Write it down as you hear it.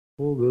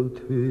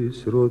ყოველთვის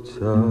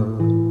როცა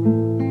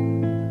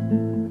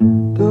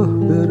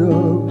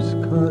დაჰბერავს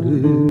ქარი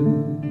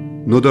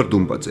ნოდარ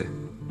დუმბაძე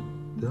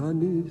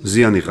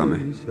მზიანი ღამე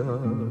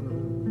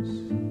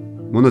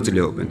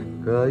მონაწილეობენ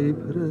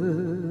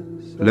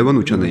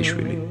levan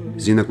uchaneishvili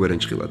zina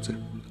kverenchxiladze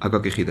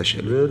akaki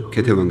xidasheli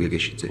kqetevan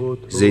gegeshidze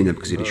zeinab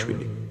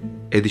gzirishvili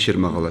edisher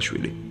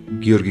magalashvili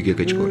giorgi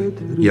gegechkori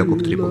iakob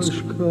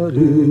tripolski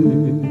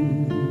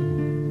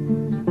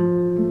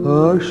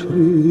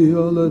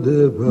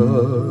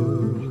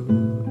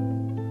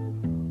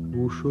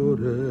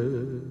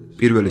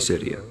პირველი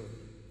სერია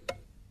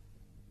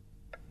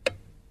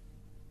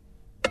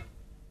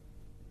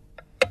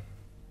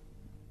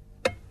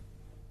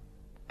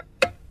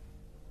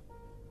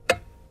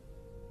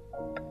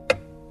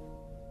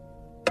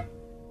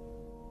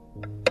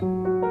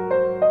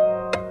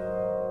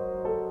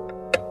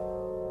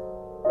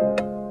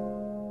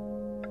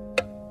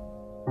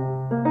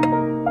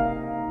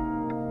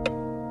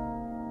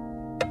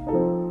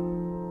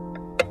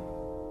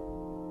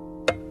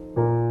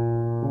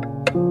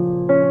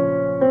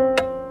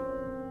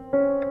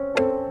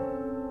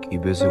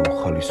კიბეზე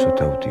უხალისო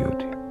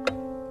დავდიოდი.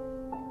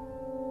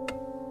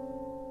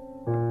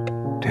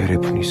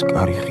 დერეფნის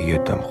კარი ღია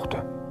დამხვდა.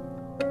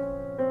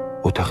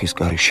 ოთახის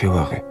კარი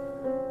შევაღე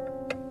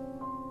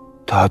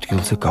და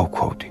ადგილზე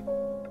გავქვავდი.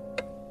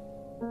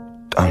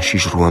 ტანში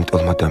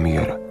ჟრუანტელმა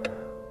დამიარა,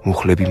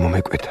 მუხლები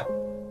მომეკვეთა.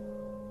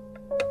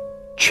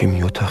 ჩემი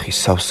ოთახი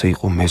სავსე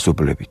იყო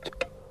მეზობლებით.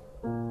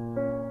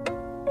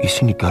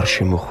 ისინი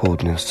გარშემო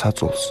ხვევდნენ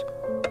საწოლს,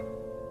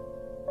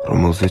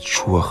 რომელზეც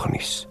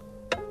შუახნის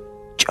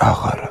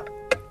ჭაღარა,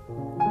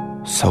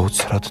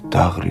 საოცრად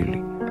დაღრილი,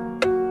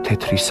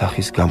 თეთრი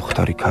სახის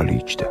გამხდარი ქალი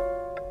იჯდა.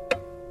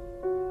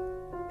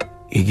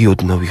 იგი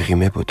ოდნავ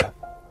იღიმებოდა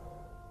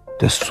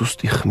და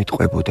სუსტი ხმით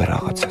ყვებოდა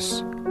რაღაცას.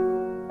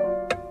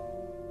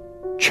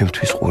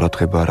 ჩემთვის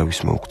ყურადღება არავის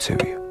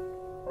მოუქცევია.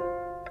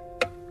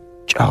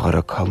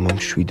 ჭაღარა ქალმა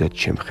მშვიდად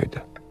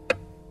შემხედა.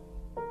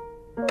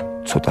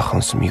 ცოტა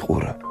ხანს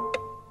მიყურა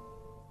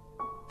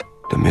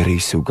და მერე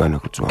ისევ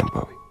განაგრძო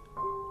ამბავი.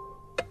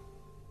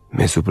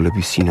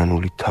 მეზობლები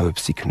სინანულით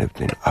თავებს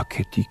იქნებდნენ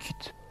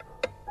აქეთ-იქით.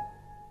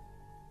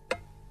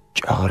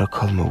 ჭაღარა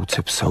ქალმა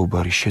უცებ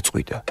საუბარი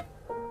შეწყვიტა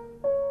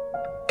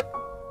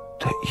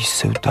და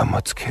ისევ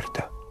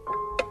დამაცქერდა.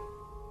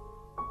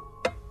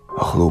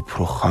 ახლა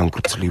უფრო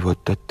ხანგრძლივად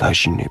და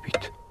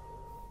დაჟინებით.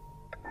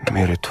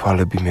 მერე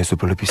თვალები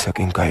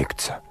მეზობლებისაკენ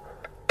გაექცა.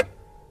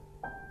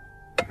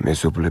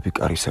 მეზობლები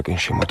კარისაკენ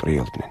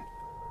შემოტრიალდნენ.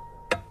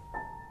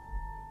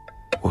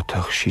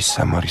 ოთახში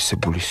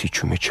სამარისებული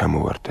სიჩუმე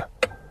ჩამოვარდა.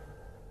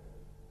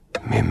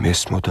 მე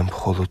მესმოდა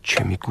მხოლოდ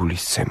ჩემი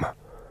გულის ცემა.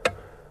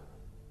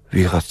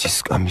 ვიღაცის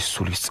სკამის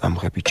სულის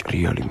წამღები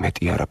ჭრიალი,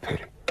 მეტი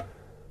არაფერი.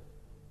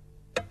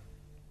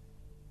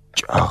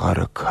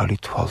 ჭაღარა ქალი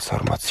თვალს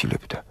არ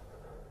მაცილებდა.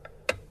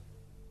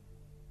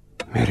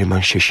 მერე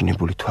მან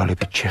შეშინებული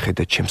თვალებით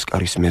შეხედა ჩემს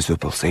კარის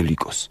მეზობელს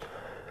ელიკოს.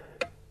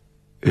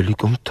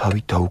 ელიკომ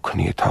თავი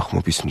დაუქნია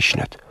თანხმობის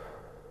ნიშნად.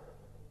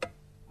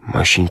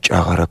 მაშინ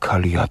ჭაღარა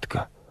ქალი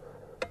ადგა.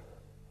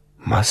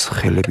 მას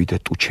ხელები და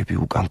ტუჩები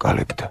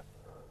უკანკალებდა.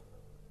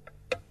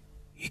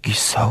 იგი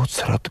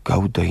საოცრად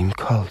გავდა იმ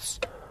ქალს,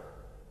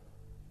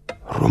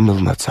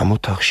 რომელმაც ამ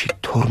ოთახში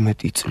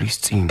 12 წლის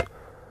წინ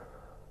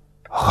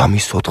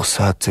ღამის 4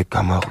 საათზე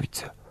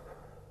გამაღვიძა.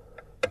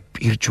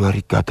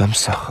 პირჯვარი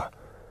გადამსახა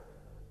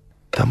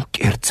და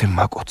მკერდზე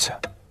მაკოცა.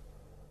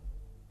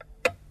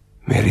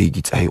 მერე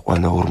იგი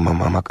წაიყვანა ორმა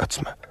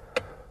მამაკაცმა,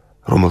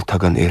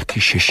 რომელთაგან ერთი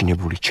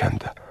შეშინებული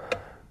ჩანდა.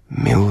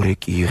 მეორე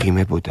კი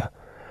იღიმებოდა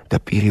და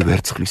პირი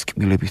ვერცხლის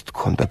კბილებით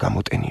ჰქონდა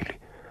გამოტენილი.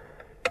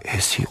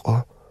 ეს იყო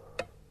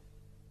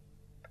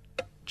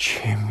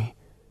ჩემი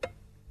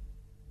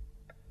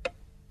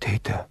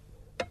დედა.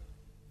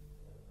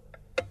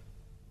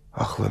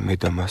 ახლა მე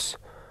და მას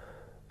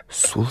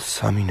სულ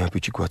 3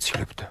 ნაბიჯი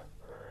გვაცილებდა.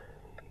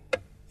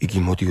 იგი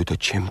მოდიოდა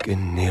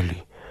ჩემკენ ნელი,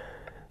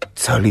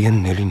 ძალიან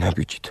ნელი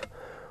ნაბიჯით.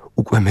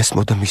 უკვე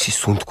მესმოდა მისი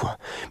სუნთქვა,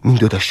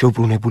 მინდოდა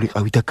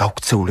შევბრუნებულიყავი და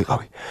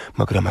გავქცეულიყავი,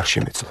 მაგრამ არ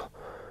შემეძლო.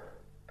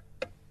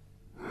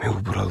 მე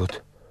უბრალოდ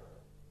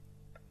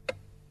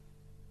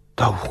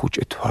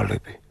დავხუჭე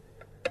თვალები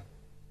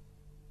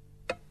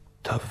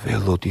და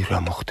ველოდი რა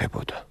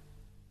მოხდებოდა.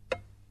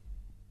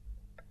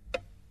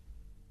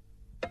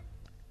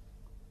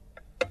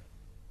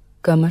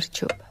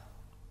 გამარჯობა.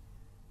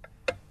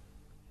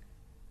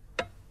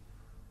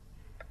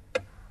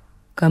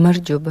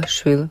 გამარჯობა,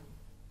 შვილო.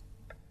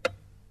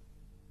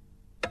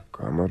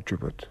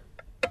 გამარჯობათ,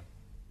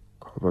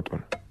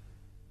 ქალბატონო.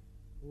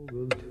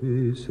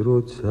 ყოველთვის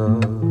როცა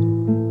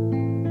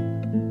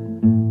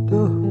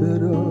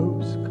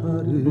დაჰბერავს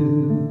ქარი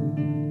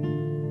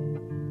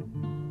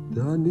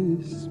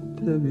დანის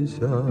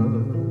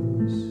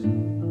მტევისას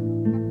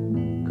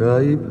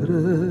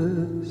გაიფრე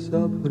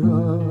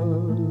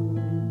საფრად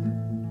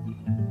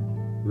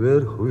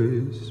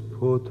ვერხვის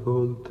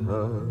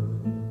ფოთოლთა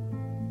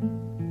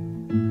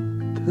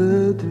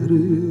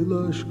თეთრი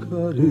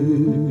ლაშქარი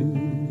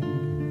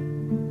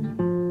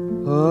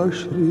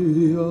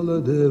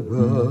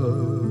აშრიალდება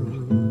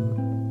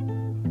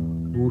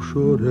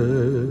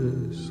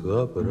უშორეს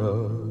აპრა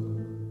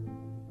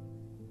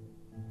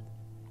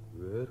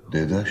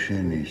დედა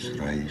შენის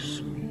რა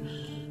ისმის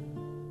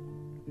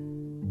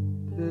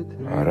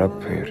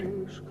არაფერი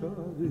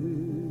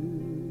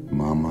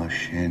მამა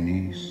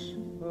შენის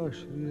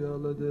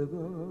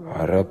აშრიალდება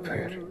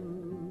არაფერი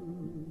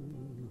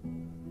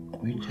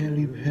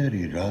ყვითელი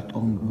ფერი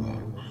რატომ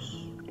გაქვს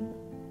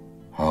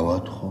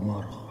ავად ხომ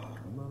არ ხარ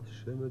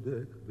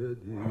შემდეგ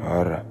ბედი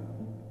არა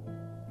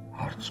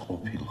არც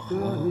ყოფილ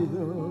ხარ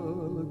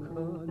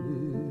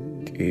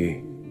კი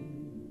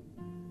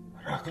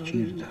რა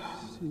გჭირდა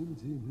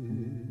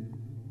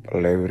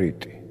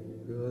პლევრიტი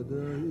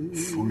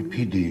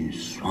სულფიდი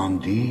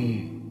სვანდი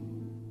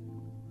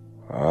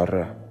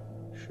არა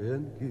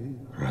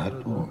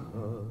რატომ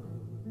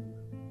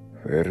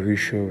ვერ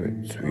ვიშოვე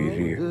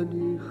ძვირია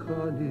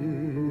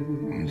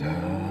და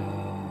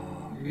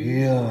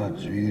ია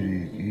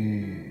ძვირი კი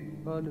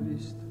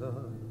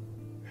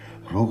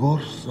როგორ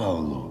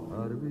სწავლო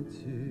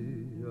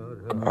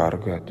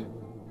კარგად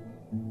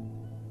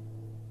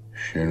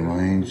შენ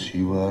მაინც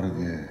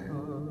ივარგე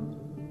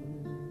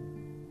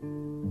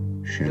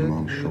შენმა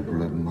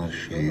მშობლებმა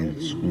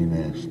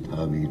შეირწმინეს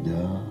თავი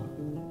და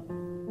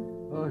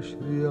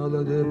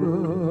აშრიალდება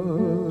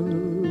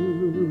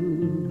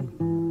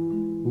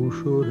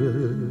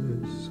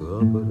უშორეს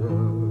აპრა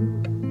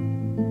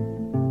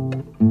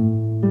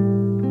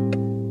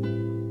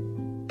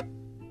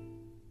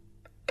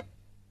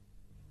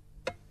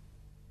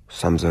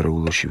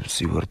სამზარეულოში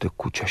ვზივარ და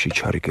ქუჩაში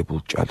ჩარიგებულ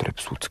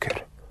ჭადრებს უცქერ.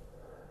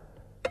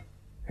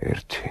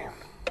 1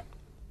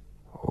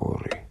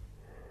 2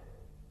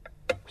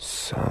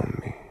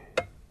 3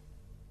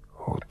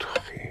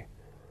 4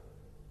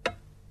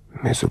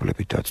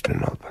 მეზობლები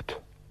დაწდნენ ალბათ.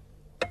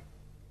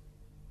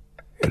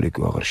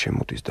 ელიგო აღარ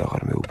შემოდის და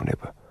აღარ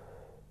მეუბნება.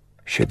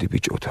 შედი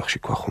ბიჭ ოთახში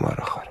ქვახომ არ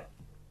ახარ.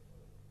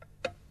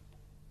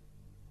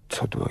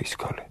 ცოდვა ის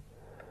კალე.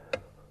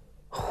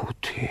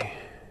 5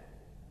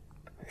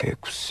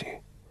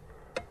 6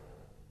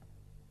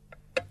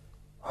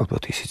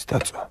 ალბათ ისიც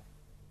დაწვა.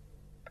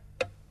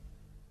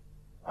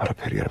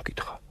 არაფერი არ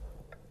მკითხა.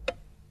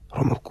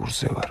 რომელ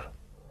კურსზე ვარ?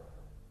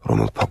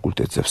 რომელ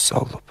ფაკულტეტზე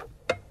ვსწავლობ?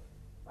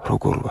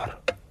 როგორ ვარ?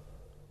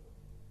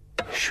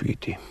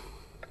 7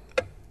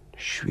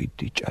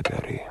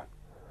 ჭადარია.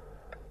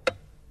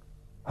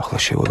 ახლა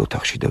შევალ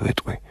ოთახში და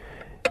ვეტყვი.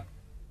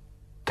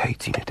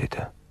 დაიძინე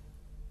დედა.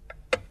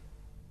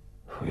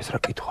 ეს რა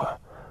კითხვა?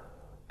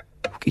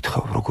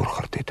 ვკითხავ როგორ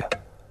ხარ დედა?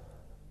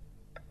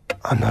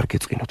 ან არ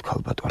გეწყინოთ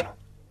ქალბატონო?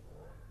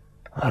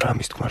 არა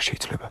ამის თქმა არ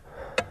შეიძლება.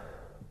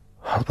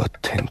 ალბათ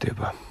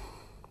თენდება.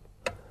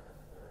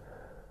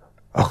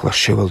 ახლა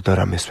შევალ და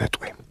რამეს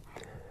ვეტყვი.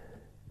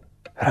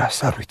 რას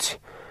არ ვიცი.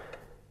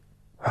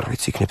 არ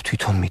ვიცი იქნებ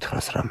თვითონ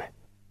მითხრას რამე.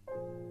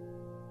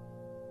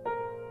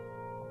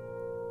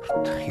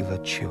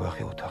 ფრთხილად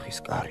შევაღე ოთახის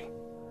კარი.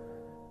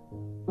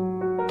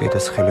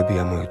 დედას ხელები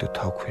ამოედო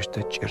თავქვეშ და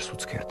ჭერს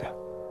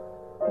უცქერდა.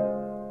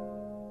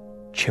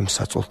 ჩემ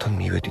საწოლთან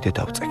მივედი და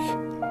დავწექი.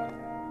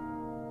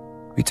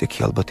 ვიწექი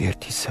ალბათ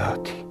 1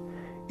 საათი.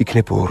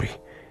 იქნებ 2,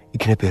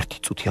 იქნებ 1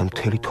 წუთი ან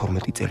მთელი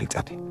 12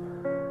 წელიწადი.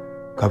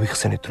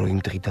 გავიხსენეთ რომ იმ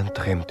დღიდან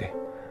დღემდე.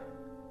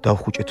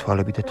 დავხუჭე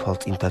თვალები და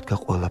თვალწინ დადგა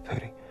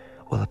ყველაფერი.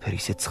 ყველაფერი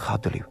ისე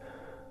ცხადლივ,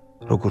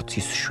 როგორც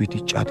ის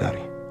 7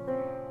 ჭადარი.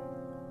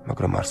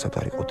 მაგრამ არსად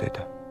არ იყო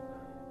დედა.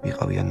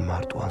 ვიყავი ან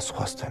მარტო ან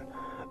სხვასთან.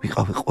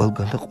 ვიყავი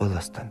ყველგან და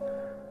ყველასთან.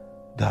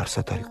 და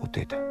არსად არ იყო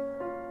დედა.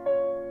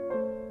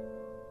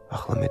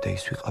 ახლა მე და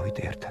ის ვიყავით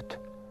ერთად.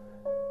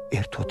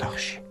 ერთ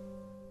ოთახში.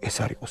 ეს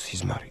არ იყო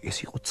სიზმარი, ეს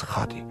იყო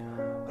ცხადი,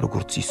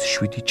 როგორც ის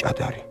 7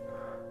 ჭადარი.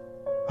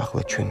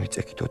 ახლა ჩვენ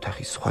ვიწექით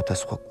ოთახის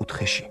სხვადასხვა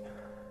კუთხეში.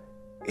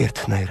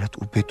 ერთნაირად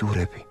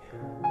უბედურები.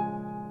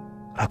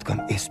 რადგან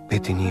ეს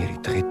ბედნიერი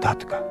დღე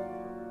დადგა.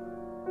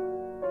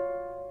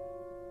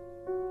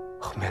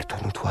 ღმერთო,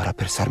 თუ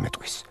არაფერს არ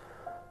მეტყვის.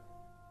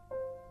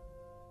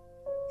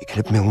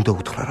 იქნებ მე უნდა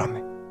უთხრა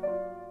რამე.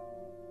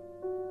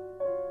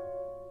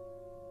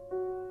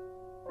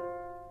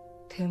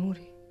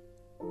 თემური.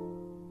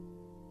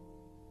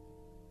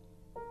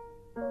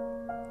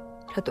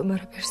 რატომ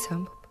არაფერს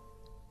ამბობ?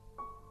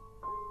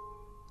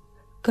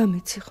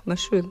 გამეცი ხმა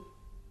შვილი.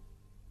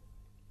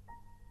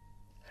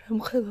 რამ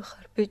ხელა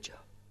ხარ ბიჭო?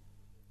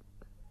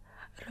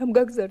 რამ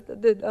გაგზარდა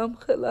დედა ამ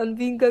ხელა, ან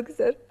ვინ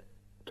გაგზარდა?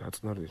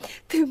 დაწნარდით.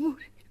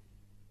 თემური.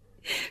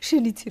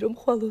 შენ იცი რომ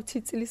ხვალ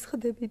 20 წლის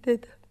ხდები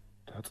დედა.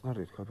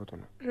 დაწნარდით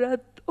ქალბატონო.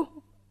 რატომ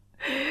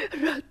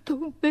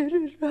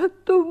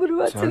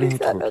 8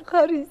 წლის არ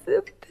ახარ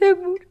ისევ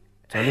თემური?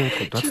 ძალიან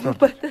ხო დაწნარდით.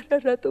 პატარა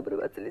რატომ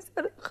 8 წლის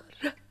არ ახარ?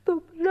 რატომ?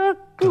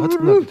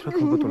 დაწნარდით რა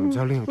ქალბატონო,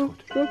 ძალიან ხო.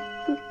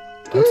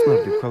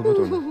 დაწნარდით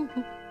ქალბატონო.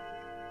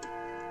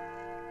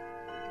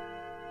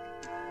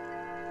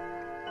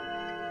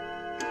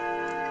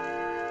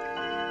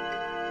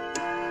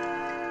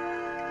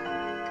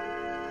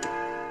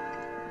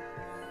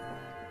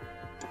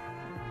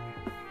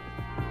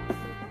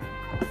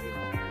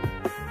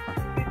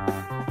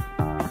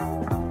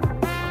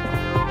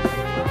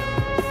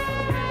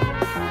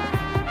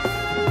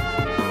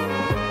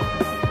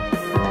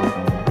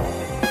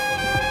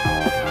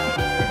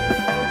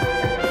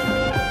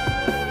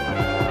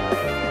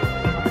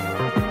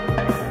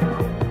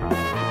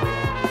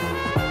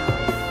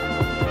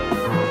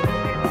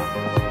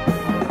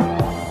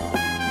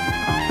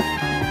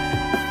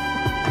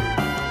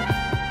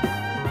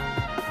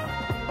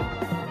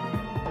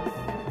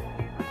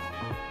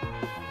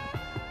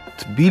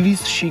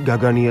 თბილისში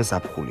გაგანია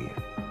ზაფხულია.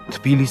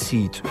 თბილისი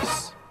იწვის,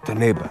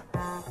 დნება,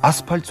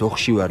 ასფალტს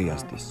ოხშივარი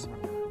ასდის.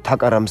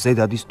 თაკარა მზე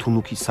დადის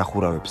თუნუქის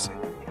სახურავებზე.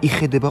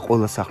 იხედება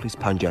ყველა სახლის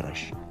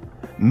ფანჯარაში.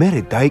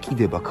 მერე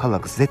დაეკიდება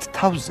ქალაქ ზეთ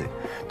თავზე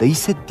და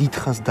ისე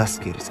დიდხანს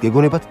დასკერის,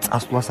 გეგონებათ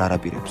წასვლას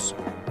არაპირებს.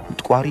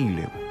 მტკვარი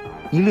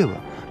ილევა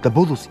და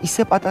ბოლოს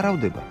ისე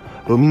პატარავდება,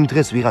 რომ იმ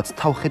დღეს ვიღაც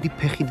თავხედი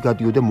ფეხით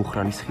გადიოდა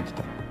მუხრანის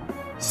ხიდთან.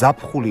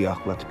 ზაფხულია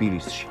ახლა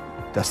თბილისში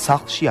და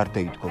სახლში არ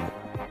დაიდგომება.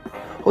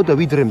 ხო და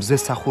ვიდრე მზე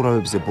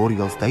სახურავებზე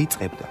ბორიალს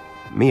დაიწყებდა,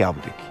 მე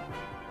ავდექი.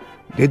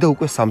 დედა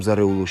უკვე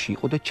სამზარეულოში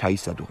იყო და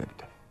ჩაის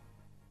ადუღებდა.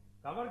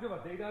 გამარჯობა,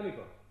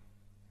 დეიდანიკო.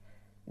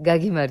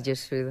 გაგიმარჯო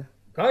შვილო.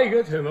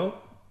 გაიგეთ, ემო.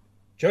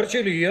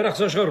 ჩერჩილი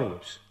იარაღს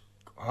აშხარუნებს.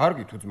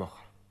 კარგი თუ ძმა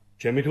ხარ.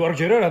 ჩემი თუ არ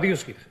ჯერა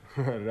რადიოს კითხე.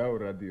 რაო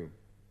რადიო.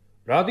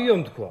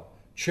 რადიომ თქვა,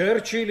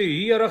 ჩერჩილი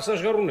იარაღს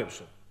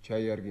აშხარუნებსო.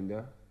 ჩაი არ გინდა?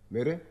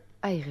 მერე?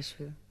 აიღე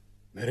შვილო.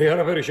 მერე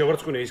არაფერი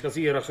შევარწყვინე, ის კაცი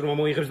იარაღს რომ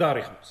ამოიღებს და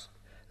არიხმას.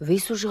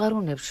 ვის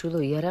უჟღარუნებს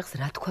შვილო იარაღს,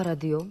 რა თქვა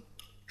რადიო?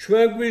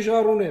 ჩვენ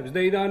გვიჟღარუნებს,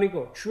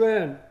 დეიდანიკო,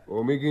 ჩვენ.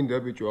 ომი გინდა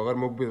ბიჭო, აღარ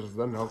მოგბეზრს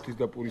და ნავთის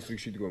და პურის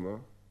რიგში დგომა?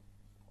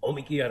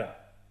 ომი კი არა.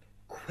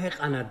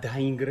 ქვეყანა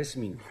დაინგრეს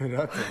მინდა.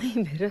 რატო? აი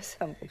მე რა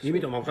სამყარო.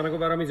 იმიტომ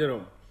ამხანაგობა არ ამიძე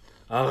რომ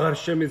აღარ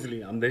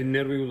შემიძლია ამდენი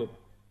ნერვიულობა.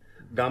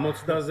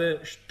 გამოცდაზე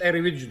შტერი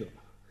ვიჯდო.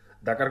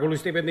 დაკარგული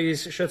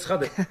სტიპენდიის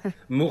შეცხადება,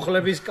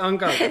 მუხლების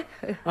კანკანი.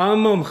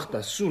 ამომხდა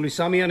სული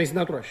სამიანის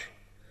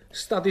ნატრაში.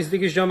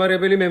 სტატისტიკის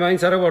ჯამარებელი მე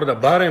მაინც არა ვარ და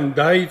ბარემ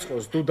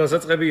დაიწყოს თუ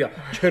დასაწყებია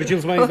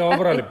ჩერჩილს მაინც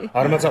დავაბრალებ.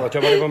 არ მაცალა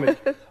ჩაბარება მე.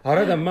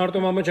 არა და მარტო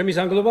მამა ჩემის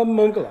ანგლობა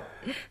მომკლა.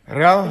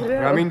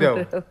 რა მინდაო?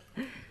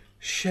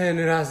 შენ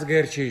რას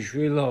გერჩი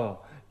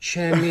შვილო?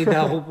 ჩემი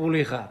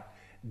დაღუპული ხარ.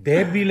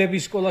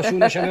 დებილების სკოლაში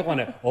უნდა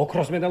შემეყვანე,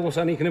 ოქროს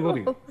მედალოსანი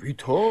იქნებოდი.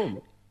 ვითომ?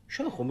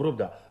 შენ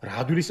ხომრობდა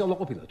რადიოლის სწავლა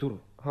ყოფილა თუ რა?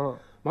 ჰა.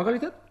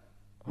 მაგალითად,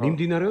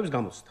 მიმდინარეობს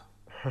გამოცდა.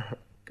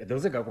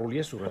 კედელზე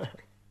გაკრულია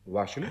სურათი.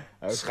 ვაშლი,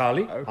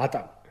 სხალი,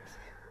 ატამი.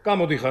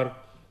 გამოდიხარ,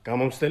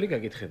 გამომცდელი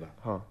გაკითხება.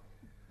 ჰა.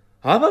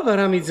 აბა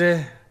ბარამიძე,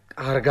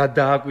 კარგად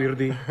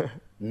დააკვირდი,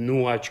 ნუ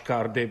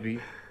აჩქარდები,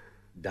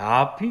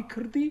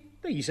 დააფიქრდი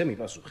და ისე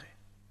მიპასუხე.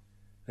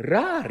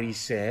 რა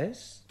არის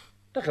ეს?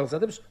 და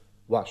ხელსადებს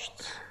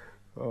ვაშლს.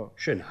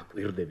 შენ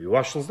აკვირდები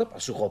ვაშლს და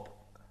პასუხობ.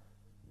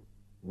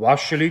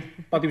 ვაშლი,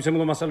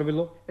 პატივისმცემლო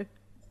მასალებელო.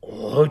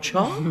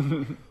 ყოჩა?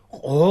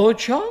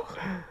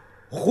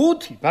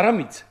 ხუთი,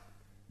 ბარამიძე.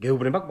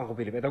 გეუბნება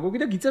კმაყოფილი პედაგოგი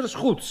და გიწერს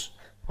ხუთს.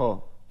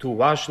 ხო. თუ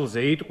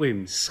ვაშლზე იტყვი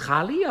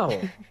მსხალიაო,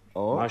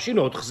 მაშინ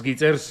 4-ს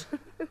გიწერს.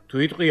 თუ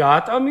იტყვი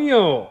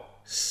ატამიო,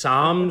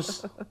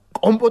 3-ს.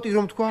 კომპოტი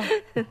რომ თქვა?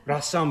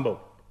 რას ამბობ?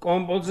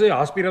 კომპოტზე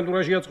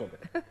ასპირანტურაში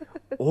აწყობენ.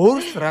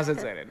 2-ს რაზე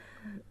წერენ?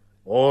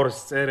 2-ს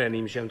წერენ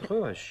იმ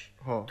შემთხვევაში,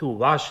 თუ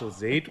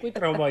ვაშლზე იტყვი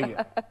ტრამვაია.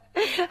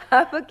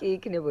 აბა კი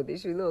იქნებოდი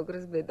შვილო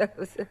ოქროს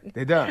მედალოსანი.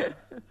 დედა,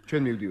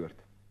 ჩვენ მივდივართ.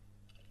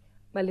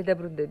 მალე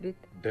დაბრუნდებით.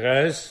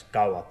 დღეს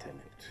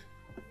გავათენებთ.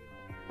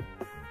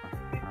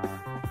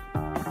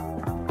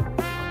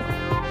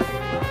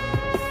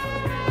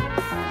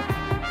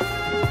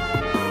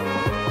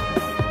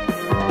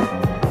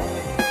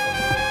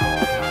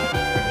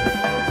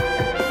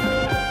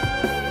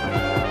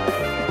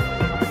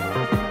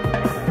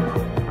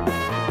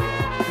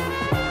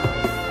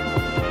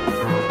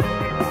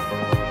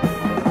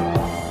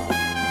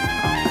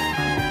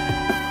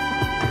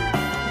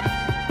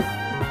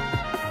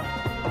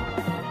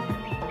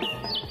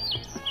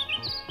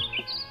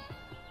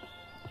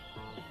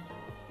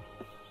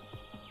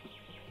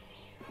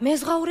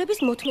 მეზღაურების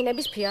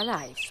მოთმინების ფიალა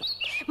აივსო.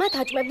 მათ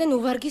აჭმებდნენ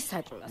უვარგის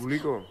საჭმელას.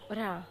 გულიკო?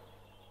 რა?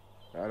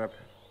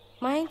 არაფერი.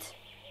 მაინც?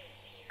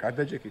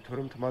 გადაჭეკი,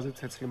 თორემ თმაზე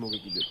ცეცხლი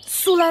მოგეკიდებ.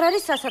 სულ არ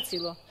არის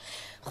სასაცილო.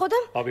 ხო და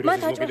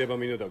მათ აჭმებდება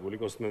მინოდა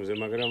გულიკოს თმებზე,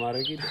 მაგრამ არ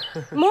ეკიდე.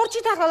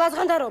 მორჩით ახლა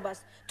ლაზღანდარობას.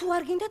 თუ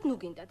არ გინდათ, ნუ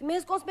გინდათ. მე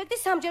ეს კონსპექტი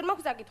სამჯერ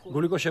მაქვს დაკითხული.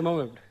 გულიკო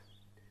შემოვებრე.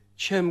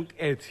 ჩემ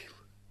კეთილ,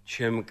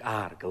 ჩემ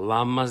კარგ,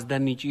 ლამაზ და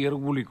ნიჭიერ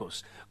გულიკოს.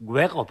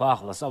 გვეყოფ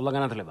ახლა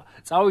სწავლა-განათლება.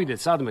 წავიდეთ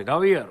სადმე,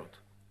 გავიაროთ.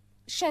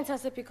 შენც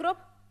ასე ფიქრობ?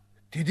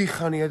 დიდი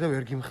ხანია და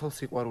ვერ გიმხელ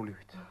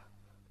სიყვარულივით.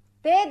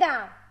 დედა,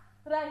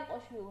 რა იყო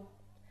შვილო?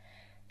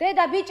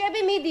 დედა,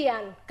 ბიჭები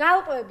მიდიან,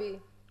 გავყვები.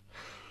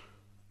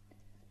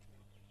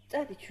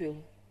 წადი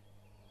შვილო.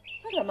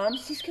 მაგრამ ამ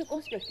სისქე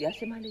კონსპექტი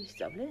ასე მალე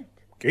ისწავლეთ?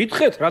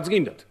 კითხეთ, რაც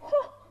გინდათ.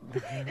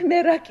 მე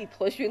რა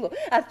კითხო შვილო,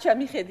 არ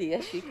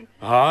ჩამიხედიაში.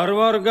 არ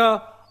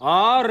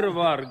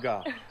ვარგა.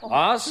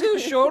 ასე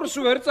შორს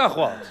ვერ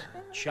წახვალთ.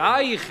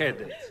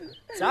 ჩაიხედეთ.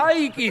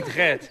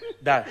 წაიკითხეთ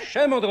და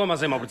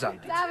შემოდგომაზე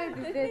მოგძანდით.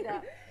 წავედი დედა.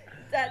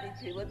 წადი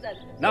შვილო,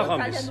 წადი.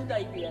 ნახვამდის. ძალიან უნდა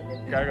იბიადეთ.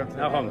 კარგად.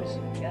 ნახვამდის.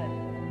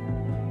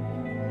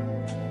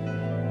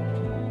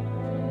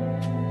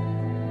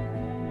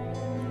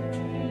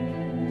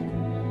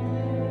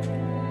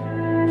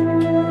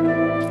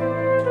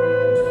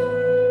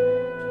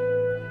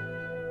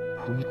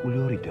 ფუნიკული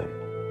ორიდან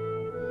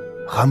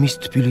ღამის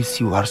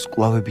თბილისი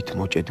ვარსკვლავებით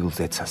მოჭედილ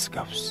ზეცას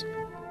გავს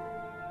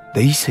და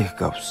ისე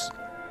გავს,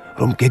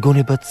 რომ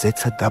გეგონებათ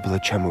ზეცა დაბლა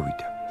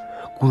ჩამოვიდა,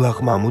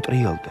 გულაღმა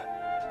ამოტრიალდა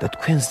და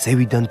თქვენ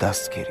ზევიდან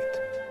დასცქერით.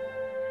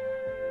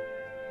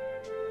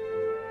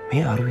 მე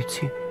არ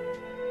ვიცი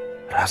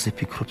რაზე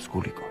ფიქრობს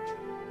გულიკო.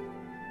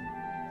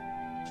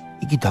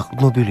 იგი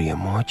დაყრდნობილია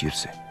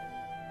მოაჭირზე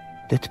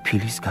და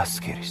თბილის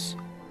გასცქერის.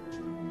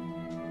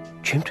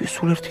 ჩემთვის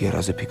სულ ერთია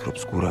რაზე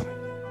ფიქრობს გურამი,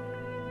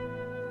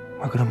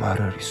 მაგრამ არ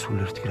არის სულ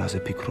ერთი რაზე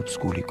ფიქრობს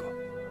გულიკო.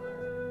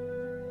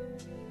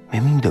 მე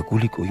მინდა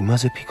გულიკო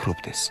იმაზე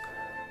ფიქრობდეს,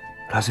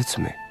 რაზეც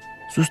მე,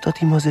 ზუსტად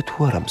იმაზე თუ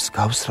არა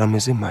მსგავს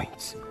რამეზე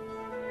მაინც.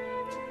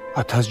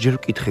 1000-ჯერ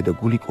ვკითხე და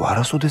გულიკო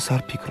არასოდეს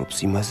არ ფიქრობს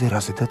იმაზე,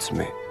 რაზედაც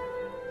მე.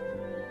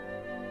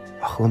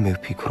 ახლა მე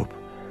ვფიქრობ,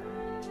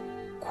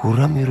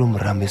 გურამი რომ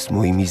რამეს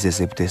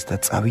მოიმიზეზებდეს და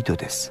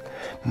წავიდოდეს,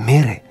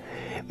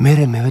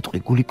 მერე მე ვეტყვი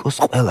გულიკოს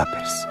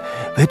ყველაფერს.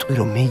 ვეტყვი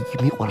რომ მე იგი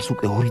მიყვარს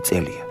უკვე 2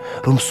 წელია,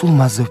 რომ სულ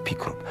მასზე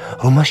ვფიქრობ,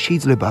 რომ მას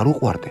შეიძლება არ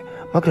უყვარდე,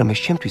 მაგრამ ეს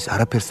ჩემთვის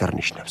არაფერს არ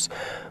ნიშნავს.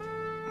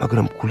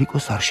 მაგრამ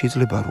გულიკოს არ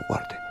შეიძლება არ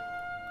უყვარდე,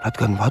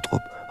 რადგან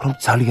ვატყობ, რომ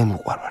ძალიან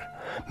უყვარვარ.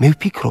 მე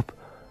ვფიქრობ.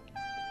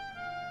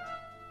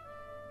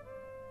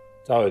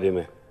 წავედი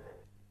მე.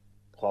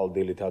 ხვალ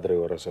დილით ადრე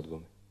ვარ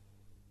ასადგომი.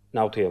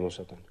 ნავთია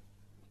მოსატანი.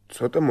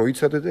 ცოტა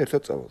მოიცადე და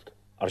ერთად წავალთ.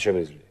 არ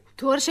შემიძლია.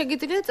 თუ არ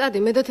შეგიძლია წადი,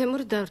 მე და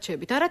თემური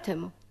დარჩებით, არა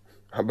თემო?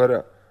 აბარა,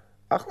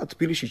 ახლა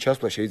თბილისში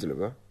ჩასვლა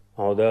შეიძლება?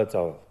 აუ და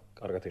წავალ.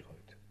 კარგად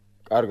იყავით.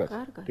 კარგად.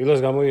 დილას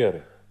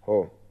გამოიარე. ხო.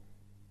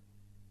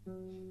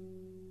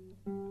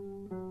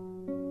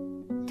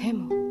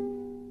 თემო.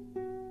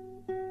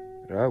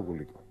 რა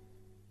გულიკო?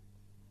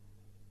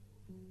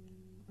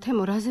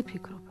 თემო, რაზე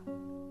ფიქრობ?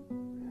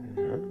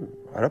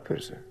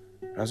 არაფერზე.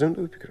 რაზე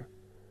უნდა ვფიქრო?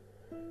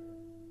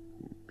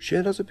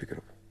 შენ რაზე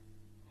ფიქრობ?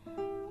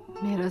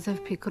 მე რაზე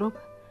ვფიქრობ?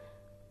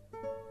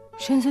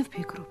 შენზე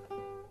ვფიქრობ.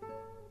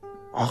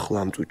 ახლა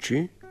ამ წუთში?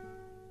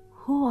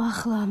 ხო,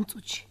 ახლა ამ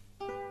წუთში.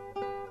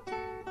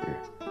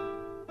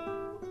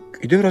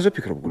 კიდევ რაზე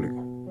ფიქრობ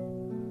გულიკო?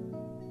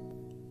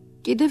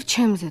 კიდევ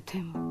ჩემზე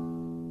თემო.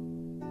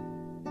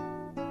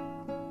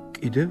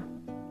 კიდევ?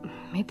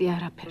 მეტი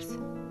არაფერზე.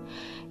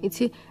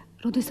 იცი,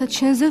 როდესაც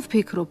შენზე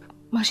ვფიქრობ,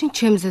 მაშინ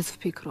ჩემზეც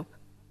ვფიქრობ.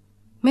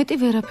 მეტი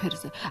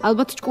ვერაფერზე.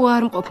 ალბათ ჭკუა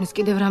არ მყოფნის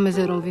კიდევ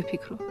რამეზე რომ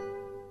ვიფიქრო.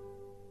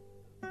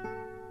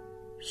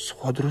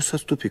 სხვა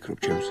დროსაც თუ ფიქრობ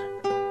ჩემზე?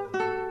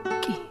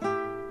 კი.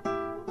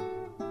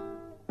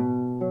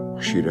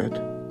 ხშირად?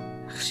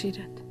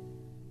 ხშირად.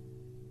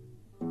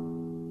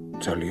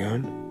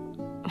 ძალიან?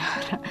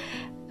 არა,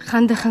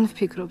 ხანდახან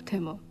ვფიქრობ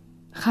თემო.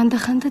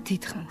 ხანდახან და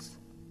დიდხანს.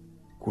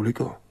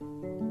 გულიკო?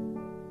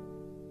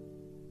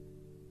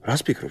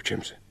 რას ფიქრობ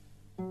ჩემზე?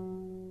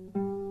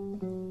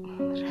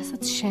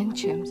 რასაც შენ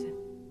ჩემზე.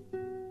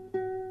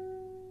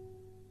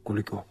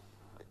 გულიკო?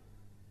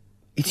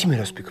 იცი მე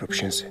რას ფიქრობ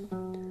შენზე?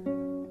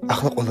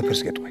 ახლა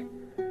ყველაფერს გეტყვი.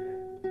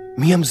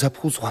 მე ამ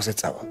ზაფხულ ზღვაზე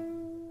წავალ.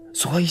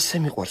 ზღვა ისე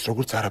მიყვარს,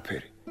 როგორც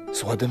არაფერი.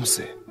 ზღვა და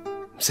მზე.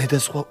 მზე და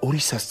ზღვა 2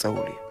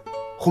 სასწაულია.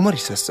 ხომ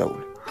არის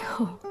სასწაული?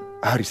 ხო.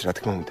 არის, რა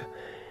თქმა უნდა.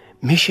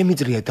 მე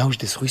შემიძლია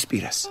დავждე ზღვის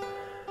პირას.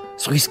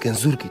 ზღვისკენ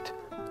ზურგით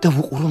და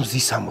ვუყურო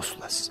მზის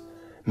ამოსვლას.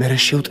 მერე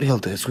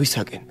შევტრიალდე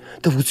ზღვისაკენ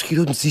და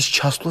ვუცქირო მზის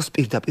ჩასვლას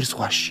პირდაპირ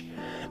ზღვაში.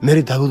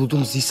 მერე დაველოდო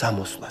მზის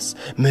ამოსვლას,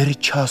 მერე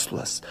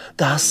ჩასვლას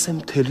და ასე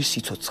მთელი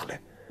სიცოცხლე.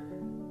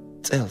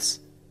 წელს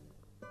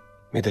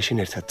მე და შენ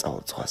ერთად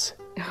წავალ ზღვაზე.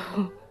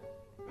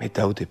 მე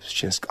დავდებ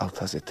შენს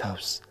კალთაზე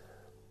თავს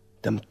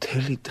და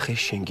მთელი დღე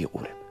შენ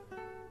გიყურებ.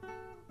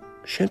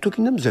 შენ თუ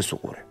გინდა მზეს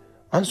უყურე,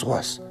 ან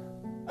ზღვას,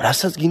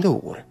 რასაც გინდა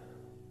უყურე.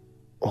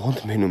 ოღონდ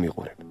მე ნუ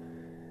მიყურებ.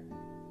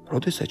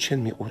 როდესაც შენ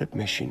მიყურებ,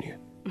 მე შინია.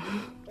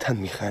 თან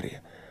მიხარია.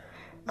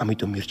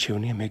 ამიტომ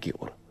მირჩევნია მე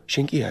გიყურო.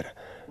 შენ კი არა.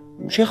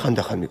 შენ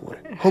ხანდახან მიყურე.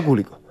 ხო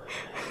გულიკო?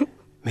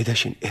 მე და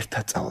შენ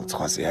ერთად წავალ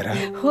ზღვაზე, არა?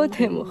 ხო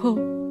თემო, ხო.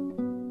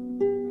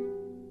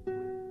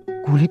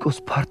 გულიკოს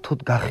ფართოდ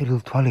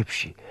გახირილ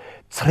თვალებში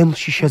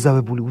ცრემლში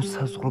შეზავებული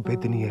უსაზღვრო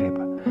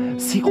ბედნიერება,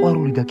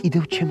 სიყვარული და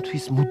კიდევ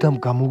ჩემთვის მუდამ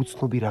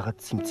გამოუცნობი რაღაც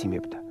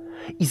სიმციმებდა.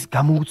 ის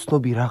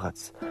გამოუცნობი რაღაც,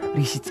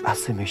 რისიც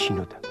ასე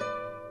მეშინოდა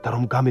და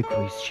რომ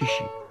გამექრო ის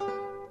შიში,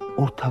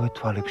 ორთავე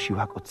თვალებში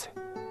ვაკოცე.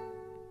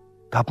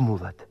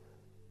 გაბმულად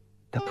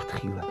და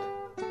ფრთხილად.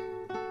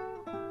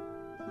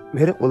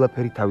 მერე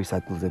ყველაფერი თავის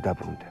ადგილზე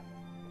დაბრუნდა.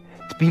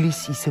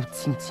 თბილისი ისევ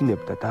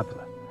ციმციმებდა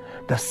დაბლა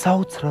და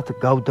საოცრად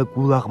გავდა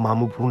გულაღმა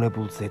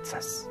ამობრუნებულ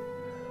ზეცას.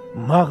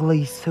 მაღლა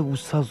ისევ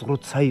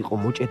უსაზღროცა იყო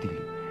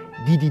მოჭედილი,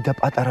 დიდი და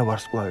პატარა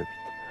ვარსკვლავებით.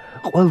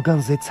 ყველგან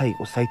ზეცა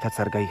იყო, საითაც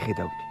არ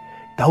გაიხედავდი,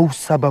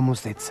 დაუსაბამო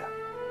ზეცა.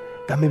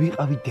 და მე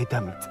ვიყავი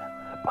დედამიწა,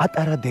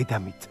 პატარა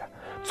დედამიწა,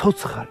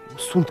 ცოცხალი,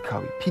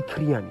 მსუნთქავი,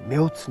 ფიქრიანი,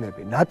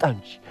 მეოცნებე,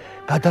 ნატანჯი,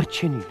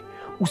 გადარჩენილი,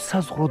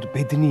 უსაზღროდ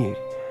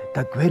ბედნიერი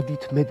და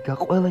გვერდით მედგა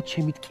ყველა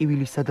ჩემი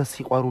ტკივილისა და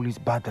სიყვარულის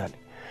ბადალი,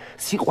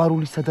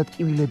 სიყვარულისა და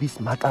ტკივილების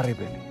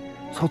მატარებელი,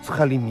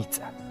 ცოცხალი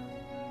მიწა.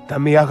 და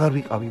მე აღარ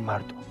ვიყავი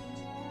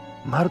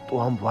მარტო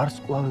ამ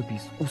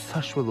ვარსკვლავების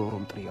უსაშველო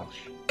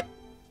რომტრიალში.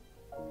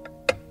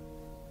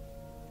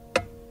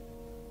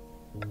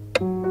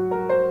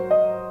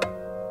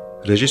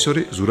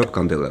 რეჟისორი ზურაბ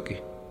კანდელაკი.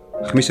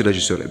 ხმის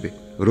რეჟისორები: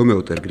 რომეო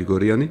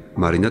ტერ-გრიგორიანი,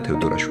 მარინა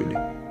თევდორაშვილი.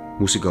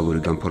 მუსიკალური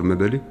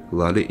განფორმებელი: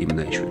 ლალე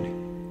იმნაიშვილი.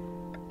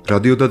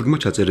 რადიოდადგმა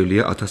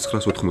ჩაწერილია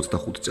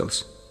 1985 წელს.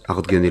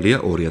 აღდგენილია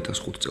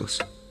 2005 წელს.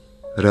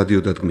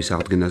 რადიოდადგმის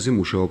აღდგენაზე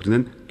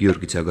მუშაობდნენ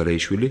გიორგი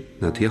გზირიშვილი,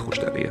 ნათია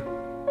ხოშტარია.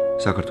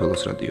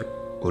 საქართველოს რადიო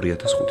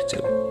 2005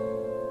 წელი.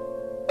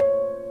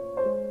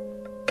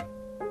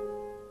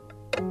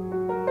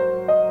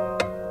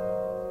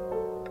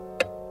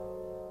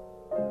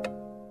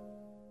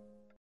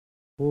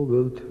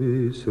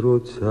 ყოველთვის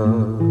როცა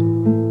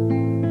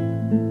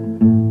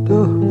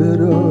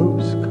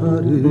დაჰბერავს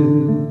ქარი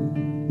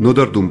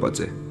ნოდარ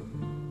დუმბაძე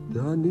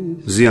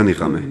მზიანი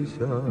ღამე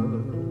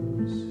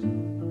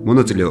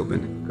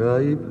მონაწილეობენ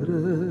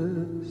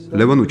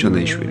levan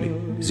uchaneishvili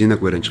zina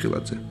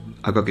kverenchxiladze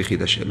akaki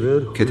xidasheli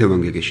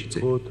kqetevan gegeshidze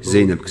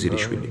zeinab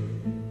gzirishvili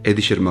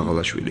edisher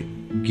magalashvili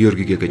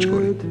giorgi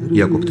gegechkori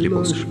iakob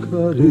tripolski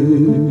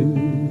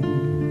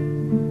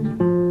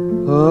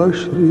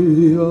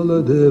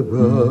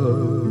აშრიალდება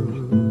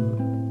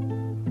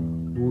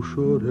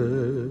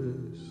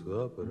უშორეს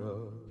აპრა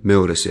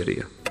მეორე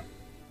სერია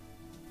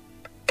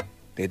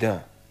დედა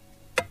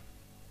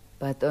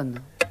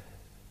ბატონო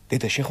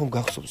დედა შენ ხომ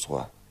გახსოვს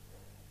სხვა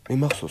მე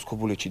მახსოვს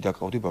ქობულეთში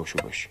დაკავდი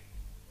ბავშვობაში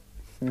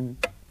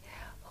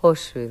ხო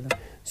შვილო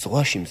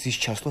ზღვაში მზის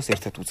ჩასვლას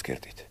ერთად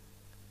უცქერდით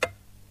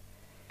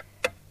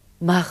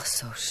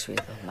მახსოვს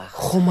შვილო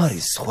მახსოვს ხომ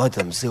არის ზღვა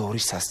და მზე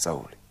ორი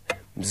სასწაული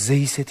მზე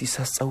ისეთი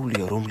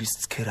სასწაულია რომლის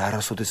ცქერა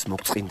არასოდეს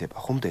მოგწყინდება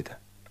ხომ დედა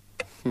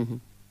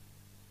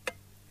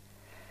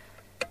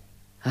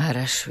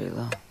არა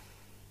შვილო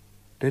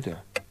დედა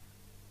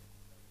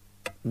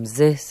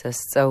მზე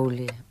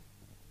სასწაულია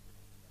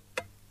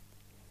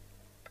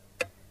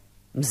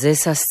მზე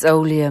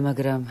სასწაულია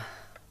მაგრამ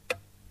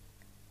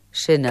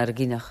შენ არ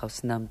გინახავს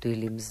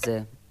ნამდვილი მზე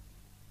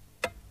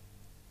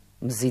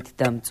მზით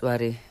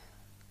დამწვარი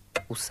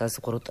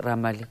უსაზღვრო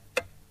ტრამალი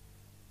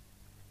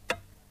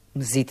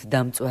მზით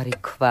დამწვარი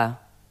ქვა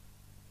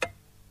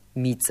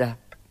მიწა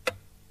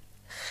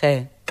ხე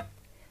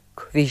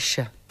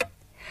ქვიშა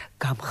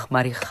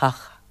გამხმარი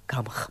ხახა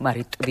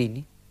გამხმარი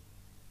ტვინი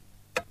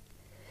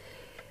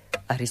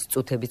არის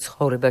წუთები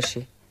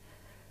ცხოვრებაში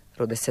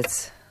როდესაც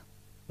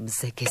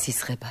მზე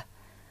გესისხება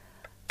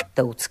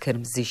და უცქერ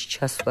მზის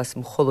ჩასვლას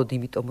მხოლოდ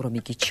იმიტომ რომ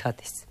იგი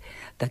ჩადეს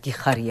და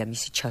გიხარია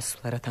მისი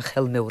ჩასვლა რათა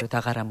ხელმეორედ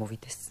აღარ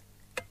ამოვიდეს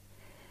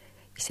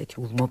ისეთი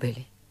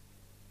ულმობელი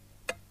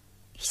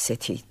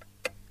ისეთი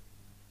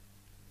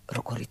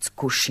როგორიც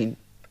გუშინ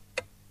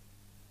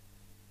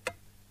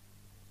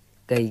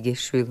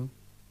გეგეშვილო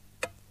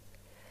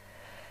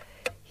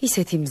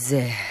ისეთი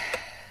მზე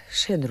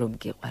შენ რომ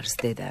გიყვარს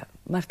დედა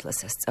მართლა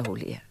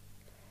სასწაულია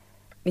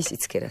მისი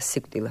ცქერა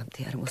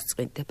სიკვდილამდე არ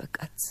მოსწყინდება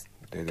კაცს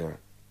დედა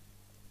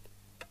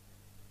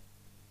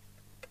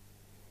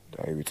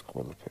დაივიწყე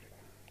ყველაფერი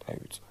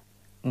დაივიწყე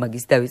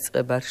მაგის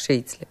დავიწყება არ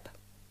შეიძლება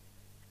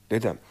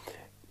დედა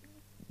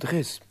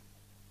დღეს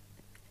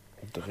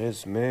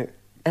მე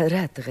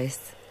რა დღეს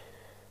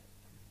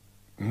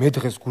მე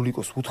დღეს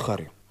გულიკოს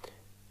უთხარი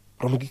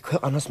რომ იგი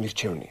ქვეყანას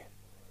მირჩევნია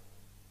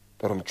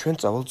და რომ ჩვენ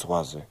წავალ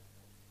ზღვაზე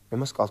მე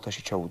მას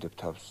კალთაში ჩავუდებ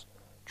თავს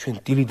ჩვენ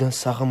დილიდან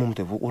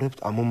საღამომდე ვუყურებთ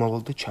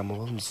ამომავალ და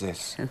ჩამოვალ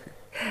მზეს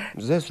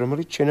მზეს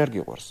რომელიც ჩვენ არ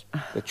გიყვარს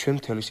და ჩვენ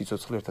მთელი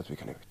სიცოცხლე ერთად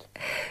ვიქნებით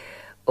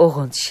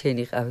ოღონდ შენ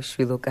იყავი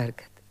შვილო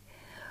კარგად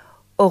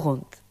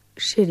ოღონდ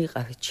შენ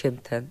იყავი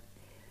ჩემთან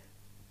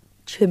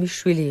ჩემი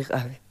შვილი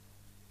იყავი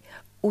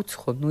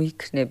უცხო ნუ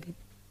იქნები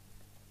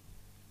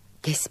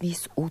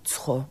გესმის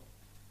უცხო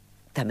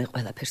და მე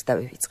ყველაფერს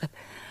დავივიწყებ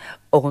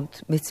ოღონდ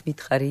მეც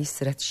მითხარი ის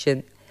რაც შენ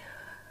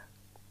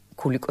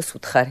გულიკოს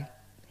უთხარი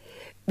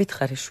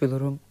მითხარი შვილო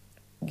რომ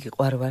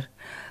გიყვარვარ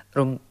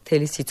რომ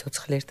მთელი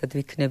სიცოცხლე ერთად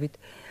ვიქნებით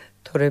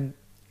თორემ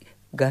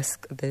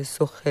გასკდე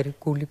სოხერი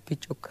გული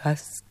ბიჭო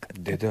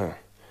გასკდე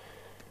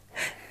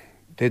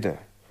დედა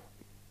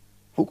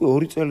უკვე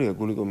 2 წელია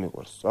გულიკო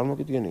მიყვარს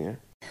წარმოგიდგენია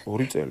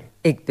 2 წელი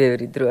ეგ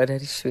ბევრი დრო არ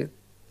არის შვილ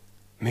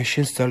მე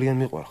შენს ძალიან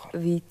მიყვარხარ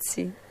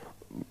ვიცი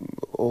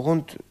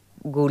ოღონდ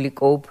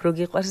გულიკო უფრო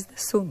გიყვარს და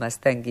სულ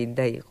მასთან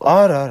გინდა იყო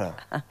არა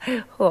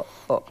ხო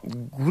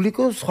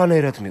გულიკო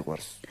სხვანაირად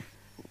მიყვარს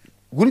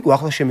გულიკო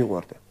ახლა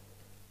შემიყვარდა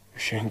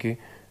შენ კი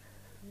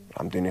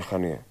რამდენი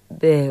ხანია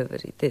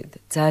ბევრი დედა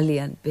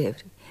ძალიან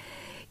ბევრი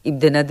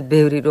იმდენად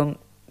ბევრი რომ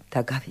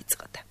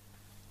დაგავიწყდა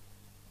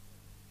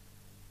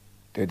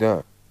დედა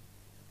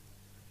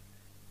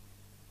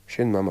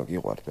შენ მამა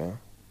გიყვარდა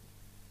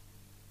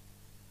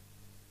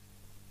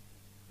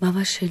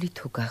მამა შენი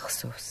თუ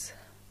გახსოვს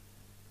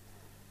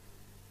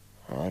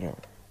არა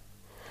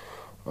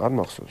არ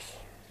მახსოვს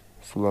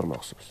სულ არ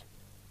მახსოვს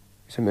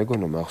ისე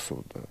მეგონა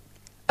მახსოვდა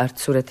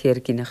არც სურათი არ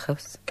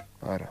გინახავს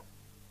არა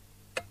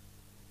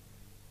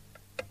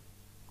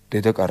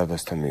დედა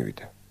კარადასთან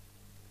მივიდა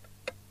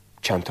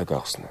ჩანთა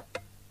გახსნა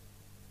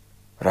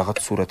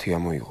რაღაც სურათი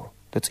ამოიღო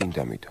და წინ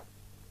დამიდო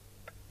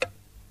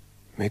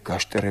მე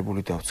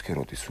გაშტერებული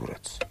დავცქეროდი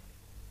სურათს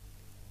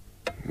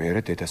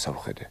მერე დედას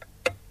ავხედე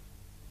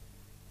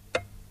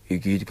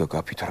იგი იდგა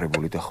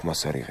გაფითრებული და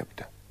ხმას არ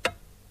იღებდა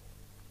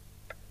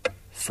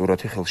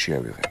სურათი ხელში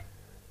ავიღე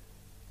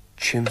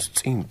ჩემს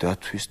წინ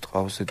დათვის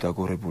ტყავზე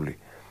დაგორებული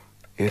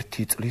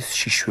 1 წლის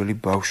შიშველი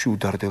ბავშვი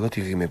უდარდელად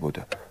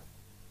იღიმებოდა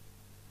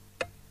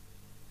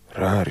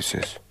რა არის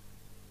ეს?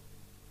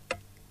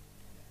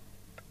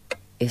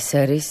 ეს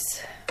არის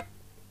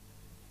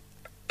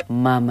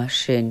მამა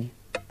შენი.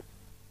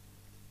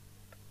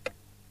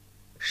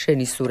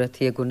 შენი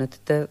სურათი ეგონათ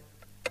და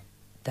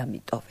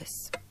დამიტოვეს.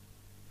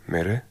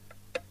 მერე?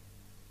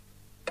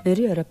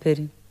 მერე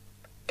არაფერი.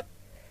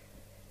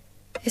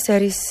 ეს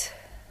არის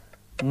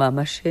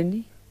მამა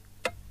შენი.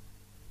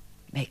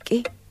 მე კი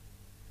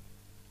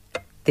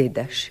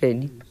დედა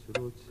შენი.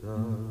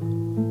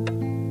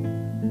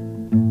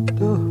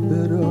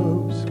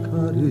 დაჰბერავს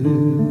ქარი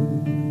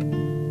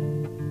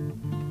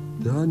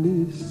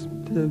დანის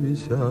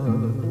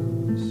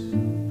მტევისას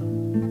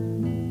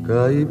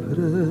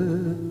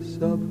გაიფრეს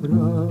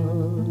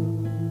აფრად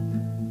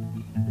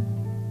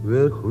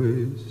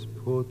ვერხვის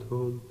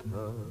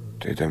ფოთოლთან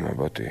დედა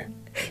მაბატი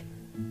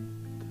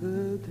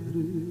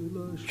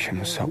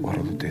ჩემო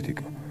საყვარელო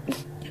დედიკო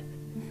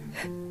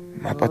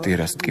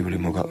მაპატიერას ტკივილი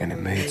მოგაყენე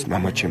მეც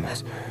მამა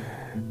ჩემას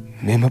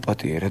მე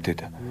მაპატიერა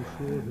დედა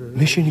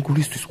მე შენი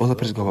გულისთვის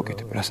ყველაფერს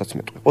გავაკეთებ რასაც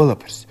მეტყვი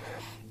ყველაფერს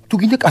თუ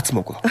გინდა კაც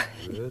მოკლა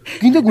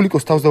გინდა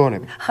გულიკოს თავს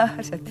დავანები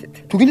არა დედა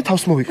თუ გინდა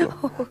თავს მოვიკლა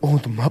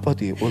ოღონდ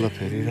მაპატიე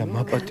ყველაფერი რა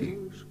მაპატიე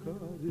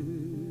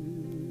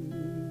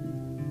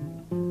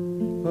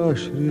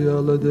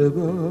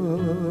აშრიალდება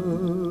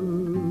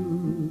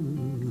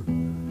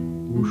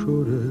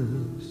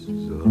უშორეს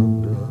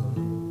ზამრა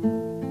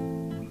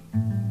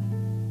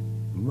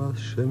მას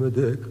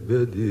შემდეგ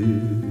ბედი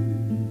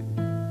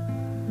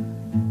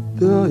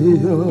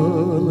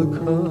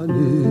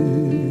დაიალქანი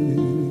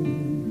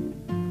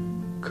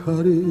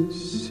ქარის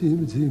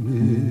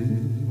სიმძიმი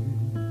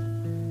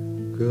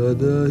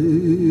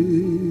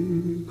გადაიხარა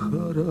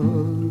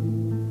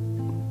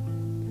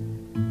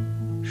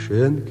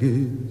შენ კი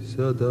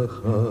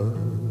სადახარ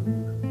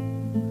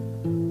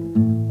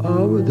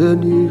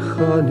ამდენი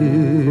ხანი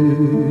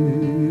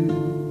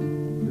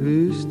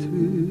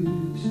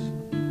ვისთვის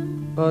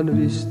ან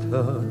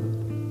ვისთან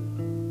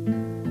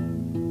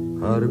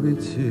არ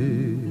ვიცი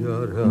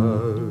არა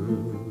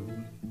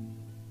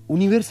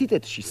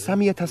უნივერსიტეტში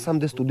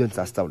 3000-მდე სტუდენტს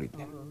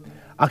ასწავლიდნენ.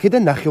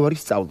 აქედან ნახევარი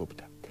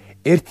სწავლობდა.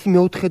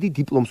 1/4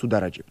 დიპლომს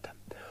უდარაჯებდა.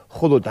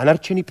 ხოლო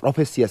დანარჩენი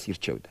პროფესიას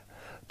ირჩევდა.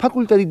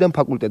 ფაკულტეტიდან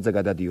ფაკულტეტზე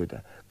გადადიოდა,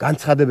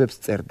 განცხადებებს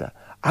წერდა,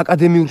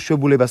 აკადემიურ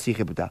შვებულებას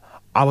იღებდა,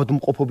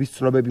 ავადმყოფობის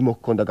ცნობები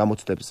მოჰქონდა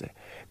გამოცდებზე.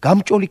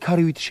 გამჭოლი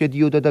ქარივით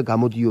შედიოდა და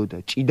გამოდიოდა,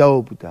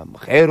 ჭიდაობდა,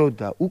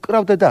 მღეროდა,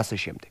 უკრავდა და ასე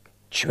შემდეგ.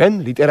 ჩვენ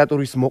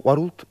ლიტერატურის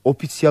მოყვარულთ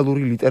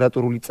ოფიციალური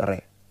ლიტერატურული წრე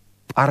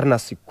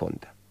პარნასი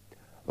ჰქონდა.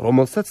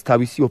 რომელსაც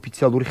თავისი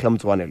ოფიციალური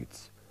ხელმძღვანელიც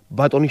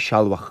ბატონი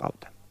შალვა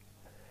ჰყავდა.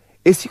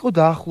 ეს იყო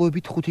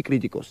დაახლოებით 5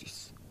 კრიტიკოსის,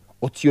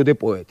 20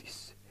 პოეტის,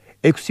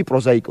 6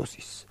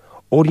 პროზაიკოსის,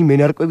 2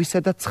 მენარკვევისა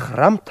და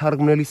 9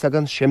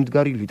 მთარგმნელისაგან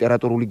შემდგარი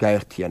ლიტერატურული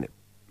გაერთიანება.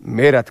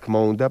 მე რა თქმა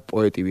უნდა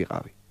პოეტი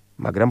ვიყავი,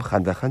 მაგრამ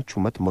ხანდახან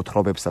ჩუმად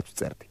მოთხრობებსაც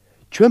ვწერდი.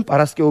 ჩვენ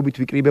პარასკევობით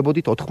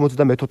ვიკრიბებოდით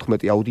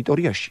 94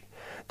 აუდიტორიაში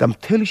და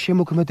მთელი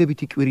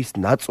შემოქმედებითი კვირის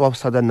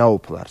ნაწვავსა და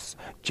ნაოფლარს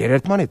ჯერ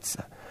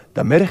ერთმანეთსა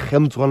და მე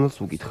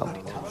ხელმძღვანელს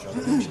ვუკითხავდით.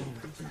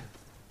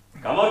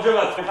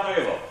 გამარჯობა,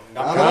 ცხენთაღებო.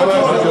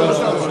 გამარჯობა.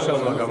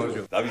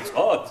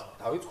 დავიწყოთ?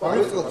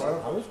 დავიწყოთ.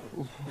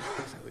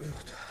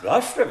 რა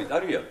შვები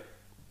დარია?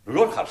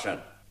 როგორ ხარ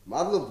შენ?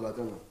 მადლობთ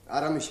ბატონო,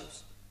 არ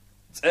ამიშავს.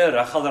 წერ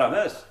ახალ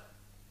რამეს?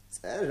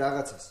 წერ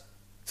რაღაცას.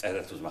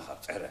 წერეთ უზმახარ,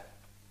 წერე.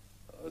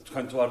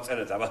 თქვენ თუ არ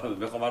წერეთ, აბა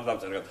მე ხომ არ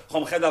დავწერგა.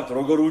 ხომ ხედავთ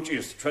როგორ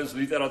უჭირს ჩვენს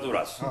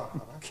ლიტერატურას?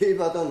 კი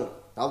ბატონო,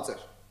 დავწერ.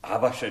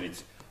 აბა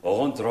შენიც,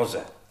 ოღონდ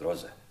დროზე.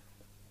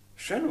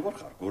 შენ როგორ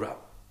ხარ, გურა?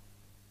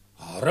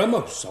 არა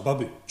მაქვს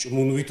საბაბი,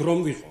 ჭმუნვით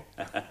რომ ვიყო.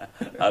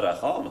 არა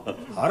ხომ?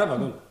 არა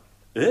ბატონო.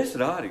 ეს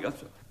რა არის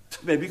კაცო?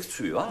 თმებით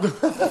ცვივა?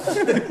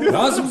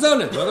 რას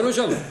მგზავნებ, ბატონო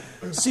შალვა?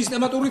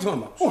 სისტემატურით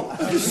მაქვს.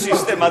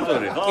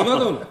 სისტემატური, ხო? კი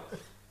ბატონო.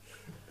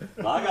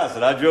 მაგას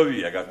რა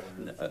ჯობია,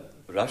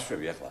 რა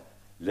შვები ახლა?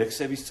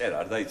 ლექსების წერა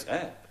არ დაიწყე?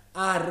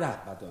 არა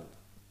ბატონო.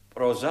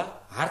 პროზა?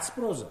 არც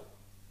პროზა.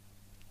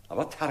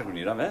 აბა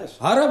თარგმნი რამეს?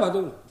 არა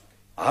ბატონო.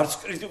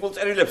 არც კრიტიკულ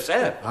წერილებს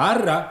წერე?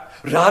 არა.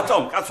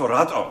 რატომ, კაცო,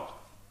 რატომ?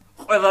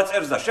 ყველა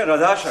წერს და შენ რა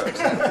დააშავე?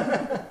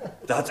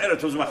 დაწერე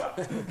თუ ზმახარ.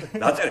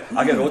 დაწერე.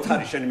 აგერ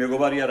ოთარი შენი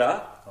მეგობარია რა?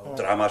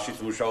 დრამაშიც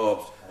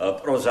მუშაობს,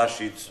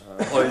 პროზაშიც,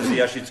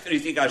 პოეზიაშიც,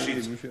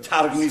 კრიტიკაშიც,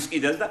 თარგმნის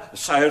კიდეც და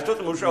საერთოდ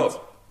მუშაობს.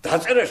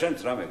 დაწერე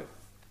შენც რამე?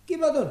 კი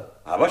ბატონო.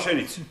 აბა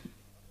შენიც.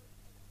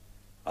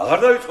 აღარ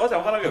დავიწყოთ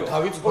ამხანაგებო?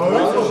 დავიწყოთ.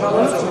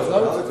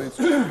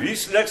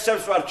 ვის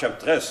ლექსებს ვარჩევ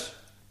დღეს?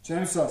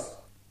 ჩემსას.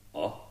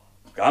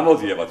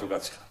 გამოდიება თუ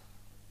კაცი ხარ.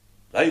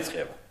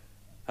 დაიწყება.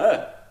 ჰა?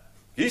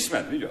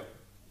 გისმენ ვიდეო?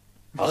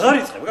 აღარ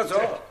იწყებ კაცო?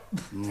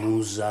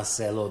 მუზას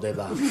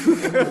ელოდება.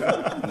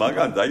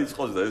 მაგან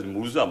დაიწყოს და ეს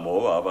მუზა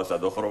მოვა აბა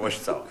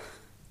სადოხრობაში წავა.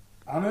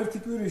 ამ ერთი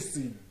კვირის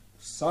წინ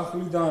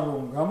სახლიდან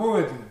რომ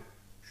გამოვედი,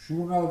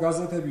 ჟურნალ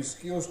გაზეთების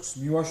კიოსკს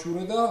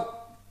მივაშურე და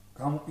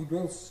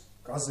გამყიდველს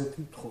გაზეთი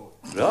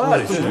მთხოვე. რა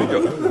არის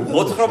ვიდეო?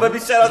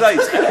 მოთხრობების წერა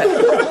დაიწყე?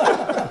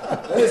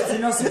 ეს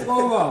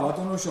წინასიტყვაობაა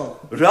ბატონო შალვა.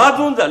 რა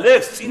დუნდა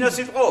ლექს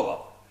წინასიტყვაობა?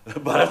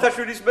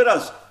 ბარათაშვილის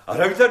მერას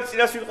არავითარი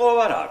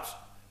წინასიტყვაობა არ აქვს.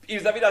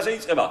 პირდაპირ ასე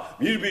იწყება.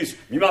 მირბის,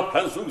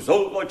 მიმაფრანსულ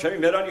ზოულო ჩემი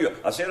მერანიო.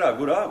 ასე რა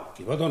გურა?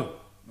 კი ბატონო.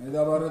 მე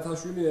და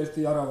ბარათაშვილი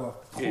ერთი არა ვარ.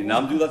 კი,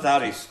 ნამდვილად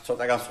არის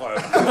ცოტა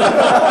განსხვავება.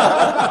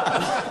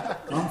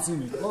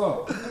 გამცინი ხო?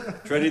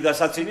 ჩვენი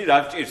დასაცინი რა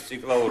გჭირს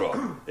ციკლაურო?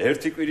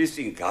 ერთი კვირის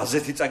წინ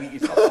გაზეთი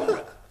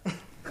წაგიკითხავთ.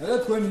 და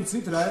თქვენ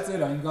იცით რა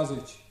ეწერა იმ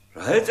გაზეთში?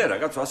 რა ეწერა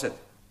კაცო ასეთ?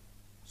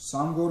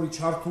 სამგორი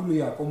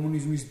ჩართულია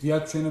კომუნიზმის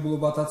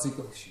დიაჩვენებლობათა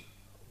ციკლში.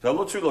 და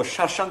ლოცვილო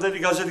შარშანდელი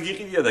გაზეთი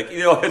გიყიდია და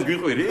კიდევ ახეთ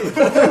გიყვირი?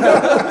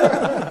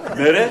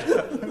 მერე?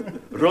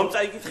 რომ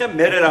წაიკითხე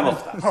მერე რა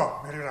მოხდა? ხო,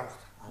 მერე რა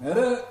მოხდა?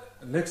 მერე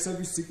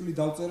ლექსების ციკლი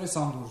დავწერე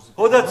სამგორზე.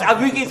 ხო და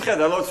წაგვიკითხე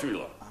და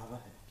ლოცვილო.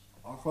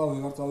 ახლა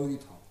ვეღარ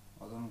წავიკითხავ,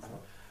 ბატონო.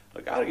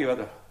 კარგი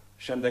ბატონო,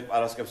 შემდეგ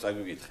პარასკევს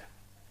წაგვიკითხე.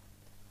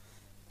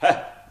 ჰე,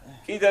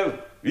 კიდევ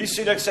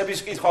ვისი ლექსების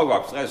კითხვა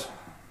გვაქვს დღეს?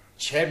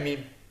 ჩემი.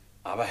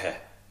 აბა,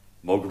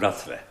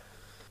 მოგვნათლე.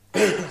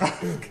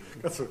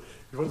 კაცო,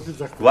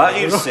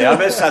 ვაღირსე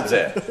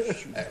აბესაძე.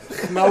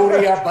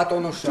 ხმაურია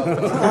ბატონო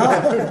შალვა.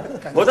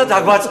 ხო და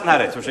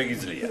დაგვაწყნარე თუ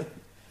შეგიძლია.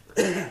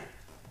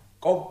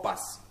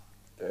 კომპასი.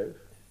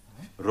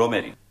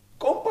 რომელი?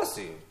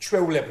 კომპასი,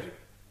 ჩვეულებრივი.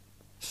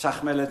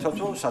 სახმელეთო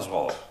თუ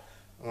საზღვაო?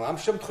 ამ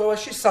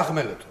შემთხვევაში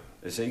სახმელეთო.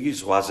 ესე იგი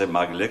ზღვაზე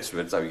მაგლექს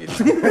ვერ წავიგებთ.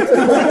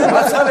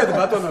 მაცალეთ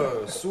ბატონო,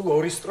 სულ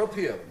ორი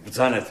სტროფია.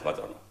 ბძანეთ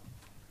ბატონო.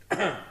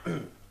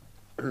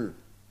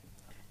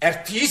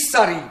 ერთი ის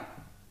არის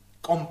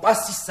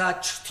კომპასისა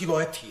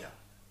ჩრდილოეთია.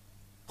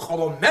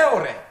 ხოლო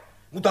მეორე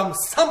მუდამ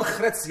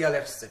სამხრეთს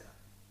იალერსება.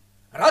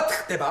 რა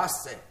ხდება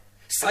ასე?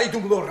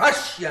 საიდუმლო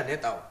რაშია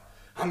ნეტავ?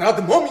 ან რად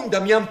მომინდა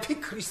მე ამ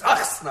ფიქრის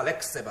ახსნა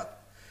ლექსებად?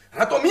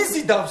 რატომ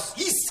იზიდავს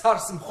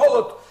ისარს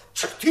მხოლოდ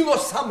ჩრდილო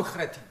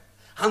სამხრეთი?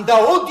 ან და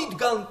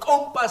ოდითგან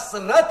კომპასს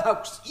რათ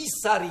აქვს ის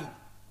არის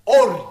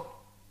ორი?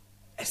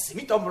 ეს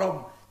იმიტომ რომ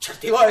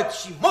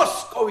ჩრდილოეთში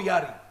მოსკოვი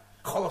არის,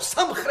 ხოლო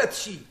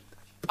სამხრეთში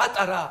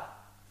პატარა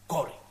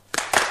გორი.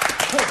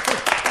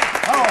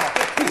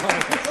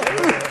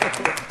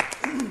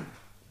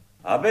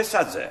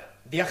 აბესაძე.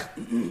 დიახ.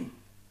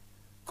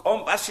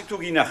 კომპასი თუ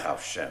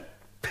გინახავს შენ?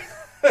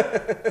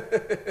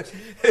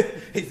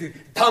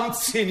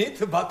 დამცინით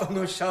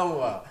ბატონო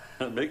შალვა.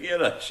 მე კი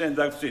არა, შენ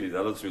დაგცინი და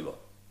ლოცვილო.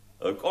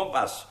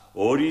 კომპას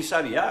ორი ის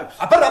არის აქვს?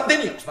 აბა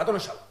რამდენი აქვს ბატონო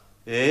შალვა?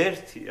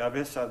 ერთი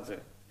აბესაძე.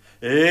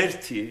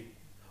 ერთი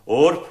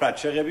ორფრად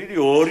შეღებილი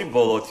ორი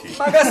ბოლოთი.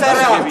 მაგას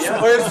არა აქვს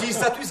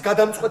პოეზიისათვის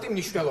გადამწყვეტი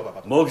მნიშვნელობა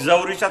ბატონო.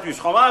 მოგზაურისათვის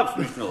ხომ აქვს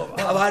მნიშვნელობა?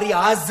 თავარი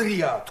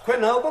აზრია, თქვენ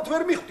ალბათ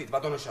ვერ მიხვდით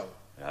ბატონო შალვა.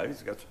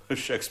 არის კაცო,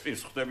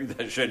 შექსპირს ხვდები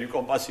და შენი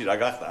კომპასი რა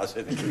გახდა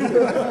ასეთი.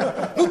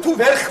 ნუ თუ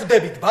ვერ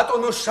ხვდებით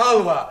ბატონო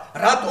შალვა,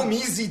 რატომ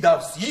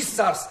იზიდავს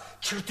ისარს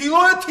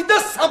ჩრდილოეთი და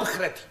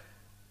სამხრეთი?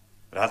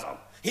 რატომ?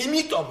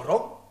 იმიტომ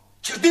რომ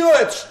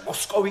ჩრდილოეთში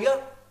მოსკოვია,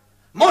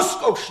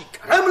 მოსკოვში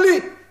კრემლი,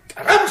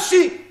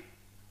 კრემლში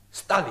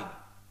სტალინი.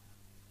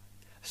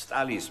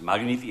 სტალინის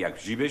მაგნიტი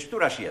აქვს ჟიბეში თუ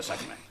რაშია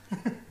საქმე?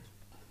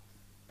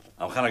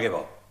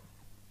 ამხანაგებო,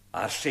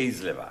 არ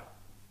შეიძლება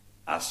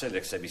ასე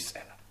ლექსების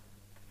წერა.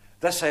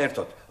 და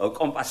საერთოდ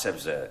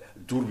კომპასებზე,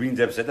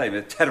 დურბინებზე და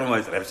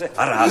თერმომეტრებზე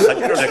არა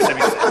ასაჭირო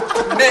ლექსების წერა.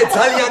 მე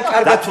ძალიან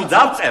კარგად თუ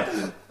დავწერთ,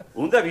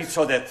 უნდა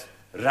ვიცოდეთ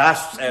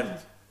რას წერთ,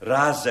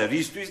 რაზე,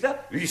 რისთვის და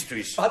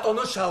ვისთვის.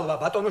 ბატონო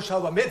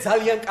შალვა, მე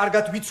ძალიან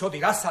კარგად ვიცოდი,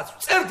 რასაც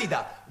წერდი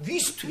და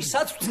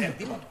ვისთვისაც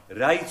წერდი ბატონო.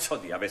 რა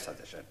იცოდი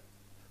აბესაძე შენ?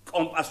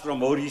 კომპასს რომ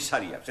ორი ის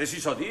არის, ეს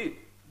იცოდი?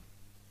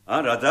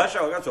 ან რა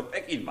დააშავა კაცო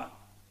პეკინმა?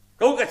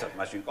 გაუკეთოთ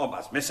მაშინ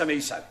კომპასს, მესამე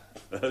ის არის.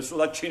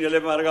 სულად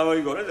ჩინელებმა არ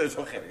გამოიგონეს ეს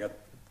ოხები.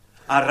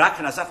 არ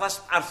რაკნას ახლა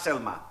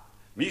სპარსელმა.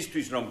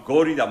 მისთვის რომ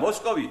გორი და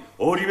მოსკოვი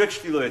ორივე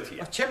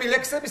ჩრდილოეთია. ჩემი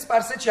ლექსები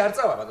სპარსეთში არ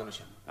წავა ბატონო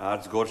შალვა.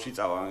 არც გორში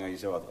წავა,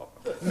 ისე ვატყობ.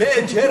 მე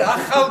ჯერ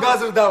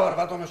ახალგაზრდა ვარ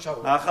ბატონო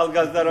შალვა.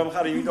 ახალგაზრდა რომ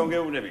ხარ, იმიტომ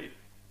გეუბნები.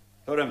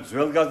 თორემ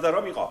ძველგაზრდა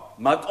რომ იყო,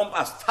 მაგ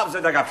კომპასს თავზე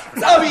დაგაფშვა.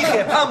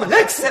 წავიღებ ამ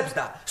ლექსებს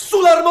და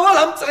სულ არ მოვალ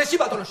ამ წრეში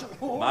ბატონო შალვა.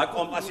 მაგ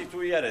კომპასი თუ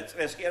იარე,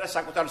 წრეს კი არა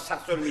საკუთარ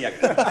სახს ვერ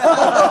მიაგრე.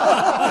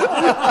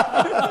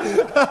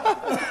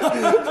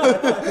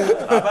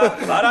 აბა,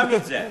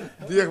 ვარამიძე.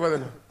 დიახ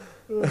ბატონო.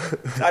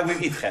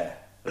 წაგვიკითხე,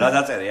 რა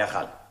დაწერე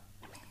ახალ?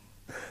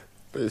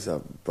 ესა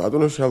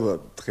ბატონო შალვა,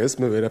 დღეს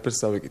მე ვერაფერს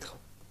დავიკითხავ.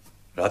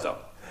 რატომ?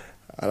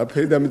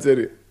 არაფერი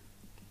დამიწერია.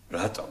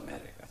 რატომ მე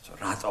კაცო,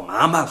 რატომ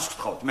ამას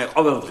გთხოვთ მე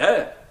ყოველ დღე?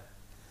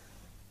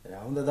 რა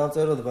უნდა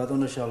დავწეროთ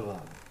ბატონო შალვა?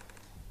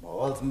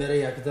 მოვალთ მე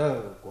აქ და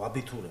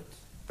გვაბითურებთ.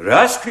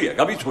 რას ქვია,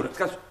 გაბითურებთ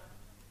კაცო?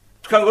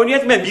 თქვენ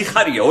გონიათ მე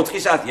მიხარია 4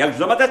 საათი აქვს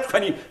ზომა და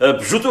თქვენი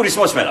ბჟუტურის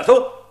მოსმენა, თუ?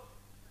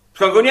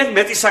 თქვენ გონიათ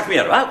მეტი საქმე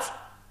არ აქვს?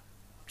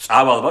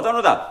 წავალ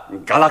ბატონო და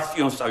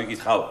გალაქტიონს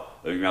წავიკითხავ,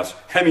 იმას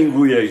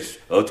ჰემინგუეის,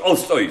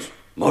 ტოლსტოის,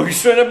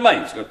 მოგისვენებ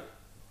მაინც.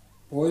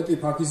 პოეტი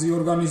ფაქიზი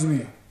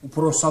ორგანიზმია,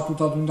 უფრო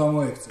სათუთად უნდა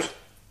მოექცეთ.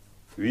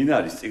 ვინ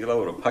არის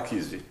ციკლაურო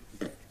ფაქიზი?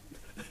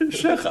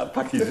 შეხარ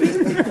ფაქიზი?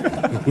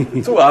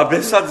 თუ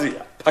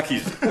აბესაძია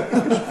ფაქიზი.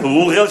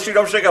 უღელში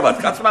რომ შეგაბათ,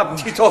 კაცმა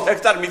თითო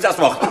ჰექტარ მიწას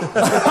მოხდა.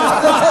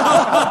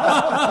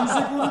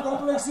 ფიზიკური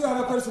კომპლექსი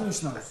არაფერს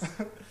ნიშნავს.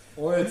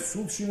 პოეტს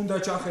სულში უნდა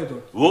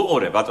ჩახედოთ.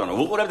 ვუყურებ ბატონო,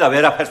 ვუყურებ და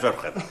ვერაფერს ვერ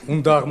ვხედავ.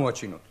 უნდა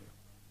აღმოაჩინოთ.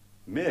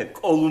 მე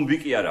კოლუმბი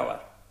კი არა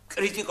ვარ,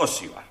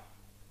 კრიტიკოსი ვარ.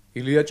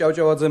 ილია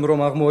ჭავჭავაძემ რომ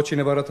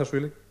აღმოაჩინა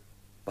ბარათაშვილი?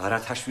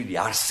 ბარათაშვილი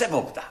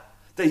არსებობდა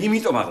და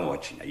იმიტომ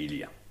აღმოაჩინა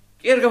ილიამ.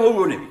 კი არ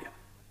გამოუგონებია.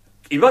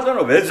 კი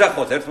ბატონო,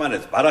 ვეძახოთ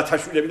ერთმანეთს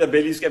ბარათაშვილები და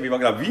ბელისკები,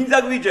 მაგრამ ვინ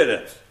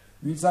დაგვიჯერებს?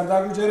 ვინც არ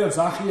დაგვიჯერებს,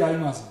 ახია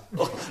იმაზე.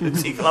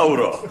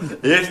 ციკლაურო,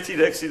 ერთი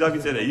ლექსი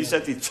დაგიწერე,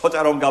 ისეთი ცოტა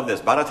რომ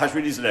გავდეს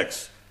ბარათაშვილის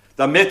ლექსს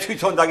და მე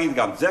თვითონ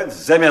დაგიდგამ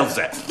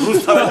ზემელზე.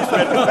 რუსთაველის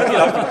მეტი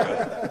რაკეთებ.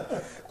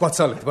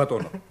 გვაცალეთ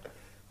ბატონო.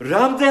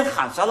 რამდენ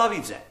ხანს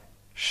ალავიძე?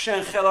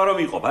 შენ ხელა რომ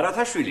იყო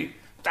ბარათაშვილი,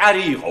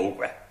 ტარი იყო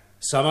უკვე.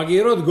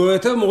 სამაგიეროდ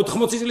გოეთემ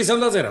 80 წლისამ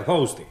დაწერა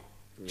ფაუსტი.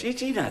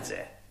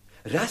 ჭიჭინაძე,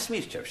 რას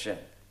მირჩევ შენ?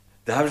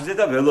 დავждე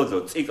და ველოდო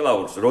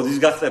ციკლაურს, როდის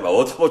გახდება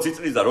 80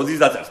 წლის და როდის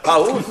დაწერს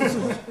ფაუსტს?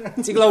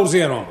 ციკლაურზე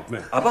არ ვამბობ მე.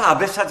 აბა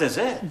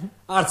აბესაძეზე?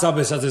 არც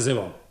აბესაძეზე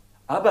ვამბობ.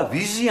 აბა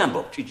ვიზი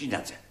ამბობ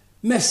ჭიჭინაძე?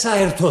 მე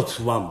საერთოდ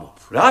ვამბობ.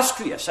 რას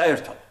ქვია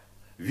საერთოდ?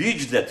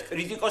 ვიჯდეთ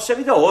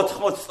კრიტიკოსები და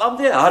 80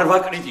 წლამდე არ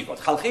ვაკრიტიკოთ,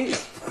 ხალხი?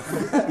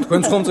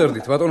 თქვენ ხომ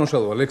წერდით ბატონო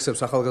შალვა ლექსებს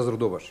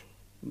ახალგაზრდობაში?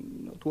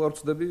 თუ არ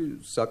ვწდები,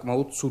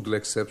 საკმაოდ ცუდ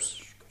ლექსებს.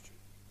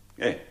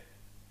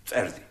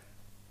 წერდი.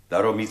 და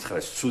რომ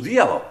მითხრეს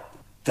ცუდიაო,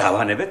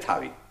 დავანებე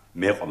თავი.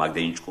 მე ყო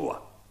მაგდე ინჭკუა.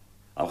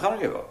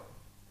 ამხანაგებო.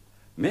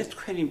 მე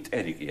თქვენი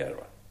მტერი კი არ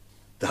ვარ.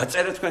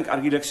 დაწერეთ თქვენ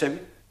კარგი ლექსები,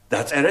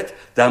 დაწერეთ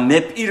და მე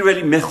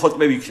პირველი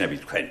მეხოტმე ვიქნები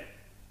თქვენი.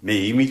 მე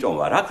იმიტომ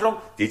ვარ აქ, რომ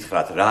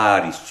გითხრათ რა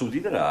არის ცუდი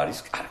და რა არის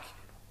კარგი.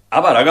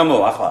 აბა რა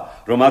გამოვა ახლა,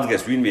 რომ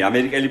ადგეს ვინმე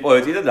ამერიკელი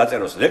პოეტი და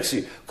დაწეროს ლექსი,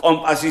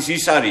 კომპასის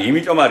ის არის,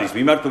 იმიტომ არის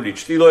მიმართული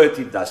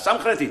ჩრდილოეთით და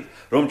სამხრეთით,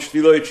 რომ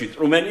ჩრდილოეთში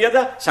ტრუმენია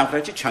და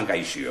სამხრეთში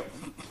ჩანკაიშიო.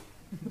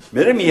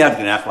 მე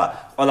მიადგენ ახლა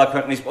ყველა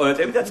ქვეყნის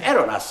პოეტები და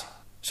წერონ ასე.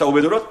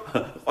 საუბედუროდ,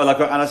 ყველა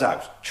ქვეყანას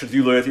აქვს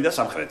ჩრდილოეთი და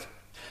სამხრეთი.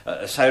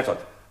 საერთოდ,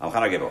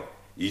 ამხანაგებო,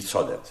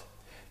 იცოდეთ.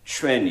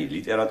 ჩვენი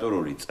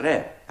ლიტერატურული წრე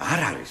არ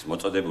არის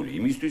მოწოდებული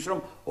იმისთვის, რომ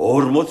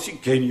 40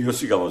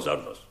 გენიოსი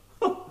გამოზარდოს.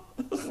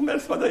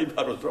 ღმერთმა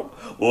დაიფაროს, რომ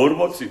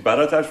 40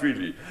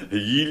 ბარათაშვილი,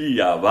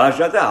 ილია,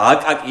 ვაჟა და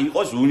აკაკი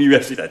იყოს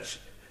უნივერსიტეტში.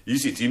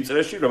 ისიც იმ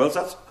წრეში,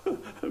 რომელსაც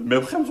მე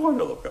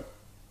ვხემძღვანელობ.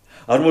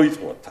 არ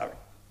მოიწყვოთ თავი.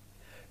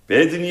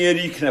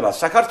 ბედნიერი იქნება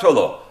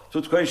საქართველო, თუ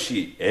თქვენში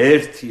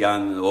ერთი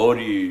ან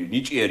ორი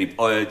ნიჭიერი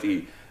პოეტი,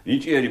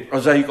 ნიჭიერი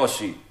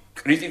პროზაიკოსი,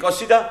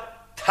 კრიტიკოსი და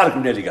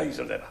თარგმნელი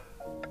გაიზრდება.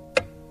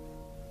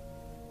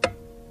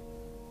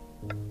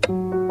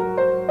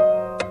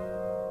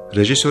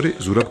 რეჟისორი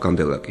ზურაბ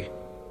კანდელაკი.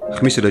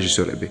 ხმის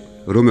რეჟისორები: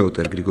 რომეო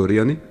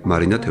ტერ-გრიგორიანი,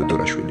 მარინა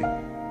თევდორაშვილი.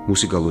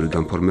 მუსიკალური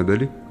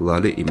განფორმებელი: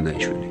 ლალე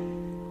იმნაიშვილი.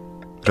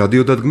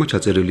 რადიოდადგმა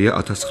ჩაწერილია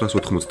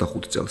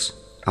 1985 წელს.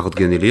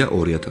 აღდგენილია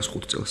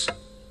 2005 წელს.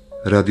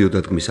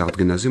 რადიოდადგმის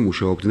აღდგენაზე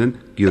მუშაობდნენ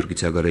გიორგი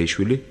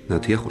ცაგარეიშვილი,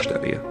 ნათია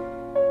ხუშტარია.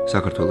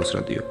 საქართველოს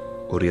რადიო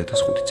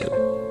 2005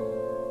 წელი.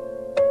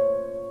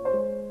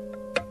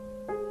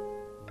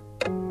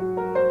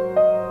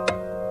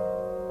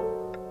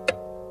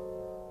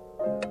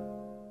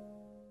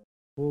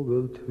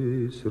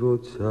 ყოველთვის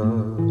როცა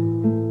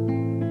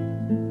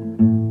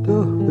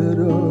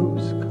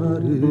დაჰბერავს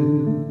ქარი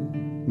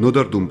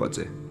ნოდარ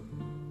დუმბაძე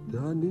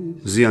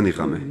მზიანი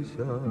ღამე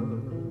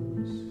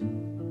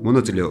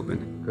მონაწილეობენ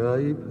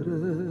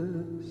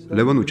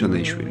levan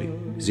uchaneishvili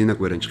zina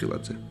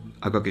kverenchxiladze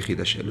akaki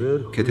xidasheli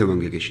kqetevan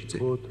gegeshidze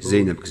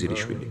zeinab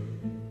gzirishvili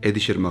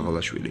edisher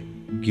magalashvili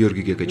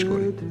giorgi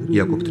gegechkori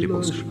iakob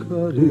tripolski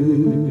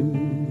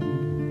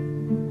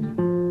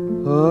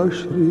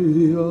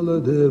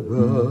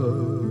აშრიალდება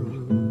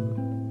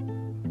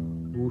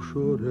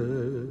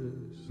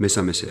უშორეს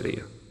მესამე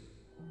სერია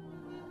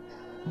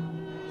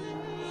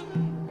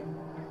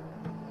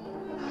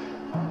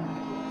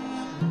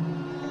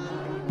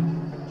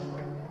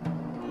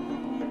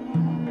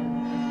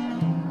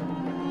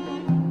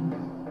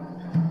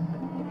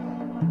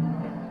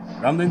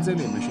რამდენი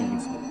წელია მე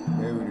შეგიცნო?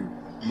 ბევრი.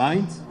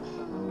 მაინც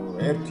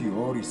 1 2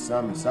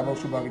 3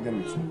 საბავშვო ბაღიდან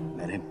მიცვა.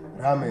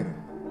 რა მე?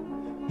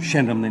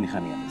 შენ რამდენი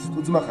ხანია ეს? თუ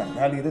ძმა ხარ,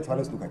 გალია და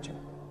თვალეს თუ გაჩა.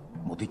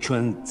 მოდი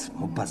ჩვენ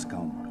მობას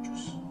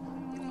გავუმარჯოს.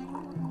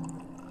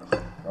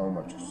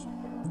 გავუმარჯოს.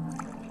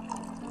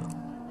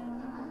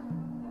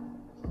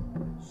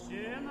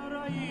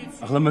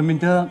 ახლა მე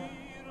მინდა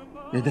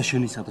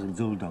დედაშენის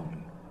ადგილზე დავდე.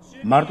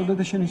 მარტო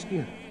დედაშენის კი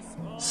არა.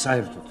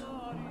 საერთოდ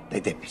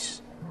დედების.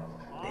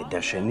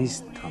 დედაშენის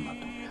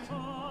თამადო.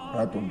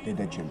 რატომ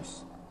დედაჩემის?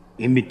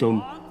 იმიტომ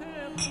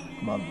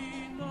მამით.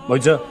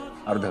 მოიცა,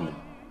 არ დამე.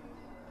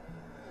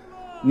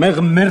 მე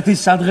ღმერთის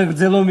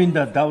სადღეგრძელო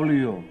მინდა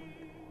დავლიო.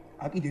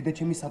 აკი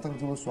დედაჩემის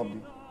სადღეგრძელოს ვაბდი.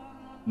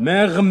 მე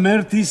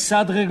ღმერთის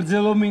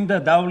სადღეგრძელო მინდა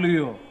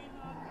დავლიო.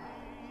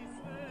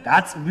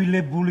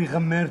 დაწბილებული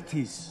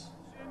ღმერთის.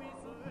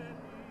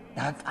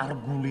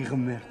 დაკარგული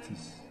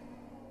ღმერთის.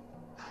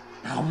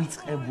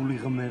 დავიწყებული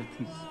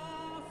ღმერთის.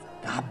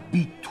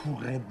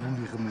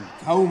 გაბითურებული ღმერთის.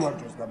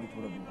 გაუმარჯოს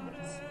გაბითურებული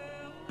ღმერთის.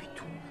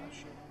 ბითური ხარ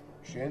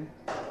შენ?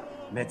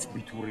 მეც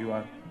ბითური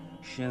ვარ.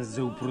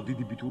 შენზე უფრო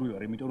დიდი ბითური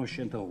ვარ, იმიტომ რომ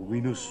შენთან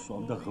ღვინოს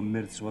სვავ და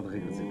ღმერთს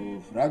ვადღეგრძელი.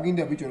 რა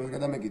გინდა ბიჭო, რა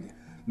გადამეკიდე?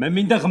 მე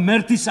მინდა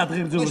ღმერთის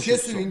ადღეგრძელო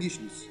შესვი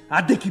ინგიშნის.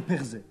 ადექი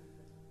ფეხზე.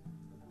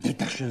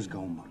 დედა შენს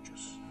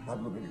გაუმარჯოს.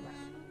 მადლობელი ვარ.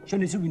 შენ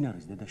იცი ვინ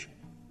არის დედაშენი?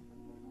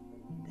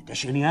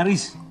 დედაშენი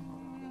არის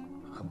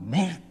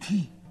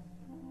ღმერთი.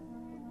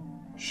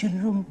 შენ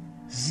რომ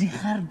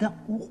ზიხარ და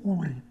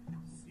უყურებ.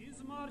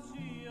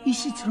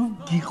 ისიც რომ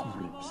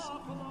გიყურებს.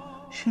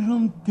 შენ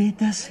რომ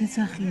დედას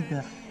ეძახი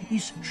და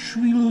ის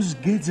შვილოს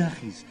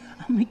გეძახის.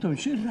 ამიტომ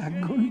შენ რა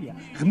გონია?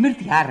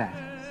 ღმერთი არ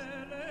არის.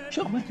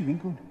 შენ ღმერთი ვინ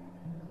გონია?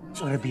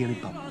 წრებიანი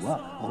ბაბუა,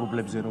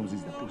 ღრუბლებზე რომ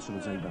ზის და პირს რომ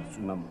ზაიბარს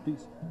უნდა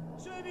მოდის.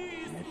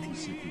 ღმერთი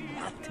ისეთი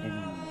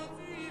ნათელი.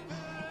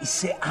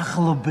 ისე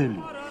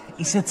ახლობელი,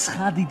 ისე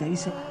ცხადი და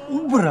ისე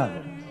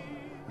უბრალო.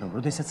 რომ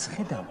როდესაც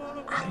ხედავ,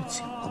 არ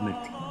იცი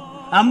ღმერთი.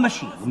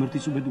 ამაში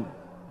ღმერთის უბედურება.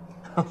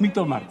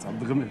 ამიტომ არ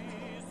წავდ ღმერთი.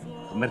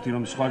 ღმერთი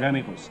რომ სხვაგან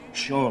იყოს,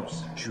 შორს,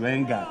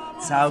 შვენგარ,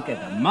 ცალკე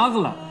და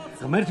მაღლა,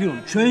 ღმერთი რომ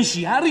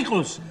ჩვენში არ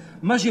იყოს,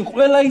 მაშინ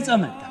ყველა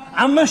იწამებდა.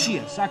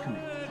 ამაშია საქმე.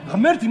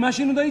 ღმერთი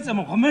მაშინ უნდა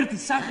იწამო, ღმერთი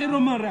სახე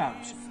რომ არ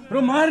აქვს,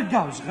 რომ არ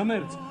გავს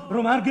ღმერთს,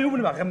 რომ არ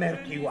გეუბნება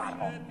ღმერთი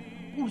ვარო.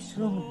 ურს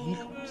რომ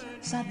გიყვებს,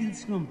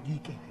 სადილს რომ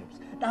გიკეთებს,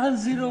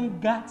 ტანზე რომ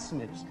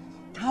გაცნებს,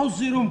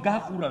 თავზე რომ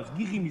გაყურავს,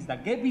 გიღიმის და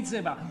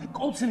გებიცება,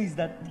 კოცნის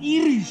და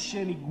ტირის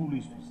შენი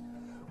გულისთვის.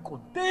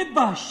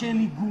 კდება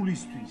შენი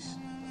გულისთვის.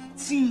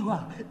 ცივა,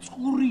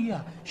 წყურია,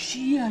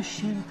 შია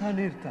შენთან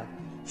ერთად.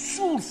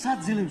 სულ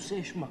საძლევს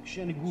ეშმაკ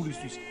შენი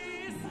გულისთვის.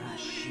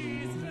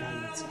 მაშინ უნდა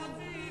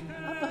იწამო.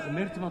 აბა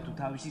ღმერთმა თუ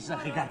თავისი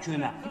სახე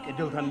გაჩვენა,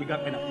 კედელთან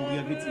მიგაყენა,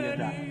 პურია გიწია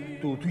და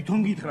თუ თვითონ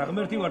გითხრა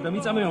ღმერთი ვარ და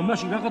მიწამეო,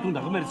 მაშინ რაღაც უნდა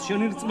ღმერთს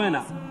შენი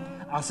რწმენა.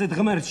 ასეთ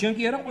ღმერთს შენ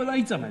კი არა ყველა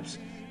იწამებს.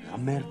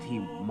 ღმერთი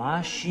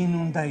მაშინ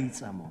უნდა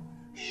იწამო,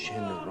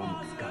 შენ რომ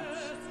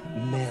გავს,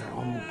 მე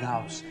რომ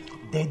გავს,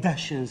 დედა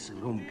შენს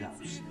რომ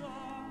გავს.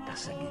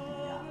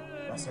 დასაგებია.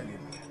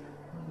 დასაგებია.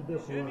 კიდე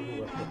ხო არ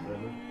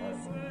მოვახერხებია?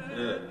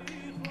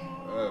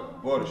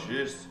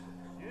 ბორშის.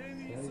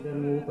 საიდან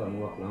მოუტანო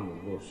ახლა ამ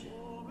ბორში?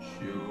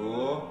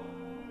 Чего?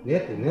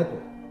 Нету.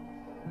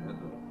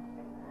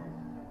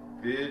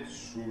 Петь,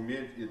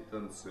 шуметь и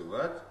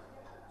танцевать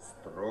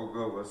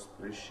строго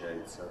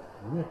воспрещается.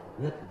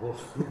 Нет,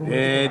 босс.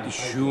 Петь,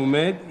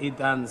 шуметь и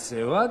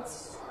танцевать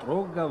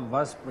строго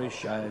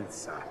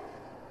воспрещается.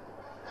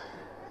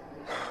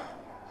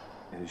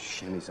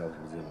 შენი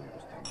საფუძველი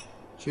მოსთან.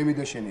 ჩემი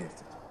და შენი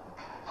ერთად.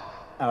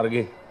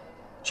 არგი,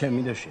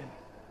 ჩემი და შენი.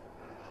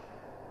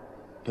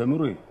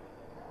 თემური?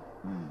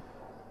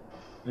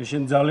 მე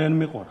შენ ძალიან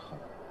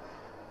მიყვარხარ.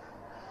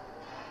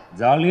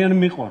 ძალიან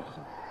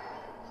მიყვარხარ.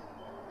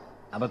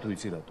 აბა თუ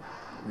იცი რატო?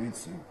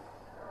 ვიცი.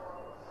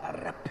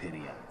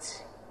 არაფერი არ იცი.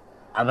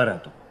 აბა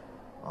რატო?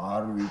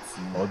 არ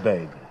ვიცი. მოდა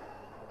ეგრე.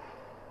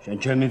 შენ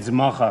ჩემი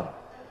ძმა ხარ.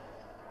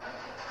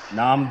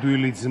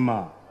 ნამდვილი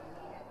ძმა.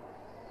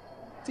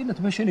 წინათ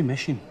მე შენი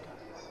მეშინოდა.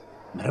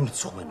 მე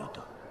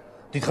მრცხვენოდა.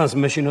 დიდხანს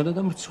მეშინოდა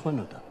და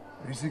მრცხვენოდა.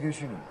 ისი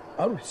გეშინოდა?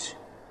 არ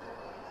ვიცი.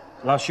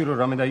 კლასში რომ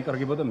რამე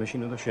დაიკარგებოდა,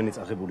 მეშინოდა შენი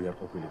წაღებული არ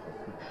ყოფილიყო.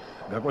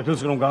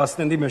 გაკვეთილს რომ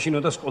გაასტენდი,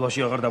 მეშინოდა სკოლაში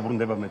აღარ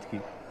დაბრუნდება მეთქი.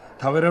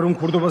 თავერა რომ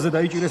ქურდობაზე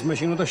დაიჭირეს,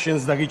 მეშინოდა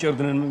შენს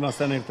დაგიჭერდნენ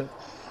მასთან ერთად.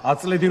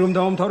 აწლედი რომ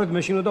დავამთავრეთ,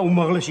 მეშინოდა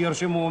უმაღლეში არ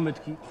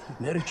შემოვამეთქი.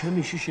 მე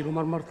ჩემი შიში რომ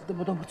არ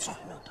მართლდებოდა,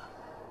 მრცხვენოდა.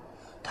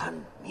 თან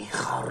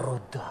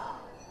მიხაროდა.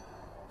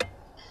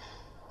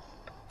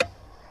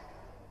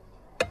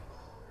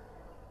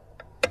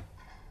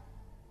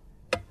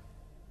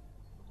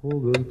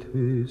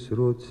 ყოველთვის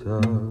როცა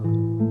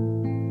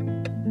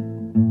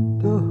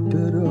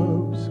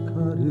დაჰბერავს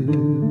ქარი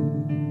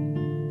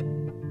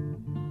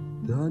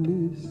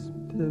დანის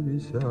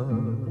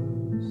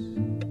მტევისას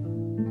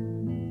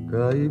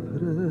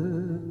გაიფრე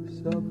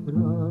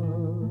საფრა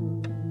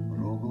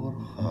როგორ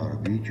ხარ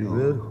ბიჭო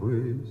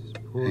ვერხვის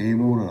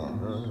ეიმურა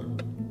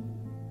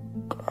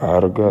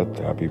კარგად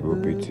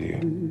აბიბობიძია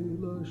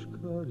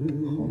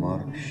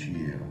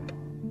ხომარშია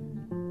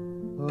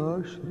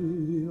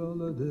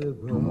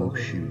აშრიალდება თუ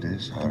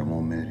მოხშივდეს არ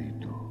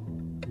მომერიდო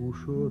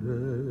უშორე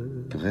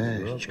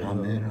დღეს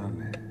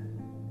ჭამერამე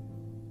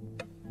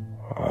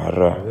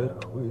არა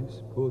ვერხვის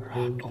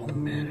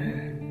ფოთოლმერე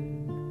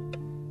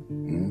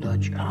უნდა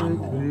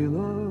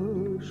ჭამო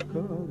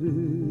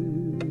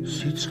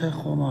სიცხე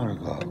ხომ არ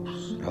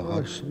გაქვს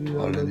რაღაც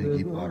თვალები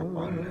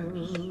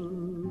გიპარპალებს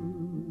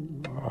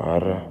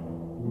არა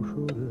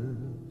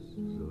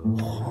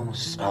ხომ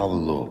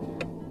სწავლობ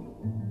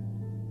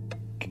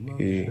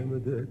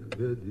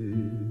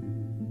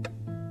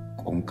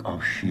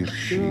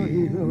კონკავშირში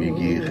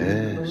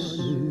მიგიღეს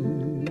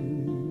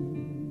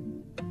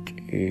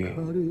კი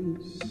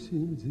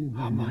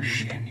აბა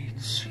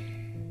შენიცი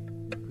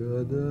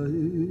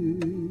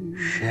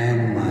შენ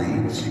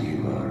მაინცი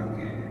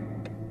ვარგე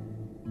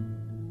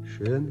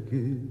შენ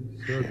კი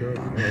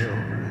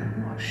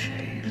სადაა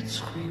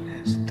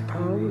შეირცხვინეს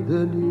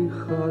თავდენი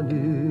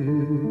ხანი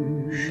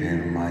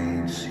შენ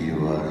მაინცი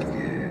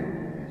ვარგე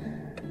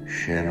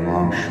შენ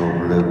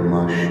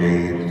მამშობლებმა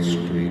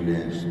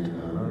შეირცხვინეს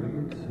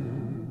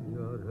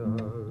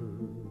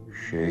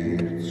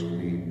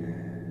შეირცხვინე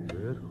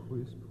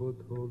ვერხვის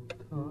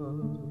ფოთოლთან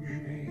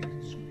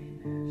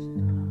შეირცხვინეს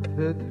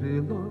თეთრი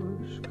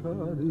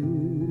ლაშქარი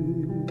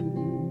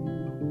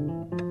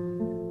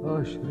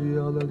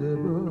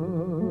აშრიალდება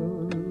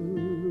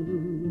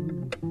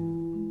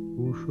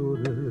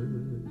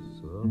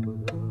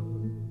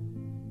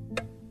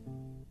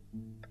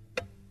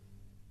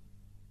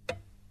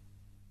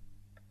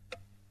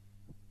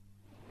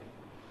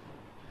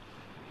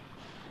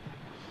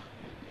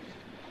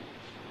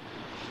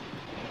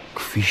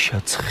ქვიშა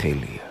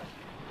ცხელია.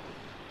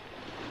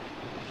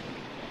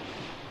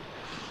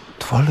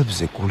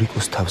 თვალებზე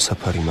გულიკოს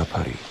თავსაფარი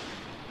მაფარი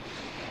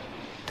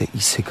და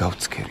ისე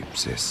გავცქერი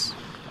მზეს.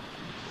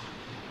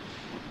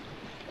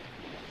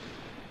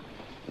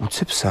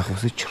 უცებ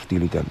სახეზე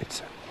ჩრდილი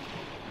დამეცა.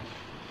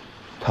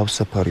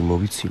 თავსაფარი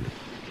მოვიცილე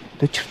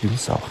და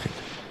ჩრდილს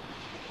ავხედე.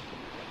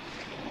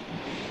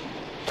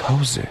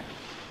 თავზე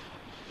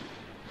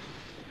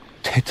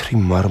თეთრი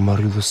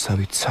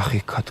მარმარილოსავი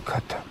ცახი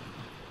ქათქათა.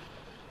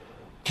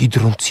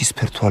 დიდრონ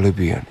ცისფერ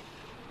თვალებიანი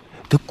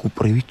და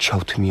კუპრივი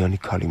ჩავთმიანი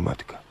ქალი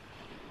მადგა.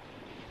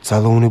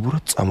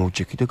 ძალაუნებურად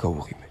წამოვჯექი და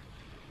გავუღიმე.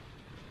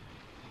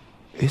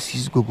 ეს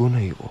ის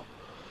გოგონა იყო.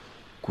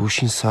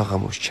 გუშინ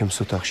საღამოს ჩემს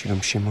ოთახში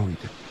რომ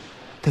შემოვიდა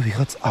და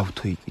ვიღაც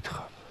ავთო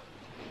იკითხა.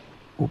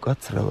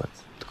 უკაცრავად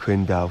თქვენ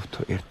და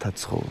ავთო ერთად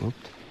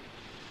ცხოვრობთ?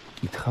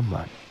 კითხა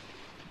მან.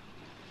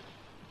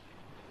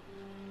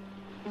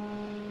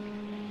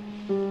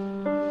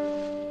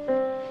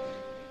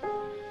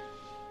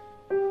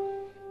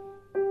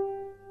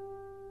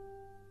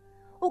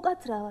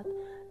 უკაცრავად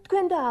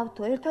თქვენ და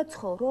ავთო ერთად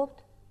ცხოვრობთ?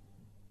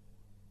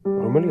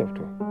 რომელი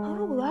ავთო?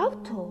 როგორ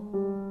ავთო?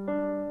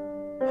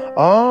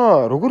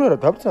 როგორ არა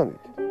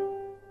დაბრძანდით?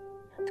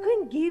 თქვენ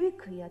გივი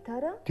ქვიათ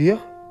არა?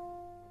 დიახ,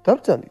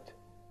 დაბრძანდით.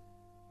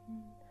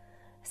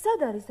 სად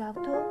არის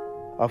ავთო?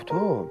 ავთო?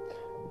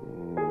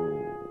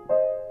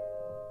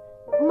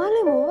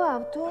 მალე მოვა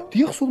ავთო?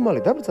 დიახ, სულ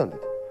მალე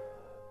დაბრძანდით.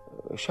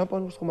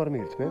 შამპანურს ხომ არ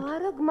მიირთმევთ?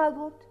 არა,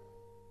 გმადლობთ.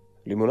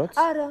 ლიმონადს?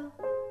 არა.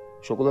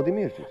 შოკოლადი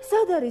მიირთმევთ?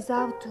 სად არის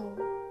ავთო?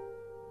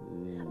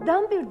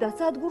 დამპირდა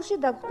სადგურში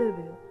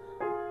დაგხვდებიო.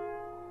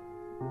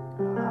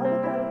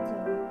 ალბათ არ იცი.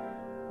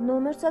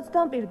 ნომერსაც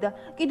დამპირდა.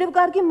 კიდევ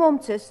კარგი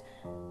მომცეს.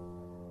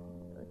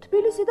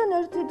 თბილისიდან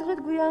ერთი დღით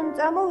გვიან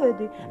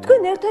წამოვედი.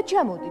 თქვენ ერთად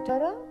ჩამოდით,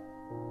 არა?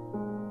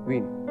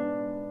 ვინ?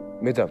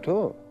 მე დავთო?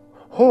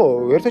 ხო,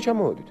 ერთად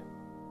ჩამოვედით.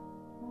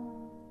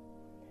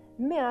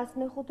 მე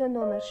 105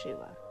 ნომერში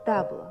ვარ,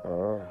 დაბლა.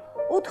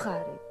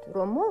 უთხარით,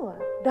 რომ მოვა,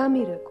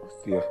 დამირეკოს.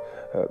 დიახ.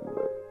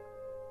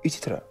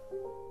 იცით რა?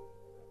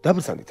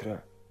 დაბრძანდით რა?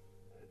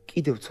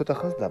 კიდევ ცოტა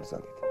ხანს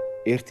დაბრძანდით.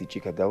 ერთი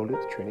ჭიქა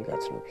დავულებთ ჩვენი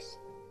გაცნობის.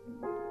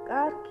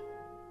 კარგი.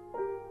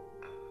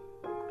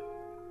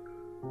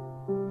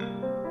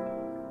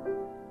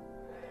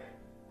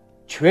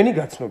 ჩვენი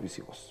გაცნობის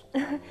იყოს.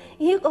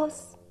 იყოს.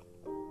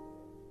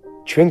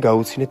 ჩვენ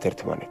გაუცინეთ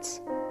ერთმანეთს.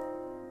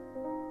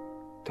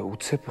 და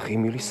უცებ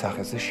ღიმილი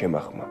სახეზე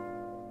შემახმა.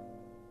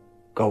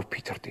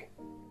 გავფითრდი.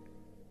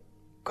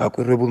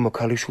 გაკვირვებულმა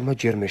ქალიშვილმა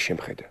ჯერ მე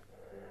შემხედა.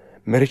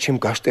 მერე ჩემ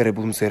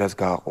გაშტერებულ მზერას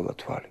გააყოლა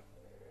თვალი.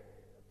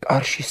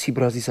 კარში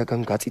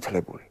სიბრაზისაგან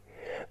გაწითლებული,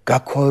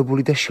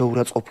 გაქვავებული და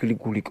შეურაცხყოფილი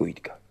გულიკო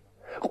იდგა.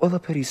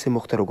 ყველაფერი ისე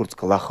მოხდა, როგორც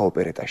გლახა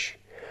ოპერეტაში.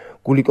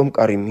 გულიკომ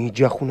კარი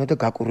მიიჯახუნა და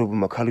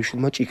გაკვირვებულმა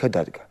ქალიშვილმა ჭიქა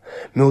დადგა.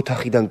 მე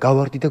ოთახიდან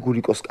გავარდი და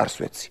გულიკოს კარს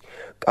ვეცი.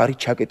 კარი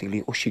ჩაკეტილი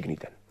იყო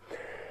შიგნიდან.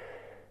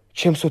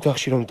 ჩემს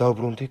ოთახში რომ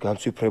დავბრუნდი,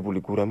 განცვიფრებული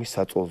გურამი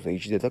საწოლზე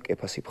იჯდა და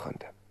კეფას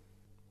იფხანდა.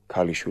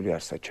 ქალიშვილი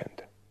არ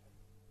საჩანდა.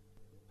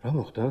 რა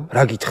მოხდა?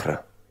 რა გითხრა?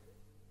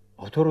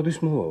 ავთო როდის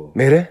მოვაო?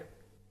 მერე?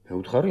 მე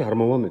უთხარი არ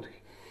მოვა მეთქი.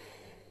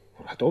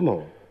 რატო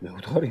მოვა? მე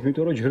უთხარი,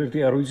 იმიტომ რომ ჯერ ერთი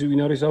არ ვიცი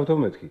ვინ არის ავთო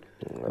მეთქი.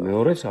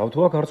 მეორეც ავთო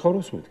აქ არ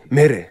ცხოვრობს მეთქი.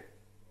 მერე?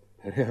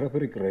 მერე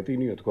არაფერი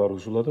კრეტინია თქვა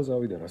რუსულად და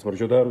წავიდა, რას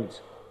მერჯოდა არ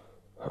ვიცი.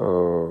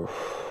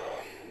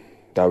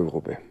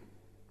 დავიღუპე.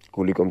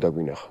 გულიკომ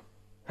დაგვინახა.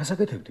 რას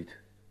აკეთებდით?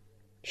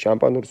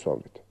 შამპანურს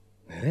ვავდით.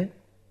 მერე?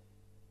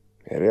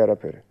 მერე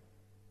არაფერი.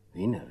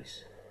 ვინ არის?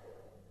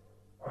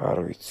 არ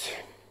ვიცი.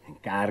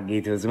 კარგი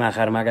თუ ძმა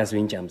ხარ მაგას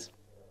ვინ ჭამს?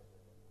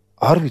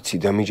 არ ვიცი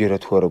დამიჯერა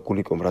თუ არა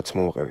გულიკომ რაც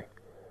მომყევი,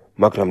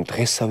 მაგრამ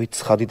დღესავით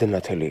ცხადი და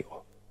ნათელი იყო.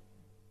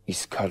 ის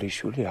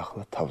ქალიშვილი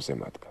ახლა თავზე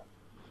მადგა.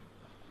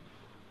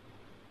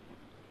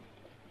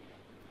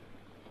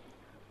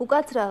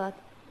 უკაცრავად,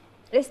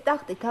 ეს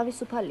ტახტი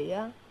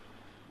თავისუფალია?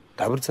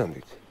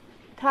 დაბრძანდით.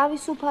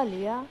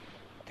 თავისუფალია?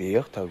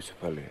 დიახ,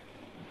 თავისუფალია.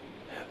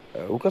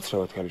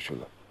 უკაცრავად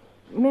ქალიშვილა.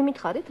 მე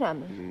მითხარით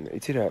რამე?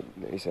 იცი რა,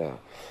 ისა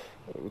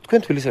თქვენ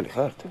თბილისელი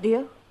ხართ?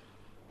 დიახ.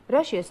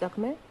 რა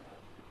შეესაქმე?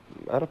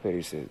 არაფერი,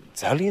 ისე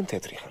ძალიან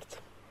თეთრი ხართ.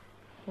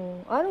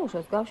 არა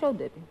უშავს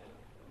გავშავდები.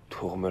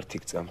 თუ ღმერთი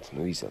გწამთ,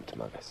 ნუ იზამთ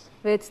მაგას.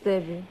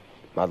 ვეცდები.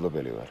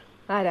 მადლობელი ვარ.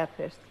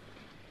 არაფერს.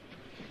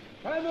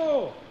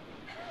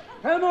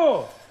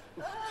 ჰემო!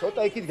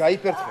 ცოტა იქით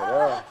გაიფერთხე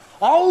რა.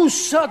 აუ,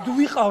 სად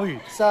ვიყავი?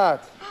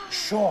 სად?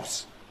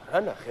 შორს. რა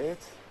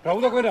ნახეთ? რა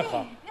უნდა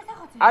გვენახა?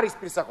 არის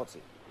პირსახოცი.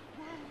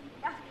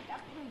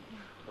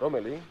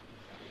 რომელი?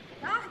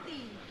 ტახტი.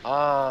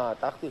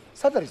 ტახტი.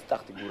 სად არის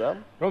ტახტი გურამ?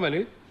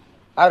 რომელი?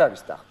 არ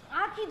არის ტახტი.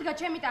 აქ იდგა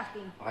ჩემი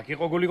ტახტი. აქ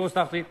იყო გულიკოს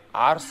ტახტი.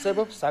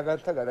 არსებობს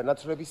საგანთა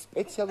გადანაცვლების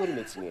სპეციალური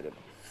მეცნიერება.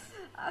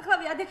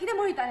 ახლავე ადექი და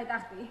მოიტანე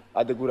ტახტი.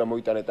 ადე გურა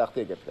მოიტანე ტახტი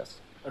ეგეთ დგას.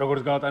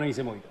 როგორც გაატანე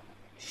ისე მოიტანე.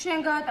 შენ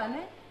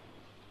გაატანე?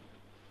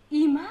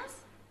 იმას?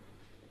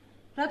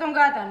 რატომ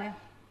გაატანე?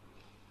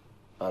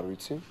 არ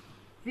ვიცი.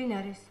 ვინ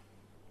არის?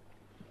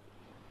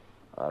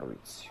 არ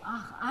ვიცი.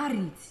 არ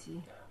იცი.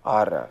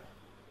 არა.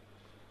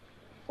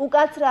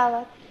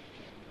 უკაცრავად.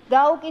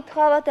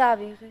 დაუკითხავად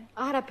ავიღე.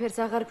 არაფერს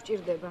აღარ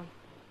გჭირდება.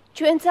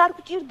 ჩვენც არ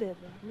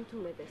გჭირდება. მით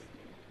უმეტეს.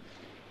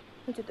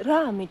 რა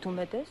მით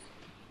უმეტეს?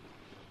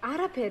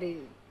 არაფერი.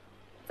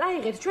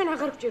 წაიღეთ, ჩვენ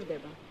აღარ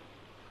გჭირდება.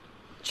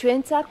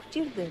 ჩვენც არ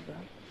გჭირდება.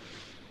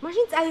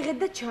 მაშინ წაიღეთ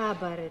და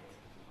ჩააბარეთ.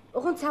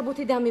 ოღონდ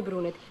საბუთი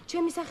დამიბრუნეთ.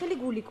 ჩემი სახელი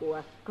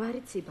გულიკოა,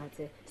 გვარი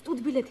ციბაძე.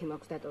 სტუდბილეთი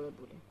მაქვს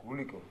დატოვებული.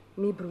 გულიკო.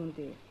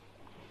 მიბრუნდი.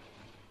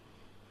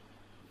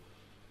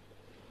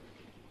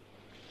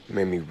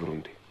 მე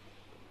მიბრუნდი.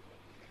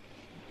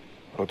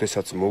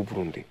 როდესაც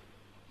მოვბრუნდი,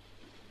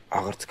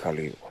 აღარც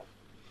ქალი იყო.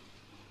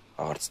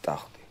 აღარც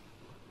ტახტი.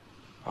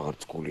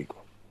 აღარც გულიკო.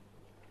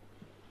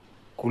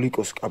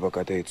 გულიკოს კაბა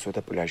გადაეცვა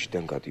და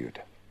პლაჟიდან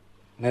გადიოდა.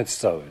 მეც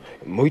წავედი.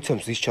 მოიცა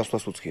მზის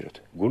ჩასვლას უცქიროდ.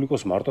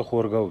 გულიკოს მარტო ხო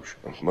არ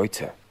გაუშვა.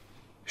 მოიცა.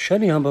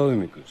 შენი ამბავი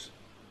მიგვს.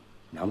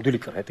 ნამდვილი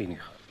კრეტინი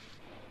ხარ.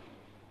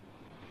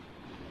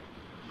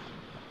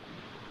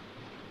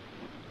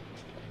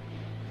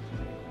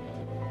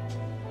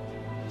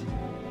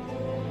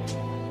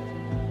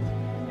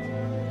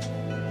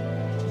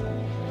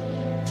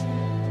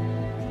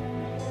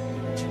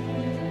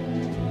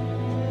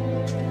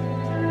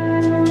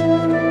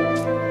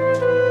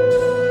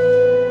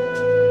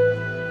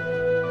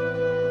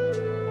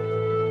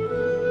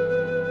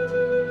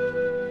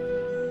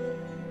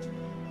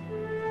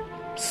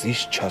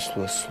 მზის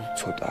ჩასვლა სულ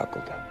ცოტა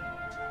აკლდა.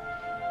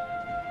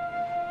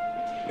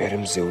 მერე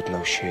მზე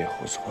ოდნავ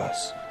შეეხო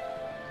ზღვას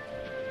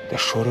და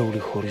შორეული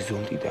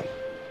ჰორიზონტიდან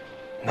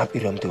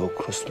ნაპირამდე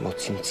ოქროს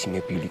მოციმციმე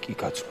ბილიკი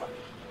გაწვა.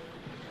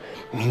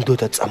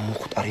 მინდოდა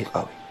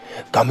წამოხვტარიყავი,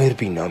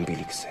 გამერბინა ამ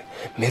ბილიკზე,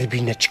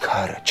 მერბინა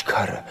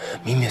ჩქარა,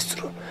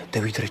 მიმესწრო და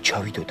ვიდრე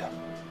ჩავიდოდა,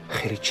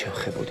 ხელით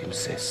შევხებოდი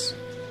მზეს.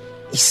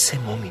 ისე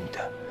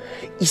მომინდა,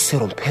 ისე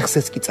რომ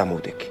ფეხზეც კი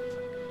წამოვდექი.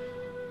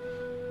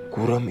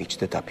 გურა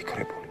მიჯდა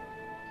დაფიქრებული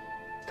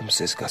და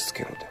მზეს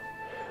გასცქეროდა.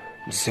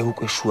 მზე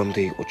უკვე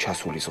შუამდე იყო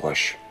ჩასული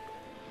ზღვაში.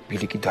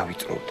 ბილიკი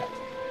დავიწროვდა,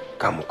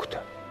 გამოკვდა,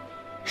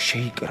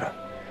 შეიკრა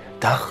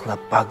და ახლა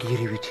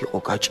ბაგირივით იყო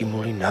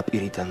გაჭიმული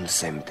ნაპირიდან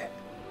მზემდე.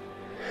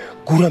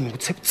 გურა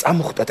მიგცებ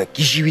წამოხტა და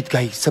გიჟივით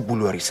გაიქცა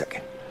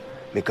ბულვარისაკენ.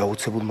 მე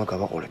გაუცებულმა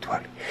გავაყოლე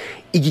თვალი.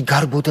 იგი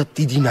გარბოდა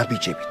დიდი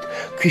ნაბიჯებით,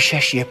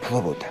 ქვიშაში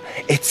ეფლობოდა,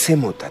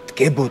 ეცემოდა,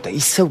 დგებოდა,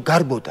 ისევ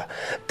გარბოდა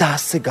და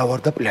ასე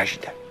გავარდა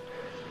პლაჟიდან.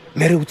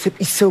 მერე უცებ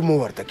ისევ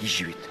მოვარდა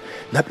გიჟივით,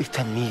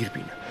 ნაპირთან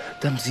მიირბინა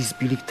და მზის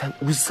ბილიკთან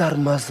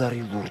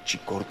უზარმაზარი ლურჯი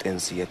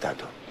გორტენზია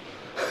დადო.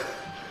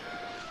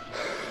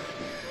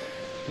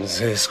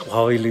 მზეს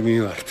ყვავილი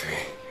მივართვი.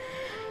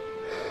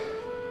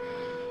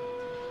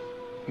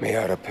 მე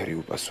არაფერი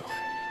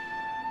უპასუხე.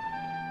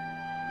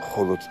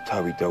 მხოლოდ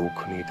თავი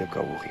დაუქნიე და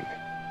გავუღიმე.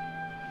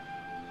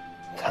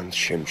 თან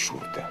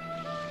შემშურდა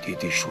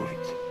დიდი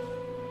შურით,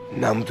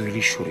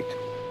 ნამდვილი შურით,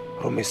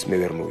 რომ ეს მე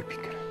ვერ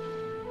მოვიფიქრე.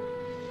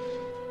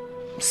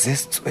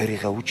 მზეს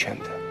წვერიღა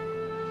უჩანდა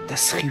და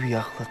სხივი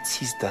ახლა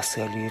ცის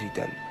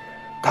დასალიერიდან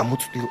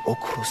გამოწვდილ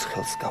ოქროს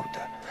ხელს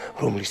გავდა,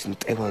 რომლის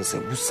მტევანზე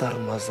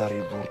უზარმაზარი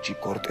ლურჯი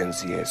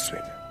გორტენზია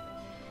ესვენა.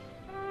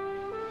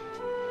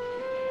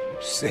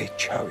 მზე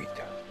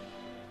ჩავიდა.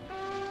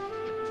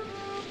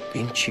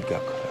 პინჩი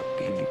გაქრა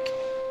ბილიკი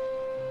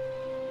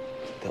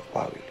და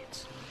ყვავილიც.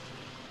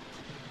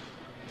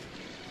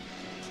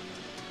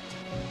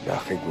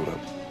 ნახე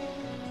გურამ,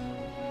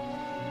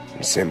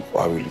 მზემ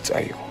ყვავილი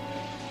წაიღო.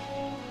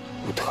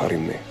 უთხარი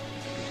მე.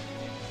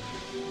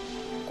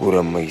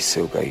 გურამმა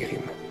ისევ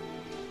გაიღიმა.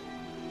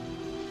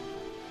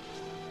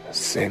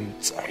 მზემ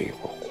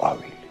წაიღო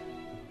ყვავილი.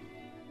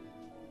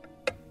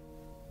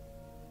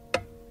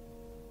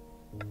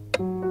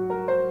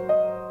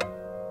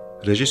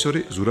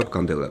 რეჟისორი ზურაბ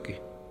კანდელაკი.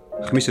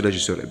 ხმის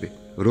რეჟისორები: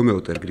 რომეო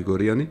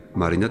ტერ-გრიგორიანი,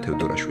 მარინა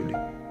თევდორაშვილი.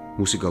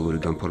 მუსიკალური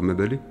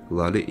განფორმებელი: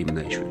 ლალე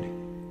იმნაიშვილი.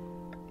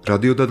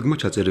 რადიოდადგმა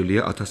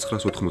ჩაწერილია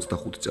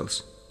 1985 წელს.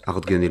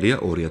 აღდგენილია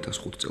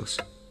 2005 წელს.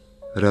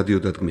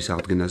 რადიოდადგმის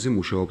აღდგენაზე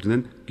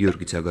მუშაობდნენ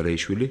გიორგი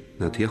ცაგარეიშვილი,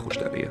 ნათია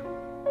ხუშტარია.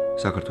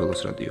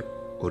 საქართველოს რადიო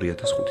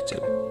 2005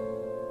 წელი.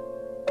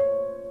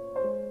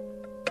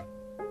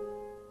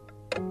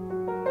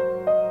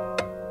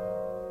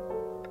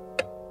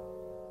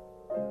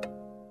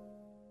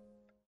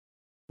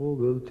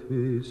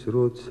 ყოველთვის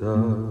როცა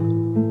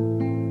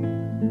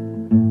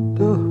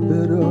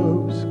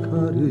დაჰბერავს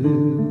ქარი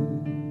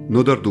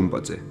ნოდარ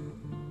დუმბაძე,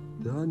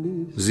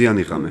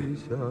 მზიანი ღამე.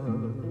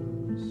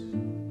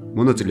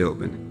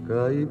 მონაწილეობენ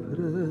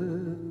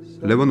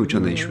levan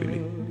uchaneishvili,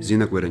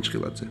 zina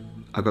kverenchxiladze,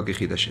 akaki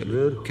xidasheli,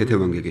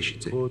 kqetevan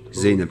gegeshidze,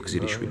 zeinab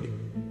gzirishvili,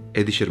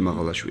 edisher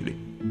magalashvili,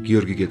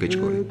 giorgi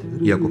gegechkori,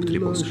 iakob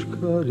tripolski.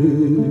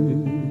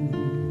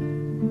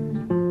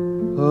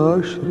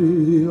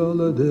 აშრი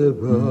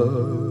ალდება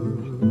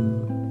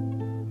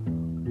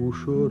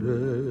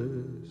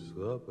უშორეს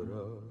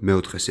აბრა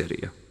მეოთხე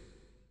სერია.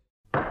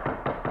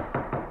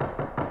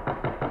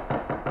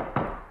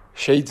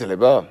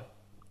 შეიძლება?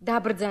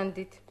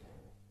 დაბრძანდით.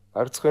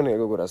 არ ცხენია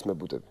გოგორას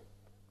მებუტები.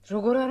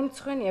 როგორ არ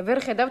მცხენია, ვერ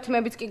ხედავ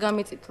თმებიც კი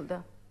გამიწითლდა.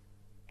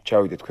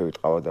 ჩავიდეთ ქვევით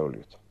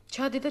ყავადავლიოთ.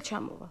 ჩადი და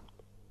ჩამოვა.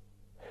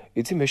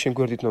 იცი მე შენ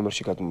გვერდით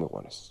ნომერში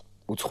გადმომიყვანეს.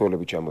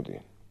 უცხოელები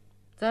ჩამოდიან.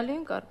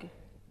 ძალიან კარგი.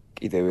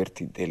 კიდევ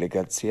ერთი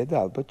დელეგაცია და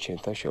ალბათ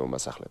შენთან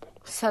შევმასახლებენ.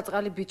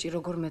 საწყალი ბიჭი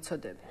როგორ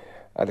მეწოდები.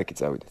 ადაკი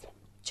წავიდეთ.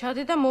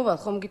 ჩადი და მოვალ,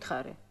 ხომ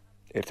გითხარი.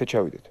 ერთად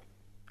ჩავიდეთ.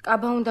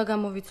 კაბა უნდა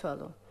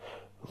გამოვიცვალო.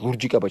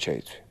 ლურჯი კაბა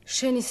ჩაიცვი.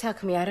 შენი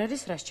საქმე არ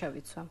არის, რას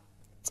ჩავიცვა.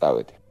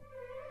 წავედი.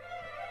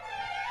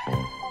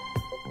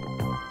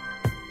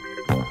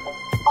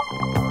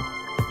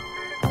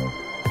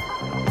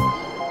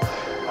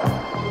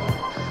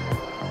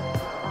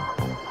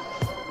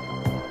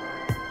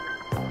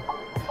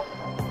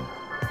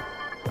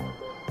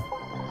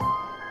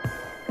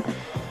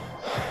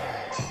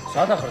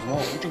 სადახრს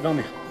მოვა, უჭი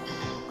გამიხ.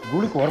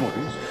 გულიკო არ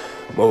მოდის?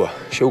 მოვა,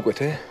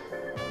 შეუკვეთე?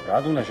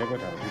 რად უნდა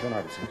შეკვეთა, თვითონ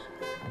არის ეს.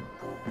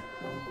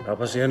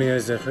 რაფასიანია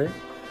ეს ზეხვი?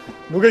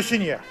 ნუ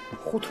გეშინია,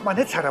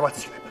 ხუთმანეთს არ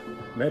ავაცილებ.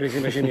 მე რისი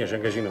მეშინია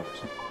შენ გეშინობს?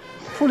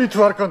 ფული თუ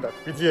არ ქონდათ,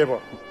 ბიძიებო.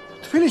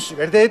 თბილისში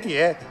ვერ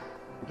დაეტიეთ?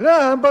 რა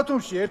ამ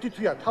ბათუმში ერთი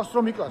თვია თავს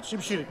რომ იკლათ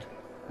შიმშილით.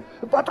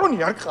 პატრონი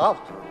არ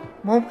გყავთ.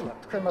 მომკლათ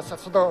თქვენმა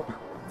საცოდაობა.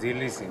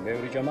 ძილისი,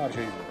 მევრი ჭამა არ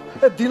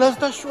შეიძლება. დილას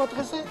და შუა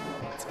დღეზე?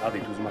 წადი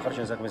თუ ზმახარ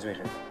შენ საქმეს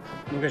მიხედი.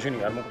 ნუ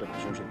გეშინია არ მოკვდები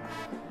შიმშილი.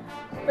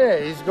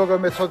 ის გოგო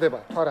მეწოდება,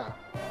 თორა.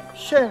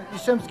 შენ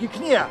ისემს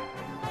გიქნია?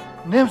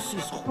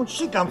 ნემსის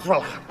ხუნში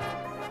გამძვალ ხარ.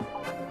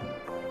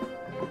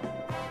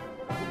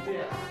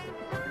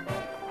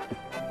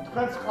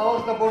 თქვენს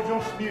ყავს და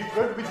ბორჯომს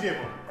მიირთვეთ,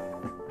 ბიძიებო.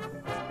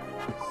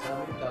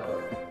 სამი ტაბა.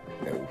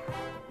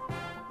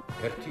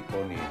 ერთი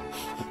კონი.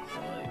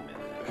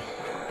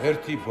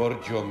 ერთი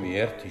ბორჯომი,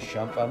 ერთი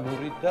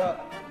შამპანური და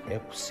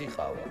 6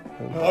 ყავა.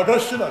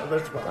 აგაშილად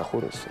ვერტბა.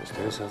 ახურეს ეს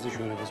დღესაც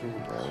შუერებას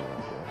მინდა.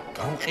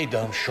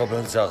 გამყიდა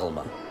მშობელ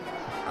ძაღლმა.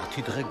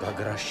 10 დღე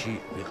გაგრაში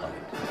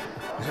ვიყავით.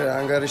 რა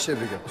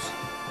ანგარიშები გაქვს?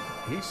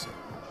 ის?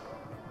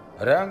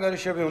 რა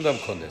ანგარიშები უნდა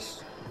მქონდეს?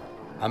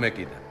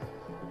 ამეკიდა.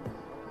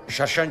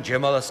 შაშან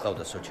ჯემალას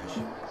ყავდა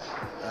სოჩაში.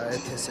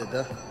 ეთესე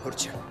და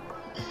ხორჩა.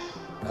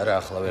 არა,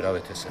 ახლა ვერავ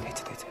ეთესე.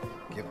 ეთეთე.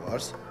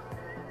 გიყვარს?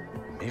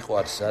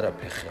 მიყვარს არა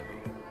ფეხები.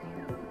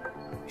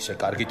 ისე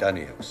კარგი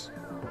ტანი აქვს.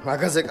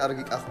 მაგაზე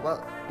კარგი კახვა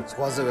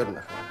ზღვაზე ვერ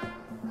ნახე.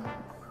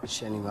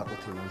 შენი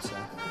მაყუთი მომცა.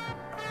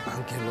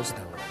 ანგელოს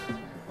დავა.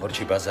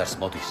 ორჩი ბაზარს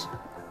მოდის.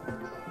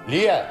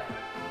 ლია!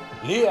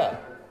 ლია!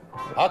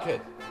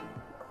 აკეთ.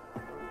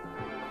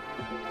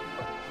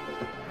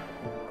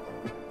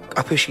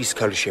 კაფეში ის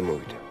ქალი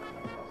შემოვიდა.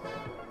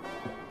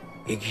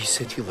 იგი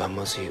ისეთი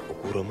ლამაზი იყო,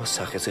 გურომა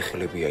სახეზე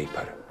ხელები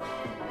აიფარა.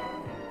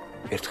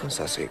 ერთხანს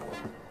ასე იყო.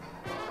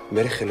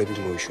 მერე ხელები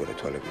მოიშორა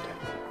თვალებიდან.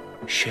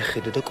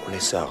 შეხედა და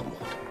კონესა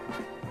აღმოხდა.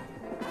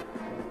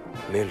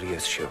 მე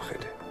ლიას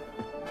შევხედე.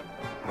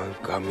 მან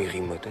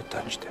გამიღიმა და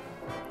დაჭდა.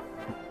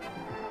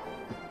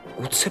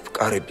 უცებ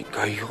კარები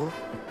გაიღო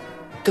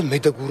და მე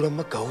და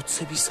გურამა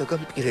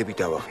გაოცებისაგან პირები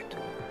დავაღეთ.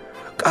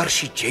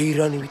 კარში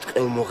ჯეირანივით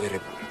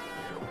ყელმოღერებული,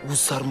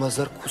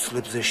 უზარმაზარ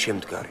ქუსლებზე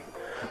შემდგარი,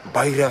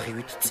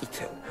 ბაირაღივით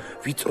წითელ,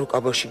 ვიწრო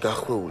კაბაში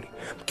გახვეული,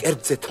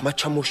 მკერდზე თმა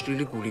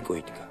ჩამოშლილი გულიკო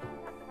იდგა.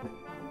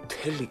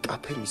 მთელი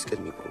კაფე მისკენ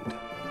მიბრუნდა.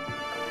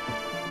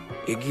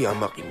 იგი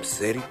ამაყი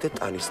მზერი და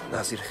ტანის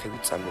ნაზირხევი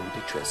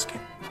წამოვიდა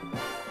ჩვენსკენ.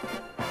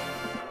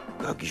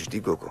 გაგიჟდი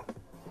გოგო.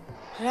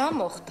 რა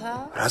მოხდა?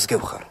 რას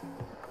გევხარ?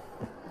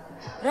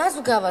 რას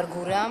ვგავარ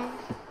გურამ?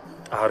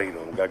 არი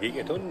რომ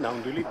გაგიკეთო,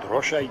 ნამდვილი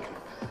დროშა იქნება.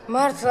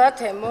 მართლა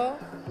თემო?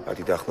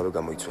 ადი დაახლოვე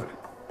გამოიცვალე.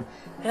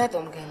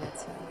 რატომ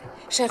გენაცვალე?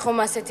 შენ ხომ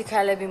ასეთი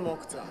ქალები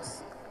მოგწონს?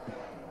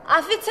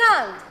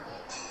 აფიცანტ!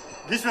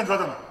 გისმენთ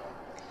ბატონო.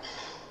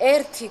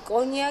 ერთი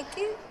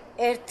კონიაკი,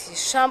 ერთი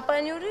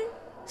შამპანიური,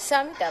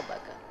 3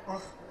 ტაბაკა.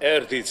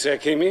 ერთი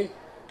ექიმი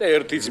და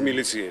ერთიც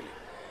მილიციელი.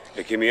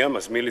 ექიმი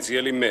ამას,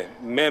 მილიციელი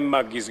მე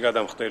მაგის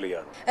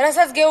გადამხდელია.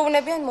 რასაც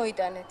გეუბნებიან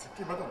მოიტანეთ.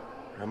 კი ბატონო.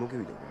 რა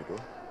მოგივიდა გულიკო?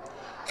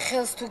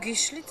 ხელს თუ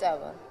გიშლი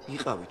წავალ.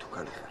 იყავი თუ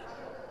ქალი ხარ.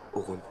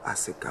 ოღონდ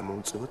ასე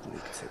გამომწევად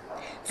მიქცევ.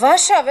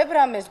 ვაშავებ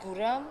რამეს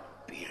გურამ?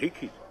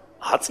 პირიქით,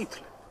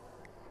 აწითლე.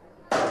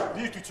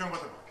 დიახ, ჩემ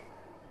ბატონო.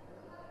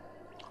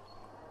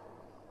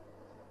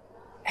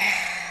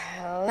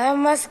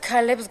 ლამას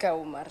ქალებს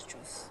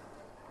გაუმარჯოს.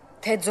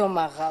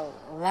 თეძომაღალ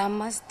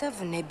ლამას და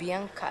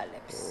ვნებიან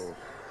ქალებს.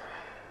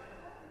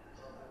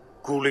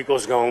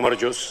 გულიკოს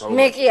გაუმარჯოს.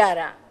 მე კი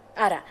არა.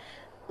 არა.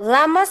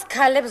 ლამას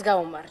ქალებს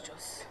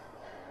გაუმარჯოს.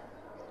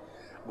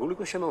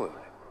 გულიკო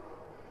შემოვევლე.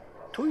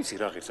 თუ იცი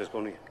რა ღირს ეს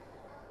კონიაკი?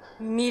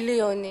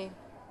 მილიონი.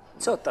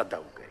 ცოტა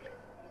დაუგელი.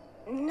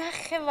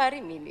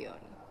 9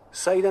 მილიონი.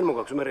 საიდან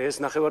მოგაქვს მე ეს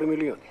 9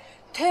 მილიონი?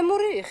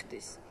 თემური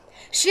იხდის.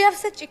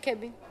 შეავსე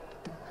ჭიქები.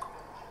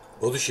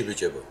 ბოდიში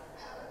ბიჭებო.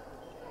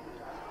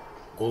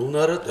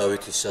 გულნარა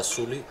დავითის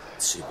სასული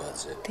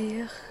ციბაძე.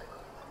 დიახ.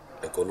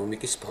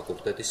 ეკონომიკის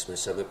ფაკულტეტის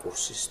მესამე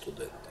კურსის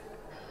სტუდენტი.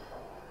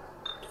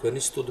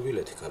 თქვენი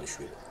სტუდბილეთი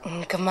ქალიშვილი.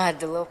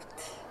 გმადლობთ.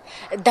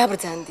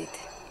 დაბრძანდით.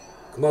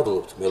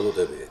 გმადლობთ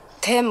მელოდებია.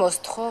 თემოს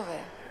თხოვე.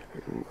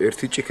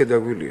 ერთი ჭიქე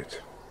დაგვილიეთ.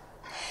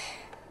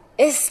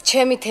 ეს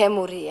ჩემი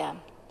თემურია.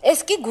 ეს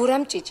კი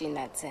გურამ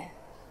ჭიჭინაძე.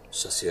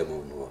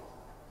 სასიამოვნოა.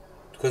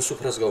 თქვენ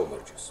სუფრას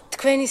გაუმარჯოს.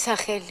 თქვენი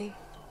სახელი.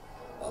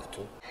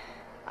 ავთო.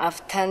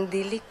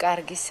 ავთანდილი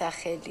კარგი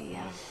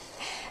სახელია.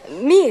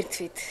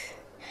 მიირთვით.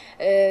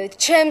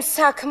 ჩემს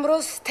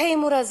საქმროს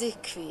თეიმურაზი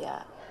ჰქვია.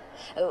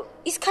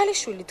 ის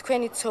ქალიშვილი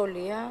თქვენი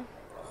ცოლია?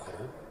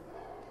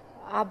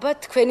 აბა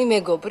თქვენი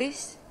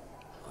მეგობრის?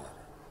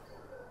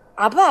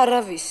 აბა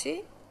არავისი?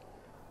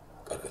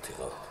 კარგად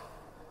იყავთ.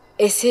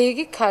 ესე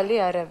იგი ქალი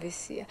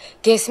არავისია.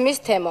 გესმის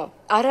თემო,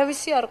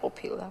 არავისი არ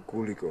ყოფილა.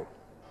 გულიკო.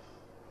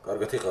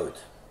 კარგად იყავით.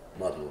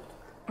 მადლობთ.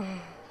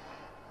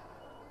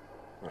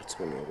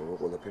 მარცხენია, რომ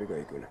ყველაფერი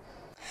გაიგონა.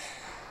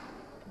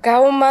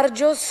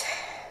 გაუმარჯოს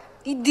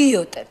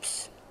იდიოტებს.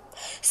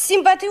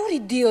 სიმპათიურ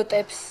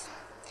იდიოტებს.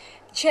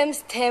 ჩემს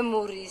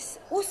თემურის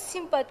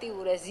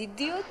უსიმპათიურეს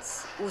იდიოტს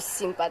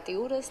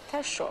უსიმპათიურესთა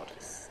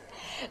შორის.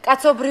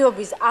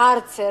 კაცობრიობის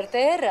არც ერთ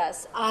ერას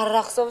არ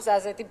ახსოვს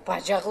ასეთი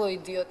ბაჯაღლო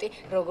იდიოტი,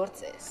 როგორც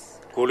ეს.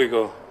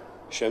 გულიკო,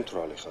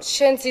 შემთვრალი ხარ.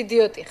 შენც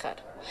იდიოტი ხარ,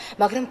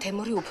 მაგრამ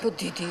თემური უფრო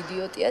დიდი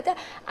იდიოტია და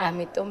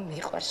ამიტომ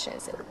მიყვარს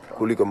შენზე უფრო.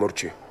 გულიკო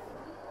მორჩი.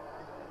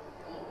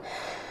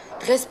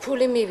 დღეს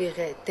ფული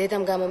მივიღე,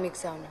 დედამ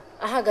გამომიგზავნა.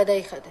 აჰა,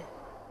 გადაიხადე.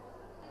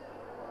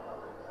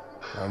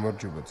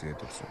 გამარჯობა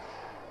ძიედოსო.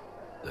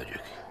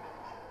 დაჯექი.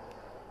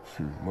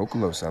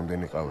 მოკლავს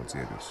ამდენი ყავა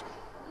ძიედოსო.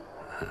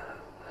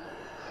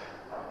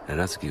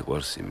 რაც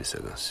გიყვარს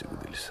იმისაგან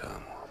სიკვდილისაა.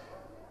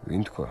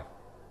 ვინ თქვა?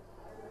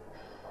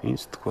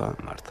 ვინც თქვა,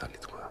 მართალი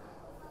თქვა.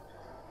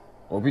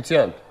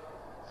 ოფიციანტ,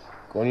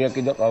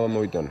 კონიაკი და ყავა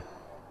მოიტანე.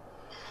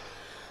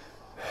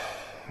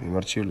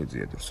 მიმარჩიელი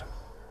ძიედოსო.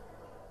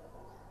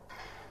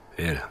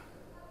 ერა.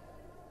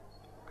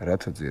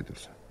 რათა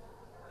ძიედოსო?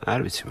 არ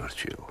ვიცი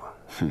მარჩიელობა.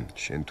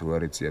 შენ თუ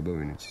არ იცი აბა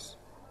ვინ იცის?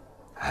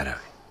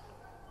 არავინ.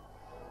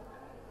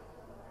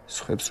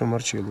 სხვებს რომ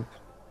მარჩიელობ?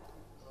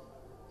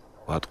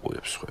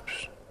 ვატყუებს სხვებს.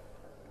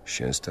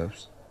 შენს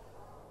თავს?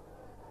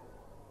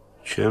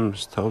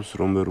 ჩემს თავს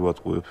რომ ვერ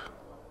ვატყუებ.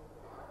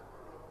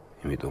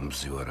 იმიტომ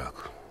მზივარ აქ.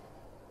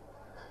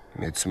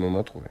 მეც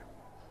მომატყუე.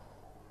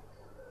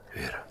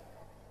 ვერა.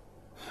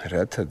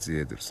 რათა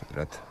ძიედოსო,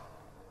 რათა?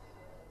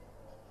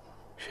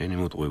 შენი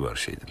მოტყუება არ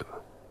შეიძლება.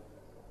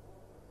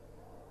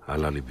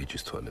 ალალი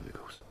ბიჭის თვალები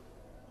გაქვს.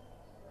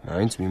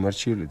 მაინც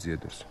მიმარჩიელი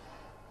ძიედოსო.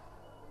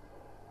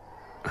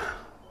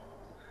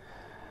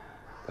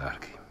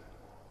 კარგი.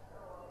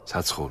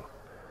 საცხორო.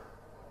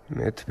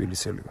 მე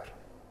თბილისელი ვარ.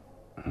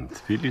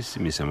 თბილისი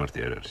მისამართი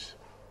არ არის.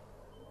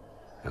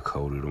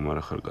 აქაური რომ არ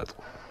ახარ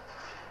გატყვა.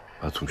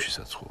 ბათუმში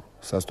საცხორო.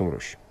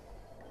 სასტუმროში.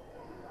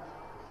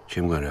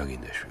 ჩემგან რა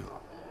გინდა შვილო?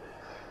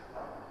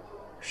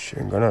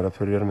 შენგან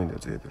არაფერი არ მინდა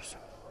ძიედოსო.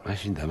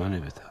 მაშინ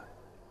დამანებეთა.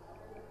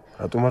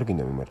 რატომ არ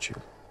გინდა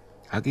მიმარჩიელი?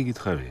 აკი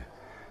გითხარია.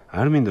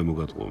 არ მინდა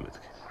მოგატყუო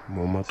მეთქი.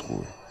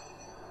 მომატყუე.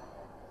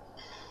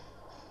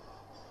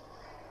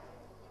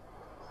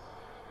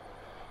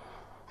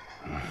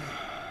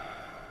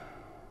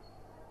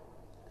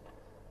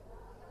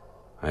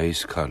 აი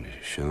ეს ქალი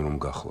შენ რომ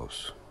გახლავს.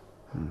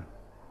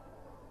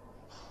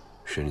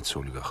 შენი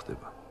ცოლი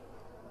გახდება.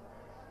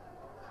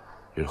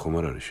 ер ხომ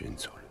არ არის შენი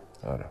ცოლი?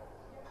 არა.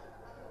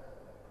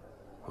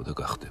 ოდა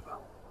გახდება.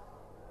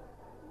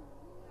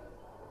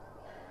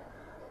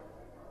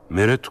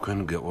 მერე თქვენ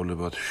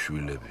გეყოლებათ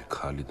შვილები,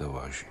 ქალი და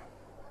ვაჟი.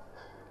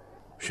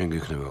 შენ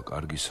გექნება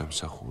კარგი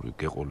სამსახური,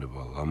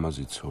 გეყოლება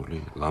ლამაზი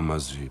ცოლი,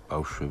 ლამაზი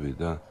ბავშვები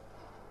და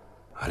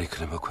არ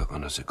იქნება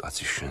ქვეყანაზე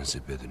კაცი შენზე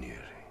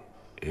ბედნიერი.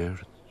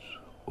 1,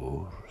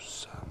 2,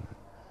 3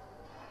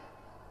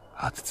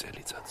 10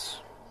 წელიწადს.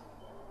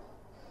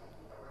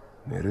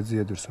 მერე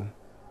ძიედოსო.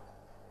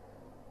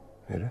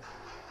 მერე?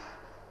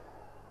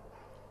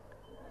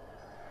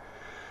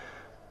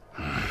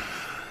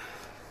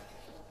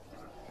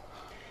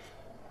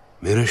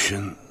 მერე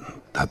შენ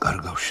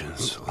დაკარგავ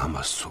შენს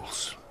ლამაზ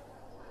ცოლს.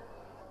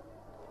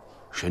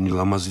 შენი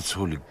ლამაზი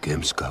ცოლი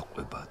გემს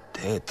გაყვება,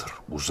 თეთრ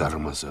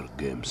უზარმაზარ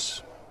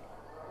გემს.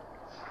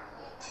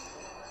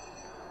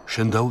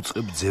 შენ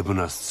დაუწყებ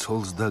ძებნას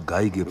ცოლს და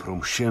გაიგებ, რომ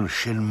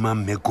შენმა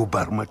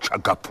მეგობარმა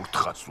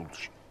ჩაგაფურთხა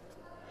სულში.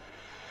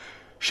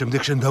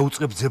 შემდეგ შენ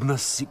დაუწყებ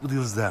ძებნას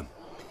სიკვდილს და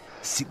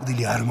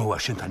სიკვდილი არ მოვა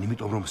შენთან,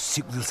 იმიტომ რომ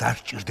სიკვდილს არ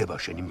სჭირდება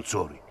შენი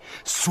მძორი.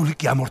 სული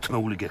კი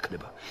ამორთმეული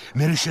გექნება.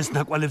 მერე შენს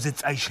ნაკვალებზე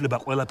წაიშლება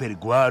ყველაფერი,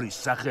 გვარი,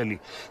 სახელი,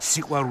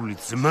 სიყვარული,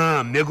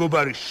 ძმა,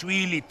 მეგობარი,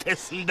 შვილი,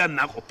 თესლი და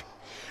ნაყოფი.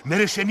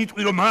 მერე შენ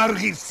იტყვი რომ არ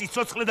ღირს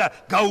სიცოცხლე და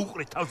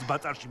გაუყრე თავს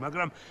ბაწარში,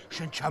 მაგრამ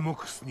შენ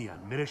ჩამოხსნიან.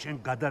 მერე შენ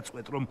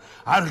გადაწყვეტ რომ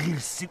არ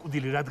ღირს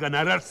სიკვდილი, რადგან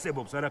არ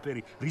არსებობს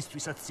არაფერი,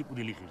 რისთვისაც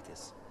სიკვდილი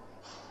ღირდეს.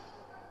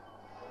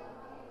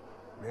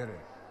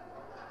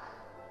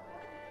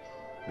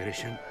 მერე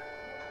შენ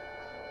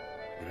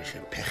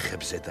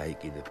ფეხებზე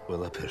დაიკიდებ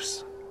ყველაფერს.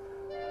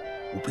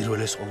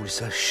 უპირველეს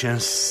ყოვლისა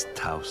შენს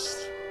თავს.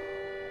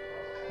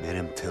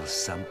 მერე მთელ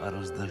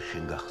სამყაროს და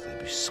შენ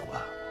გახდები სხვა.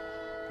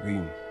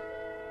 ვინ?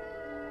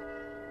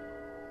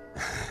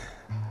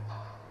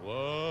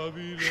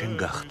 შენ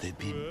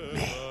გახდები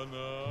მე.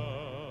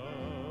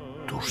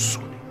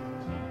 დურსული.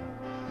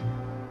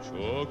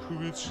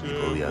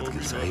 ნიკოლი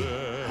ადგილს აი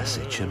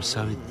ასე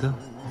ჩემსავით და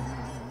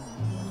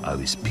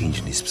ავის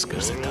ფინჯნის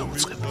ფსკერზე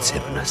დაუწყებ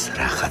ცებრნას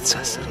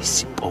რაღაცას,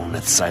 რისი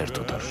პოვნად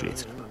საერთოდ არ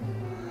შეიძლება.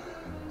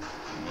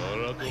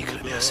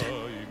 იქნები ასე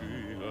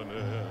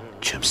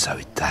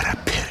ჩემსავით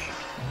არაფერი.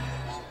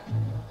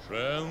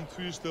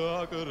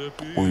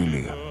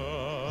 ყუილია.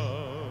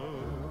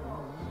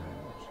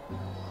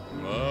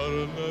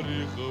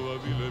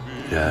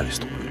 რა არის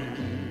ტყუილი?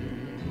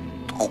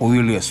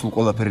 ტყუილია სულ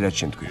ყველაფერი რაც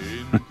შენ თქვი.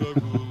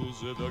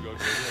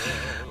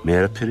 მე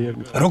არაფერი არ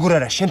მითხრა. როგორ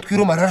არა, შენ თქვი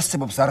რომ არ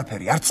არსებობს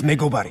არაფერი, არც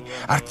მეგობარი,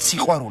 არც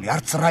სიყვარული,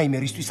 არც რაიმე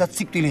რისთვისაც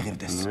სიკვდილი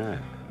ღირდეს.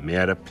 მე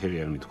არაფერი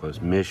არ მითქვა,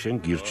 მე შენ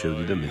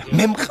გირჩევდი და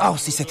მე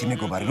მყავს ისეთი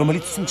მეგობარი,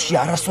 რომელიც სულში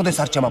არასოდეს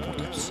არ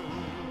ჩამაფურდებს.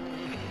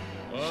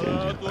 შენ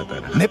ჯერ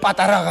პატარა. მე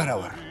პატარა აღარა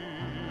ვარ.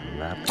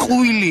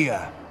 ტყუილია.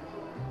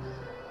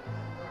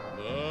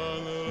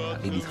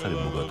 აი მითხარი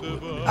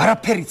მოგატყუებული.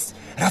 არაფერიც,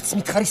 რაც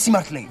მითხარი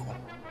სიმართლე იყო.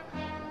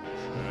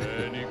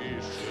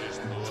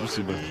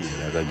 სიმართლე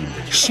რა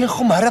გაგინდა? შენ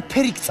ხომ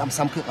არაფერი გწამს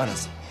ამ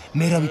ქვეყანაზე.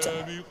 მე რა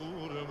ვიწამო?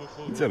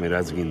 იცამე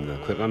რაც გინდა,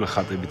 ქვეყანა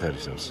ხატებით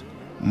არის ავს.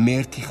 მე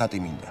ერთი ხატი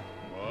მინდა.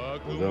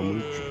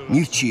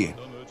 მირჩიე.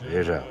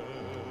 ერა.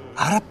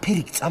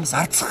 არაფერი გწამს,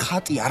 არც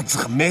ხატი, არც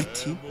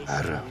ღმერთი?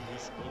 არა.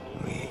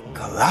 მე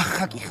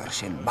გლახაკი ხარ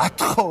შენ,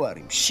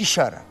 მათხოვარი,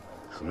 შიშარა.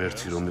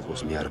 ღმერთი რომ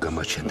იყოს, მე არ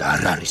გამაჩენდა,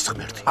 არ არის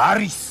ღმერთი.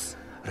 არის.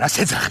 რას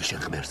ეძახი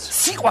შენ ღმერთს?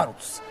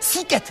 სიყვარულს,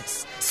 სიკეთეს,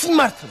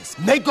 სიმართლეს,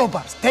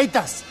 მეგობარს,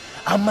 დედას.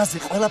 ამაზე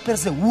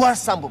ყველაფერზე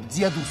უარს ამბობ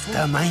ძიადურს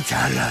და მაინც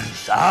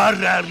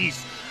არ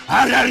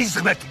არის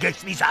ღმერთი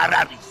გეცნის არ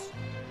არის.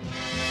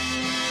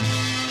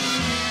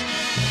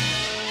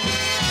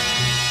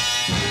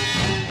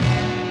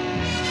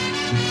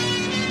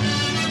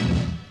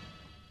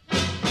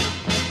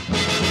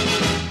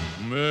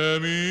 მე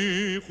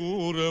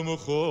მიყურე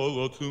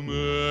მხოლოდ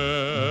მე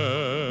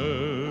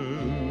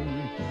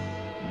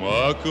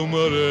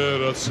მაკმრე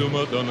რაც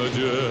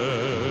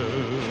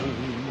მატანაჯერ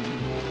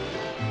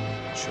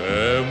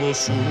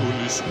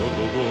შემოსულის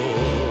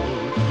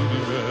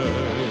გოგოგოთიმე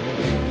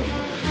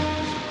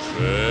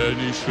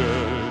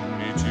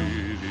შენი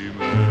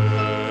ჯირიმე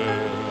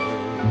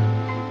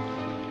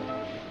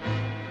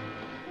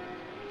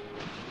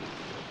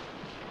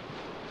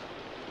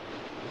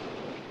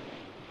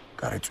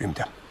კარი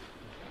წვიმდა.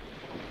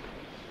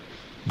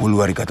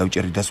 ბულვარი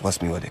გადავჭერი და სხვას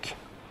მივადექი.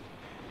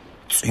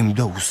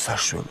 წვიმდა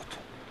უსაშველოდ.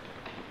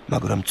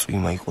 მაგრამ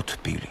წვიმა იყო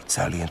თბილი,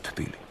 ძალიან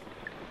თბილი.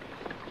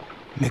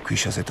 მე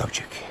ქვიშაზე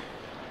დავჭექი.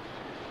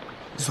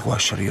 ზღვა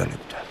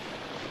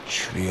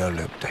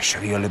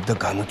შრიალებდა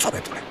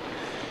განუწყვეტლე.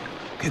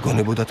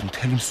 გეგონებოდათ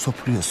მთელი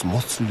მსოფლიოს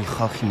მოცლილი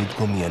ხალხი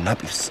მიდგომია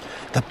ნაპირს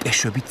და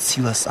პეშვებით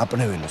ცილას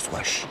აპნევენ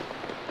ზღვაში.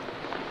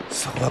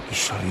 ზღვა კი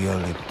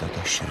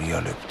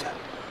შრიალებდა.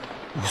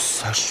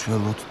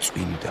 უსაშველოდ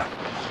წვიმდა.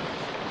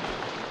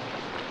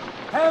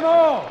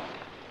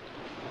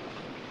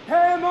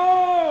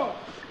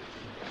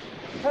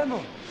 ჰემო!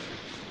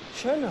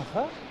 შენ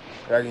ახლა?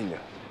 რა გინდა?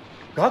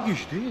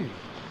 გაგიჟდი?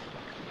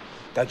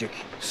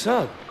 დაჯექი.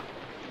 სად?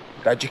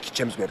 დაჯექი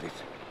ჩემს გვერდით.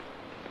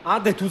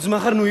 ადე თუ ძმა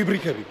ხარ, ნუ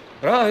იბრიქები.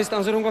 რა, ეს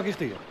ტანზე რომ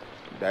გაგიხდია?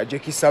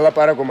 დაჯექი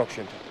სალაპარაკო მაქვს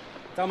შენთან.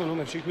 თამო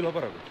ნომერში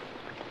იქვილაპარაკო.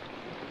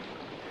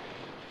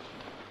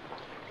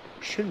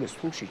 შენ მე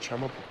სულში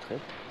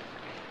ჩამაფურთხებ?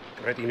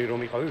 კრეტინი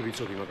რომ იყავი,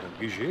 ვიცოდი, მაგრამ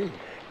გიჟი?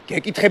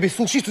 გეკითხები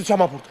სულში თუ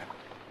ჩამაფურთხებ?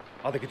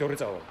 ადე კიდევ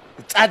წავალ.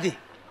 წადი.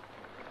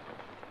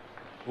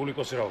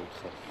 ბულიკოს რა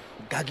უთხრა?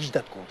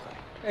 გაგიჟდა თქო უთხარი.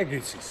 ეგ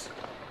იცის.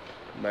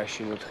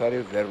 მაშინ უთხარი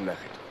ვერ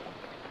ვნახეთ.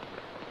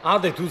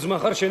 ადე თუ ძმა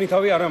ხარ, შენი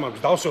თავი არ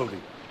ამაქვს, დავსოლდი.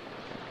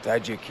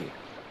 დაჯექი.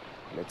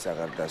 მეც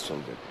აღარ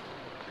დასოლდები.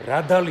 რა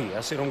დალია,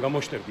 ასე რომ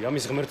გამოშტერდი,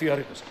 ამის ღმერთი არ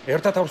იყოს.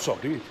 ერთად არ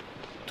ვსვავდით?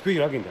 თქვი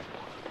რა გინდა?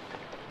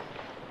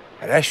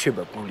 რა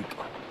შეება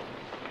ბულიკო?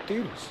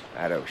 ტირის?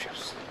 არა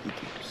უშავს.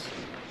 იტირს.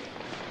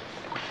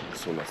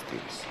 სულას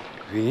ტირის.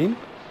 ვინ?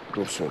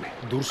 დურსონი.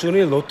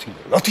 დურსონი ლოთი.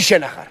 ლოთი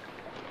შენ ახარ.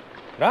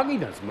 რა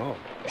გინდა ძმო?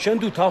 შენ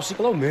თუ თავს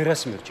იკლავ მე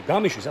რას მერჩი?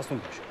 გამიშვი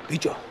სასტუმროში.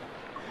 ბიჭო.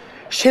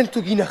 შენ თუ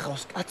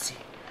გინახავს კაცი,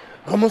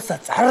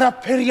 რომელსაც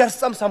არაფერი არ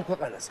სწამს ამ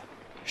ქვეყანაზე.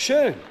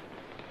 შენ?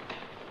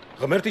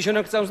 ღმერთი შენ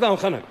აქ წამს და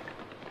ამხანაგ.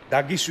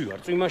 დაგისვი ვარ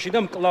წვიმაში და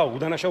მკლავ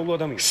უდანაშაულო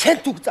ადამიანი. შენ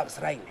თუ გწამს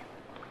რაიმე?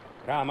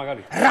 რა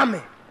მაგალითად?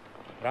 რამე.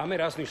 რამე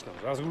რას ნიშნავს?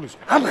 რას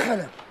გულისხმობ?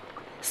 ამხანაგ.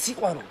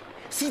 სიყვარული,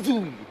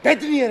 სიძულვილი,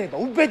 ბედნიერება,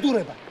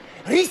 უბედურება.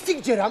 რისი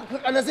გჯერ ამ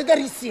ქვეყანაზე და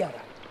რისი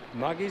არა?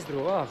 მაგის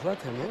დროა ახლა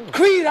თემო?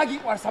 ქვი რა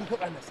გიყვარს ამ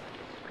ქვეყანაზე?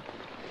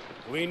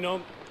 ვინო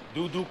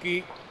დუდუკი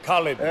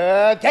ქალები.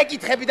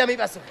 გეკითხები და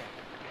მიპასუხე.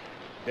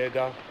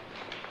 დედა.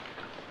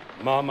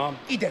 მამა.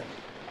 კიდევ.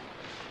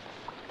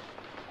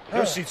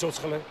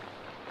 სიცოცხლე,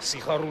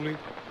 სიხარული,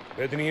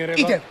 ბედნიერება.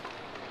 კიდევ.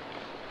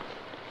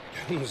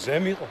 მზე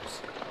მიყვარს.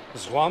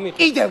 ზღვა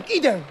მიყვარს.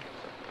 კიდევ.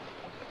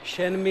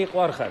 შენ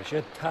მიყვარ ხარ,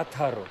 შენ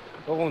თათარო.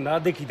 ოღონდ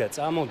ადექი და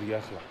წამოდი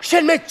ახლა.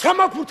 შენ მე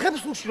ჩამაფურთხებ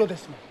სულში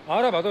როდესმე?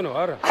 არა ბატონო,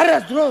 არა.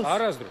 არასდროს.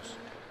 არასდროს.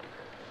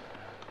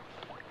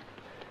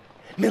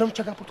 მე რომ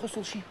ჩაგაფურთხო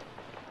სულში?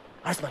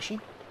 არც მაშინ?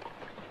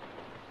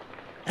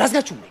 რას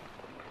გაჩუმე?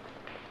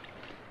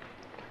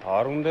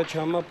 არ უნდა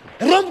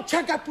ჩამაფრთხო. რომ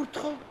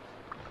ჩაგაფრთხო?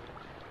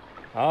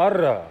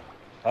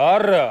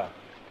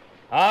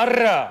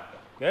 არა.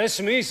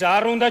 ესმის,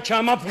 არ უნდა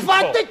ჩამაფრთხო.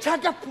 ვადე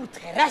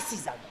ჩაგაფრთხე, რა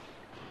სიზამე?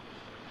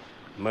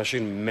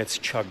 მაშინ მეც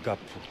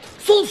ჩაგაფრთხე.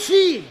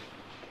 სულში?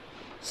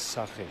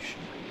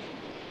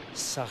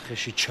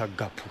 სახეში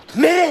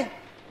ჩაგაფრთხე.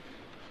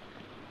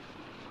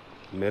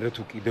 მე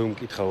თუ კიდევ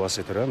მკითხავ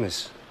ასეთ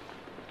რამეს,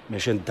 მე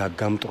შენ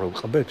დაგამტრევ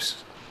ყბებს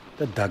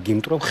და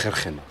დაგიმტრევ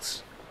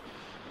ხერხემალს.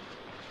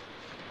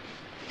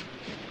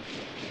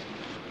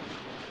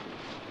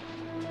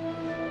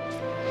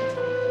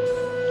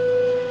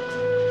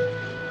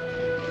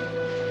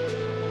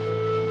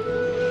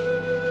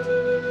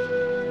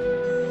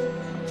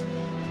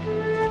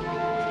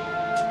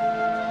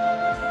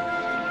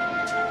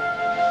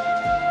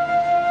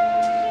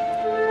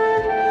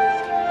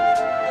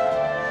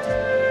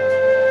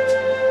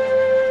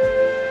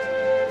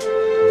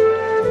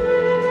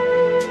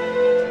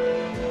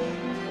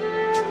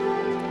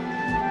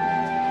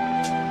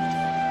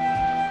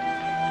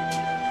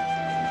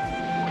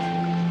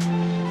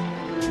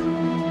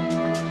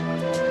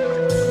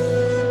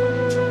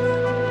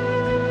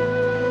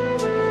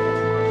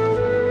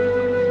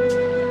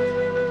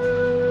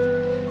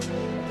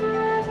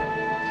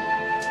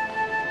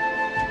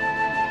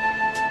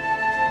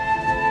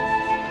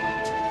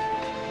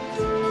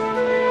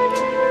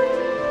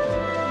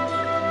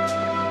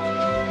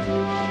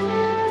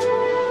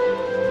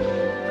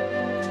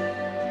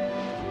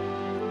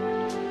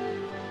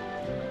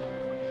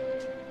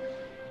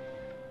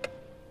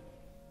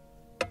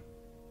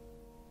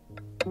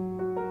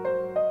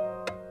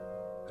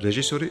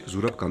 რეჟისორი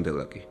ზურაბ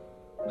კანდელაკი.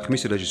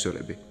 ხმის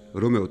რეჟისორები: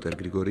 რომეო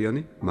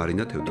ტერ-გრიგორიანი,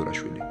 მარინა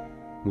თევდორაშვილი.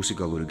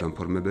 მუსიკალური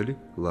განფორმებელი: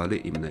 ლალე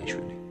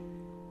იმნაიშვილი.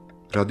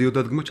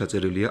 რადიოდადგმა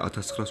ჩაწერილია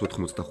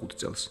 1985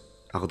 წელს.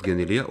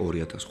 აღდგენილია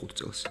 2005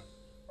 წელს.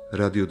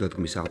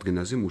 რადიოდადგმის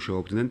აღდგენაზე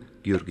მუშაობდნენ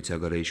გიორგი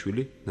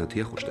ცაგარეიშვილი,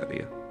 ნათია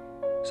ხოშტარია.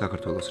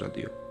 საქართველოს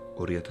რადიო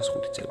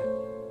 2005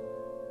 წელი.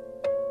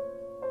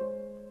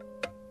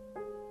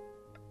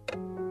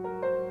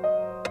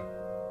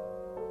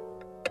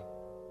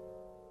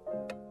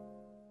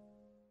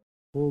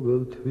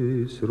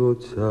 ყოველთვის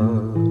როცა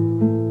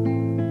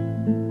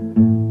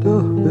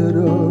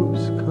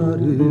დაჰბერავს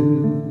ქარი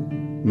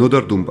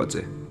ნოდარ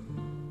დუმბაძე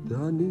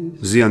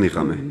მზიანი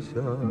ღამე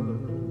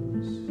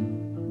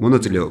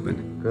მონაწილეობენ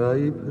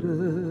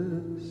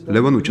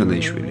levan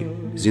uchaneishvili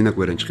zina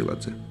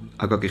kverenchxiladze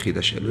akaki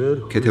xidasheli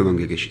kqetevan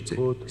gegeshidze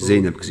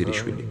zeinab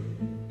gzirishvili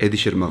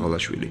edisher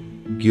magalashvili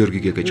giorgi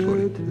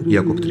gegechkori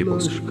iakob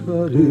tripolski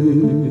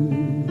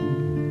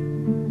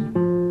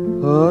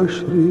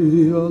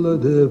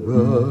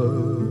აშრიალდება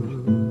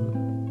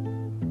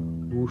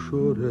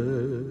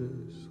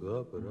უშორეს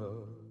აბრა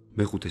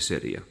მეხუთე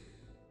სერია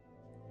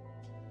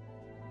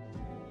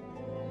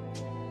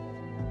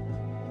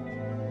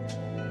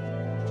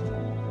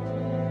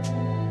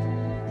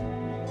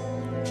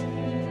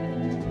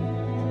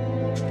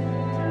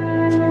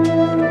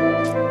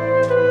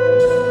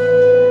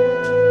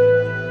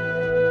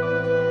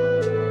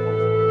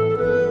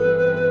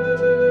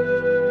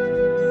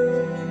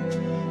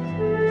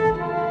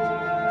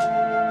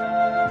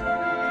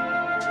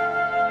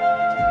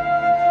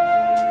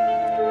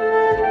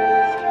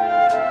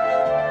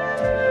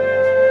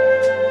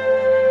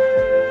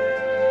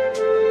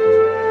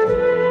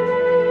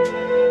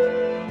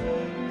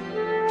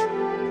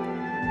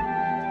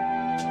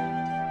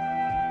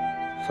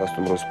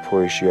სასტუმროს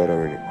ფოიში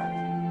არავინ იყო.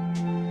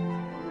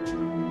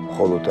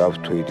 ხოლო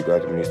დავთო იდგა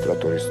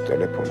ადმინისტრატორის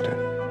ტელეფონთან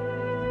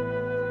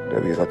და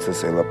ვიღაცას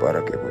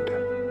ელაპარაკებოდა.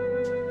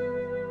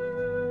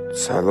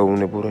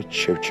 სალაუნებურად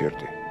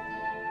შევჩერდი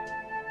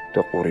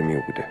და ყური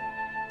მიუგდე.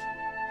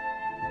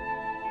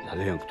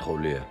 ძალიან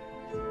გთხოვლია.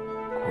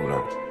 გულა,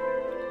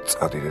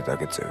 წადი და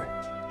დაგეწევი.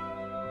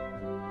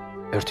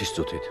 ერთი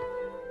წუთით.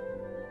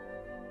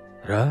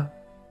 რა?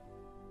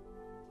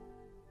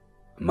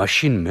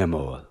 მაშინ მე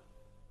მოვალ.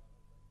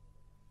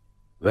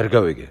 ვერ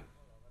გავიგე.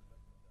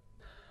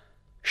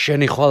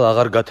 შენი ხვალ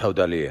აღარ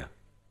გათავდალია.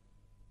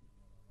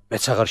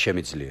 მეც აღარ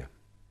შემიძლია.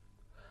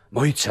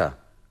 მოიცა.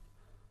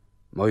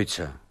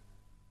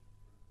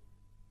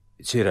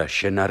 იცი რა,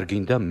 შენ არ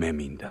გინდა, მე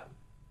მინდა.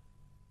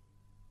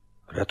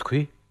 რა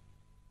თქვი?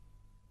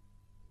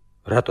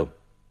 რატომ?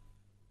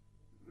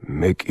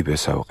 მე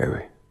კიბეს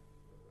ავყევი.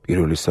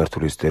 პირველი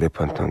სართულის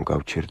დერეფანთან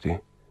გავჩერდი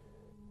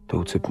და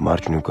უცებ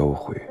მარჯვნივ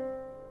გავუხვი.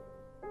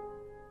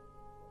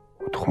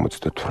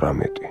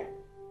 98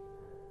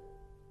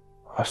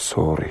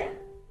 102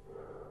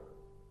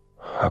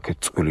 აქეთ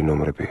წყვილი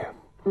ნომრებია.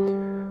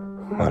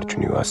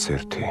 მარჯვნივ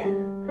 101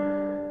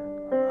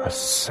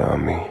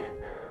 103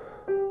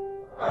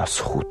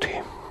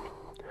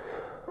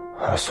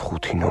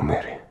 105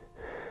 ნომერი.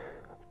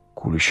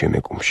 გული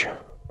შემეკუმშა.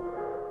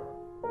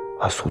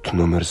 105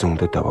 ნომერზე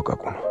უნდა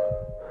დავაკაკუნო.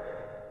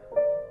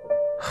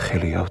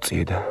 ხელი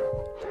ავწიე და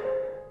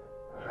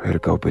ვერ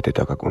გავბედე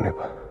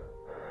დაკაკუნება.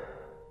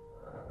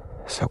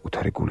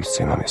 საკუთარი გულის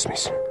ძემა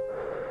მესმის.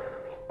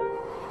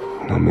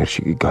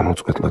 ნომერში კი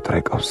განუწყვეტლად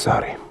რეკავს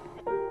ზარი.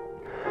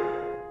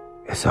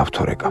 ეს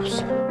ავთო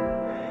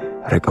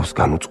რეკავს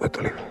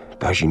განუწყვეტლივ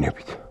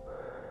დაჟინებით.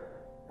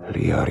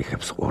 ლია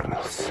არიღებს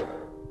ყორნელს.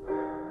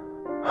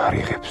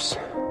 არიღებს.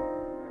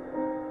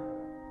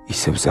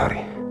 ისევ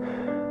ზარი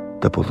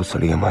და ბოლოს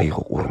ლიამ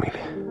აიღო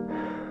ყურმილი.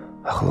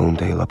 ახლა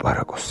უნდა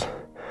ელაპარაკოს.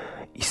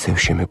 ისევ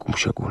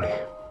შემეკუმშა გული.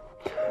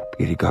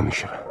 პირი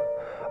გამიშრა.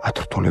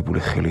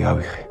 ათრთოლებული ხელი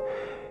ავიღე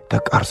და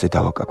კარზე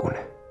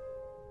დავაკაკუნე.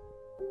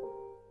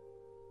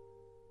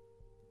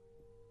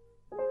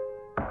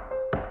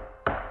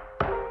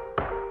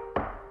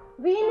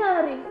 ვინ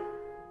არის?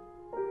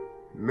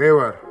 მე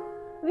ვარ.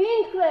 ვინ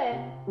თქვენ?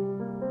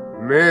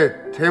 მე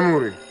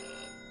თემური.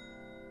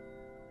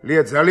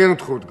 ლია ძალიან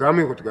გთხოვთ,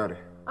 გამიღოთ გარე.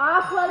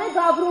 ახლავე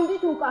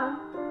გაბრუნდით უკან.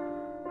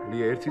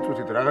 ლია ერთი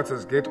წუთით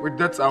რაღაცას გეტყვით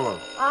და წავალ.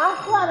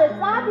 ახლავე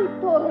წადით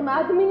თორემ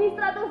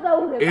ადმინისტრატორს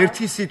დაურეკა.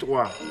 ერთი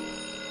სიტყვა.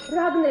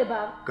 რა გნება?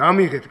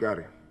 გამიღეთ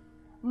გარე.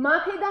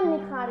 მაქედან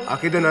მიხარი.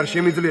 აქედან არ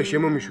შემიძლია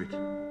შემომიშვით.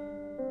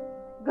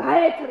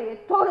 გაეთრიეთ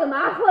თორემ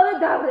ახლავე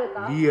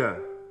დავრეკა. ლია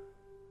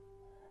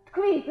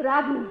თქვით რა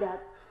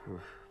გინდათ?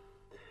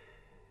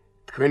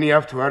 თქვენი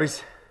ავთო არის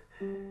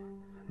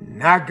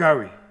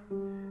ნაგავი,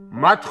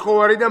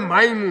 მათხოვარი და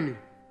მაიმუნი.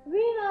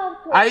 ვინ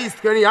ავთო? აი ის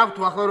თქვენი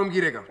ავთო ახლა რომ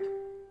გირეკავთ.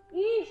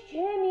 ის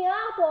ჩემი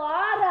ავთო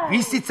არა.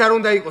 ვისიც არ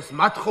უნდა იყოს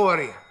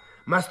მათხოვარია,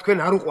 მას თქვენ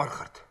არ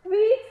უყვარხართ.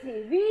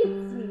 ვიცი.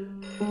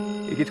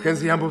 იგი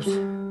თქვენზე ამბობს,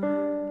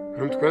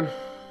 რომ თქვენ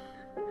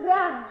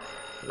რა?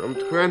 რომ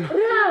თქვენ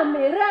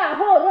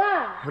რა?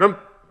 რომ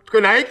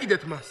თქვენ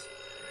აეკიდეთ მას.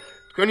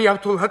 თქვენი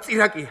ავთო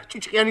ლაწირაკია,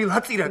 ჭიჭყიანი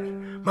ლაწირაკი,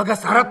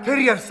 მაგას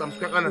არაფერი არ სწამს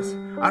ქვეყანას.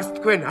 არც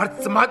თქვენ, არც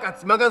ძმაკაც,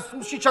 მაგას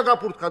სულში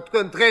ჩაგაფურთხათ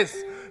თქვენ დღეს,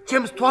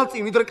 ჩემს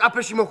თვალწინ ვიდრე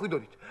კაფეში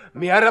მოხვიდოდით.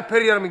 მე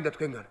არაფერი არ მინდა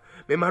თქვენგან.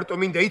 მე მარტო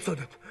მინდა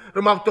იცოდეთ,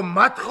 რომ ავთო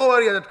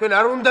მათხოვარია და თქვენ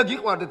არ უნდა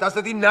გიყვარდეთ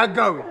ასეთი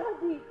ნაგავი.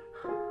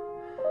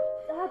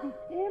 დადი,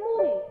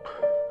 თემური.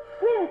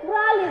 თქვენ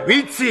თრალი.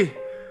 ვიცი.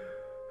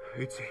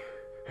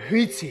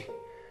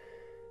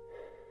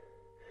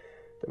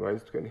 და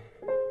მაინც თქვენი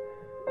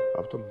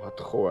ავთო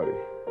მათხოვარი.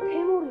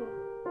 თემური.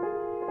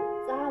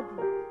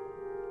 წადი.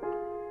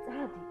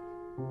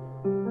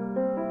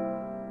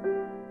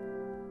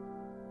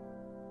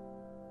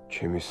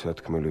 ჩემი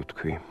სათქმელი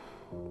ვთქვი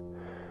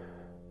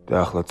და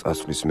ახლა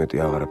წასვლის მეტი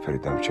აღარაფერი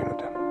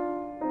დამჩენოდა.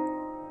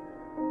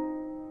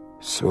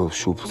 სულ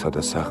შუბლსა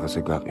და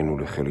სახაზე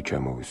გაყინული ხელი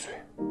ჩამოვისვი.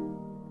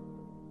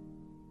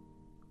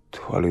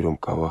 თვალი რომ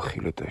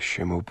გავახილე და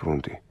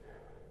შემოვბრუნდი,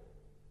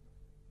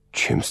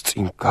 ჩემს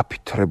წინ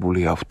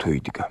გაფითრებული ავთო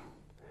იდგა.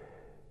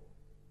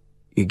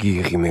 იგი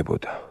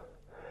იღიმებოდა.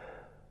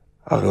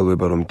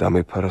 აღელვება რომ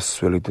დამეფარა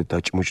სველი და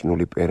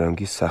დაჭმუჭნული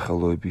პერანგის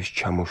სახელოების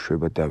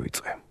ჩამოშვება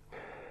დავიწყე.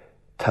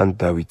 თან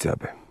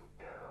დავიძაბე.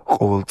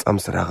 ყოველ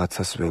წამს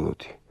რაღაცას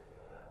ველოდი.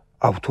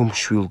 ავთო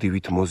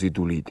მშვილდივით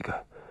მოზიდული იდგა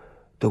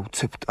და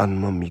უცებ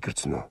ტანმა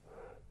მიგრძნო.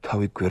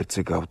 თავი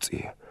გვერდზე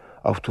გავწია.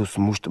 ავთოს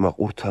მუშტმა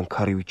ყურთან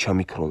ქარივი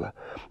ჩამიქროლა.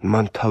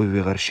 მან თავი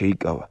ვეღარ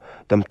შეიკავა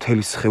და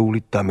მთელი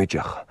სხეულით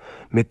დამეჯახა.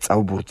 მე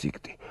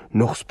წავბურძიგდი.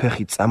 ნოხს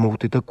ფეხი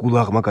წამოვდე და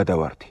გულაღმა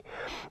გადავარდი.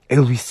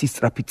 ელვის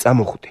სისწრაფი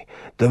წამოხვდი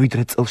და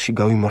ვიდრე წელში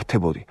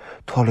გავიმართებოდი,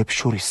 თვალებს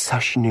შორის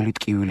საშინელი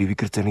ტკივილი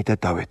ვიგრძენი და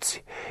დავეცი.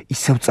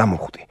 ისევ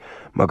წამოხვდი,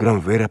 მაგრამ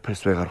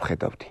ვერაფერს ვეღარ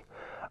ვხედავდი.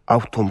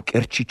 ავთომ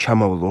კერჩი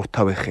ჩამავალ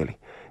ორთავე ხელი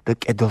და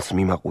კედელს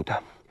მიმაყუდა.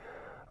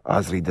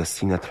 აზრი და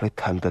სინათლე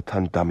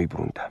თანდათან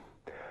დამიბრუნდა.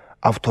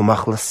 ავთომ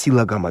ახლა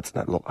სილა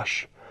გამაწნა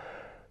ლოყაში.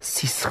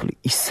 სისხლი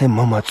ისე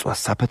მომაწვა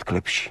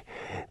საფეთქლებში,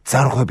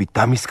 ძარღვები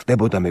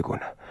დამისკდებოდა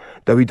მეგონა.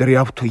 და ვიდრე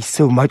ავთო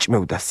ისევ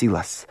მაჭმევდა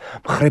სილას,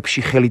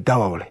 მხრებში ხელი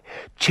დავავლე,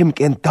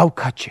 ჩემკენ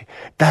დავქაჩე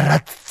და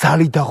რაც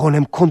ძალი და ღონე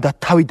მქონდა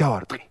თავი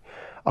დავარტყი.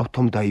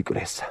 ავთომ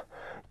დაიკრესა,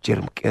 ჯერ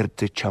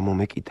მკერდზე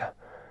ჩამომეკიდა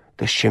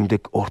და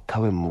შემდეგ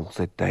ორთავე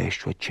მუხზე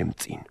დაეშვა ჩემ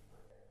წინ.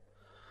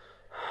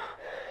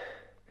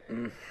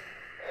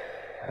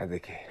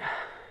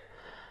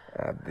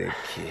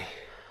 ადექი.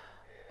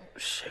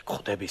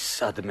 შეგხვდები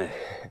სადმე?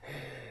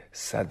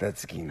 სადაც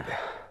გინდა.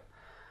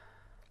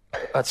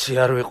 კაცი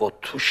არ ვიყო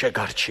თუ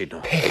შეგარჩინო.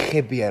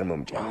 ფეხები არ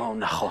მომჭა.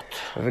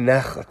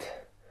 ვნახოთ.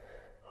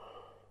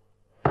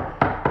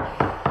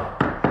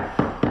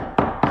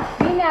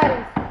 ვინ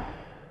არის?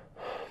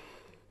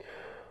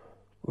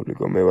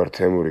 გულიკო, მე ვარ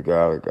თემური,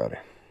 გააღეკარე.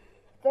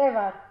 წე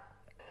ვარ.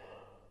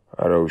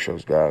 არა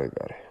უშავს,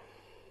 გააღეკარე.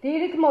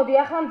 დილით მოდი,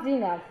 ახლა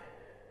მძინავს.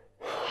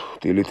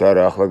 დილით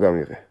არა, ახლა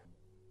გამიღე.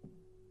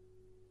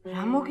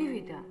 რა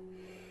მოგივიდა?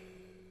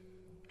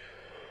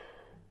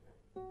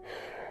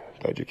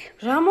 დაჯიქი.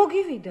 რა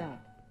მოგივიდა?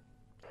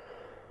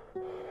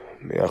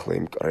 მე ახლა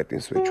იმ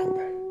კრეტინს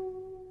ვეჩხუბე.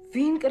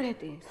 ვინ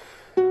კრეტინს?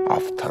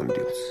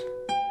 ავთანდილს.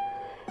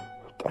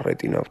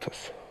 კრეტინ ავთოს.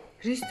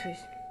 რისთვის?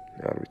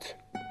 არ ვიცი.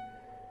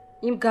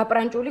 იმ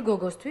გაპრანჭული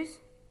გოგოსთვის?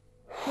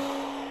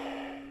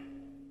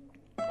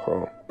 ხო.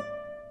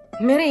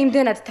 მე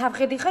იმდენად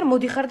თავხედი ხარ,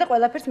 მოდიხარ და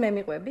ყველაფერს მე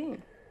მიყვები?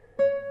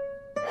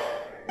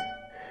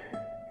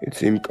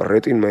 იცი, იმ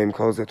კრეტინმა იმ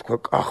ქალზე თქვა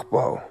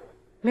კახბაო.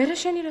 მე რა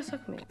შენი რა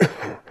საქმეა?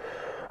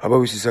 აბა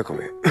ვისი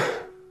საქმეა?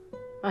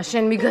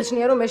 შენ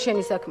მიგაჩნია რომ მე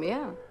შენი საქმეა?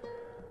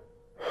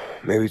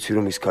 მე ვიცი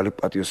რომ ის ქალი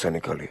პატიოსანი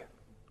ქალია.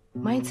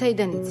 მაინც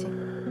საიდან იცი?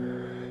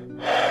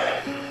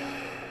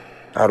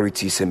 არ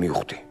ვიცი, ისე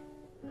მივხვდი.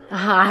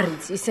 აჰა, არ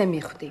იცი, ისე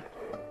მივხვდი.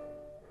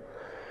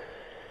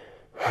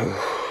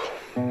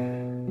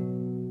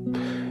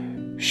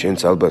 შენც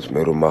ალბათ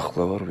მე რომ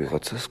ახლა ვარ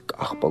ვიღაცას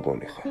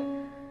კახპაგონი ხარ.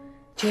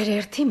 ჯერ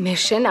ერთი მე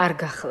შენ არ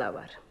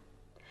გახლავარ.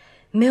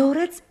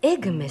 მეორეც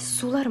ეგ მე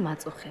სულ არ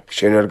მაწუხებს.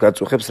 შენ არ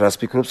გაწუხებს რას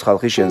ფიქრობს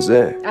ხალხი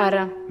შენზე?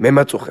 არა. მე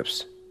მაწუხებს.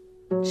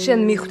 შენ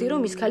მიხვდი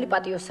რომ ის ქალი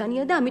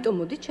პატიოსანია და ამიტომ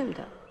მოდი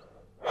ჩემთან.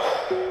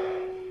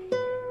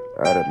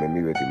 არა, მე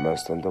მივედი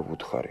მასთან და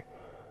ვუთხარი,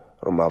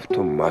 რომ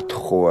ავთო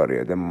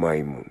მათხოვარია და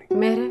მაიმუნი.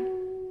 მერე?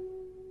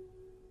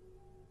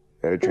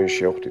 მერე ჩვენ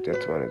შევხვდით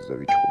ერთმანეთს და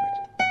ვიჩხუბეთ.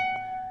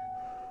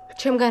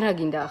 ჩემგან რა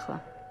გინდა ახლა?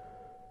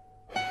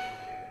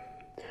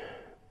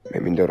 მე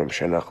მინდა რომ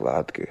შენ ახლა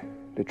ადგე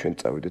და ჩვენ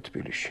წავიდეთ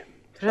თბილისში.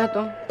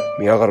 რატომ?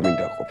 მე აღარ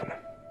მინდა ყოფნა.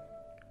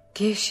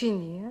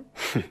 გეშინია?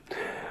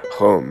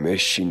 ხო,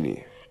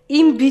 მეშინია.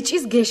 იმ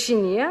ბიჭის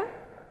გეშინია?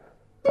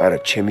 არა,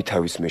 ჩემი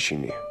თავის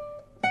მეშინია.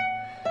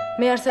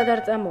 მე არსად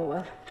არ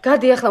წამოვალ.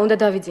 გადი ახლა უნდა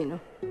დავიძინო.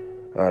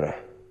 არა.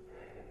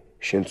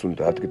 შენც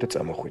უნდა ადგე და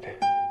წამოხვიდე.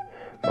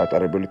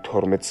 მატარებელი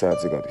 12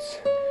 საათზე გადის.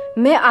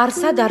 მე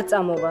არსად არ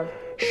წამოვალ.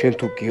 შენ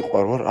თუ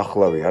გიყვარ ვარ,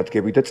 ახლავე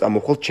ადგები და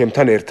წამოხვალ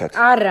ჩემთან ერთად.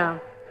 არა.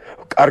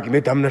 კარგი, მე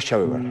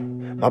დამნაშავე ვარ.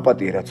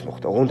 მაპატიე რაც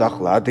მოხდა. ოღონდ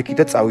ახლა ადექი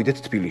და წავიდეთ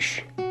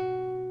თბილისში.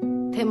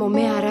 თემო,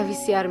 მე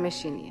არავისი არ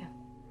მეშინია.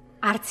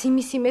 არც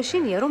იმისი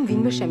მეშინია, რომ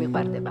ვინმე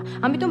შემიყვარდება.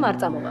 ამიტომ არ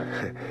წამოვალ.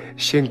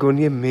 შენ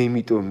გონია მე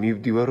იმიტომ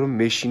მივდივარ, რომ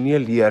მეშინია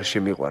ლი არ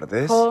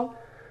შემიყვარდეს? ხო.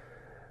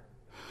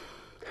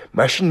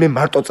 მაშინ მე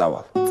მარტო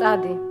წავალ.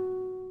 წადი.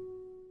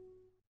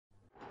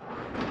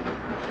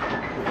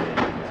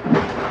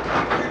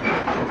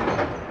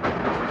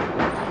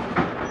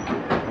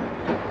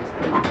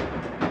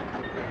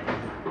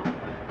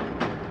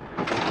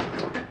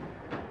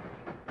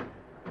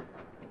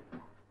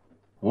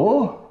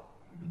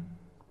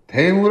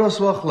 თეიმურას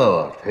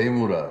ვახლავარ,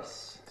 თეიმურას.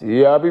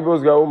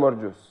 დიაბიბოს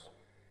გაუმარჯოს.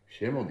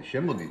 შემოდი,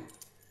 შემოდი.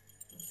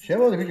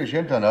 შემოდი, ბიჭო,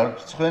 შენთან არ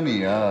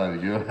გწხვენია,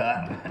 ბიჭო.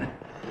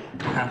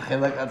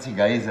 ხელა კაცი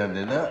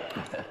გაიზარდე და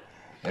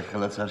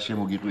ერთხელაც არ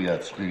შემოგიყვია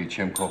წვირი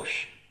ჩემ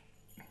ქოხში.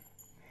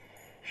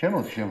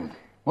 შემოდი, შემოდი.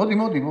 მოდი,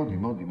 მოდი, მოდი,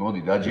 მოდი,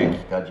 მოდი, დაჯექი,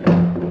 დაჯექი.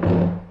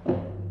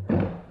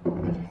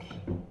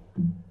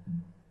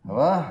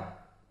 აბა?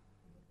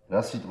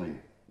 რა სიტყვი?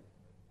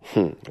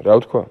 რა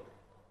ვთქვა?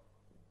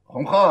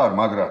 ხომ ხარ,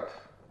 მაგრად?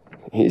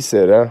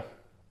 ისე რა.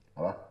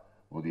 აბა,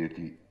 მოდი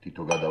ერთი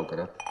თითო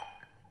გადავკრათ.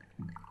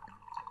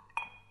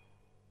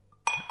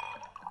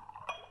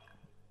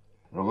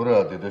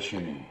 როგორაა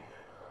დედაშენი?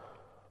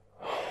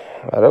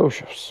 არა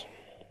უშავს.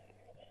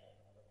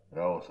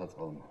 რაო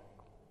საწყალმა?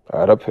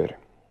 არაფერი.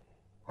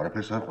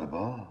 არაფერს არ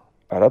ყვება?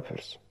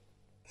 არაფერს.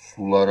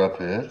 სულ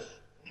არაფერს?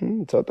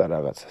 ცოტა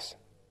რაღაცას.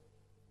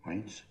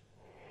 მაინც?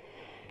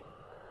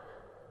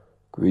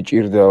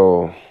 გვიჭირდაო.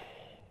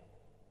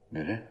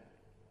 მერე?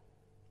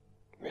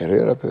 მერე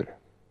არაფერი.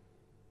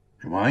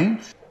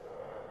 მაინც?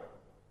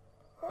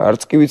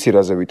 არც კი ვიცი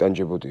რაზე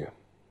ვიტანჯებოდია.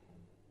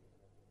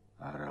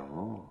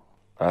 არაო?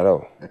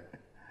 არაო.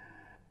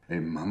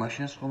 მამა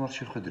შენს ხომ არ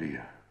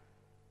შეხვედრია?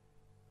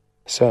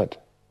 სად?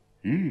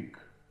 იქ.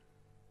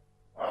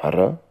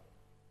 არა?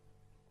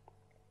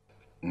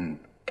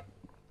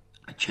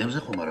 ჩემზე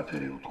ხომ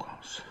არაფერი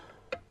უთქვამს?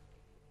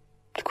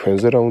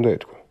 თქვენზე რა უნდა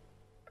ეთქვა?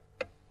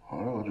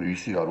 არა,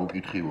 ისი არ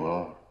უკითხი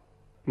ვარ.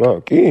 მა,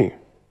 კი?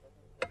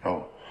 რა?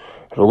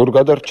 როგორ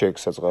გადარჩა ეგ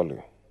საწყალი?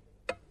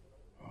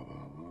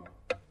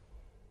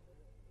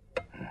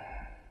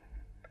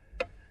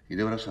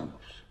 კიდევ რას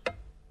ამბობს?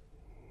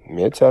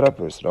 მეც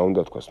არაფერს, რა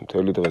უნდა თქვას,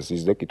 მთელი დღე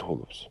ზის და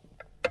კითხულობს.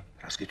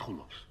 რას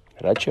კითხულობს?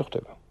 რაც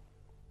შეხვდება?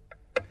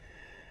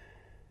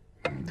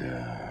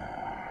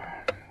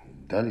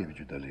 დალია,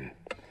 ბიჭო, დალია.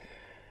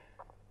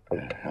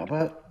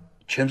 აბა,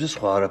 ჩემზე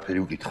სხვა არაფერი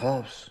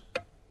უკითხავს?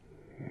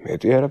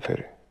 მეტი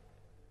არაფერი.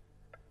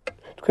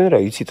 თქვენ რა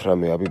იცით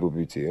რამე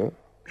აბიბობიცია?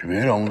 მე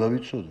რა უნდა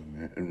ვიცოდე?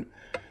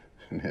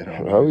 მე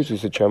რა ვიცი,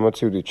 ისე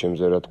ჩამაცივდით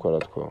ჩემზე რა თქვა, რა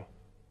თქვა.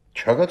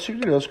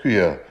 ჩაგაცივდი, რას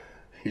ქვია?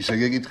 ისე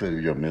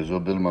გეკითხები, ბიჭო,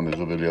 მეზობელმა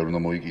მეზობელი არ უნდა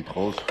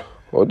მოიკითხოს?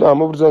 და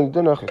ამობრძანით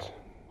და ნახეთ.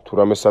 თუ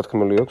რამე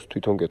სათქმელი აქვს,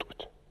 თვითონ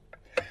გეტყვით.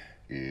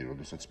 კი,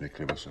 როდესაც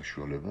მექნება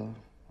საშუალება,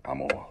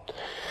 ამოვა.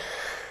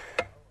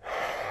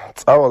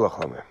 წავალ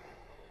ახლა მე.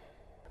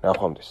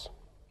 ნახვამდის.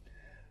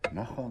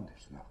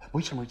 ნახვამდის.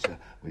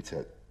 მოიცა,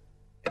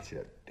 ეცი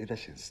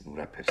დედაშენს ნუ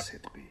რაფერს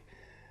ეტყვი.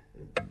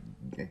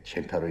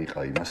 ჩემთან რო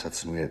იყავი, მასაც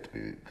ნუ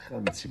ეტყვი.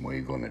 ხან იცი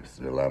მოიგონებს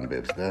ძველ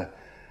ამბებს და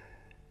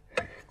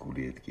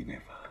გული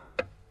ეტკინება.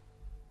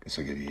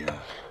 გასაგებია?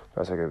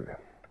 გასაგებია.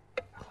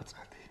 ახლა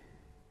წადი.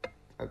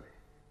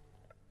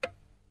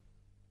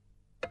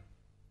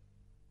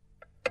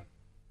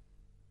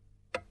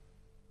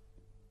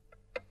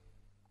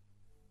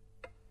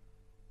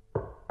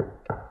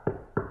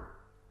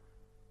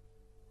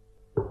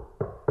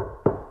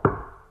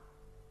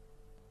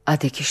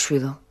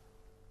 ადექიშვილო,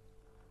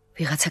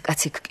 ვიღაცა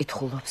კაცი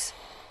გკითხულობს.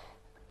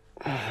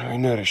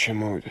 ვინ არის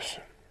შემოვიდეს?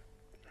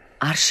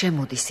 არ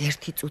შემოდის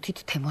ერთი წუთით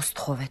თემოს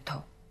თხოვეთო.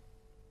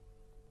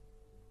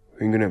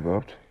 ვინ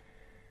გნებავთ?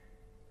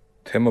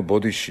 თემო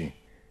ბოდიში.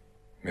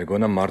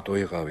 მეგონა მარტო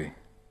იყავი.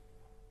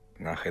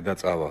 ნახე და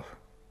წავალ.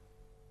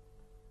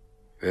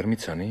 ვერ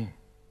მიცანი?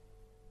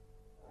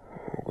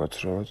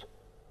 მოგაცრავად.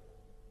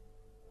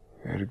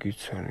 ვერ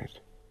გიცანით.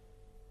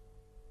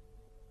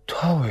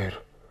 თავერ.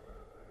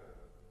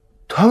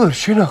 თავერ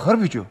შენ ახარ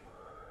ბიჭო?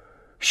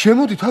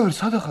 შემოდი თავერ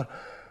სად ახარ?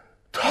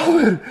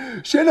 თავერ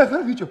შენ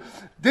ახარ ბიჭო?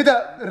 დედა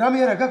რამე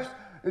არა გაქვს?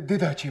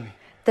 დედა ჩემი.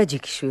 და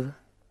ჯიქშვილ.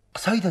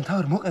 საიდან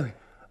თავერ მოყევი?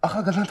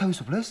 ახლა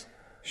განთავისუფლეს?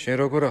 შენ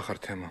როგორ ახარ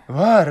თემო?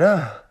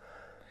 ვარა.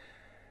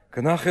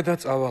 გნახე და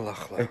წავალ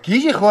ახლა.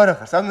 გიჟი ხო არ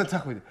ახარ? სამდენ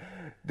წახვიდე.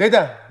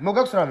 დედა,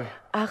 მოგაქვს რამე?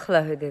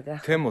 ახლავე დედა.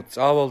 თემო,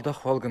 წავალ და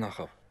ხვალ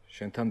გნახავ.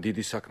 შენთან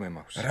დიდი საქმე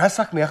მაქვს. რა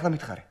საქმე ახლა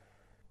მითხარი?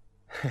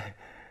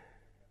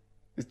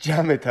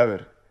 ჯამე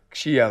თავერ,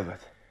 გში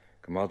ალბათ.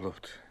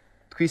 გმადლობთ.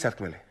 თქვი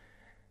სათქმელი.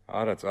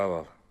 არა,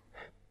 წავალ.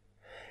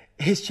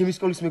 ეს ჩემი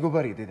სკოლის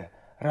მეგობარია დედა.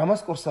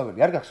 რამას კორსაველი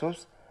არ გახსოვს?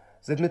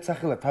 ზედმეტ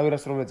სახელად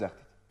თავერას რომ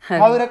ეძახდით.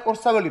 თავერა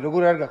კორსაველი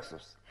როგორ არ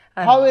გახსოვს?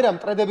 თავერამ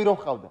მტრედები რომ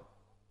ხავდა.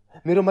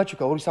 მე რომ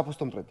მაჩუკა ორი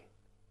საფოსტო მტრედი.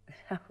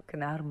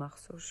 კნა არ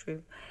მახსოვს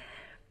შვილ.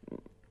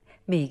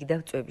 მე იქ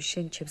დავწვევი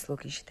შენ ჩემს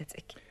ლოგინში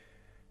დაწეკი.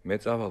 მე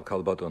წავალ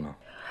ქალბატონო.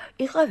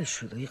 იყავი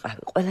შვილო,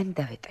 იყავი, ყველანი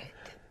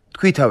დავეტევით.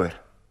 თქვი თავერ.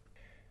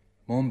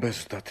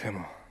 მომბესდა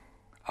თემო.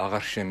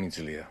 აღარ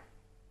შემიძლია.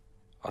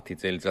 10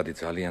 წელიწადი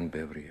ძალიან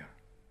ბევრია.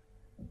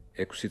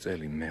 6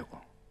 წელი მეყო.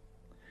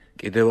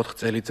 კიდევ 4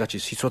 წელიწადში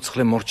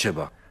სიცოცხლე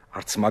მორჩება.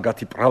 არც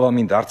მაგათი პრავა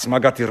მინდა, არც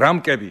მაგათი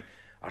რამკები,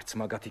 არც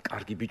მაგათი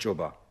კარგი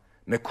ბიჭობა.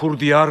 მე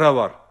ქურდი არა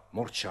ვარ,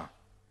 მორჩა.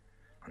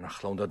 ან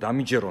ახლა უნდა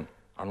დამიჯერონ,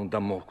 ან უნდა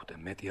მოვკვდე,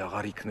 მეტი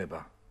აღარ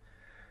იქნება.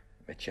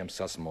 მე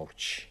ჩემსას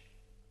მორჩი.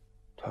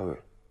 თავერ.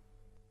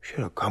 შენ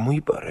რა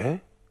გამოიპარე?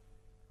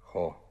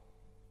 ხო.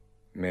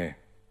 მე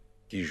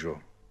გიჟო.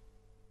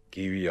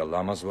 გივია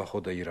ლამაზ ვახო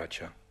და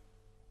ირაჩა.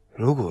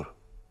 როგორ?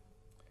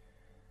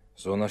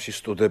 ზონაში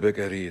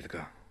სტუდებეკერი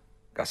იდგა.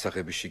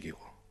 გასაღებიში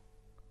გიყო.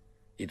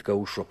 იდგა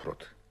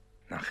უშოფროდ.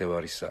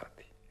 9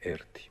 საათი,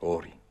 1,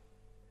 2.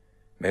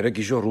 მერე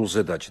გიჟო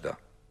რულზე დაჯდა.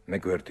 მე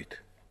გვერდით.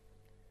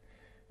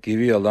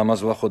 გივია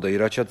ლამაზ ვახო და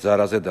ირაჩა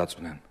ზარაზე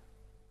დაწვნენ.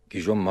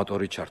 გიჟომ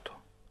მოტორი ჩართო.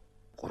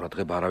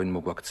 ყურადღება არავინ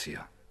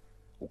მოგვაქცია.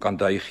 უკან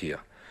დაიხია.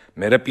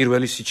 მერე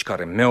პირველი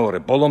სიჩქარე, მეორე,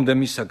 ბოლომდე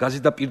მისა გაზი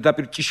და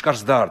პირდაპირ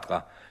ჭიშკარს დაარტყა.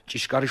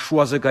 ჭიშკარი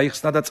შუაზე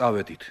გაიხსნა და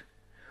წავედით.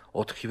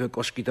 4-ვე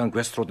კოშკიდან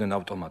გვესწროდნენ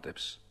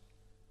ავტომატებს.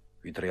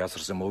 ვიდრე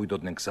აზრზე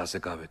მოვიდოდნენ გზაზე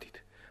გავედით.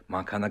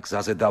 მანქანა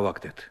გზაზე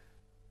დავაგდეთ.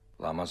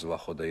 ლამაზ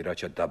ვახო და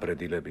ირაჩა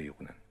დაბრედილები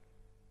იყვნენ.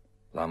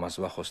 ლამაზ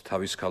ვახოს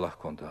თავის ქალა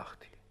ჰქონდა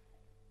ახთილი.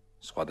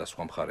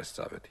 სხვადასხვა მხარეს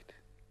წავედით.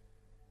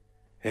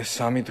 ეს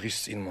 3 დღის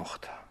წინ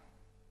მოხდა.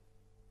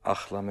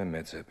 ახლა მე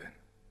მეძებენ.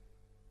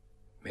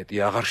 მეტი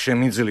აღარ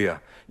შემიძლია.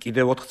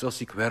 კიდევ 4 წელს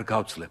იქ ვერ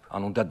გავცლებ.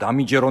 ან უნდა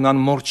დამიჯერონ, ან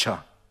მორჩა.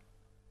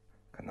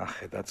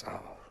 გნახე და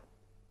წავალ.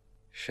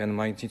 შენ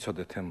მაინც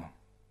იცოდე თემო.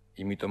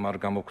 იმიტომ არ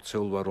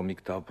გამოგცეულვა რომ იქ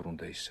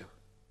დავბრუნდე ისევ.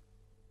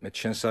 მე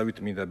შენსავით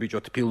მინდა ბიჭო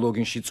თბილ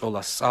ლოგინში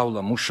წოლა,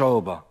 სწავლა,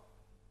 მუშაობა.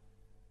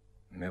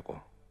 მეყო.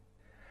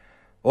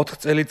 4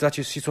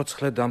 წელიწადში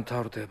სიცოცხლე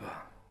დამთავრდება.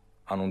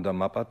 ან უნდა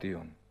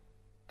მაპატიონ,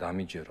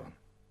 დამიჯერონ.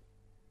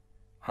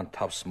 ან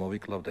თავს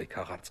მოვიკლავ და იქ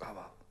აღარ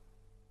წავალ.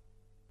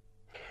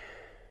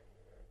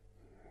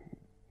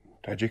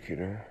 დაჯექი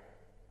რა.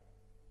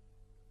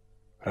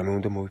 რამე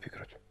უნდა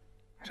მოვიფიქროთ?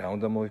 რა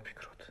უნდა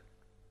მოვიფიქროთ?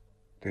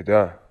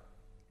 დედა?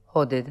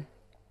 ხო, დედა.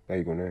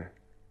 გაიგონე?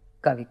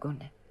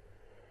 გავიგონე.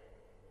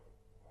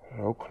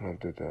 რა ვქნა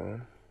დედა?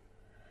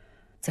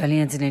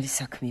 ძალიან ძნელი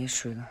საქმეა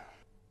შვილო.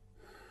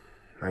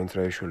 მაინც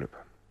რა ეშველება?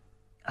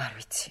 არ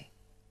ვიცი.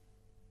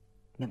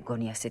 მე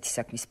მგონი ასეთი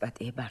საქმის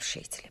პატიება არ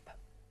შეიძლება.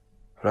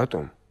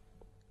 რატომ?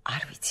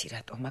 არ ვიცი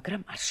რატომ,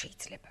 მაგრამ არ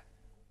შეიძლება.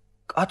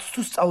 კაცს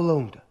თუ სწავლა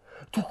უნდა,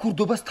 თუ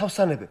ხურდობას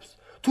თავსანებებს,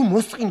 თუ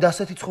მოსწყინდა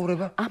ასეთი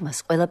ცხოვრება? ამას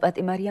ყველა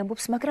პატიმარი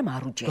ამბობს, მაგრამ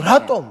არ უჯერია.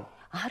 რატომ?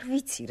 არ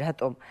ვიცი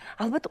რატომ.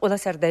 ალბათ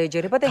ყველას არ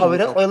დაეჯერება და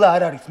თავერა ყველა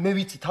არ არის, მე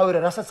ვიცი, თავერა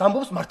რასაც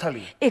ამბობს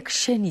მართალია. ეგ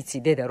შენ იცი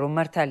დედა რომ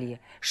მართალია.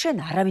 შენ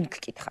არავინ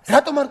გკითხავს.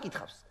 რატომ არ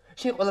გკითხავს?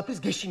 შენ ყველაფერს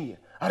გეშინია,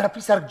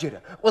 არაფრის არ გჯერა,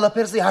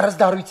 ყველაფერზე არას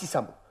და არ ვიცის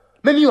ამბობ.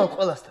 მე მივალ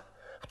ყველასთან.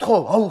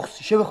 ვთხოვ,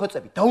 აუხსი,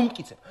 შევეხოცები,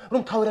 დაუმტკიცებ,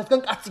 რომ თავერასგან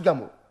კაცი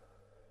გამოვა.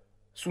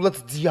 სულაც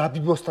ძია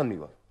აბიბოსთან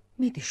მივალ.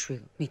 მიდი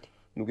შვილო, მიდი.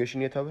 ნუ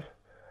გეშინია თავერ?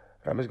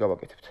 რამეს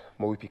გავაკეთებთ,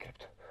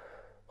 მოვიფიქრებთ.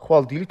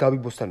 ხვალ დილით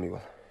აბიბოსთან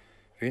მივალ.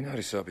 ვინ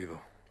არის აბიბო?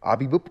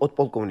 აბიბო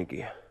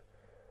პოდპოლკოვნიკია.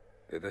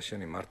 დედა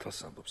შენი მართალს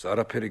ამბობს,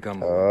 არაფერი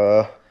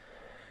გამოვა.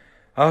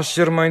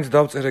 ასჯერ მაინც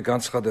დავწერე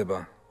განცხადება,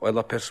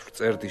 ყველაფერს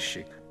ვწერდი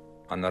შიგ.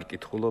 ან არ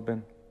კითხულობენ,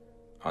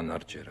 ან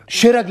არ ჯერათ.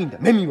 შენ რა გინდა?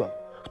 მე მივალ.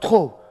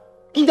 ვთხოვ,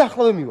 გინდა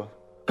ახლავე მივალ.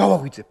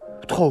 გავაღვიძებ.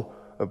 ვთხოვ,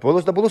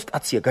 ბოლოს და ბოლოს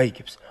კაცია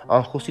გაიგებს.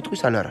 ან ხო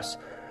სიტყვის ან არას.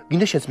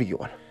 გინდა შენც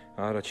მიგიყვან.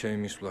 არა, ჩემი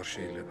მისვლა არ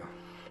შეიძლება.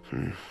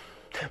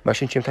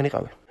 მაშინ ჩემთან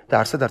იყავე და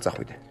არსად არ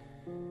წახვიდე.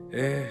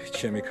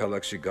 ჩემი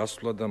ქალაქში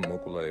გასვლა და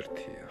მოკლა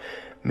ერთია.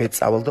 მე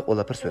წავალ და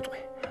ყველაფერს ვეტყვი.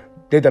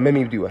 დედა, მე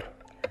მივდივარ.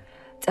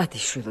 წადი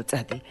შვილო,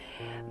 წადი.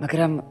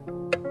 მაგრამ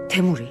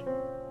თემური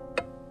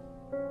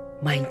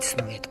მაინც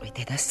ნუეტყვი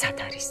დედა სად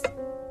არის?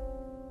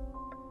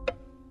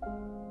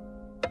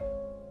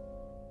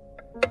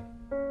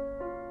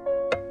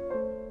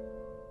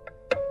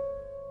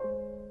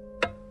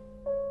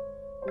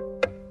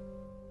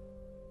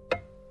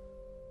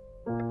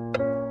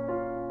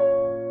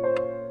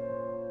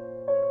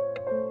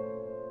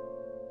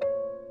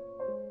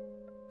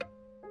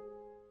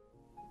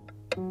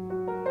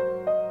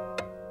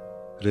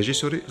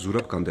 რეჟისორი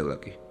ზურაბ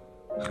კანდელაკი.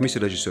 ხმის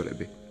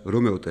რეჟისორები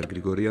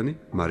ტერ-გრიგორიანი,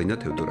 მარინა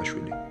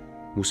თევდორაშვილი.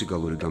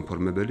 მუსიკალური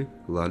განფორმებელი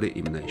ლალე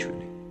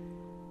იმნაიშვილი.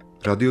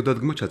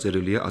 რადიოდადგმა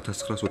ჩაწერილია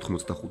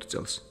 1985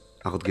 წელს,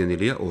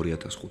 აღდგენილია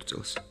 2005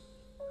 წელს.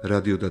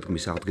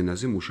 რადიოდადგმის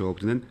აღდგენაზე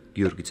მუშაობდნენ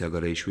გიორგი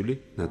ცაგარეიშვილი,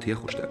 ნათია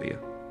ხუშტარია.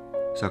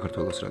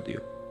 საქართველოს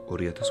რადიო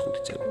 2005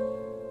 წელი.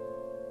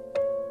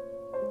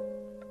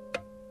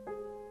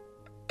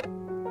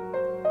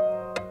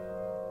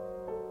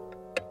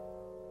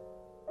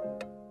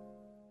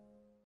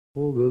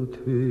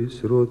 ყოველთვის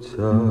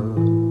როცა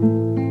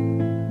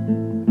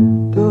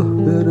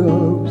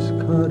დაჰბერავს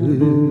ქარი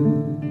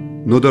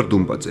ნოდარ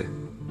დუმბაძე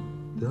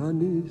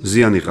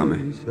მზიანი ღამე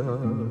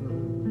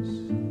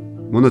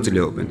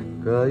მონაწილეობენ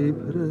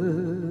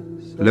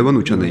levan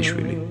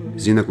uchaneishvili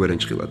zina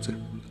kverenchxiladze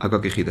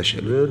akaki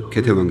xidasheli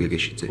kqetevan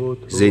gegeshidze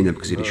zeinab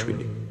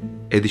gzirishvili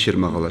edisher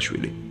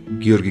magalashvili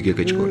giorgi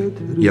gegechkori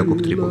iakob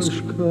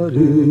tripolski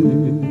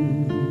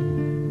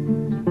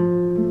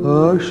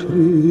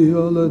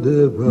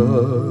აშრიალდება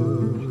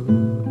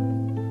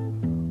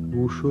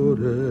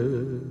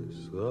უშორეს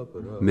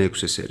აპრა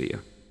მეექვსე სერია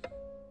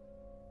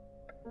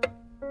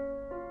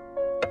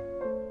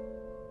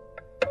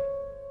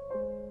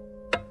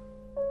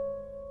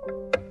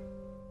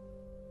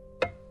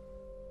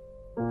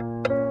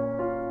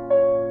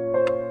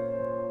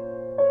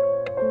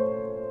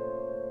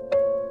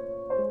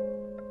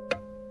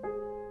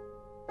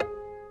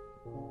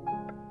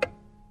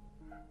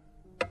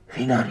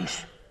ვინ არის?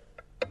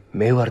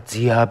 მე ვარ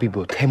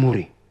ზიაბიბო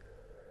თემური.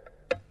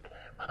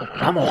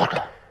 რა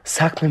მოხდა?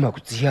 საქმე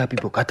მაქვს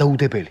ზიაბიბო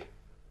გადაუდებელი.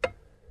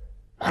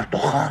 მარტო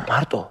ხარ?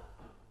 მარტო.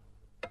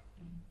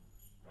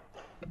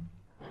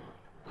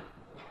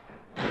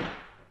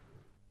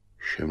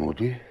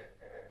 შემოდი?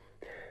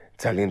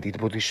 ძალიან დიდ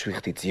ბოდიშს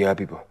ვიხდი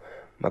ზიაბიბო,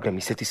 მაგრამ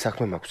ისეთი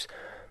საქმე მაქვს.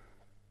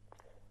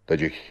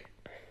 დაჯექი.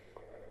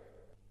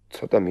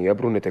 ცოტა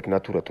მიაბრუნეთ ეგ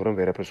ნატურა, თორემ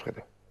ვერაფერს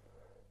ხედავ.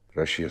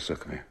 რაშია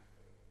საქმე?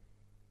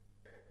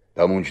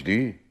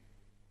 დამუნჯდი?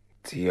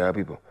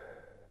 ზიაბიბო.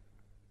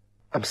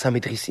 ამ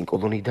 3 დღის წინ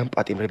კოლონიიდან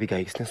პატიმრები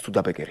გაიქცნენ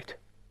სტუდაბეგერით.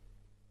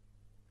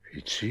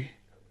 ვიცი?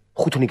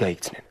 5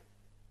 გაიქცნენ.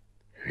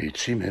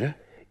 ვიცი მერე?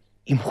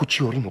 იმ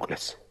 5-ში 2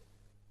 მოკლეს.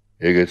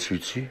 ეგეც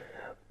ვიცი?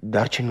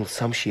 დარჩენილ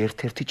 3-ში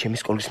ერთ-ერთი ჩემი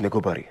სკოლის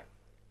მეგობარია.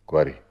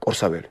 გვარი?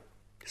 კორსაველი.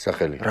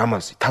 სახელი?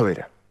 რამაზი,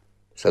 თავერა.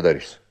 სად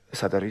არის?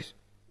 სად არის?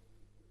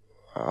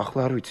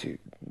 ახლა არ ვიცი.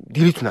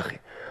 დილით ვნახე.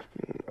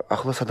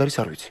 ახლა სად არის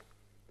არ ვიცი.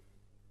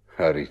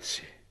 არ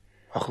იცი.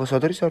 ახლა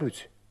სად არის არ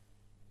ვიცი.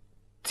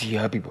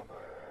 ზიაბიბო.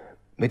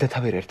 მე და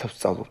თავერა ერთად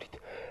სწავლობდით.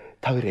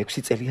 თავერა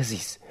 6 წელია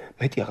ზის.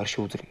 მეტი აღარ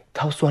შეუძლია.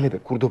 თავს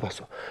ვანებებ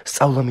გურდობასო.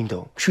 სწავლა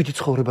მინდაო, მშვიდი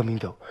ცხოვრება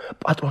მინდაო.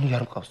 პატრონი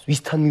არ მყავს.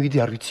 ვისთან მივიდი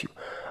არ ვიციო.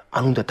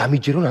 ან უნდა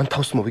დამიჯერონ, ან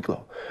თავს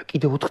მოვიკლაო.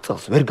 კიდევ 4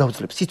 წელს ვერ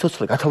გავძლებ,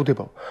 სიცოცხლე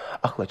გათავდებაო.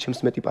 ახლა ჩემს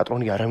მეტი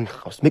პატრონი არავინ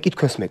ხავს. მე კი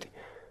თქვენს მეტი.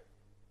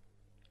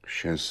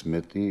 შენს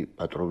მეტი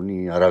პატრონი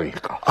არავინ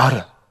ხავს?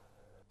 არა.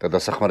 და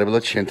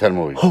დასახმარებლად შენთან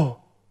მოვიდა. ხო.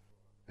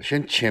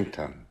 შენ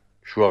ჩემთან,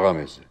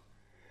 შუაღამეზე.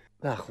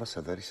 და ახლა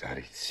სად არის არ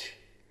იცი.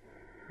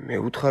 მე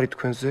უთხარი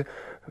თქვენზე,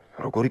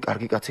 როგორი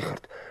კარგი კაცი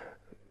ხართ.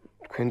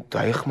 თქვენ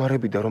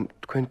დაეხმარებიდა, რომ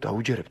თქვენ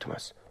დაუჯერებთ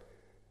მას.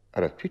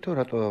 არა, თვითონ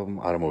რატომ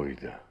არ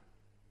მოვიდა?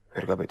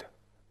 ვერ გაბედა.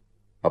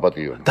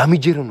 აპატიონო.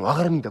 დამიჯერონო,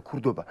 აღარ მინდა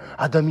ქურდობა,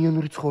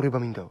 ადამიანური ცხოვრება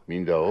მინდაო.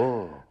 მინდაო?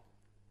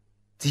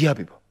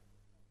 ზიაბიბო.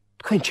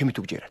 თქვენ ჩემით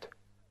უგჯერათ.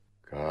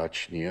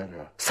 გააჩნია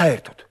რა.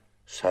 საერთოდ.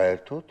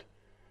 საერთოდ?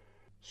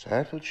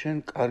 საერთოდ შენ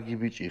კარგი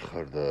ბიჭი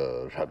ხარ და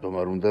რატომ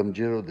არ უნდა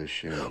მჯეროდეს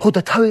შენ? ხო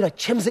და თავერა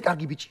ჩემზე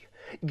კარგი ბიჭია.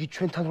 იგი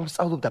ჩვენთან რომ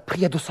სწავლობდა,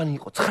 ფრიადოსანი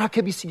იყო, 9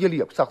 ქების სიგელი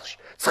აქვს სახლში.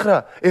 9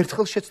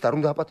 ერთხელ შეცდა,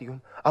 რომ დააპატიონ,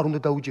 არ უნდა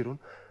დაუჯერონ.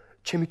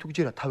 ჩემით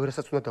უგჯერათ,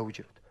 თავერასაც უნდა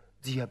დაუჯეროთ.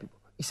 ზიაბიბო,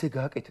 ისე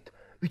გააკეთეთ,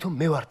 ვითომ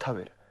მე ვარ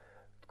თავერა.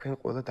 თქვენ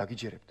ყველა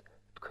დაგიჯერებთ,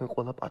 თქვენ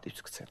ყველა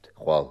პატივს გცემთ.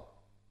 ხვალ.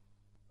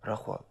 რა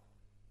ხვალ?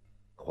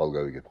 ხვალ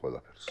გავიგებ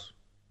ყველაფერს.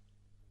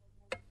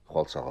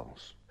 ხვალ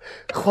საღამოს.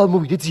 ხვალ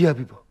მოვიდე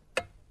ზიაბიბო.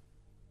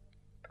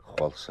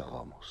 ხვალ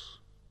საღამოს.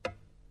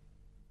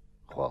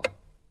 ხვალ.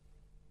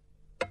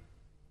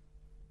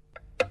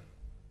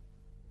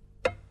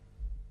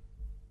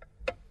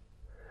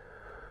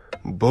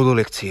 ბოლო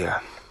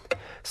ლექცია.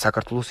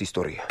 საქართველოს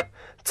ისტორია.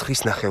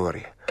 ცხის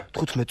ნახევარია.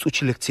 15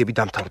 წუთში ლექციები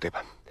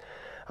დამთავრდება.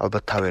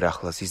 ალბათ თავერა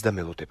ახლა ზის და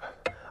მელოდება.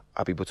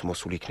 აბიბოც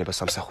მოსული იქნება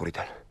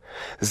სამსახურიდან.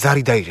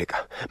 ზარი დაირეკა.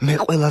 მე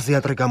ყველაზე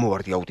ადრე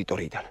გამოვარდი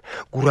აუდიტორიიდან.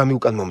 გურამი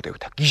უკან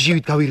მომდევდა.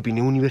 გიჟივით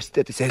გავირბინე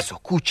უნივერსიტეტის ეზო,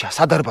 ქუჩა,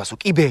 სადარბაზო,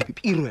 კიბეები,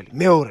 პირველი,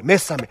 მეორე,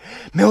 მესამე,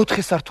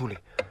 მეოთხე სართული.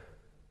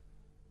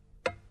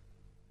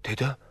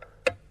 დედა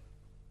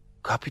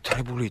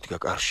გაფითრებული იდგა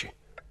კარში.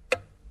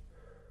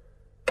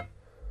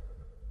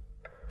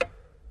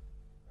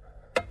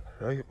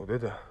 რა იყო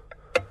დედა?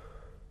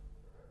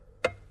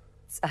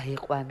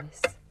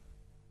 წაიყვანეს.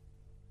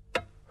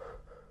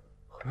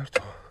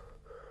 ღმერთო,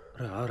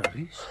 რა არ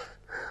არის?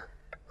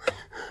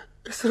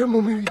 ეს რა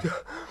მომივიდა?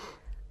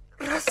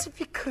 რას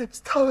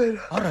ფიქრებს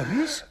თავერა? არ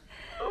არის?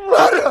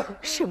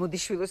 შემოდი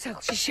შვილო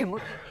სახლში,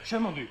 შემოდი.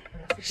 შემოდი.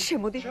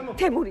 შემოდი,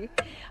 თემური.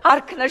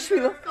 არქნა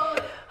შვილო.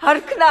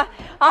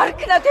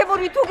 არქნა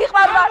თემური თუ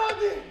გიყვარვა.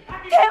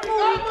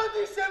 თემური.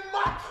 გამოდი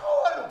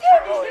შემათხარ.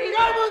 თემური.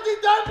 გამოდი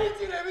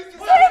დამიწირე ვიცი.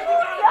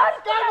 თემური არ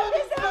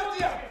გამოდი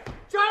სპორტია.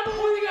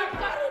 ჩამოვიდი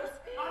აკარებს.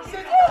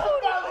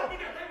 შეთხოვალო.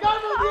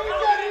 გამოდი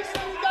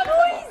იგარიშვილი და თუ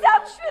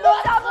იზამ შვილო,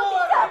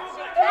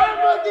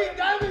 გამოდი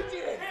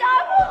დამიწირე.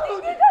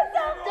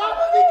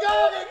 გამოდი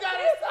გავე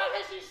გარე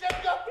სახეში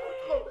შეგაფუთხო.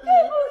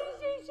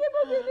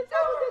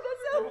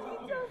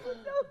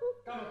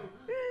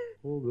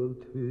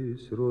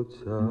 ყოველთვის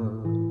როცა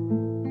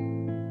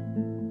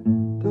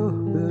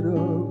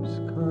დაჰბერავს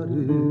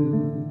ქარი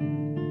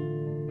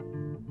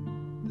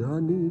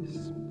დანის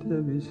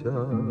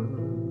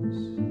მტევისას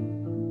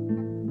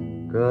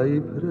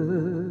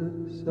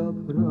გაიფრეს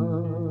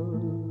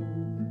აფრად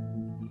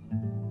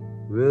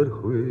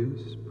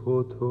ვერხვის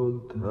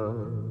ფოთოლთა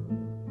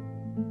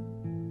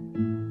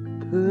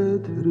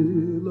თეთრი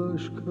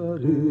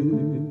ლაშქარი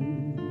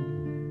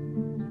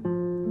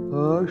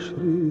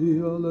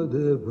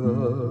აშრიალდება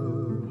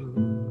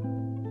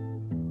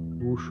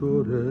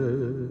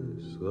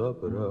უშორეს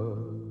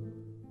აფრად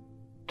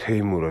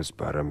თეიმურას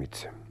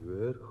ბარამიცე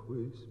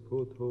ვერხვის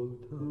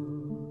ფოთოლთა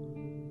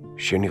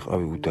შენ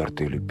იყავი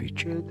უდარდელი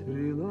ბიჭი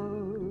თეთრი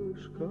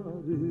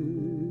ლაშქარი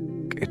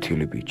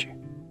კეთილი ბიჭი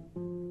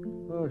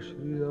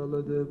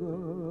აშრიალდება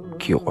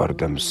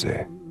გიყვარდა მზე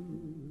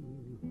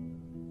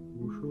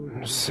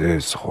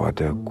ზღვა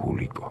და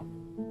გულიკო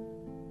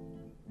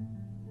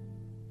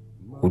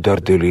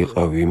უდარდელი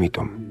იყავი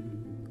იმიტომ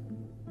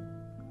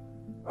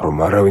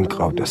რომ არავინ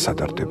ყავდა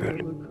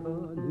სადარდებელი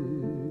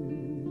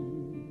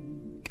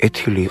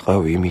კეთილი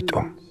იყავი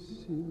იმიტომ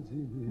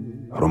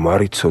რომ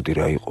არ იცოდი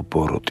რა იყო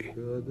ბოროტი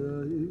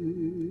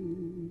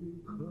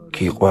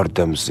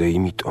გიყვარდა მზე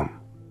იმიტომ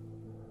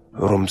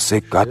რომ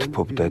მზე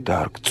გათფობდა და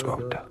არ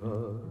გწვავდა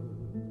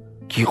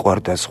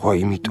გიყვარდა სხვა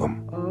იმიტომ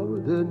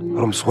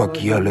რომ სხვა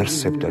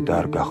გიალერსებდა და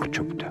არ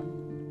გახრჩობდა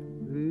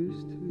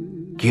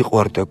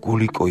გიყვარდა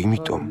გულიკო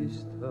იმიტომ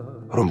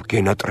რომ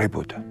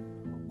გენატრებოდა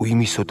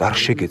უიმისოდ არ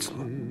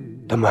შეგეძლო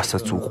და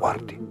მასაც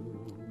უყვარდი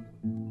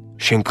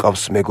შენ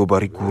ყავს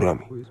მეგობარი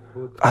გურამი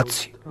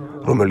კაცი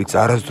რომელიც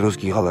არასდროს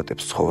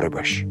გიღალატებს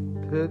ცხოვრებაში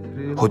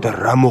ხო და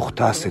რა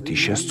მოხდა ასეთი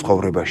შენს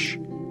ცხოვრებაში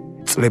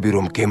წლები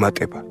რომ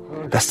გემატება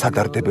და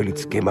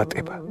სადარდებელიც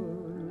გემატება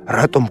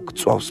რატომ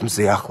გწვავს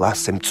მზე ახლა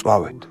ასე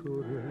მწვავედ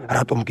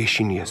რატომ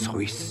გეშინია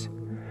ზღვის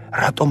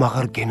რატომ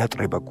აღარ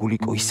გენატრება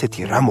გულიკო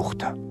ისეთი რა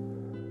მოხდა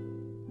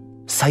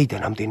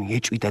საიდან ამდენი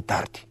ეჭვი და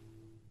დარდი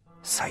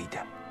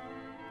საიდან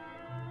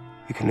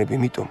იქნებ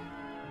იმიტომ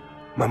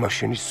მამა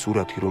შენის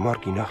სურათი რომ არ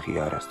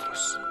გინახია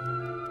არასდროს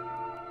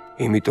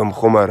იმიტომ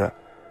ხომ არა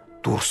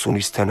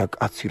დურსუნისთანა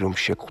კაცი რომ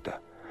შეგხვდა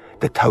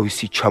და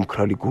თავისი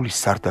ჩამქრალი გულის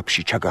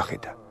სარდაფში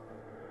ჩაგახედა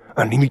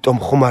ან იმიტომ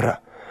ხომ არა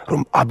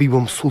რომ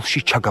აბიბომ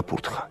სულში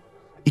ჩაგაფურთხა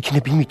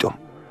იქნებ იმიტომ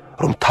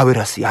რომ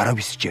თავერასი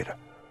არავის ჯერა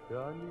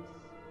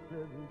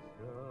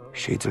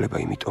შეიძლება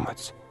იმიტომაც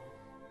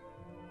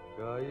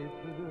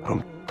რომ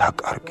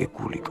დაკარგე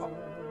გულიკო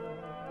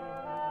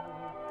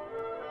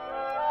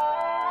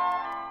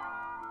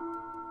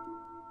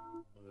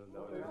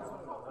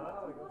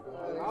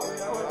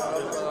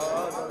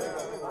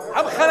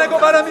ამხანაგო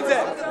ბარამიძე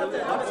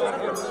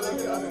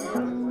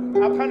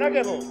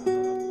ამხანაგებო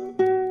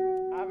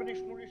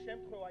აღნიშნული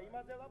შემთხვევა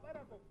იმაზე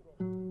ლაპარაკობს რომ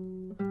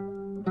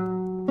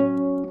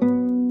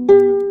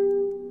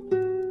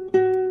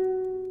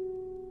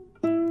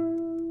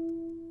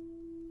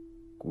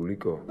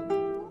გულიკო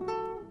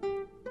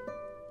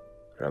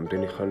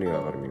რამდენი ხანი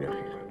აღარ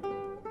მინახი ხარ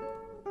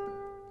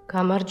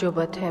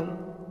გამარჯობა თემ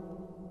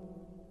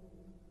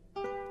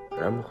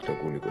რა მოხდა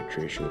გულიკო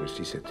ჩვენ შორის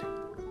ისეთი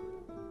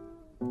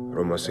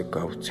რომ ასე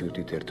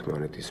გავცივდით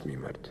ერთმანეთის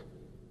მიმართ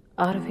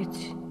არ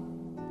ვიცი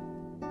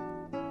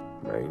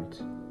მაინც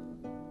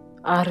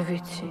არ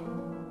ვიცი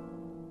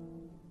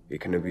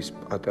იქნებ ის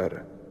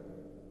პატარა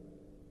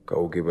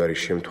გაუგებარი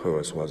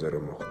შემთხვევა ზღვაზე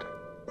რომ მოხდა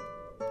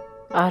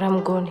არა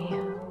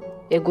მგონია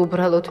ეგ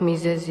უბრალოდ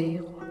მიზეზი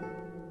იყო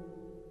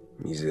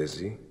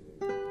მიზეზი?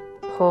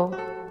 ხო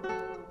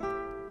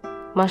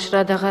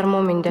მაშრად აღარ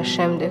მომინდა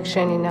შემდეგ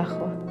შენი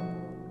ნახვა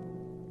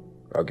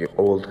აგი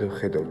ყოველდღე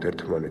ხედავთ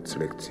ერთმანეთს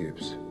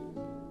ლექციებს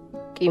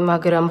კი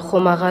მაგრამ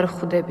ხომ აღარ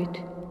ხვდებით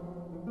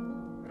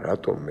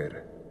რატომ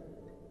მერე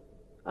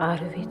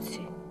არ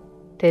ვიცი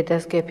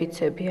დედას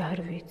გეფიცები არ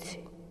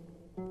ვიცი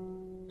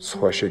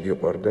სხვა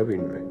შეგიყვარდა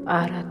ვინმე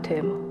არა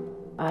თემო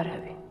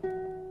არავინ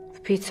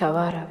ვფიცავ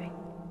არავინ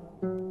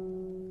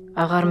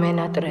აღარ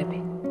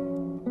მენატრები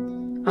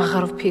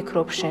აღარ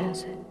ვფიქრობ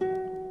შენზე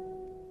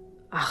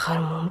აღარ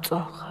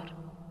მომწონხარ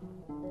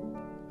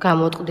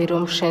გამოტყდი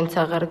რომ შენც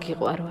აღარ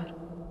გიყვარვარ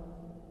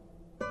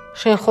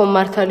შენ ხომ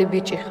მართალი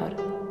ბიჭი ხარ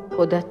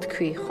ხო და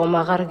თქვი ხომ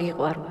აღარ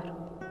გიყვარვარ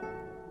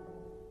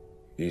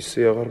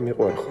ისე აღარ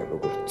მიყვარხარ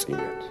როგორც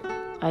წინათ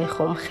აი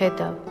ხომ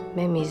ხედავ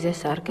მე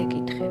მიზეს არ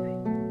გეკითხები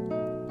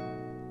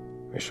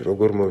მეშ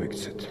როგორ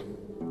მოვიქცეთ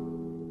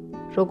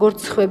როგორც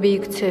ხვები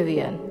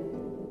იქცევიან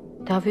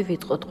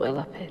დავივიწყოთ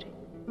ყველაფერი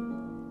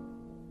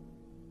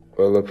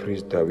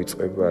ყველაფრის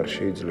დავიწყება არ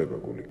შეიძლება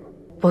გულიკო.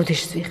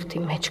 ბოდიშს ვიხდი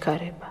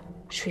მეჩქარება,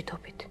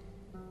 შვიდობით.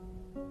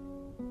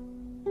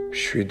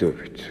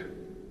 შვიდობით,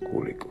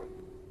 გულიკო.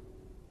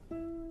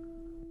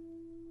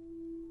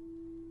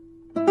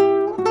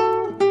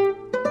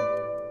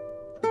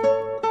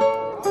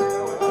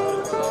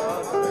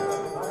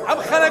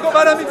 ამხანაგო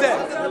ბარამიძე!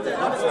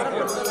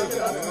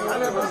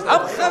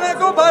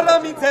 ამხანაგო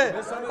ბარამიძე!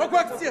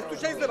 მოგვაქციეს თუ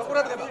შეიძლება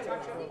ყურადღება.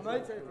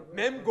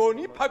 მე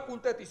მგონი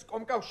ფაკულტეტის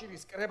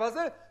კომკავშირის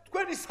კრებაზე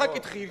თქვენი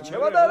საკითხი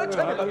ირჩევა და არა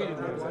ჩანება.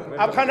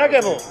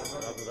 ამხანაგებო.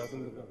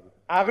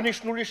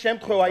 აღნიშნული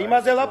შემთხვევა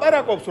იმაზე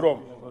ლაპარაკობს, რომ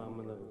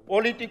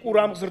პოლიტიკურ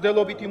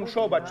ამგზრდელობითი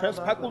მუშაობა ჩვენს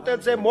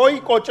ფაკულტეტზე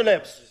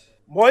მოიკოჭლებს.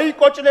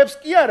 მოიკოჭლებს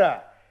კი არა,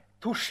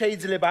 თუ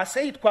შეიძლება ასე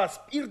ითქვას,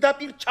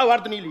 პირდაპირ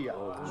ჩავარდნილია.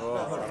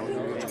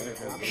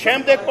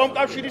 შემდეგ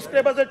კომკავშირის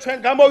კრებაზე ჩვენ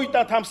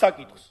გამოვიტანთ ამ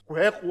საკითხს.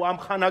 გვეყუ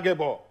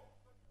ამხანაგებო.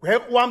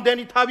 გვეყუ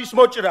ამდენი თავის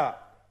მოჭრა.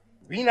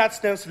 ვინ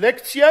აცდენს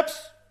ლექციებს?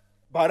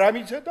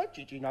 ბარამიძე და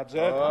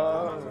ჭიჭინაძე.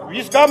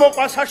 ვის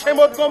გამოყვა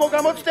საშემოდგომო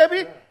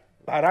გამოცდები?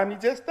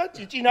 ბარამიძეს და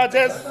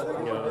ჭიჭინაძეს.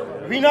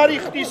 ვინ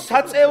არიხდის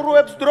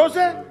საწევროებს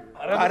დროზე?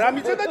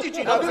 ბარამიძე და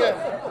ჭიჭინაძე.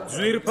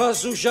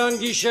 ძვირფას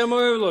უშანგი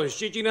შემოევლოს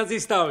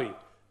ჭიჭინაძის თავი.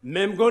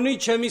 მე მგონი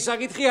ჩემი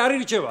საკითხი არ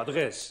ირჩევა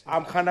დღეს.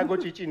 ამხანაგო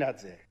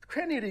ჭიჭინაძე,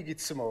 თქვენი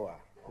რიგიც მოვა.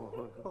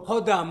 ხო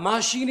და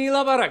მაშინ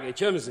ილაპარაკე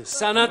ჩემზე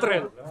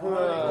სანატრელ.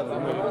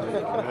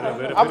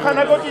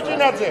 ამხანაგო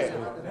ჭიჭინაძე,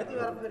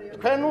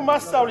 თქვენ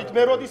უმასწავლით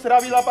მე როდის რა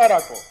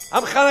ვილაპარაკო.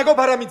 ამხანაგო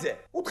ბარამიძე,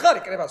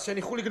 უთხარი კრებას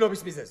შენი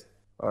ხულიგნობის მიზეზზე.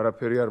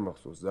 არაფერი არ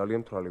მახსოვს,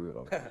 ძალიან თვალი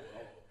ვიყავ.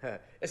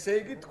 ესე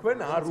იგი თქვენ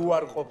არ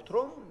უარყოფთ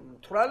რომ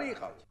თვალი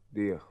იყავთ?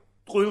 დიახ.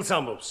 ტყუილს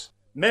ამბობს.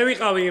 მე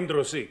ვიყავი იმ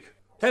დროს იქ.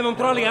 თემო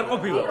თვალი არ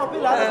ყოფილა.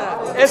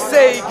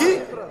 ესე იგი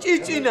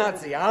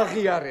ჭიჭინაძე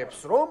აღიარებს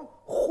რომ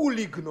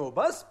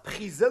ხულიგნობას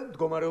ფხიზელ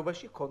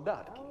მდგომარეობაში ჰქონდა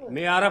ადგილი.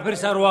 მე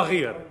არაფერს არ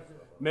ვაღიარე.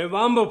 მე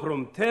ვამბობ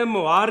რომ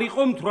თემო არ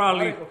იყო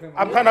მთვრალი.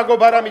 ამხანაგო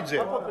ბარამიძე,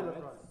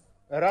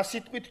 რა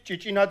სიტყვით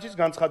ჭიჭინაძის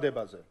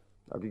განცხადებაზე?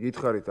 აგი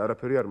გითხარით,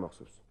 არაფერი არ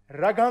მახსოვს.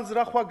 რა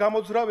განზრახვა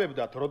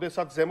გამოძრავებდათ,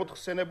 როდესაც ზემოთ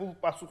ხსენებულ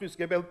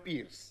პასუხისგებელ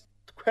პირს,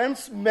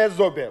 თქვენს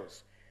მეზობელს,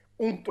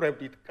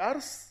 უმტვრევდით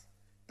კარს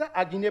და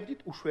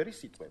აგინებდით უშვერი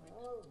სიტყვებით.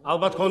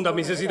 ალბათ ქონდა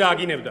მიზეზი და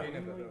აგინებდა.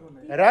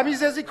 რა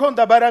მიზეზი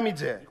ქონდა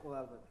ბარამიძე?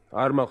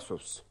 არ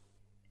მახსოვს.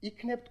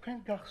 იქნებ თქვენ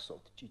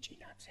გახსოვთ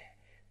ჭიჭინაძე.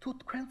 თუ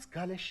თქვენს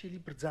გალეშილი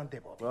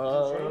ბრძანდებოდა.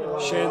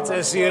 შენ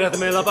წესიერად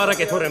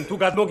მელაპარაკე თორემ თუ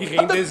გადმოგიღე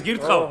იმდეს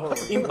გირთხავ,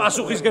 იმ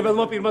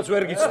პასუხისგებელმა პირმაც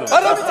ვერ გიცნო.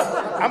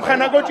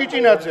 ამხანაგო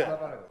ჭიჭინაძე,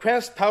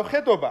 თქვენს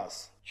თავხედობას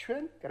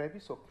ჩვენ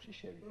კრების ოფისში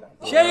შევიტანეთ.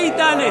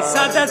 შეიტანე,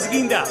 სადაც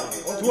გინდა.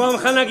 თუ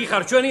ამხანაგი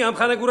ხარ, ჩვენი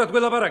ამხანაგურად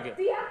გველაპარაკე.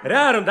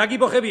 რა რომ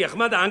დაგიბოხებია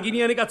ხმა და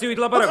ანგინიანი კაცივით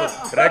ლაპარაკობ.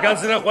 რა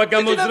განზრახვა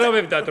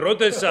გამოძრავებდათ,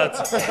 როდესაც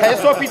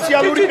ეს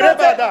ოფიციალური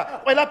კრებაა და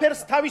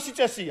ყველაფერს თავისი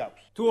წესი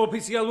აქვს. თუ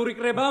ოფიციალური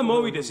კრებაა,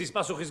 მოვიდეს ის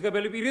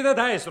პასუხისგებელი პირი და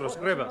დაესროს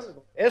კრებას.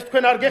 ეს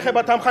თქვენ არ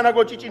გეხებათ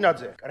ამხანაგო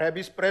ჭიჭინაძე.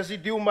 კრების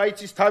პრეზიდიუმმა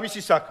იცის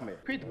თავისი საქმე.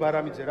 თქვით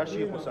ბარამიძე, რაში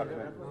იყო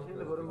საქმე?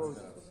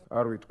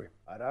 არ ვიტყვი.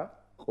 არა?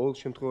 ყოველ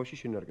შემთხვევაში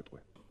შენ არ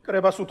გეტყვი.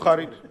 კრებას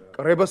უთხარით.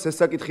 კრებას ეს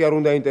საკითხი არ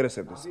უნდა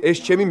აინტერესებდეს. ეს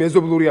ჩემი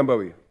მეზობლური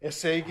ამბავია.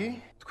 ესე იგი,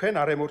 თქვენ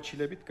არ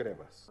ემორჩილებით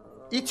კრებას.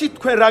 იცით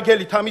თქვენ რა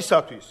გელით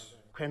ამისათვის?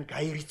 თქვენ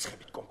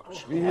გაირიცხებით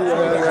კონკურსში.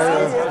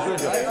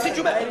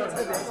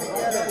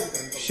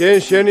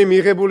 შენი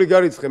მიღებული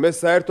გარიცხე, მე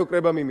საერთო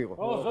კრება მიმიღო.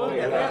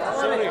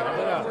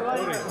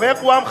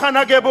 ვეყუ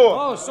ამხანაგებო.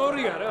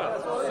 სორია რა.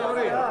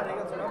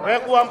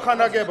 ვეყუ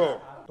ამხანაგებო.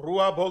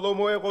 დროა ბოლო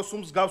მოეღოს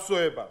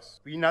მსგავსოებას.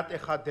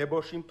 ვინატეხა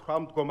დებოში მთვრალ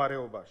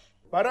მდგომარეობაში.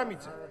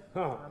 ბარამიძე.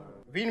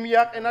 ვინ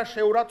მიაყენა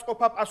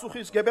შეურაცხყოფა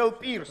პასუხისგებელ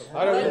პირს?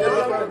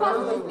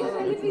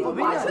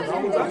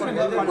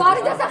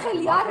 გვარი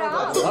დასახელი არა?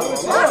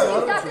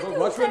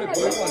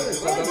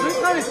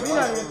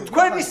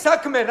 თქვენი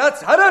საქმე რაც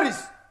არ არის,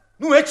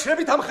 ნუ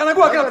ეჩრებით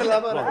ამხანაგო აგრაფინა.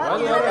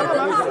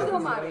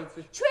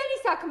 ჩვენი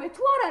საქმე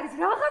თუ არ არის,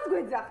 რაღაც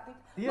გვეძახდით.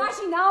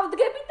 მაშინ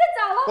ავდგებით და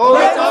წავალთ.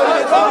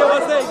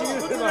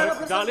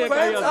 ძალიან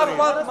კაი აზრია.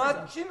 ახლა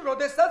მაშინ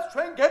როდესაც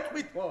ჩვენ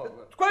გეტყვით,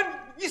 თქვენ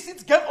ისიც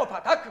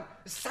გეყოფათ აქ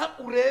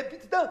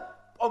საყურეებით და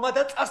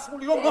პომადა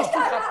წასმული რომ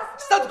მოსულხარ.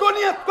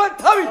 სტადგონიათ თქვენ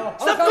თავი,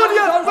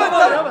 სტადგონიათ თქვენ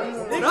თავი.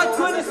 რა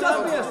თქვენი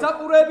საქმეა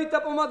საყურეებით და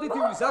პომადით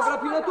ივლის,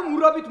 აგრაფინა თუ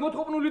მურაბით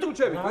მოთხოვნული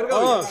ტუჩებით, ვერ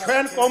გავიგე.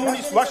 ჩვენ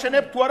კომუნისტს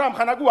ვაშენებ თუ არა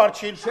ამხანაგო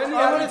არჩილ. შენი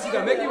არ ვიცი და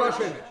მე კი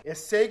ვაშენებ.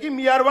 ესე იგი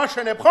მე არ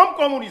ვაშენებ ხომ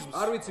კომუნიზმს?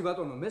 არ ვიცი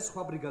ბატონო, მე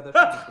სხვა ბრიგადაში.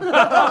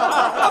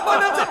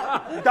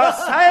 და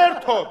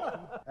საერთოდ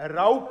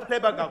რა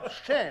უფლება გაქვს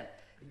შენ?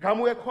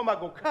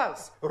 გამოექომაგო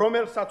ქალს,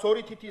 რომელსაც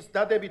ორი თითის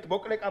დადებით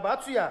მოკლეკაბა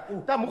აწვია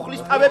და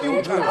მუხლის თავები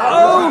უჭერს.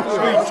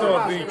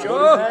 ბიჭო,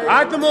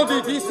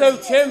 აგმოდით ისევ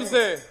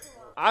ჩემზე.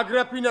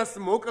 აგრაფინას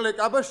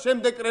მოკლეკაბა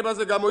შემდეგ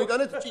კრებაზე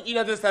გამოიტანეთ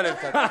ჭიჭინაძესთან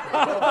ერთად.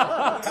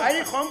 აი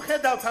ხომ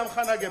ხედავთ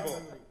ამხანაგებო.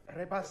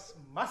 კრებას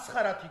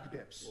მასხარად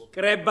იგდებს.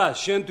 კრებას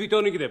შენ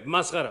თვითონ იგდებ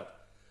მასხარად.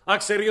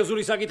 აქ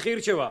სერიოზული საკითხი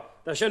ირჩევა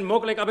და შენ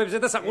მოკლეკაბებზე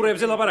და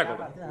საყურეებზე ლაპარაკობ.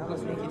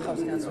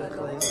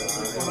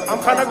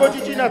 ამხანაგო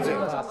ჭიჭინაძე.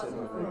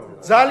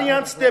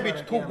 ძალიან ცდებით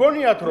თუ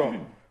გონიათ რომ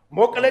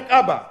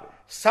მოკლეკაბა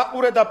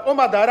საყურე და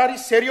პომადა არ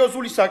არის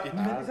სერიოზული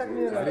საკითხი.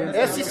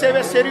 ეს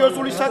ისევე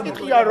სერიოზული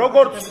საკითხია,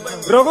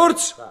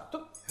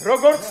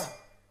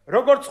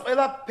 როგორც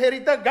ყველაფერი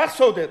და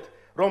გახსოვდეთ,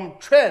 რომ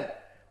ჩვენ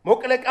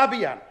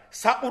მოკლეკაბიან,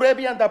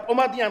 საყურებიან და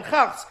პომადიან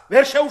ხალხს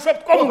ვერ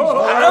შეუშვებთ კომუნიზმს.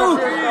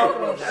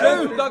 შენ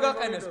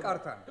დაგაყენეს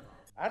კართან.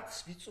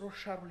 არც ვიწრო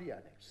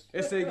შარვლიანებს.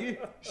 ესე იგი,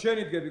 შენ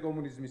იდგები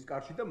კომუნიზმის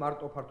კარში და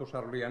მარტო ფართო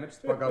შარვლიანებს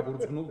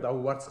თვაგაბურძღნულ და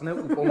უარცხნელ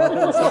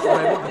უპომადო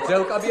საყურებელ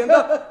ძელკაბიან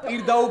და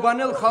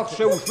პირდაუბანელ ხალხს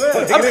შეუშვებ.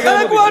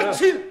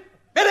 ახალგვარჩილ,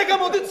 მერე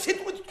გამოდით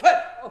სიტყვით თქვენ.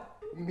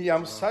 მე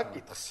ამ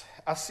საკითხს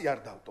ასე არ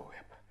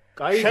დავტოვებ.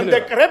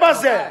 შემდეგ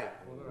კრებაზე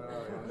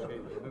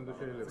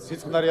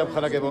სიწყნარი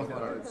ამხანაგებო.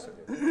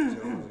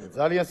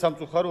 ძალიან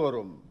სამწუხაროა,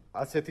 რომ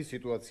ასეთი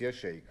სიტუაცია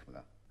შეიქმნა.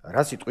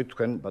 რა სიტყვით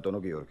თქვენ, ბატონო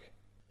გიორგი?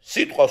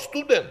 სიტყვა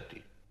სტუდენტი,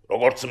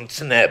 როგორც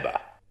მცნება,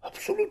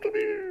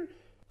 აბსოლუტური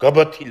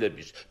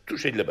გაბათილების, თუ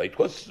შეიძლება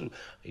ითქვას,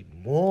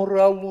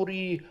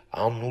 მორალური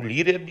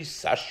ანულირების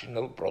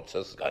საშინელ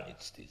პროცესს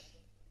განიცდის.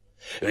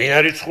 ვინ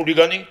არის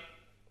ხულიგანი?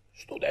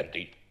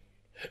 სტუდენტი.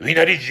 ვინ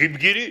არის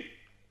ჯიბგირი?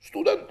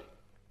 სტუდენტი.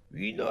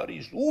 ვინ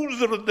არის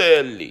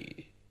უზრდელი?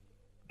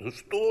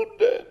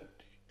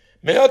 სტუდენტი.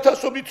 მე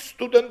ათასობით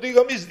სტუდენტი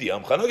გამიზდია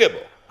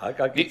ამხანაგებო.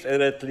 აკაკი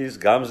წერეთლის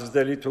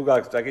გამზრდელი თუ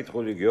გაქვს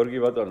წაკითხული გიორგი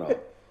ბატონო?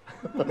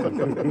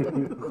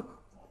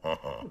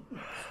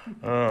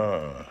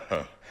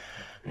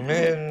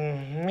 მე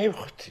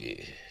მივხვდი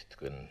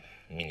თქვენ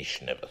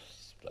მინიშნებას,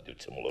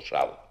 რადიოცემულო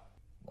შავ,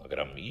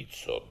 მაგრამ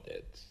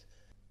იცოდეთ.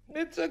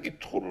 მე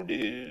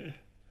წაკითხული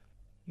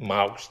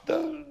მაქვს და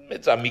მე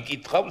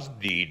წამიკითხავს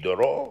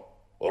დიდრო,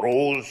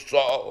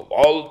 რუსო,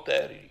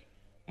 ვოლტერი,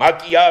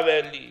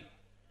 მაკიაველი,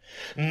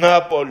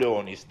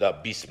 ნაპოლეონის და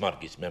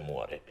ბისმარკის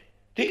მემუარები.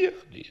 დიახ.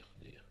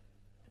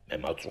 მე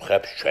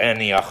მაწუხებ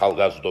შენი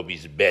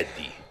ახალგაზრდობის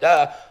ბედი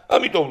და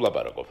ამიტომ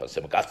ვლაპარაკობ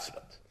ასე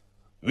მკაცრად.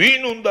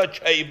 ვინ უნდა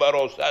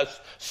ჩაიბაროს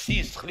ეს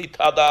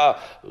სისხლითა და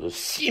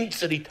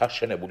სიმწრით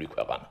აშენებული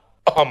ქვეყანა?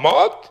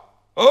 ამათ?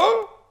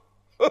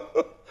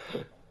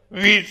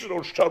 ვიწრო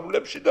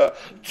შარვლებში და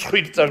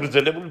ცხვირ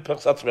წაგრძელებული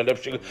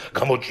ფეხსაცმელებში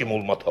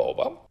გამოჭიმულმა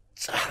თაობამ?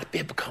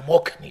 წარბებ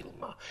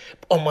გამოქნილმა,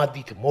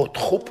 პომადით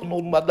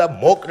მოთხუპნულმა და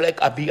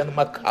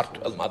მოკლეკაბიანმა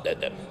ქართველმა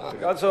დედებმა.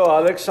 კაცო,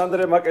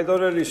 ალექსანდრე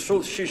მაკედონელი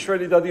სულ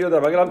შიშველი დადიოდა,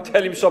 მაგრამ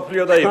მთელი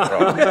მსოფლიო დაიპყრო.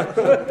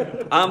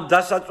 ამ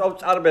დასაწვავ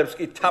წარბებს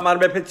კი თამარ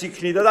მეფეც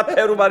იქნიდა და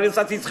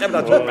ფერუმარილსაც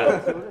იწყებდა თურმე.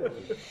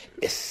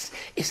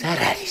 ეს არ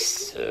არის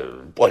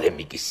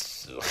პოლემიკის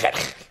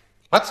ხერხი.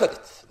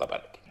 მაცადეთ,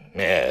 ლაპარაკი.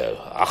 მე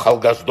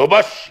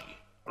ახალგაზრდობაში,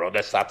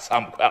 როდესაც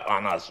ამ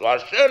ქვეყანას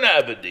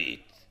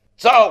ვაშენებდით,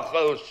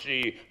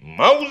 ცალხელში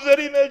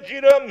მაუზერი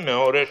მეჭირა,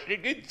 მეორეში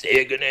კი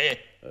ძეგნე.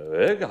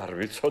 არ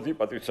ვიცოდი,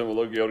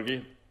 პატივცემულო გიორგი.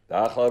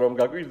 და ახლა რომ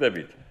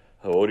გაგვირდებით,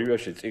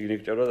 ორივეში წიგნი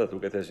გჭირდა და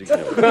უკეთესი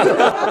იქნება.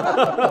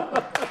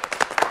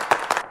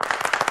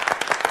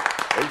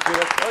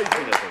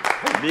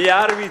 მე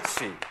არ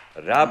ვიცი,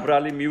 რა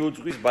ბრალი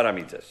მიუძღვის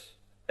ბარამიძეს.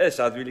 ეს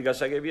ადვილი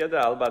გასაგებია და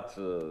ალბათ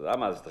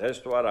ამას დღეს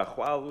თუ არა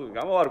ხვალ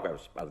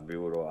გამოვარკვევს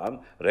პარტბიურო ან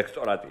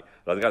რექტორატი,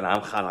 რადგან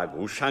ამ ხანა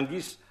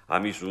გუშანგის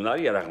ამის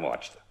უნარი არ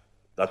აღმოაჩნდა.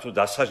 და თუ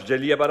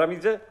დასაჯდელია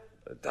ბარამიძე,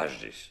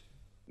 დაждის.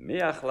 მე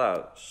ახლა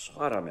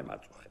სხვა რამე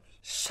მაწუხებს.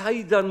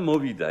 საიდან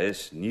მოვიდა ეს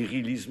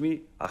ნიღილიზმი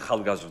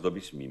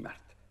ახალგაზრდობის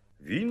მიმართ?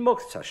 ვინ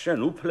მოგცა შენ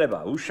უფლება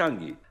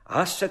უშანგი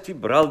ასეთი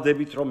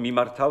ბრალდებით რომ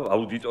მიმართავ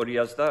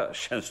აუდიტორიას და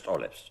შენ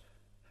სტოლებს,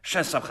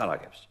 შენ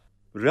სამხანაგებს?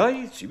 რა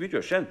იცი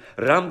ბიჭო, შენ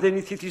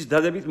რამდენი თითის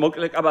დადებით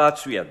მოკლეკაბა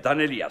აცვია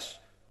დანელიას?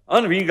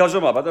 ან ვინ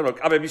გაზომა ბატონო,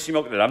 კაბები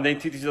სიმოკლე რამდენი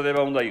თითის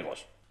დადება უნდა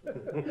იყოს?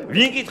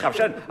 ვინ გითხავ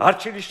შენ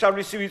არჩილის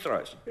შავლისი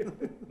ვიწროეს?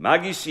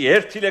 მაგისი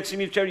ერთი ლექსი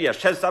მირჩევია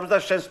შენ სამს და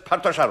შენს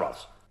ფართო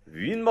შარვალს.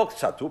 ვინ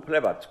მოგცათ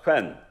უფლება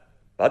თქვენ,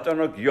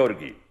 ბატონო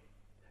გიორგი,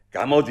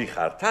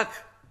 გამოდიხართ აქ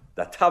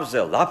და თავზე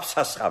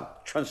ლაფსასხამ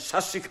ჩვენ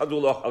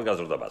სასიკადულო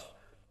ახალგაზრდობას?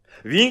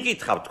 ვინ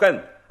გითხავ თქვენ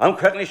ამ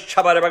ქვეყნის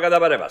ჩაბარება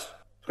გადაბარებას?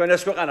 თქვენ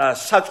ეს ქვეყანა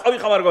საწყობი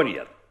ხომ არ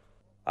გონიათ?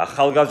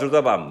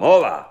 ახალგაზრდობა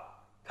მოვა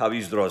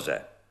თავის დროზე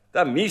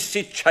და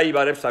მისით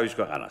ჩაიბარებს თავის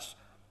ქვეყანას.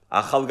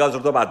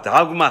 ახალგაზრდობა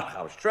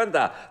დაგმარხავს ჩვენ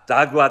და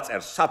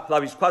დაგვაწერს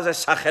საფლავის ქვაზე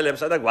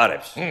სახელებსა და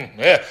გვარებს.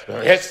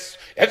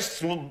 ეს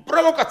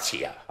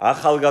პროვოკაცია.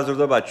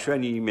 ახალგაზრდობა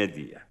ჩვენი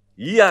იმედია.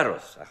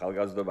 იაროს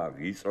ახალგაზრდობა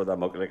ვიწრო და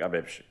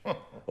მოკლეკაბებში.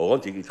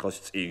 ოღონდ იკითხოს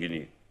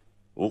წიგნი,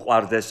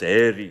 უყვარდეს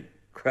ერი,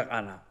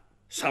 ქვეყანა,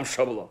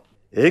 სამშობლო.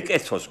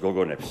 ეკეთოს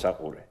გოგონებს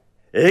საყურე,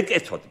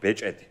 ეკეთოთ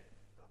ბეჭედი.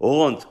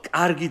 ოღონდ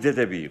კარგი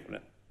დედები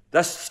იყვნენ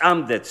და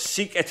სწამდეთ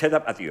სიკეთე და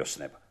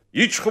პატიოსნება.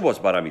 იჩხუბოს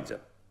ბარამიძე.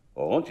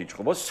 ოღონდ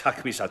იჩხუბოს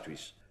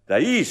საქმისათვის. და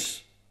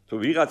ის თუ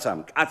ვიღაცამ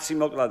კაცი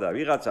მოკლა და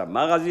ვიღაცამ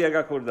მაღაზია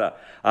გაქურდა,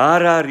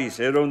 არ არის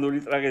ეროვნული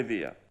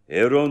ტრაგედია.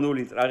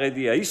 ეროვნული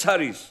ტრაგედია ის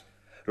არის,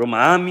 რომ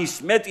ამის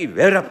მეტი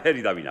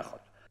ვერაფერი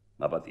დავინახოთ.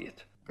 მაპატიეთ.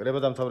 კრება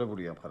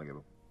დამთავრებულია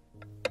ამხანაგებო.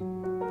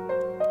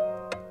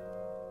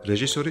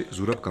 რეჟისორი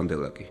ზურაბ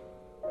კანდელაკი.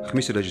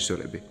 ხმის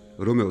რეჟისორები: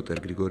 რომეო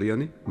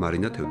ტერ-გრიგორიანი,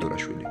 მარინა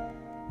თევდორაშვილი.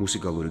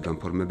 მუსიკალური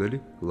განფორმებელი: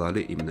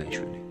 ლალე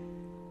იმნაიშვილი.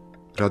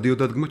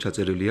 რადიოდადგმა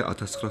ჩაწერილია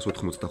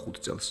 1985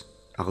 წელს.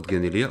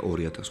 აღდგენილია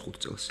 2005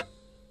 წელს.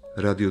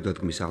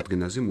 რადიოდადგმის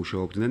აღდგენაზე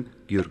მუშაობდნენ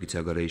გიორგი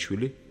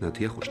ცაგარეიშვილი,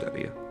 ნათია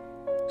ხოშტარია.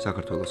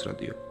 საქართველოს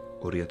რადიო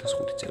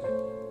 2005 წელი.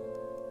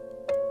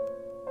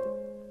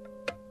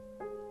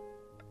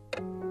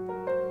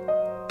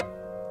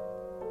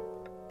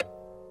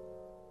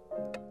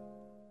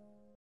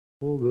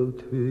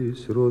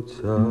 ყოველთვის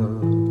როცა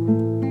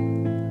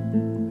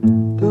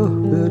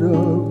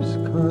დაჰბერავს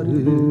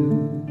ქარი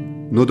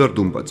ნოდარ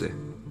დუმბაძე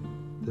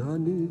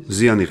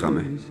მზიანი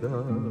ღამე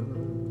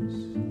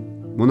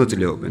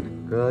მონაწილეობენ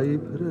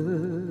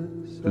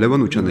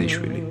levan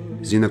uchaneishvili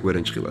zina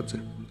kverenchxiladze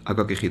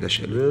akaki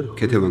xidasheli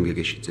kqetevan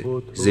gegeshidze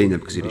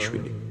zeinab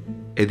gzirishvili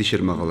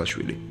edisher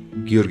magalashvili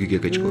giorgi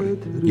gegechkori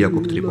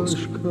iakob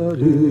tripolski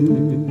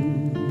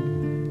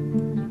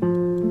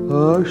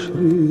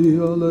ashri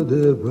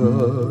aladeba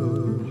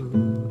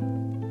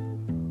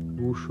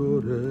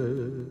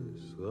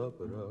ushores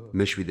gabra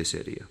მეშვიდე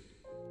სერია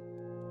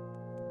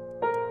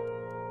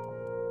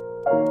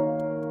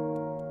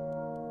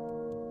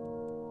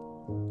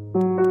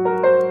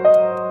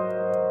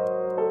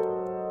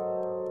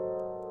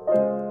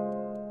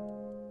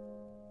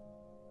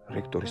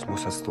რექტორის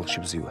მოსაცდელში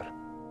ვზივარ.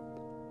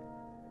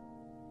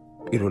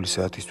 პირველი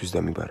საათისთვის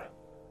დამიბარა.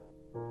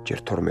 ჯერ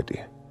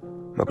 12-ია,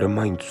 მაგრამ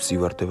მაინც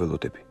ვზივარ და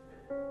ველოდები.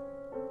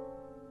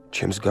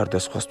 ჩემს გარდა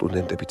სხვა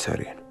სტუდენტებიც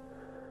არიან.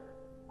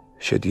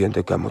 შედიან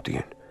და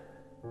გამოდიან.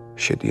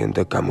 შედიან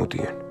და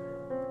გამოდიან.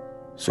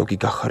 ზოგი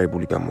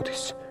გახარებული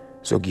გამოდის,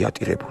 ზოგი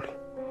ატირებული.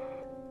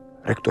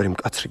 რექტორი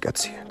მკაცრი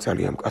კაცია,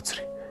 ძალიან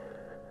მკაცრი.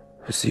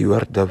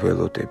 ვზივარ და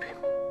ველოდები.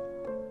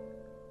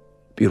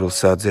 პირველ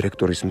საათზე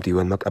რექტორის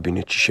მდივანმა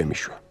კაბინეტში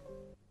შემიშვა.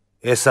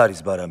 ეს არის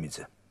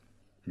ბარამიძე.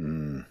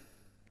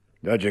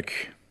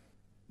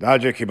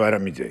 დაჯექი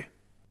ბარამიძე.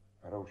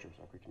 არა უშევს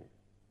აკაკი.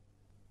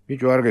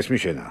 ბიჭო არ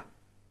გესმიშენა.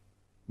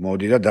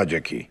 მოდი და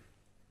დაჯექი.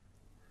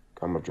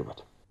 გამარჯობათ.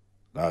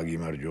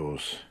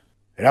 გაგიმარჯოს.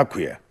 რა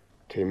ქვია?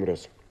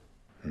 თემურაზ.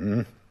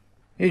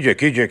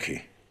 იჯექი.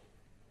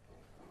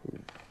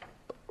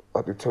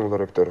 აკიცემულა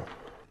რექტორო.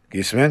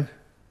 გისმენ?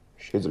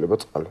 შეიძლება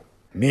წყალი.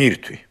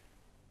 მიირთვი.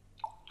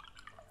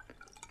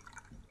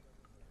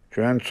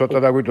 ჩვენ ცოტა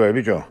დაგვიტოვე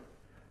ბიჭო.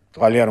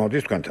 წყალი არ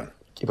მოდის თქვენთან?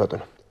 კი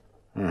ბატონო.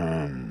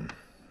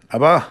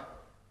 აბა,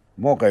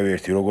 მოყევი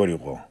ერთი როგორ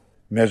იყო?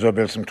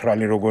 მეზობელს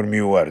მთვრალი როგორ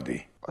მიუვარდი?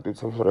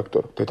 აკიცემულა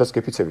რექტორო, დედას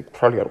გეფიცებით,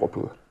 მთვრალი არ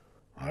ყოფილა.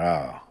 რა,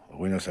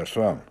 ღვინოს არ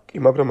სვამ? კი,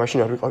 მაგრამ მაშინ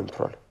არ ვიყავი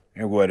მთვრალი.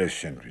 მეგუარეს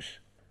შენთვის.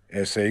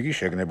 ესე იგი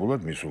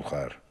შეგნებულად მისულ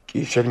ხარ. კი,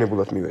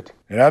 შეგნებულად მივედი.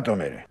 რატომ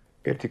ere?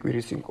 ერთი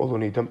კვირის წინ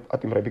კოლონიიდან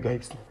პატიმრები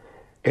გაიხსნა.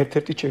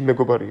 ერთ-ერთი ჩემი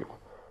მეგობარი იყო.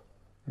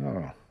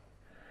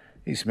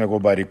 ის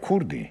მეგობარი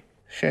ქურდი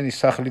შენი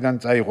სახლიდან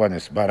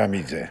წაიყვანეს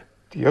ბარამიძე.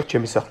 დიახ,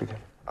 ჩემი სახლიდან.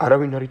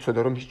 არავინ არ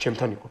იცოდა რომ ის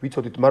ჩემთან იყო.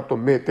 ვიცოდით მარტო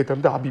მე,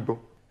 დედამ და აბიბო.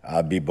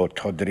 აბიბო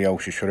თოდრია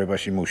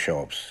უშიშროებაში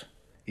მუშაობს.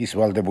 ის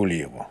ვალდებული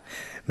იყო.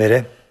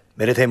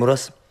 მერე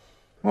თემურას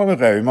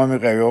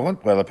მომიყევი, ოღონდ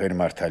ყველაფერი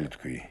მართალი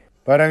თქვი.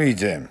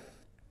 ბარამიძე,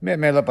 მე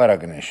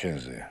მელაპარაკნე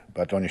შენზე,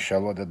 ბატონი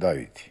შალვა და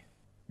დავითი.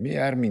 მე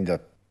არ მინდა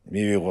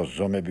მივიღოს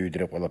ზომები,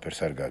 ვიდრე ყველაფერს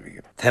არ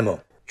გავიგებ. თემო,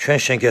 ჩვენ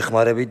შენ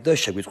გეხმარებით და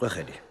შეგვიწყვე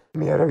ხელი.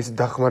 მე არავის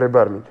დახმარება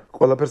არ მინდა.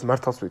 ყველაფერს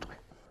მართალს ვიტყვი.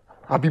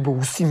 აბიბო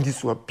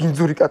უსინდისოა,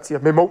 ბინძური კაცია,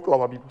 მე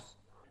მოვკლავ აბიბოს.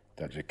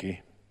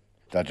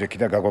 დაჯექი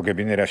და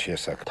გაგოგებინე რა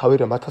შეასაკ.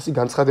 თავერა 1000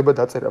 განცხადება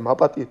დაწერა,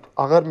 მაპატიეთ,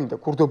 აღარ მინდა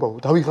ქურდობაო,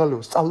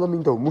 დავიღალეო, სწავლა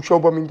მინდაო,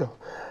 მუშაობა მინდაო.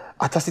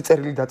 1000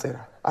 წერილი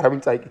დაწერა. არავინ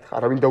წაიკითხა,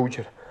 არავინ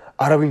დაუჯერა,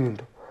 არავინ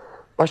მინდო.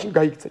 მაშინ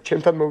გაიქცა,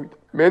 ჩემთან მოვიდა.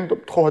 მე ნდო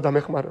თხოვა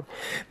დამეხმარა.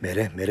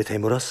 მერე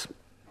თემურას?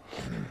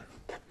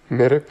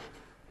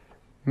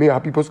 მე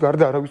აბიბოს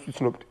გარდა არავის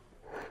ვიცნობდი.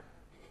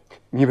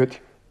 მივედი.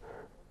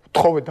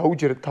 თხოვე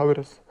დაუჯერეთ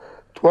თავერას.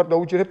 თუ არ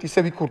დაუჯერებთ, ისე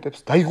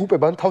ვიქურდებს,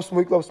 დაიღუპებ ან თავს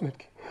მოიკლავს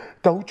მეთქი.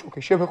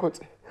 დაუჭოქე,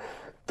 შევეხვეწე.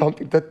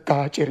 დამპირდა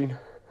დააჭერინა.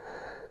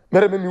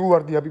 მე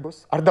მიუვარდი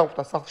აბიბოს, არ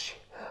დავხვდა სახლში.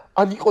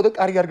 ან იყო და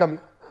კარი არ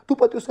გამიყო. თუ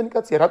პატიოსანი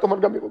კაცია, რატომ არ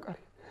გამიყო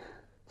კარი?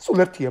 სულ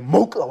ერთია,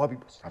 მოვკლავ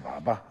აბიბოს.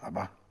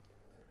 აბა.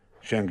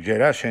 შენ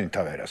გჯერა, შენ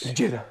თავერას.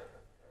 ჯერა.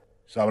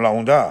 სწავლა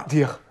უნდა?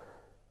 დიახ.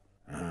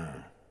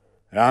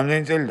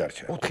 რამდენი წელი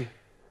დარჩა? 4.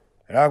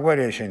 რა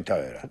გვარია შენ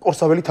თავერა?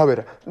 კორსაველი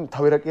თავერა.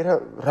 თავერა კი არა,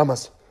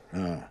 რამას.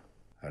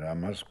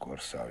 რამას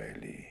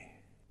კორსაველი.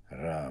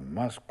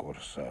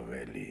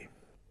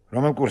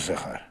 რომელ კურსზე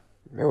ხარ?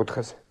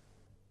 მე-4-ზე.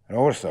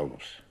 როგორ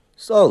სწავლობს?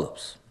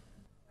 სწავლობს.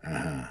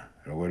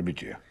 როგორ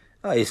ბიჭია?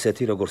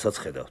 ესეთი როგორსაც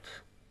ხედავთ.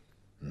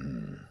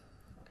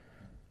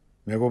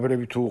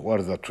 მეგობრები თუ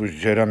უყვარს და თუ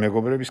ჯერა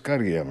მეგობრების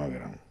კარგია,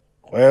 მაგრამ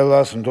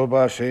ყველას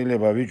ნდობა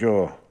შეიძლება ბიჭო.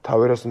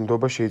 თავერას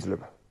ნდობა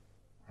შეიძლება.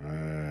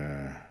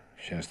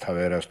 შენს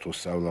თავერას თუ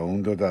სწავლა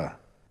უნდა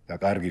და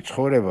კარგი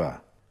ცხოვრება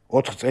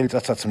 4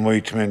 წელიწადსაც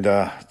მოითმენ და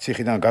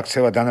ციხიდან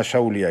გაქცევა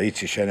დანაშაულია,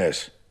 იცი შენ ეს?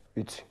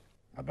 იცი.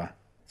 აბა,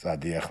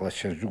 წადი ახლა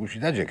შენს ჯგუფში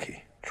დაჯექი.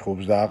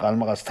 ჩხუბს და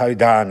აყალმაღას თავი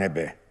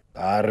დაანებე.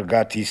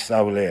 კარგად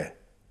ისწავლე.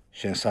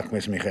 შენ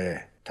საქმეს მიხე,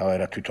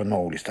 თავერა თვითონ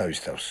მოულის თავის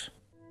თავს.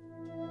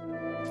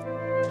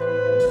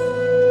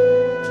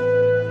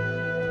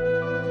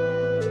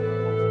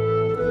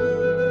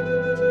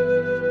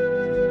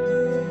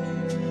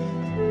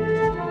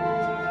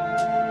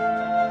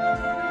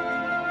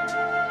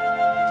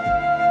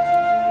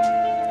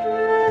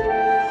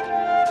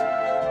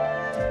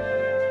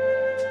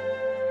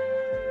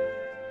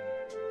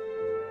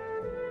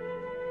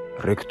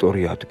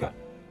 რექტორი ადგა.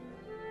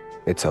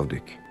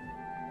 ეცავდექი.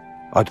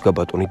 ადგა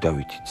ბატონი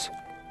დავითიც.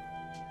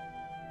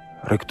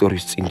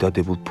 რექტორის წინ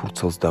დადებულ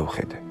ფურცელს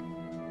დავხედე.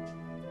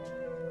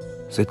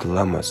 ზედ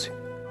ლამაზი,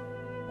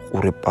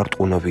 ყურე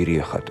პარტყუნავირი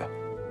ეხატა.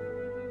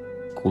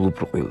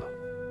 გულუბრყვილო,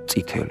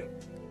 წითელი,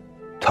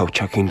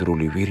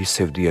 თავჩაქინდრული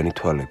ვირისევდიანი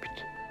თვალებით.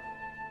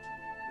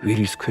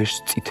 ვირის ქვეშ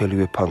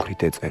წითელივე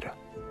ფანქრით ეწერა.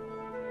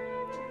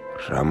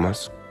 რამას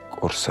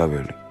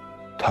კორსაველი,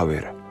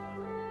 თავერა.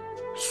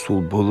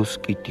 სულ ბოლოს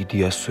კი დიდი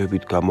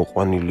ასოებით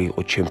გამოყვანილი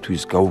იყო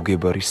ჩემთვის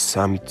გაუგებარი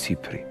 3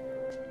 ციფრი.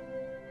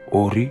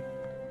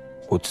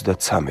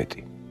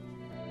 2:33.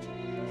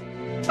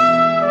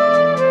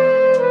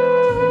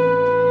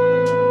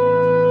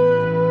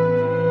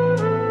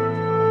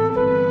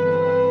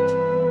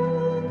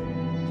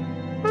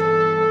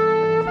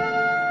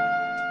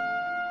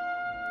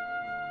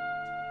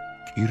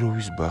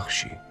 კიროვის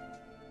ბაღში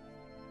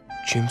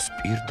ჩემს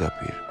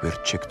პირდაპირ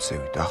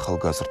გვერდჩექცევით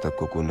ახალგაზრდა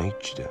გოგონა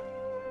იჯდა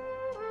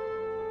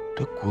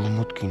და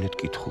გულმოდგინედ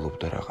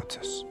კითხულობდა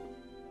რაღაცას.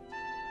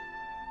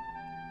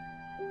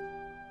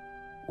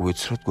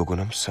 უეცრად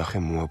გოგონამ სახე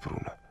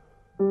მოაბრუნა.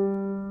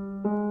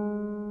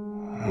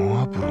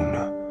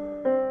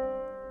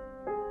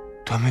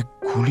 და მე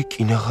გული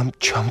კინაღამ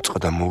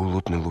ჩამწყდა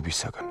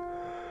მოულოდნელობისაგან.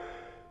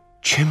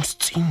 ჩემს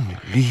წინ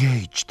ლია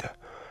იჯდა.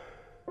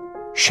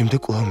 შემდეგ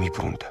კვლავ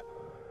მიბრუნდა.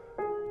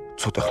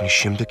 ცოტა ხნის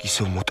შემდეგ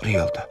ისევ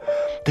მოტრიალდა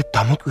და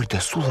დამაკვირდა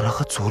სულ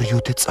რაღაც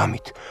 2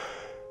 წამით.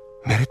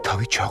 მერე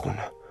თავი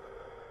ჩაღუნა.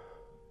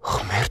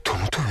 ღმერთო,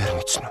 ნუ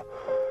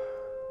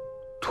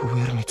თუ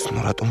ვერ მიცნო,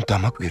 რატომ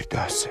დამაკვირდა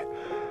ასე.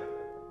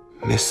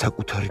 მე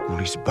საკუთარი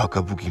გულის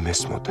ბაგაბუგი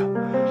მესმოდა.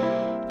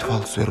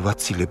 თვალს ვერ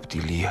ვაცილებდი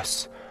ლიას.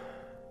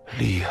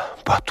 ლია,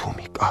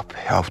 ბათუმი,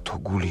 კაფე, ავტო,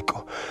 გულიკო.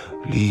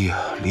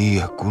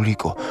 ლია,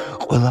 გულიკო,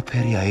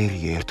 ყველაფერი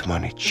აერია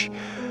ერთმანეთში.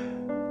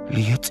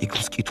 ლია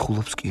წიგნს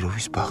კითხულობს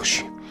კიროვის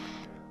ბაღში.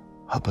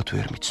 ალბათ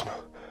ვერ მიცნო.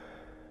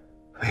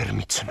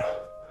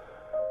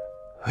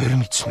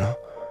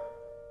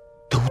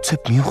 და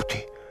უცებ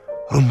მივხვდი,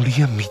 რომ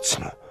ლია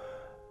მიცნო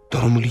და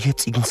რომ ლია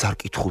წიგნს არ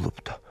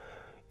კითხულობდა.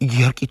 იგი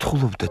არ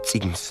კითხულობდა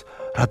წიგნს,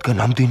 რადგან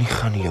ამდენი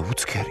ხანია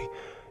უცქერი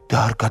და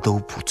არ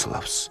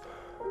გადაუფუცლავს.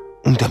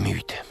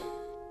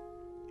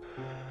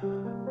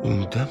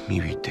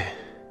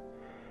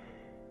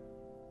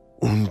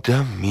 უნდა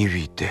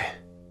მივიდე.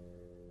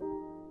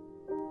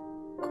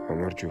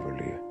 გამარჯობა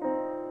ლია.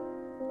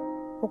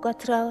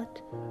 უკაცრავად.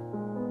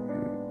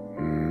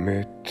 მე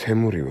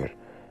თემური ვარ.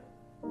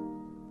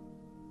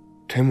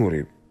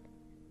 თემური,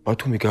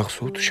 ბათუმი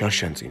გახსოვთ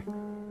შარშანწინ?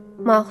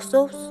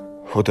 მახსოვს?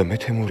 ხო და მე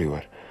თემური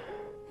ვარ.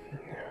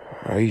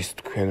 აი ის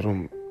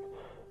თქვენ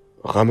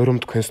ღამე რომ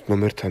თქვენს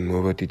ნომერთან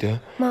მოვედი და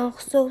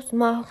მახსოვს.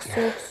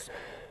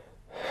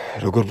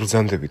 როგორ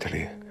ბრძანდებით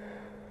ლია?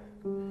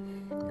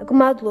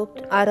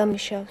 გმადლობთ,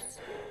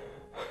 არამიშავს.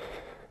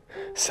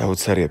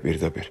 საოცარია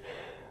პირდაპირ,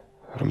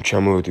 რომ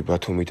ჩამოვედი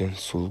ბათუმიდან,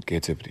 სულ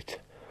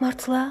გეძებდით.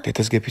 მართლა?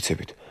 დედას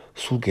გეფიცებით,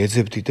 სულ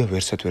გეძებდით და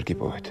ვერსად ვერ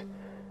გიპოვეთ.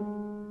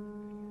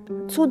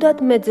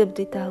 ცუდად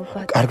მეძებდით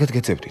ალბათ. კარგად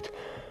გეძებდით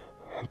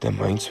და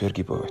მაინც ვერ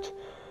გიპოვეთ.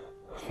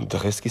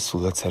 დღეს კი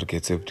სულაც არ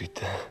გეძებდით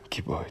და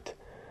გიპოვეთ.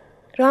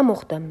 რა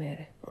მოხდა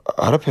მერე?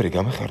 არაფერი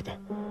გამეხარდა.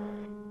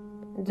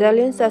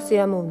 ძალიან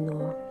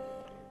სასიამოვნოა.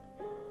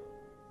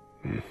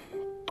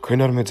 თქვენ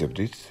არ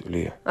მეძებდით,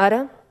 ლია?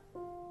 არა.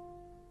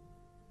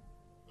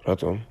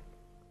 რატომ?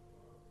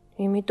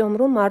 იმიტომ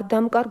რომ არ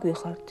დამკარგვი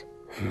ხართ.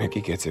 მე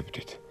კი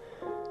გეძებდით.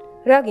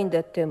 რა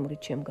გინდათ თემური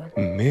ჩემგან?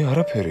 მე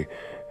არაფერი.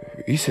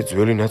 ისე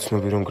ძველი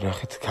ნაცნობი რომ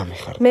გნახეთ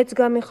გამიხარდა. მეც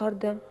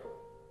გამიხარდა.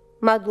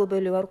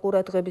 მადლობელი ვარ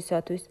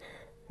ყურადღებისათვის.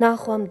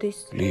 ნახვამდის.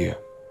 ლია.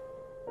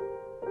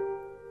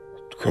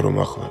 თქვენ რომ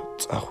ახლა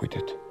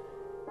წახვიდეთ.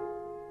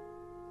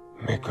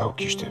 მე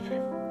გავგიჟდები.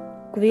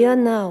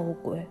 გვიანაა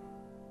უკვე.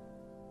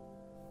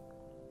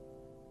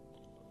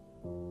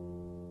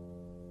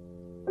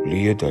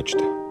 ლია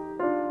დაჯდა.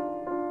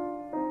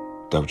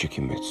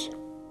 დავჯექი მეც.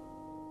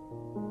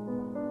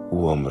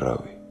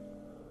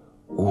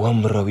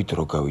 უამრავი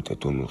დრო გავიდა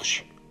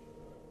დუმილში.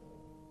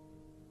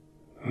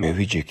 მე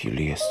ვიჯექი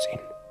lias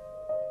წინ.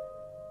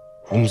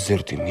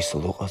 ვუმზერდი მის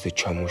ლოყაზე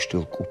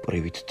ჩამოშლილ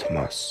კუპრივით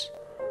თმას.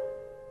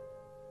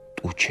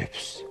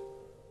 ტუჩებს.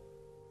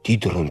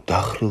 დიდრონ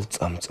დახრილ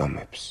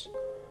წამწამებს.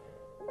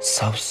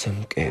 სავსე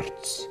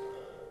მკერდს.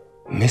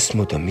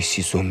 მესმოდა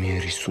მისი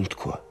ზომიერი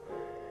სუნთქვა.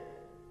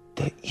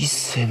 და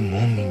ისე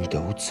მომინდა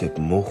უცებ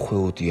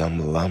მოხვეოდი ამ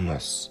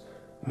ლამას,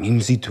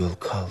 მიმზიდველ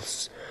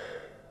ქალს,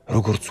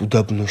 როგორც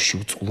უდაბნოში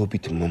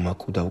უწყლობით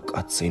მომაკვდავ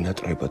კაცს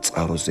ენატრება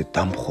წყაროზე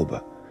დამხობა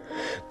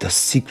და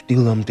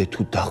სიკვდილამდე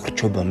თუ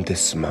დახრჩობამდე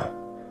სმა.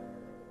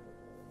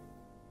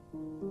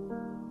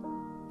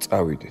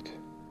 წავიდეთ.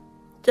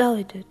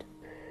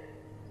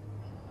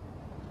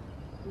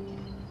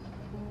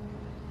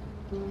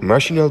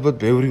 მაშინ ალბათ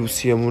ბევრი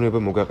უსიამოვნება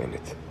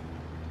მოგაყენეთ.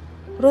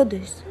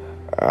 როდეს?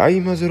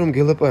 აი იმაზე რომ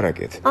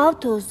გელაპარაკეთ.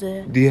 ავტოზე.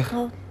 დიახ.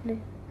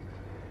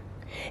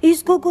 ის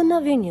გოგონა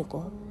ვინ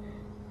იყო?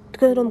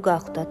 თქვენ რომ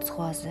გახდათ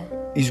სხვაზე.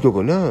 ის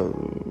გოგონა?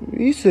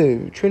 ისე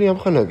ჩვენი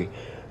ამხანაგი.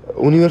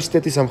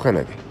 უნივერსიტეტის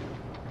ამხანაგი.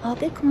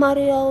 აკაკ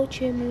მარიაო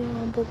ჩემი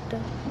ამბობდა.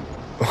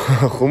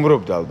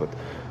 ხუმრობდა ალბათ.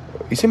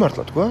 ისე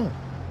მართლა თქვა?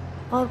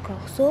 არ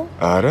გახსო?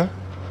 არა.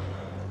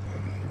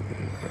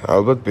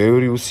 ალბათ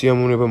ბევრი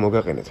უსიამოვნება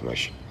მოგაყენეთ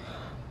მაშინ.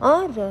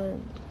 არა,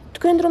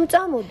 თქვენ რომ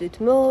წამოდით,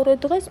 მეორე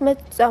დღეს მე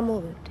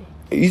წამოვედი.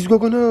 ის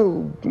გოგონა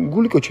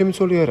გულიკო ჩემი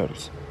ცოლი არ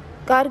არის.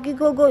 კარგი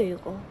გოგო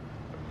იყო.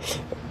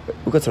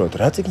 უკაცრავად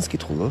რა წიგნს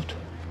კითხულობთ?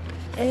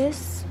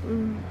 ეს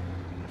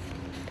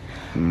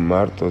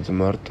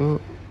მარტო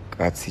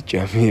კაცი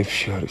ჭამიებს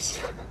შორის.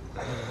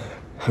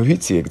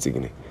 ვიცი ეგ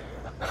წიგნი.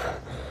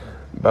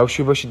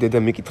 ბავშვობაში დედა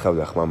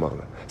მიკითხავდა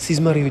ხმამაღლა.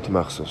 სიზმარივით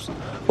მახსოვს.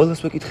 ყველას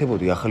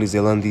ვეკითხებოდი ახალი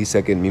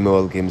ზელანდიისაკენ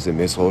მიმავალ გემზე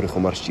მესღორი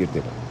ხომ არ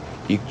სჭირდება.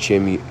 იქ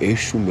ჩემი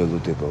ეშუ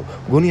მელოდება.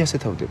 გონი ასე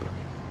თავდება.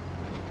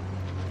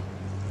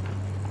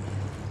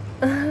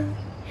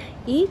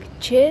 იქ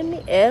ჩემი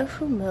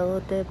ეშუ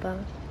მელოდება.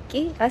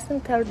 კი, ასე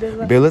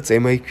თავდება. ბელაც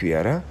ემაი ქვია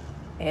რა?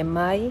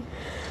 ემაი?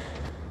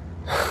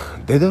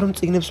 დედა რომ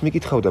წიგნებს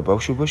მიკითხავდა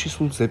ბავშვობაში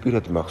სულ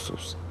ზეპირად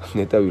მახსოვს.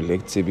 ნეტავი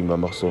ლექციები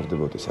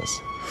მამახსოვდებოდეს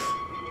ასე.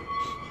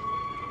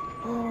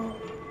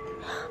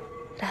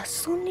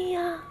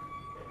 რასუნია?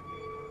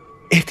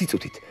 ერთი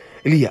წუთით.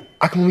 ლია,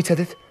 აქ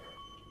მომიცადეთ.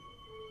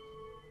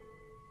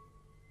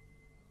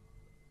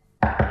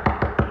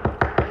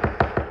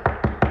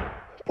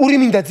 პური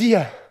მინდა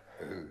ძია.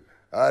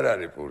 არ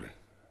არის პური.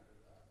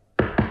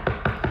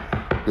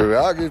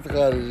 რა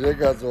გითხარი,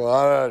 შეკაცო,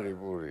 არ არის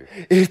პური.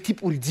 ერთი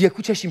პური ძია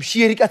ქუჩაში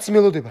მშიერი კაცი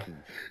მელოდება.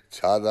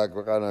 ცადა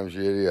ქვეყანა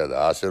მშიერია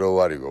და ასე რო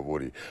ვარიგო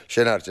პური.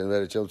 შენ არ ჩემ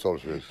ვერ ჩემ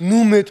ცოლს ვერ. ნუ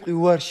მეტყვი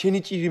ვარ, შენი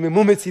ჭირიმე,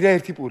 მომეცი რა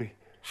ერთი პური.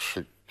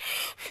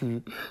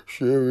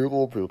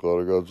 შევიყოფილ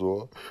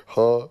კარგაცოა.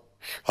 ჰა.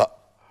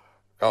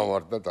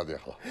 გამართა დადი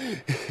ახლა.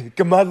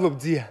 გმადლობ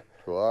ძია.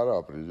 თუ არა,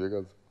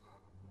 პრიჟეკაცო.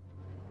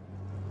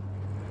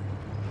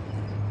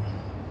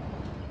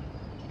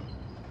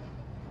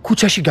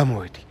 ქუჩაში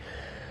გამოვედი.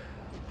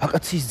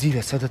 აკაციის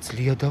ძირა, სადაც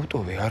ლია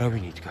დავტოვე,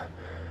 არავინ იდგა.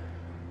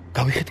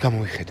 გავიხეთ,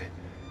 გამოვიხედე.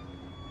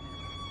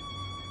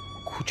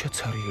 ქუჩა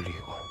ცარიელი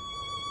იყო.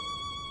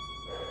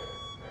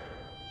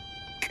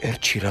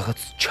 კერჩი რაღაც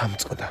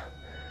ჩამწყდა.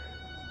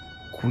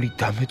 გული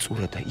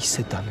დამეწურა და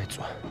ისე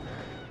დამეწვა.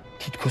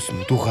 თითქოს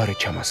მდუღარე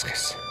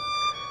ჩამასხეს.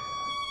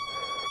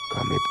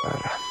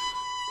 გამეპარა.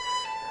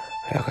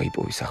 რაღა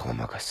იპოვის ახლა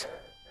მაგას.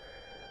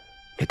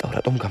 მეტავ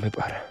რატომ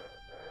გამეპარა?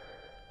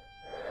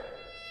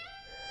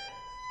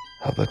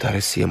 ალბათ არ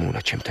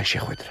ესიამოვნა ჩემთან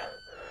შეხვედრა.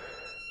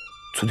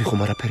 ცუდი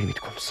ხომ არაფერი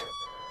მithქვამს.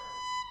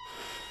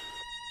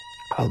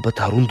 ალბათ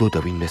არ უნდოდა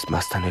ვინმეს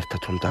მასთან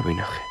ერთად რომ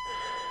დავინახე.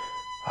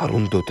 არ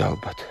უნდოდა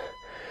ალბათ.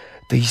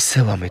 და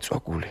ისევ ამეწვა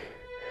გული.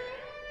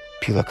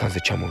 ფილაქანზე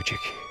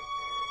ჩამოვჯექი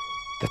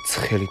და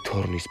ცხელი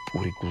თორნის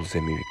პური გულზე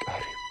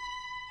მივიკარი.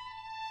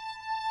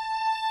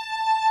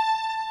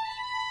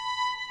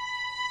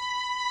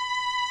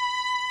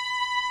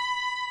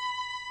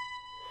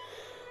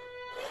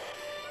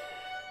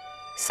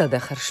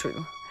 სადახარ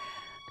შვილო?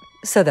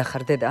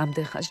 სადახარ დედა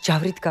ამდენ ხანს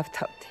ჯავრით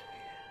გავთავდი.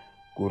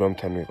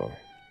 გურამთან ვიყავი.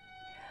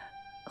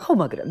 ხო,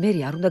 მაგრამ მე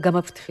არ უნდა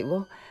გამაფრთხილო?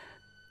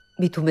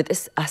 მით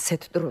უმეტეს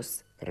ასეთ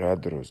დროს. რა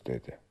დროს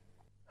დედა?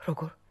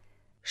 როგორ?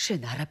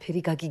 შენ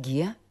არაფერი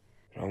გაგიგია?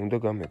 რა უნდა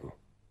გამეგო?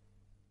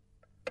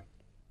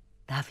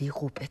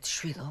 დავიღუპეთ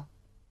შვილო.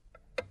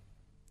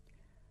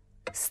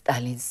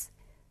 სტალინს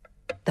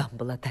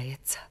დამბლა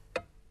დაეცა.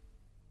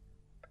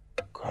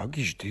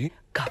 გაგიჟდი?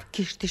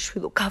 გავგიჟდი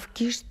შვილო,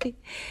 გავგიჟდი.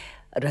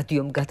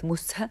 რადიომ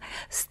გადმოსცა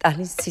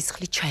სტალინს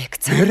სისხლი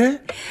ჩაექცა.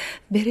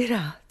 მერე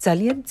რა,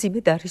 ძალიან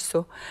მძიმედ არისო.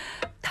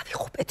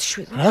 დავიღუპეთ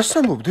შვილო. რას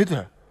ამბობ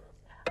დედა?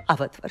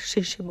 აბად ვარ,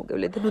 შენ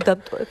შემოგევლე და ნუ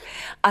დამტოვებ.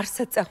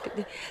 არსად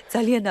წახვიდი.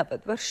 ძალიან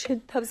აბად ვარ, შენ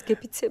თავს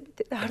გეფიცები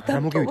და არ დამტოვო.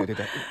 რა მოგივიდა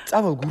დედა?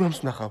 წავალ გურამს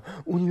ნახავ,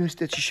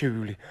 უნივერსიტეტში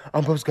შევივლი.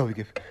 ამბავს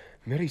გავიგებ.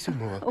 მე ისე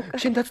მოვალ.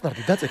 შენ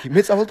დაწნარდი, დაწექი,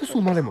 მე წავალ და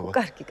სულ მალე მოვალ.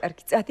 კარგი,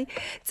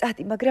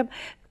 წადი, მაგრამ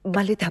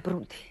მალე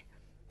დაბრუნდი.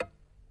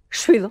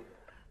 შვილო.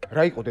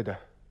 რა იყო დედა?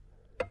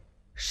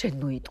 შენ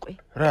ნუ იტყვი.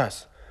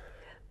 რას?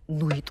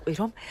 ნუ იტყვი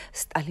რომ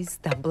სტალინს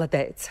დამბლა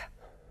დაეცა.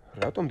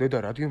 რატომ დედა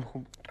რადიომ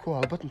თქო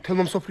ალბათ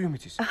მთელმა მსოფლიომ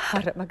იცის.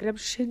 არა, მაგრამ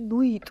შენ ნუ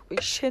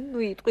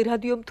იტყვი,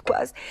 რადიომ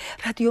თქვას,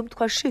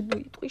 შენ ნუ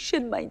იტყვი,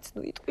 შენ მაინც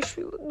ნუ იტყვი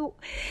შვილო, ნუ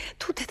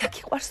თუ დედა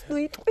გიყვარს ნუ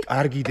იტყვი.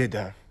 კარგი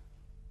დედა.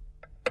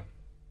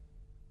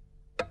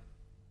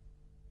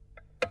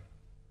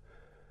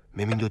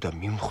 მე მინდოდა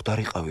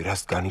მიმხვდარიყავი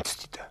რას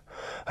განიცდიდა,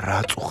 რა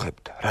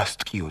წუხებდა, რას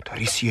ტკიოდა,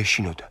 რისი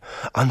ეშინოდა,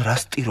 ან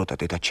რას ტიროდა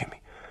დედა ჩემი.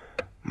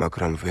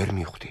 მაგრამ ვერ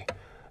მიხვდი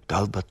და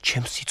ალბათ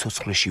ჩემს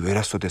სიცოცხლეში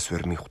ვერასოდეს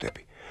ვერ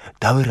მიხვდები.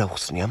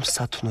 დავერავხსნი ამ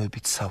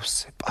სათნოებით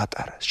სავსე,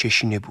 პატარა,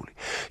 შეშინებული,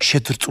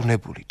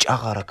 შეძრწუნებული,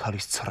 ჭაღარა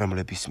ქალის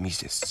ცრემლების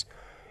მიზეზს,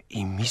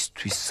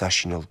 იმისთვის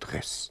საშინელ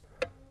დღეს.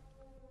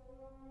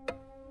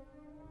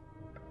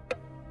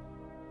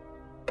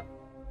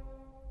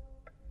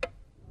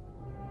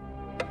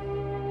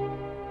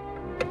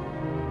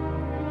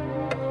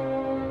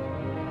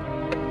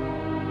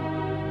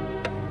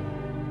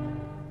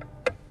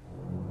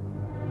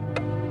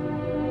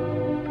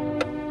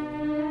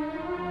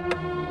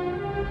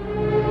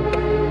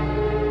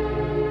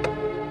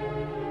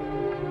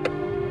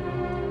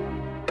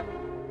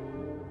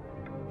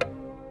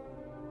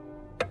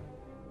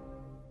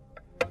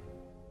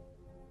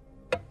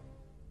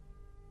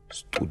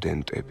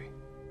 სტუდენტები,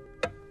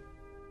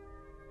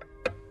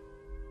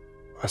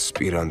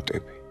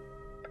 ასპირანტები,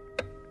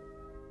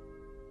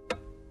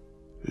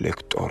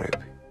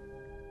 ლექტორები,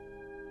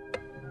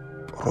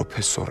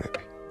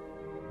 პროფესორები,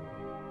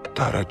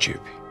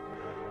 დარაჯები,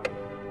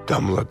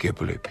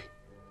 დამლაგებლები,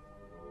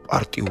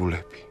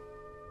 პარტიულები,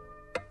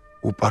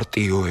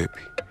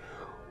 უპარტიოები,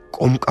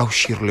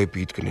 კომკავშირლები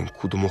იდგნენ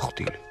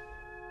ქუდმოხდილი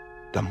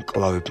და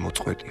მკლავებ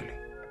მოწყვეტილი.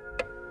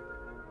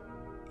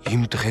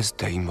 იმ დღეს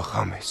და იმ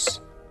ღამეს,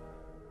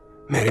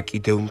 მერე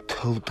კიდევ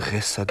მთელ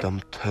დღესა და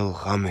მთელ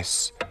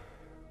ღამეს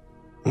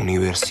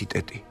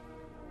უნივერსიტეტი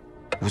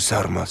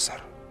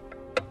უზარმაზარ,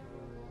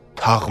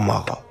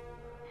 თაღმაღალ,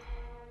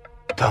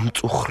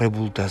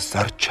 დამწუხრებულ და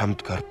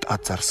ზარჩამდგარ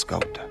ტაძარს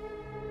გავდა,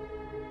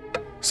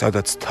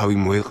 სადაც თავი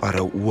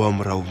მოეყარა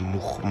უამრავ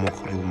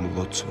მუხმოყრილ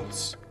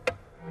მლოცველს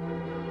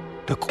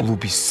და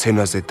კლუბის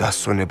სცენაზე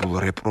დასვენებულ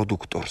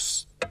რეპროდუქტორს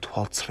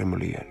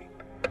თვალცრემლიანი,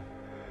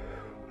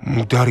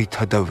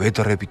 მუდარითა და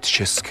ვედრებით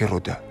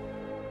შესქეროდა,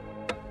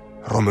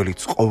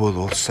 რომელიც ყოველ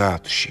 2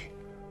 საათში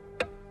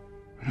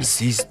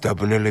მზის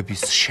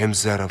დაბნელების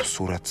შემზარავ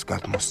სურათს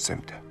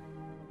გადმოსცემდა.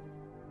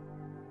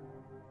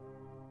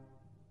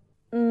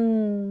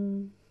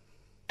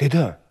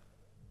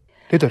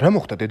 დედა, რა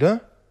მოხდა, დედა?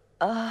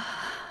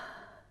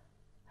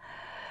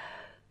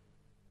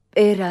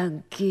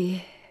 ერანგი.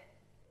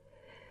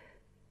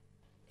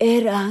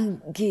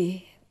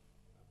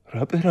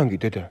 რა პერანგი,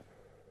 დედა?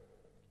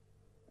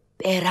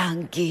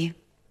 პერანგი.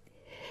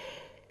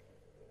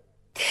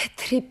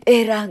 თეთრი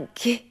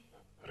პერანგი.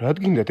 რა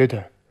გინდა,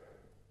 დედა?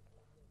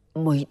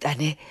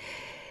 მოიტანე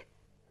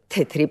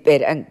თეთრი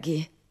პერანგი.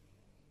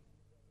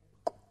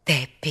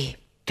 ყდები.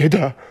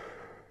 დედა?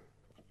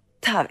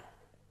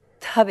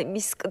 თავი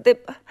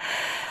მისკდება.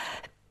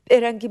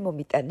 პერანგი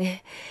მომიტანე.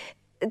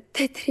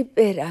 თეთრი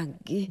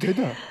პერანგი.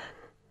 დედა?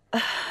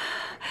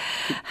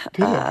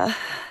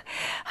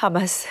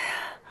 ამას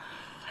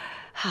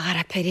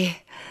აღარაფერი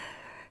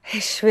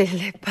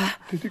ეშველება.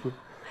 დედიკო.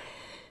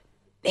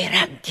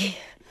 პერანგი.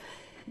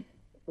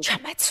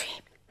 ჩამაცვი.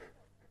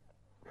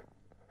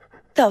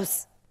 თავს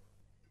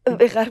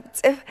ვეღარ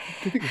ვწევ.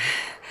 დედიკო.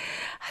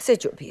 ასე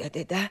ჯობია,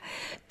 დედა.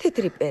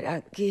 თეთრი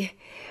პერანგი.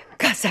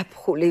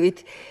 გაზაფხულივით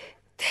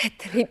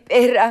თეთრი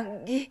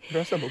პერანგი.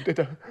 რას ამბობ,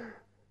 დედა?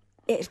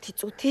 ერთი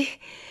წუთი,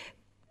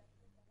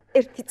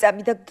 ერთი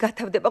წამი და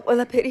გათავდება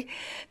ყველაფერი.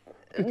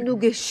 ნუ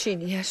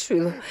გეშინია,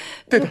 შვილო.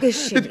 ნუ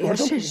გეშინია,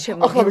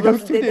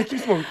 შემოგივლოს, დედა.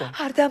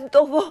 არ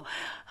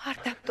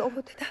დამტოვო,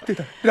 დედა.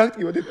 დედა, რა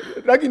გტივა, დედა?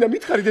 რა გინდა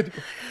მითხარი,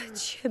 დედიკო?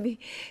 ჩემი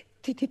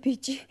დიდი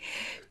ბიჭი,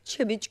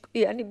 ჩემი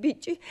ჭკვიანი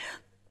ბიჭი.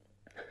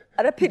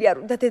 არაფერი არ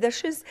უნდა დედა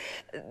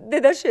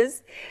შენს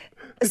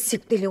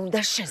სიკვდილი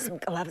უნდა შენს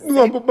მკლავზე. ნუ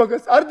ამბობ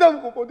მაგას, არ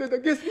დამყოფო, დედა,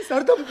 გესმის,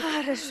 არ დამყოფო.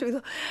 არა, შვილო,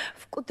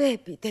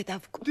 ვკვდები, დედა,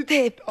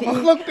 ვკვდები.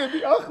 ახლა ვკვდები,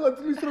 ახლა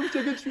წლის რომ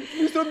შეგეჩვი,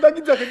 წლის რომ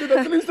დაგიძახე, დედა,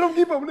 წლის რომ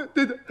გიპოვნე,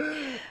 დედა.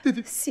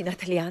 დედი,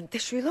 სინათლიანთე,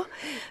 შვილო,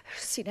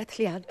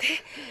 სინათლიანთე.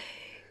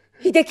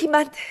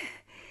 იდექიმანთე.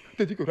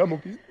 დედიკო, რა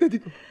მოგდის,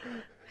 დედიკო?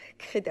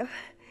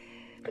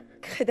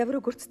 ხედავ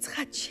როგორც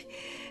ცხადში,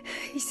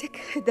 ისე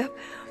ხედავ,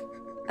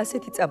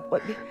 ასეთი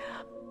წამყვები.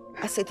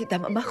 ასეთი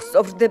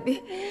დამახსოვრდები.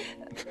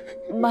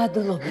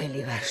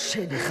 მადლობელი ვარ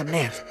შენი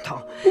ღმერთო.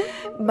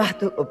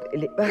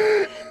 მადლობელი ვარ.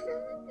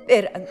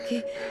 პერანგი.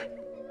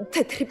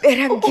 თეთრი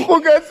პერანგი.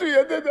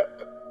 მოგაცვია, დედა.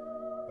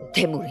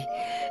 თემური.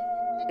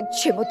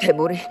 ჩემო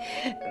თემური.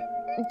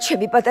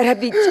 ჩემი პატარა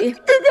ბიჭი.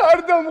 დედა, არ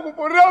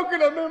დამღუპო, რა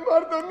ვქნა მე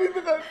მარტო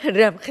მითხარ.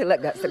 რამხელა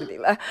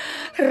გასაგდილა.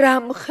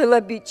 რამხელა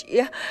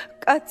ბიჭია.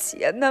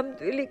 კაცია,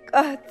 ნამდვილი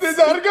კაცი.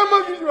 დედა, არ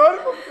გამაგიჟო, არ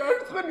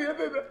ცხენია,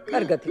 დედა.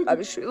 კარგად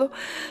იყავი, შვილო.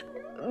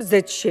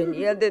 მზეც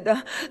შენია, დედა.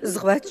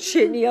 ზღვაც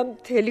შენია,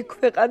 მთელი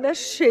ქვეყანა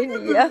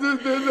შენია.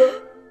 დედა.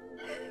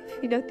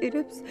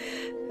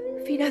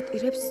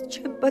 ვინატირებს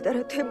ჩემ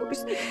პატარა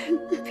თემურის.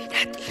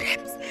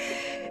 ვინატირებს.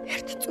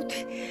 ერთი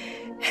წუთი,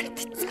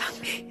 ერთი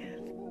წამი.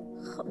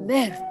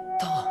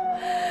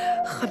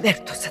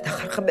 ღმერთო, სადა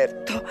ხარ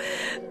ღმერთო.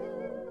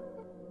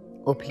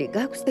 ოფლი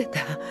გაქვს,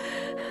 დედა.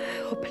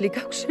 ოფლი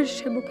გაქვს შენ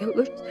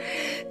შემოგევლოს.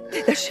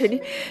 დედა შენი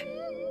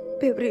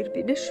ბევრი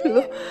რბინე,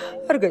 შვილო.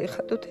 არ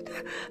გაიხადო, დედა,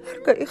 არ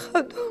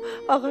გაიხადო.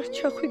 აღარ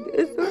ჩახვიდე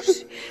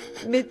ეზოში.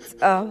 მე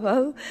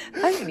წავალ,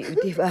 აი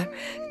მივდივარ.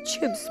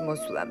 ჩემს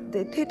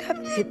მოსვლამდე დედა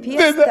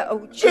მეფიას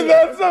დაუჭირე. დედა,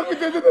 არ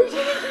სახვიდე, დედა,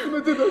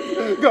 დედა.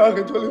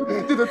 გააღე თვალები,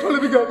 დედა,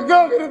 თვალები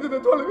გააღე, დედა,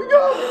 თვალები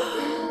გააღე.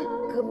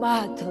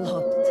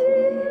 გმადლობთ.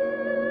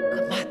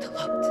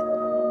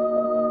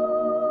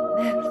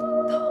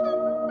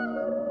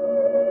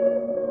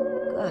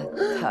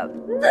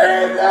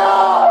 დედა!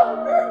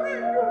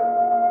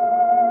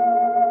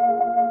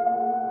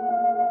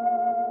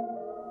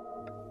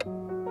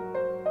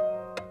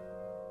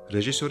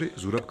 რეჟისორი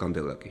ზურაბ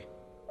კანდელაკი.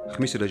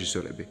 ხმის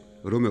რეჟისორები: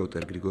 რომეო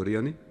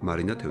ტერ-გრიგორიანი,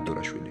 მარინა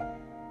თევდორაშვილი.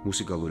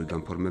 მუსიკალური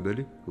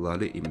განფორმებელი: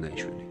 ლალე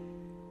იმნაიშვილი.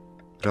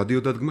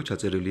 რადიოდადგმა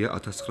ჩაწერილია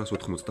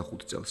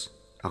 1985 წელს.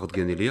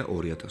 აღდგენილია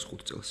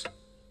 2005 წელს.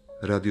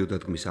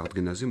 რადიოდადგმის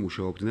აღდგენაზე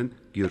მუშაობდნენ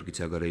გიორგი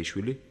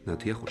ცაგარეიშვილი,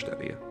 ნათია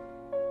ხოშტარია.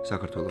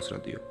 საქართველოს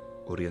რადიო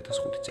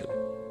 2005 წელი.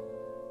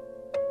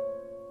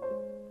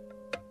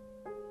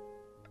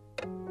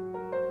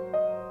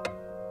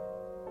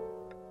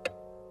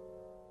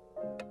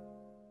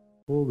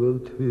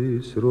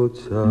 ყოველთვის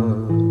როცა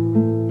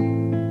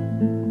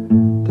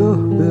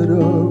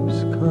დაჰბერავს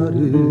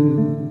ქარი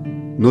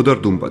ნოდარ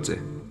დუმბაძე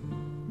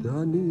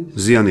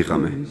მზიანი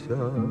ღამე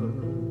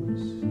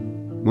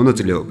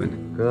მონაწილეობენ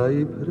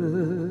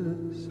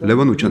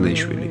levan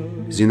uchaneishvili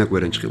zina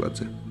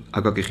kverenchxiladze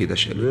akaki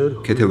xidasheli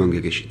kqetevan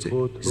gegeshidze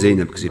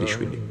zeinab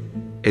gzirishvili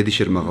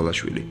edisher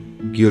magalashvili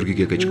giorgi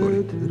gegechkori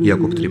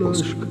iakob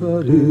tripolski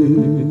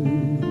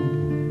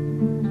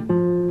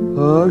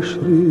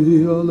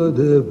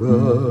აშრიალდება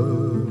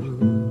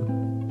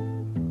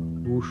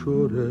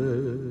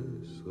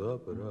უშორეს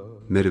აბრა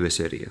მერვე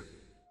სერია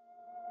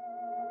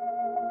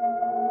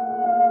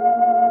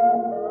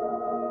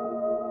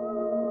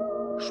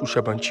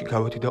შუშაბანში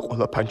გავედი და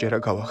ყველა ფანჯერა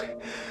გავახე.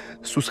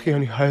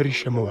 სუსხიანი ჰაერი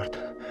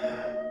შემოვარდა.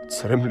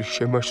 ცრემლი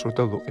შემაშრო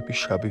და ლოყები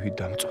შაბივი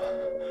დამწვა.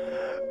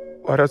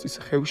 ვარაზის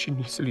ხევში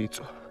ნისლი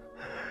იწვა.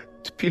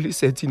 თბილის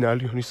ეძინა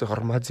ალიონის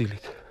ღრმა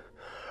ძილით.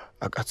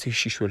 აკაციის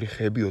შიშველი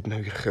ხეები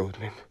ოდნავ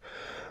ირხეოდნენ.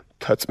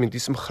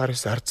 თაწმინდის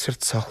მხარეს არც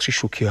ერთ სახლში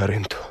შუქი არ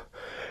ენთო.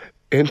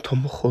 ენთო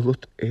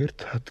მხოლოდ ერთ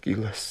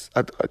ადგილას,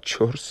 ადღაც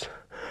შორს.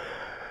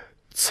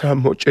 ცა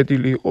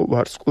მოჭედილი იყო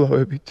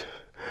ვარსკვლავებით.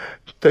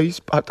 და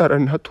ის პატარა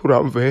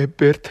ნატურამ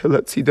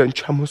ვეებერთელაციდან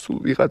ჩამოსულ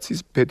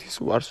ვიღაცის ბედის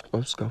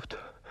ვარსკვლავს გავდა.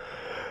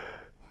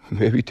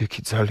 მე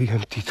ვიდექი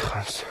ძალიან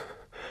დიდხანს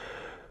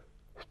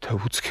და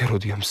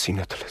უცქეროდი ამ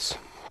სინათლეს.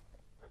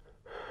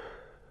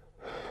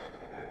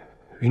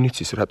 ვინც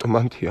ის რატომ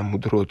ანთია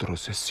მუდრო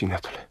დროს ეს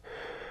სინათლე.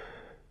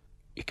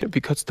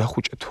 იქნებიქაც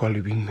დახუჭე თვალი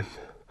ვინმე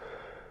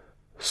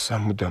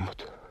სამუდამოდ.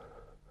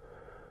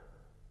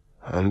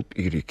 ან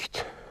პირიქით.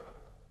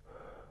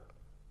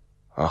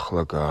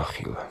 ახლა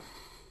გაახილა.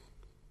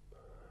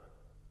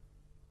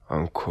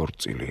 ან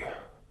ქორწილია.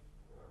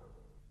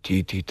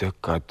 დიდი და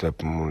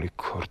გადაბმული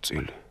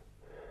ქორწილი.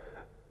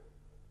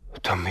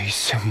 და მე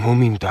ისე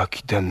მომინდა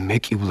აქიდან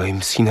მეკივლა იმ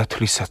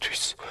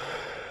სინათლისათვის.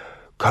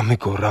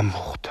 გამეგო რა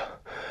მოხდა.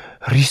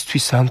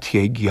 რისთვის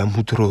ანთია იგი ამ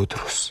უდრო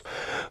დროს.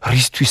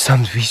 რისთვის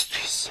ან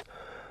ვისთვის.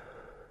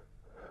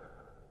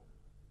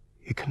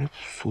 იქნებ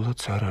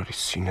სულაც არ არის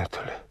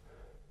სინათლე.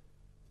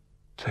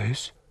 და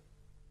ეს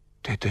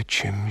დედა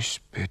ჩემის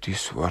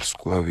ბედის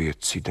ვარსკვლავია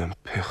ციდან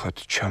ფეხად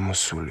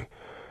ჩამოსული.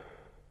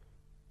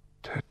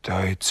 და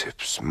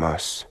დაეცებს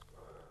მას.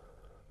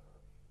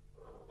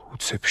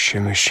 უცებ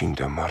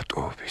შემეშინდა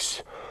მარტოობის.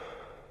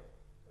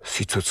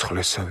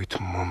 სიცოცხლესავით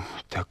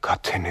მომინდა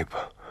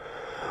გათენება.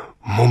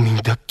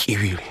 მომინდა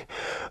კივილი,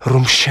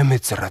 რომ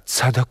შემეძრა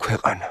ცადა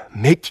ქვეყანა,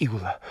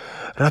 მეკივლა,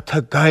 რათა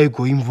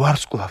გაეგო იმ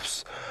ვარსკვლავს,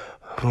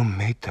 რომ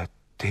მე და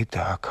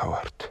დედა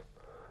აქავართ.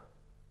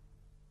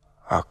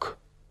 აქ,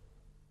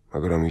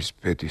 მაგრამ ის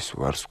ბედის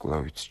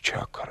ვარსკვლავიც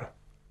ჩაქრა.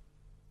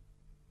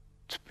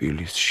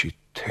 თბილისში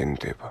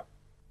თენდება.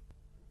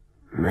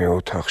 მე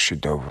ოთახში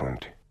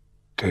დავრუნდი.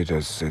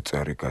 დედას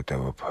ზეწარი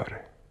გადავაფარე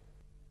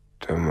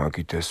და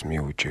მაგიდას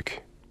მიუჯექი.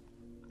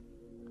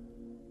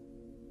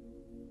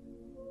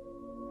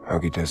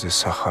 მაგიდაზე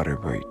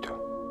სახარება იდო.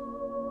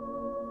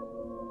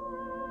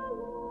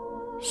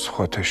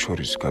 სხვათა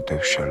შორის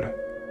გადავშალე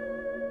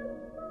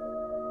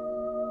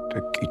და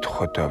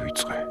კითხვა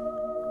დავიწყე.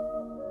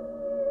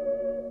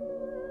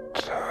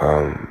 და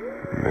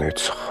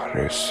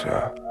მეცხრესა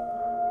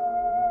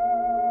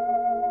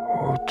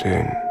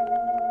ოდენ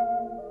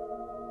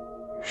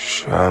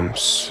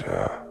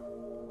შამსა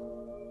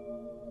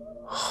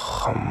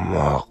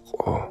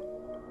ხმაყო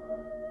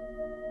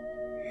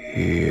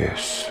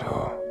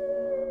იესო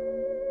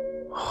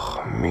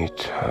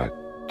ხმითა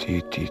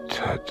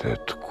დიდითა და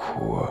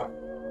თქვა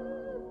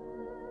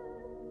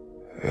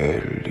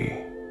ელი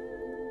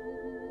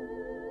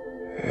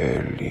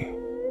ელი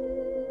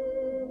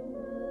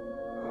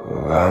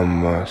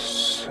ლამა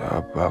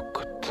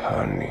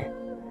საბაქთანი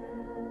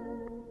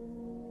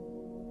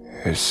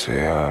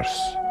ესე არს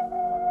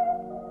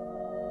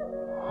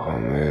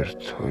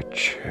ღმერთო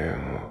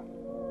ჩემო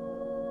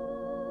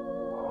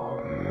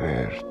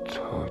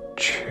ღმერთო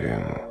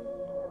ჩემო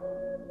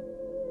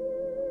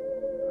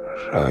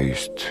რა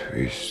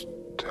ისთვის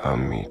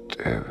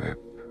დამიტევებ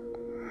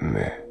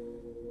მე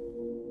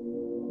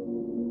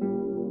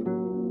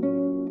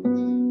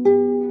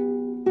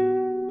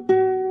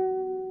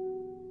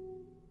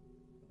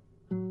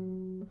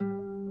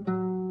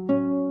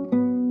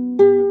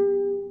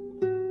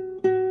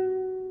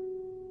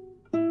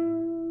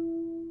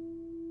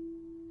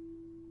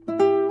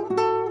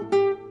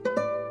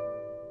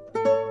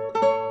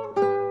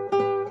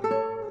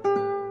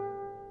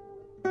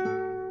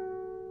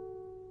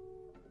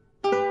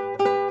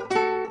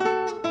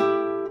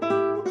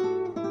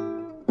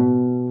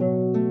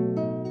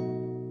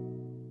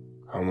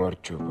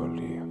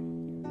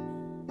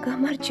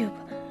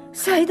გამარჯობა.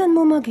 საიდან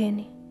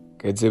მომაგენი?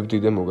 გეძებდი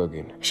და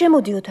მოგაგენა.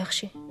 შემოდი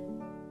ოთახში.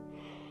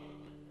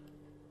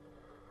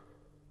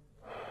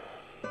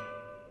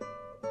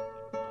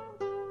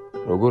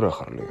 როგორ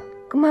ახარლია?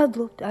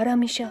 გმადლობთ, არ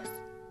ამიშავს.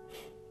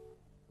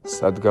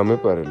 სად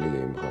გამეპარე ლია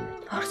იმ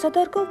ღამით? არსად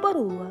არ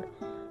გავპარულვარ.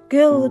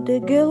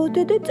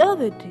 გელოდე და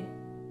წავედი.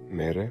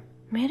 მერე?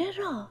 მერე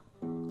რა?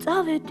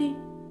 წავედი.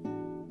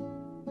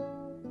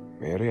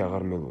 მე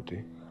აღარ მელოდი.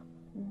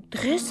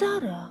 დღეს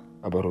არა.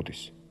 აბა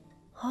როდის?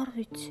 არ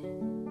ვიცი.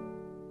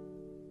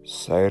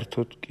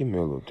 საერთოდ კი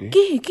მელოდი?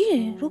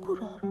 კი, როგორ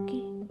არა,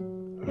 კი.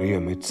 ლია,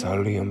 მე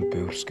ძალიან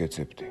ბევრს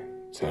გეძებდი,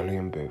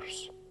 ძალიან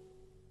ბევრს.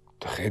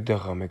 დღე და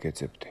ღამე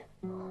გეძებდი.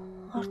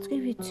 არც კი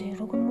ვიცი,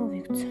 როგორ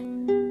მოვიქცე.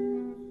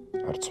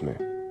 არც მე.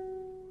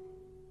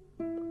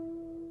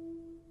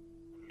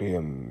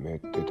 ლია, მე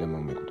დედა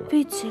მომეკვდა.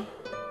 ვიცი.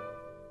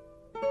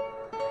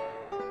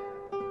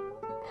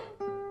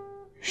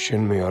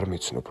 შენ მე არ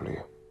მიცნობ,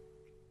 ლია.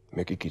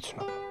 მე კი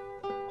გიცნობ.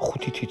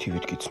 5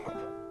 თითივით გიცნობ.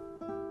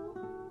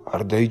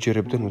 არ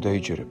დაიჯერებ და ნუ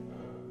დაიჯერებ.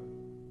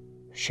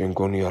 შენ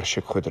გონი არ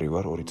შეგხვედრი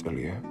ვარ 2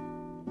 წელია?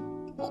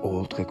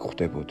 ყოველ დღე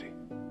გხვდებოდი,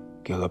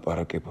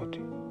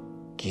 გელაპარაკებოდი,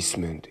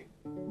 გისმენდი.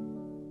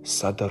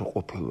 სად არ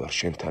ყოფილ ვარ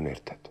შენთან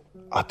ერთად.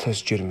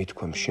 1000 ჯერ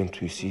მithქვამ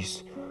შენთვის ის,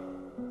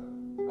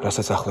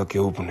 რასაც ახლა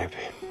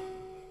გეუბნები.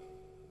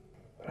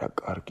 რა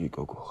კარგი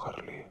გოგო ხარ,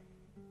 ლია.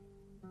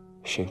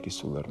 შენ კი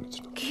სულ არ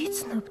მიცნობ.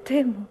 გიცნობ,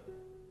 თემო.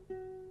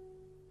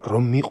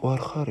 რომ მიყვარ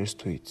ხარ ეს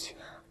თუ იცი.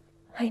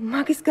 აი,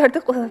 მაგის გარდა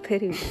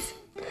ყველაფერი ვიცი.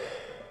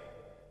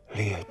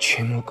 ლია,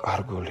 ჩემო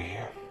კარგო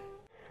ლია.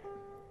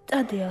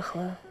 წადი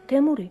ახლა,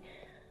 თემური.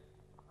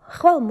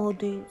 ხვალ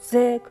მოდი,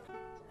 ზეგ.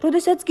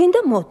 როდესაც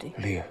გინდა მოდი.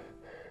 ლია,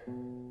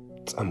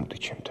 წამოდი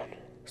ჩემთან.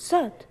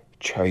 სად?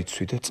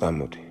 ჩაიცვი და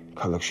წამოდი.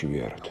 ქალაქში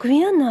ვიაროთ.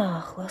 გვიანა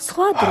ახლა,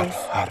 სხვა დროს.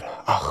 არა,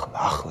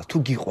 ახლა, თუ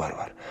გიყვარ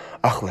ვარ.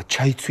 ახლა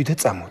ჩაიცვი და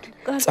წამოდი.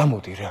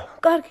 წამოდი რა.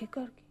 კარგი.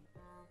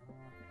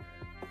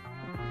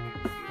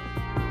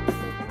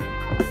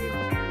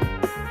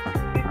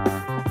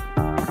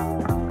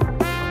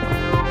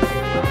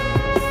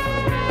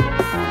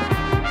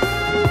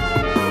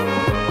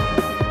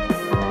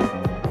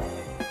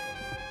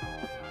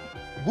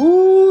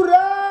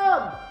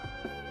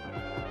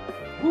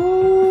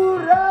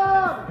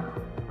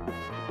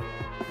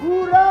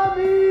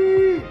 გურამი!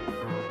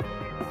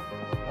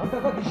 ამდა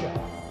გაგიშა.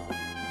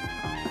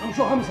 ამ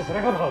შოხამისას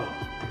რა გავღალო?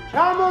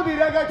 ჩამოდი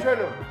რა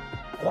გაჩვენო?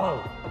 ხვალ.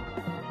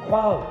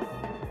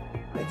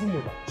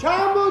 ეძინება.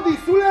 ჩამოდი,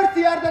 სულ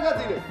ერთი არ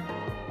დაგაძინე.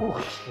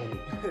 უხშენი.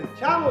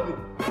 ჩამოდი.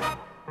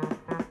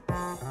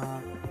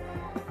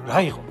 რა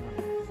იყო?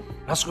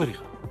 რას ყვერი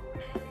ხარ?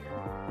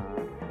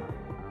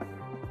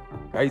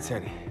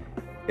 გაიცანი,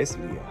 ეს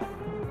ლია.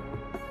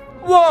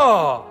 ვა!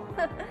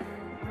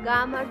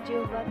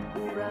 გამარჯობათ,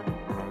 გურამი.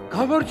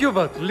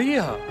 გამარჯობათ,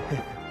 ლია.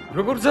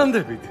 როგორ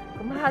ძანდებით?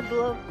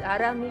 გმადლობთ,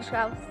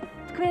 არამიშავს.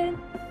 თქვენ?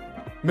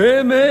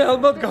 მე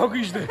ალბათ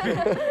გავგიჟდები.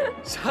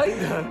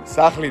 საიდან?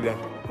 სახლიდან.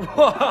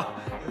 ვა!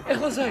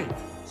 ეხლა საით?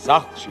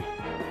 სახლში.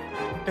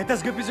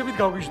 დედას გეპიზებით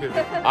გავგიჟდები.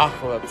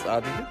 ახლა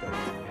წადი და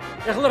დაიწყე.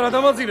 ეხლა რა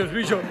დამაძინებს,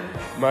 ბიჭო?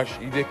 მაშ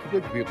იდექი და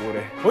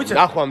გვიყურე. მოიცად.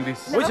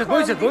 ნახვამდის.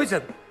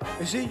 მოიცად.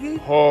 ესე იგი?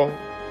 ხო,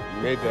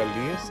 მე და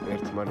ლიას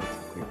ერთმანეთს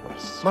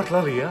გვიყვარს. მართლა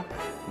ლია?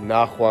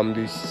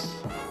 ნახვამდის.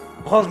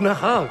 ხვალ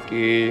ნახავთ?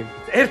 კი.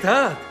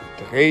 ერთად?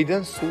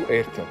 დღეიდან სულ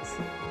ერთად.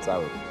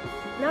 წავედი.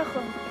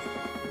 ნახვამდის.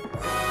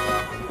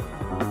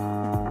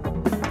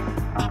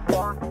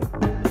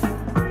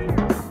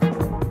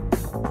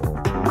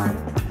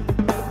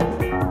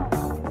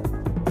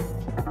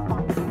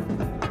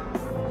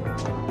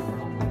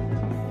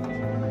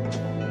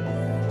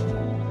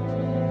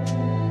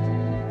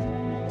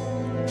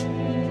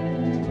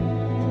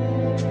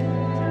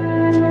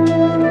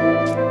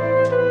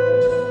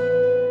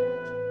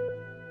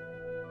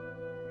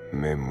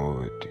 მე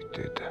მოვედი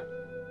დედა.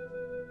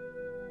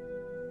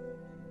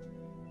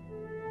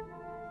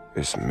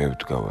 ეს მე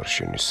ვდგავარ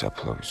შენი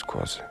საფლავის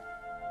ქვაზე.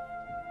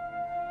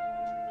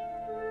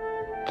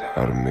 და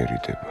არ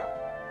მერიდება.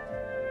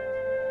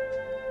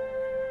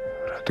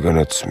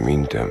 რადგანაც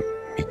მინდა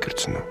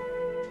მიგრძნო.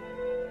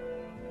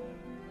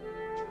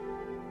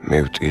 მე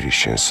ვტირი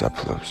შენ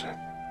საფლავზე.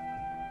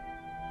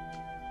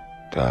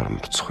 და არ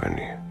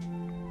მრცხვენია.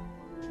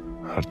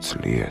 არც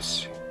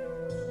ლიასი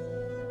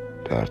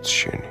და არც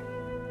შენი.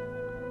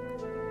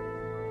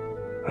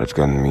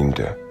 რადგან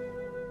მინდა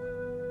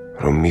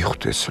რომ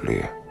მიხვდეს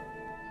ლია.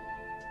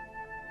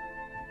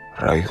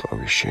 რა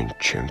იყავი შენ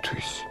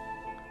ჩემთვის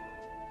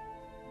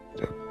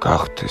და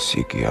გახდეს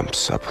იგი ამ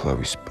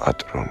საფლავის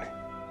პატრონი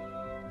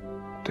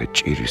და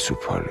ჭირის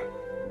უფალი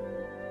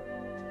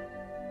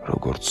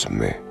როგორც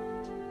მე.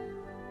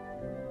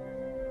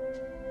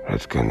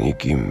 რადგან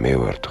იგი მე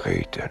ვარ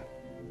დღეიდან.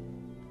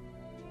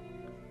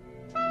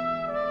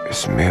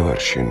 ეს მე ვარ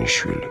შენი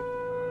შვილი,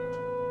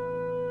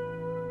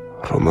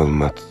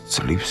 რომელმაც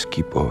ძლივს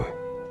გიპოვე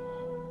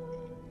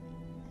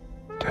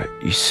და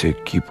ისე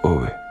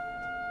გიპოვე,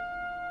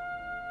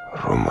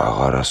 რომ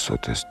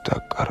აღარასოდეს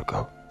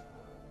დაკარგავ,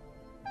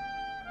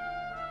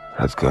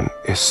 რადგან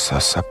ეს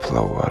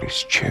სასაფლაო არის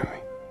ჩემი.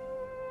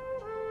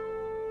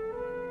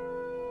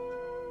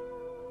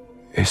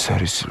 ეს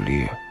არის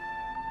ლია,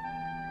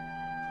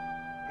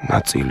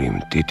 ნაწილი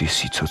მდიდი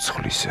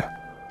სიცოცხლისა,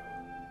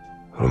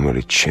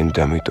 რომელიც შენ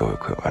დამიტოვე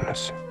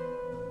ქვეყანაზე.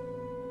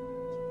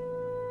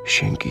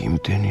 შენ კი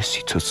იმდენი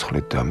სიცოცხლე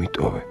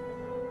დამიტოვე,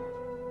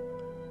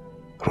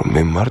 რომ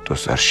მე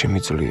მარტოს არ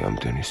შემიძლია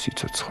ამდენი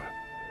სიცოცხლე.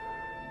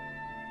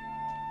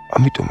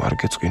 ამიტომ არ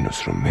გეწყინოს,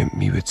 რომ მე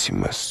მივეცი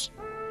მას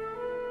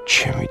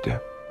ჩემი და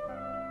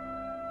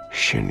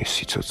შენი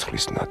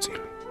სიცოცხლის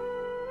ნაწილი.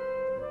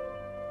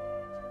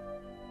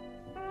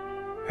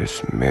 ეს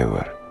მე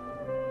ვარ,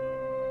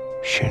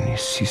 შენი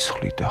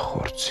სისხლი და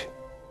ხორცი.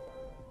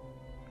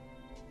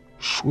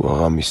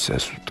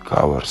 შუაღამისას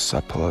ვდგავარ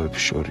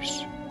საფლავებს შორის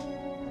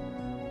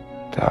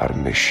და არ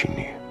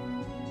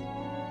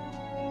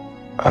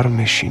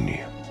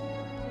მეშინია,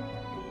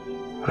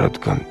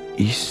 რადგან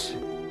ის,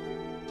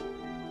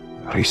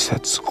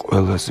 რისაც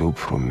ყველაზე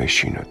უფრო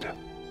მეშინოდა,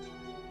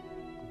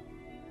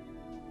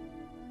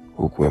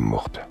 უკვე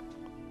მოხდა.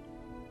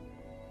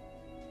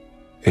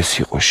 ეს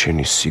იყო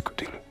შენი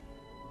სიკვდილი.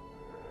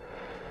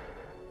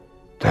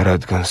 და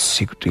რადგან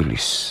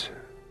სიკვდილის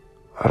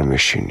არ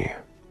მეშინია,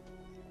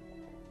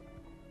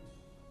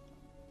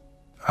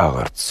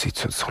 აღარც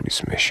სიცოცხლის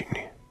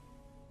მეშინია.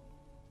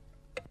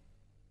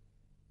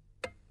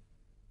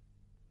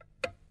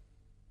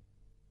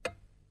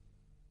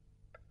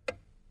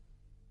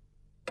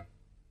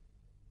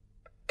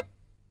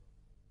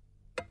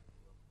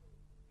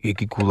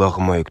 იგი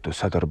გულაღმა ეკდო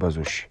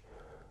სადარბაზოში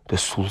და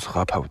სულს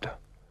ღაფავდა.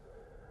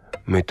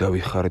 მე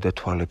დავიხარე და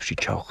თვალებში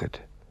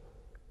ჩავხედე.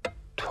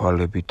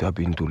 თვალები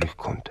დაბინდული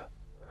ჰქონდა.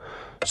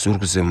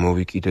 ზურგზე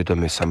მოვიკიდე და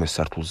მესამე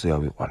სართულზე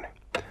ავიყვანე.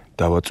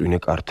 დავაწვინე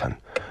კართან,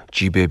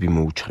 ჯიბები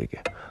მოუჩხრიგე,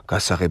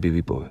 გასაღები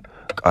ვიპოვე,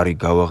 კარი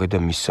გავაღე და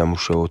მის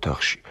სამუშაო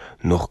ოთახში,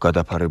 ნოხ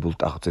გადაფარებულ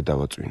ტახტზე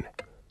დავაწვინე.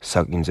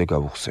 საკინძე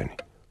გავუხსენი,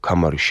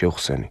 ქამარი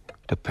შევხსენი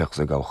და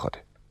ფეხზე გავხადე.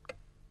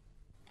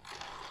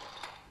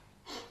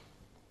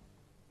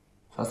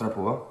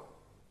 სასწრაფოა?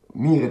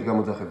 მიიღეთ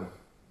გამოძახება.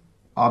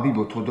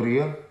 აბიბო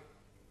თოდრია,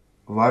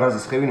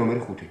 ვარაზის ხევი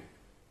ნომერი 5.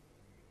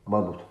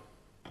 მადლობთ.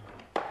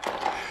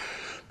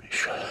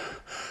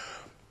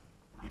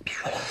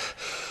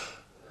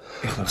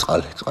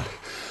 წყალი.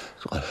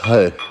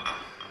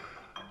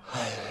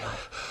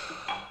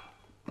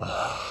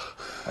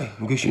 აი,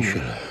 ნუ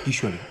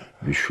გიშველი.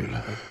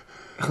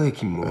 ეხლა იქ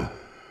იმოვა.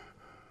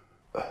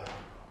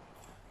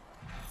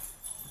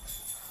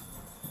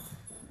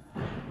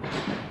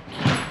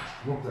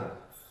 მოგდან.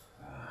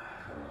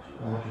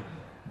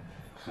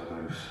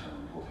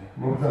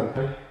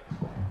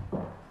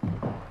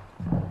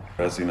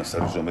 რა ზინას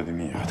არის ზომები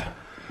მიიღეთ?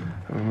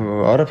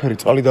 არაფერი,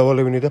 წყალი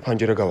დავალევინე და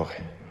ფანჯერა გავახე.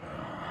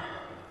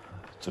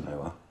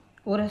 წნევა.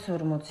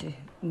 240.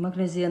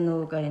 მაგნეზიან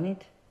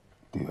ნოუკაინით?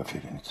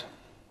 დიაფირინით.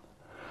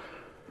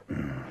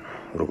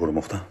 როგორ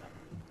მოხდა?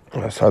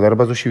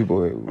 სადარბაზოში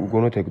ვიპოვე,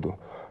 უგონოდ ეკდო.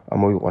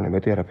 ამოიყვანე,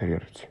 მეტი არაფერი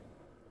არ ვიცი.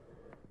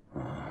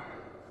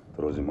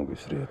 დროზე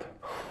მოგისრიათ.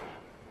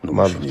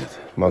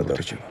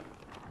 მადლობთ.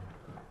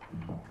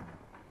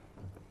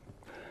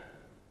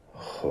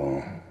 ხო,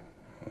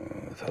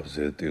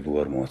 თავზე ტილო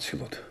არ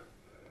მოაცილოთ.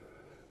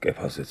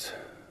 კეფაზეც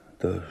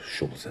და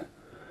შუბლზე.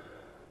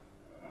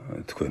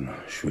 თქვენ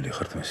შვილი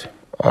ხართ მესი?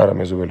 არა,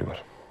 მეზობელი ვარ.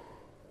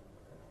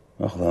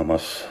 ახლა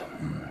მას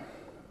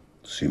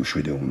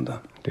სიმშვიდე უნდა.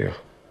 დიახ.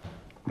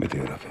 მეტი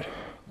არაფერი.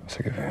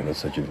 საგებია. რაც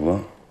საჭიროა,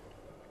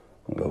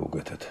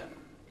 გავუგეთეთ.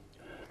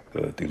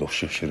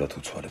 ტილოხში ხშირად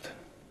უცვალეთ.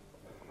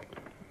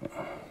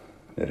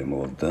 მერე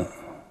მოვალ და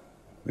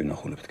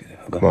ვინახულებთ კიდე.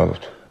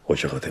 მადლობთ.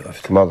 ოჩახად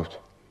ეყავით. მადლობთ.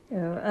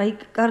 აი,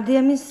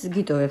 კარდიამის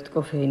გიტოვებთ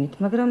კოფეინით,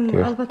 მაგრამ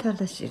ალბათ არ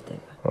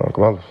დასჭირდება.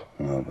 მადლობთ.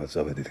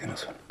 წავედით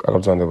გენას.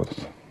 კარგად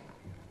ბრძანდებოდეთ.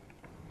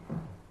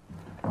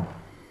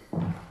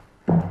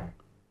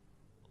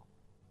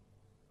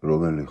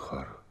 რომელი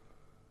ხარ?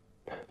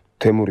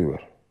 თემური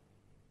ვარ.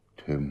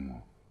 თემო.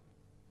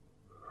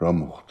 რა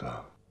მოხდა?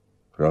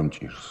 რა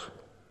მჭირს?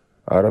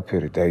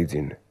 არაფერი,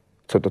 დაიძინე.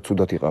 ცოტა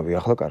ცუდად იყავი,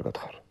 ახლა კარგად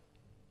ხარ.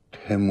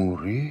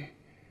 თემური?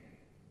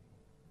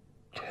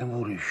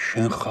 თემური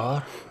შენ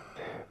ხარ?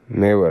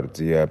 მე ვარ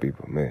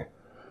ძიაბიბო, მე.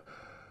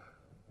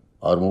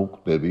 არ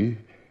მოგკვდები?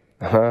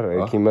 არა,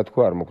 ექიმმა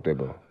თქვა არ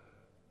მოგკვდება.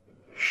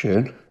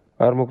 შენ?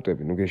 არ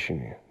მოგკვდები, ნუ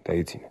გეშინია,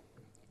 დაიძინე.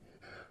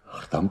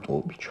 არ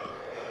დამტოვ ბიჭო.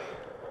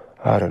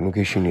 არა, ნუ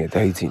გეშინია,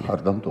 დაიძინე.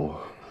 არ დამტოვ.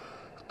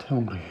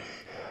 თემური.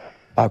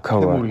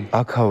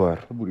 აქა ვარ.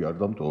 თემური არ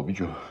დამტოვ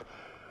ბიჭო.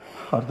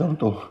 არ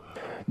დამტოვ.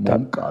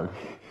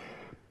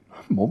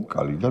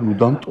 მომკალი და ნუ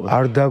დამტოვ.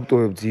 არ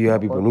დავტოვებ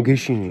ძიაბიბო, ნუ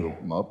გეშინია.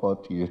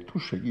 მაპატიე თუ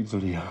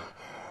შეგიძლია.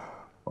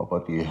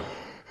 მაპატიე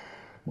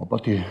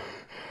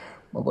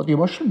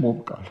მაშინ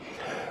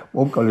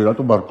მომკალი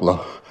რატომ არ კლა?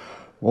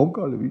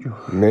 მომკალი ბიჭო.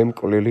 მე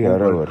მკვლელი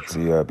არა ვარ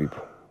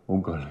ძიაბიბო.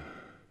 მომკალი.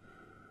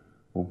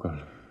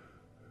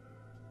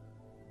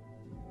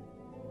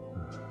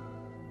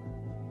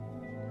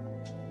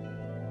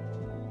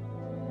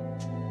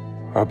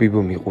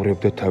 აბიბო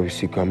მიყურებდა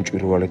თავისი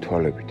გამჭვირვალე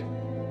თვალებით,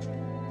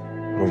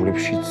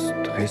 რომლებშიც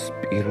დღეს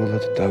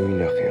პირველად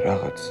დავინახე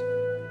რაღაც.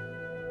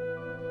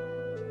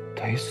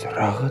 და ეს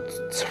რაღაც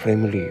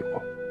ცრემლი იყო.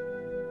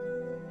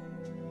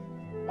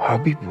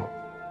 აბიბო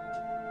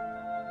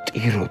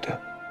ტიროდა.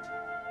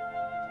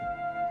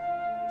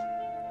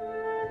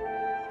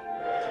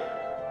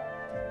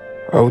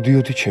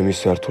 აუდიოთი ჩემი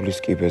სართულის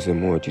კიბეზე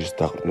მოაჯირს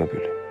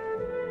დაყრდნობილი.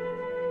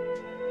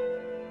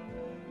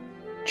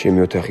 ჩემი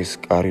ოთახის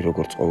კარი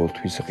როგორც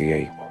ყოველთვის ღია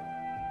იყო.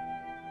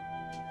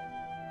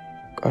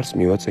 კარს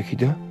მივაწექი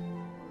და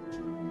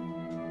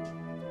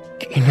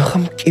კინახა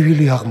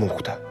მკივილი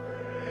აღმოხდა.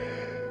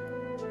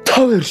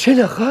 თავერ შენ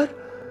ახარ?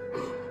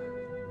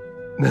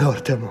 მე ვარ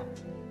თემო.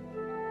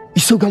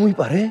 ისო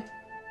გამოიპარე?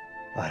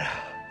 არა.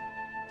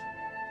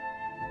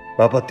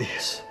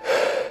 მაპატიეს.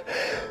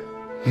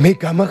 მე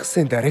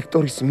გამახსენდა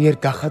რექტორის მიერ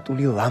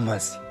დახატული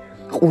ლამაზი,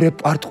 ყურე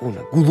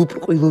პარტყუნა,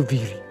 გულუბრყვილო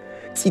ვირი,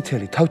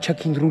 წითელი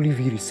თავჩაქინდრული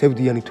ვირი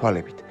სევდიანი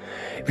თვალებით.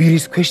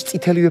 ვირის ქვეშ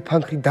წითელივე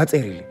ფანქრი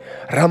დაწერილი,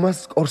 რამაზ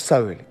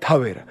კორსაველი,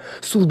 თავერა,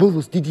 სულ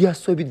ბოლოს დიდი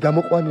ასოებით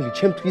გამოყვანილი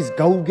ჩემთვის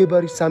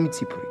გაუგებარი სამი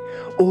ციფრი,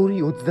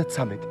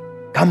 2:33.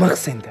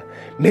 გამახსენდა,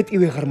 მეტი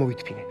ვეღარ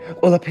მოვითფინე,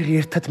 ყველაფერი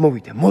ერთად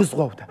მოვიდა,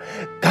 მოზღვავდა,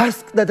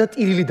 გასკდა და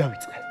ტირილი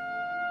დავიწყე.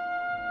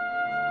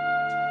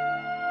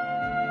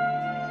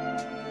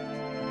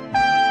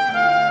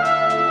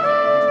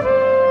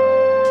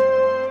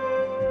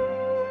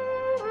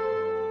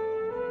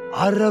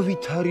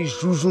 არავითარი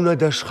ჟუჟუნა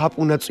და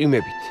შხაპუნა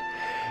წვიმებით,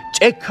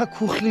 ჭექა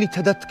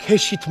ქუხილითა და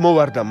თქეშით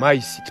მოვარდა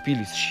მაისი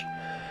თბილისში.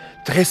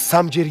 დღეს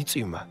სამჯერ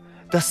იწვიმა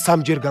და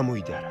სამჯერ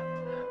გამოიდარა.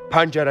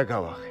 ფანჯარა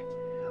გავახე.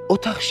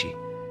 ოთახში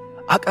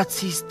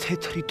აკაციის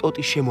თეთრი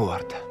ტოტი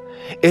შემოვარდა.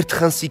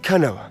 ერთხანს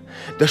იქანავა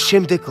და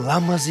შემდეგ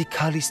ლამაზი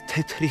ქალის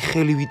თეთრი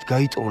ხელივით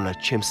გაიტრონა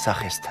ჩემს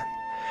სახესთან.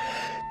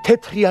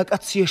 თეთრი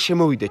აკაცია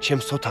შემოვიდა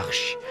ჩემს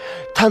ოთახში.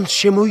 თან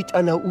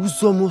შემოიტანა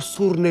უზომო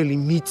სურნელი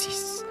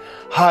მიწის,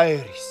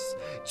 ჰაერის,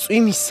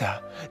 წვიმისა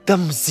და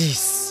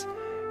მზის.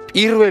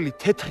 პირველი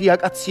თეთრი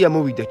აკაცია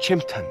მოვიდა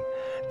ჩემთან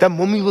და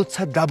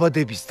მომილოცა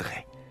დაბადების დღე,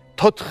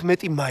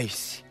 14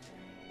 მაისი.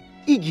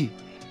 იგი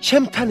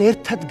ჩემთან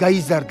ერთად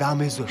გაიზარდა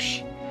ამ ეზოში.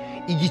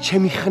 იგი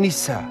ჩემი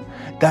ხნისა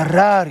და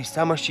რა არის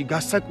ამაში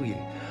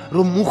გასაკვირი,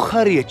 რომ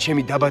მუხარია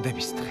ჩემი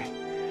დაბადების დღე.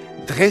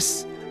 დღეს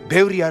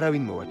ბევრი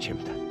არავინ მოვა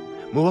ჩემთან.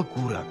 მოვა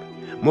გურამი,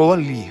 მოვა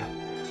ლია.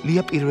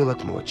 ლია პირველად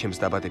მოვა ჩემს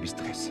დაბადების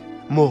დღეს.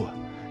 მოვა,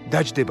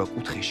 დაჯდება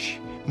კუთხეში,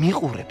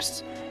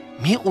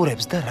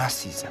 მიყურებს და რას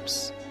იზამს.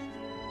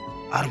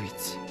 არ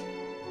ვიცი.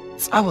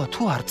 წავა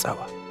თუ არ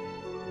წავა.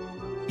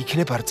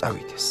 იქნებ არ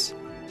წავიდეს.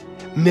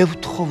 მე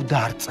ვთხოვ და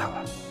არ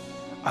წავა.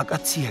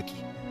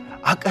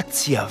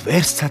 აკაცია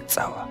ვერსად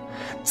წავა.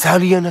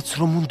 ძალიანაც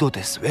რომ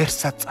უნდოდეს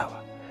ვერსად წავა.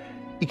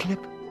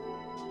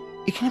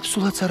 იქნებ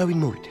სულაც არავინ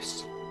მოვიდეს.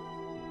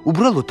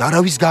 უბრალოდ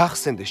არავის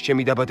გაახსენდეს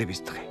ჩემი დაბადების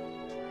დღე.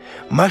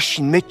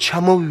 მაშინ მე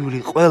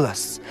ჩამოვივლი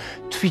ყველას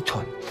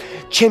თვითონ,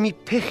 ჩემი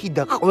ფეხი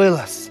და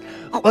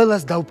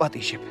ყველას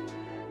დავპატიჟებ.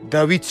 და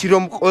ვიცი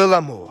რომ ყველა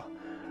მოვა.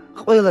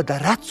 ყველა და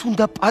რაც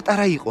უნდა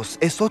პატარა იყოს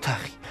ეს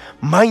ოთახი,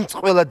 მაინც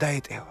ყველა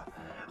დაეტევა.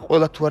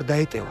 ყველა თუ არ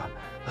დაეტევა,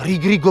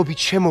 რიგრიგობით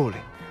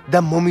შემოვლე და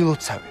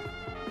მომილოცავე.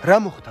 რა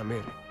მოხდა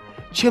მერე?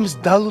 ჩემს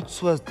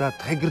დალოცვას და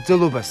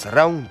დღეგრძელობას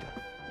რა უნდა?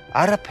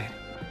 არაფერი.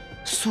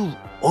 სულ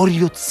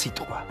 2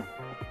 სიტყვა.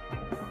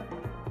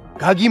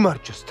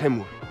 გაგიმარჯოს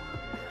თემური.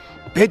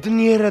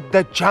 ბედნიერად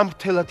და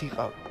ჯამრთელად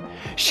იყავი.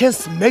 შენს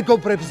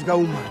მეგობრებს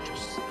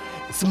გაუმარჯოს.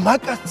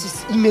 ძმაკაცის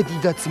იმედი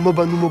და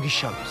ძმობა ნუ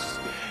მოგიშალოს.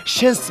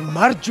 შენს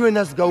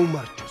მარჯვენას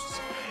გაუმარჯოს.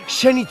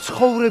 შენი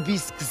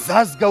ცხოვრების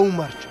გზას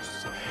გაუმარჯოს.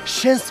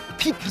 შენს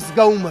ფიქრს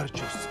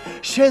გაუმარჯოს.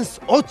 შენს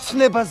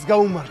ოცნებას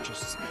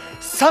გაუმარჯოს.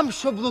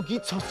 სამშობლო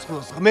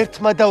გიცოცხლოს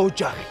ღმერთმა და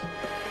ოჯახი.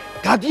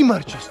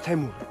 გაგიმარჯოს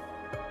თემური.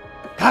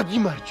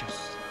 გაგიმარჯოს.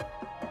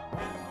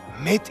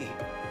 მეტი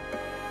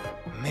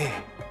მე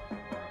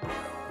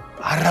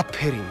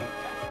არაფერი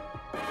მინდა.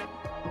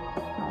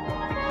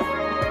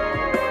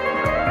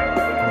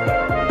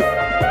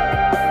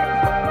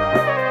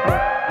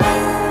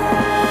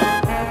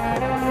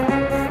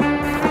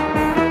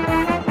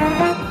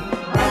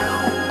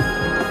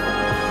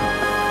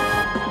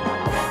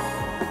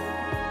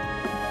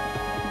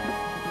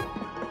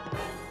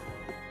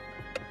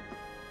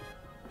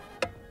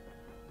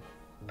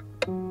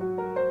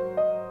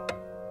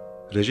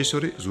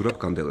 რეჟისორი ზურაბ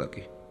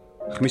კანდელაკი.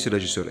 ხმის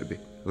რეჟისორები: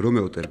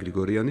 რომეო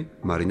ტერ-გრიგორიანი,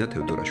 მარინა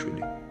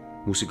თევდორაშვილი.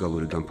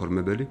 მუსიკალური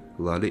განფორმებელი: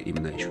 ლალე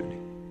იმნაიშვილი.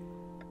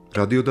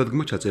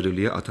 რადიოდადგმა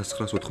ჩაწერილია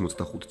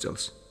 1985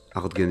 წელს.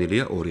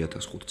 აღდგენილია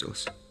 2005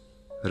 წელს.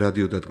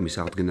 რადიოდადგმის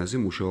აღდგენაზე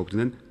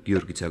მუშაობდნენ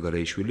გიორგი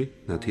ცაგარეიშვილი,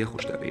 ნათია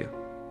ხუშტარია.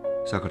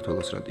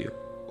 საქართველოს რადიო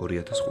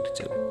 2005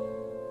 წელი.